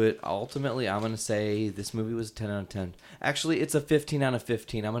do it. Ultimately, I'm going to say this movie was a 10 out of 10. Actually, it's a 15 out of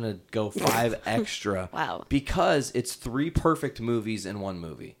 15. I'm going to go 5 extra. Wow. Because it's 3 perfect movies in one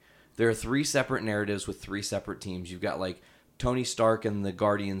movie. There are 3 separate narratives with 3 separate teams. You've got like Tony Stark and the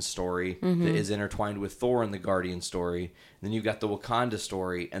Guardian story that is intertwined with Thor and the Guardian story. Then you've got the Wakanda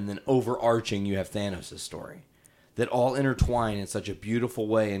story, and then overarching you have Thanos' story. That all intertwine in such a beautiful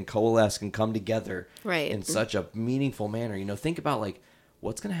way and coalesce and come together in such a meaningful manner. Think about like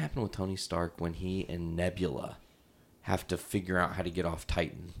what's going to happen with Tony Stark when he and Nebula have to figure out how to get off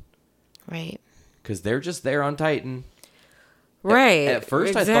Titan. Right. Because they're just there on Titan. Right. At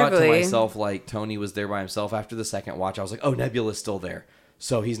first I thought to myself like Tony was there by himself. After the second watch, I was like, oh, Nebula's still there.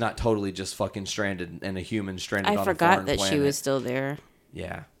 So he's not totally just fucking stranded and a human stranded on I a forgot foreign that planet. she was still there.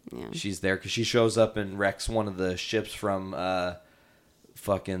 Yeah. Yeah. She's there because she shows up and wrecks one of the ships from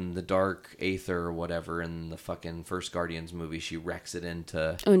fucking the Dark Aether or whatever in the fucking first Guardians movie. She wrecks it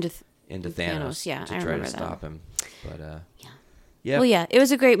into Thanos. Yeah, to I try remember to that. stop him. But Yeah. yeah. Well, yeah, it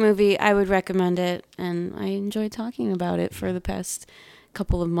was a great movie. I would recommend it, and I enjoyed talking about it for the past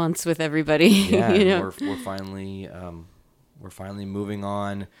couple of months with everybody. Yeah, you and know? we're finally moving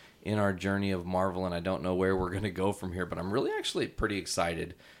on in our journey of Marvel, and I don't know where we're gonna go from here, but I'm really actually pretty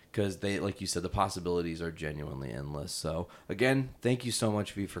excited because they, like you said, the possibilities are genuinely endless. So again, thank you so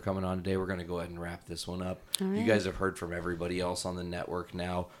much, V, for coming on today. We're gonna go ahead and wrap this one up. All right. You guys have heard from everybody else on the network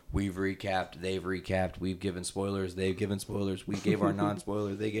now. We've recapped, they've recapped, we've given spoilers, they've given spoilers, we gave our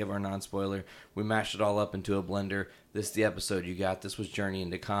non-spoiler, they gave our non-spoiler. We mashed it all up into a blender. This is the episode you got. This was Journey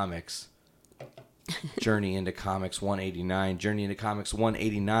into Comics. Journey into Comics 189. Journey into Comics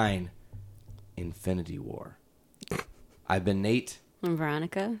 189. Infinity War. I've been Nate. And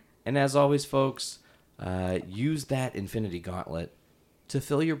Veronica. And as always, folks, use that Infinity Gauntlet to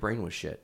fill your brain with shit.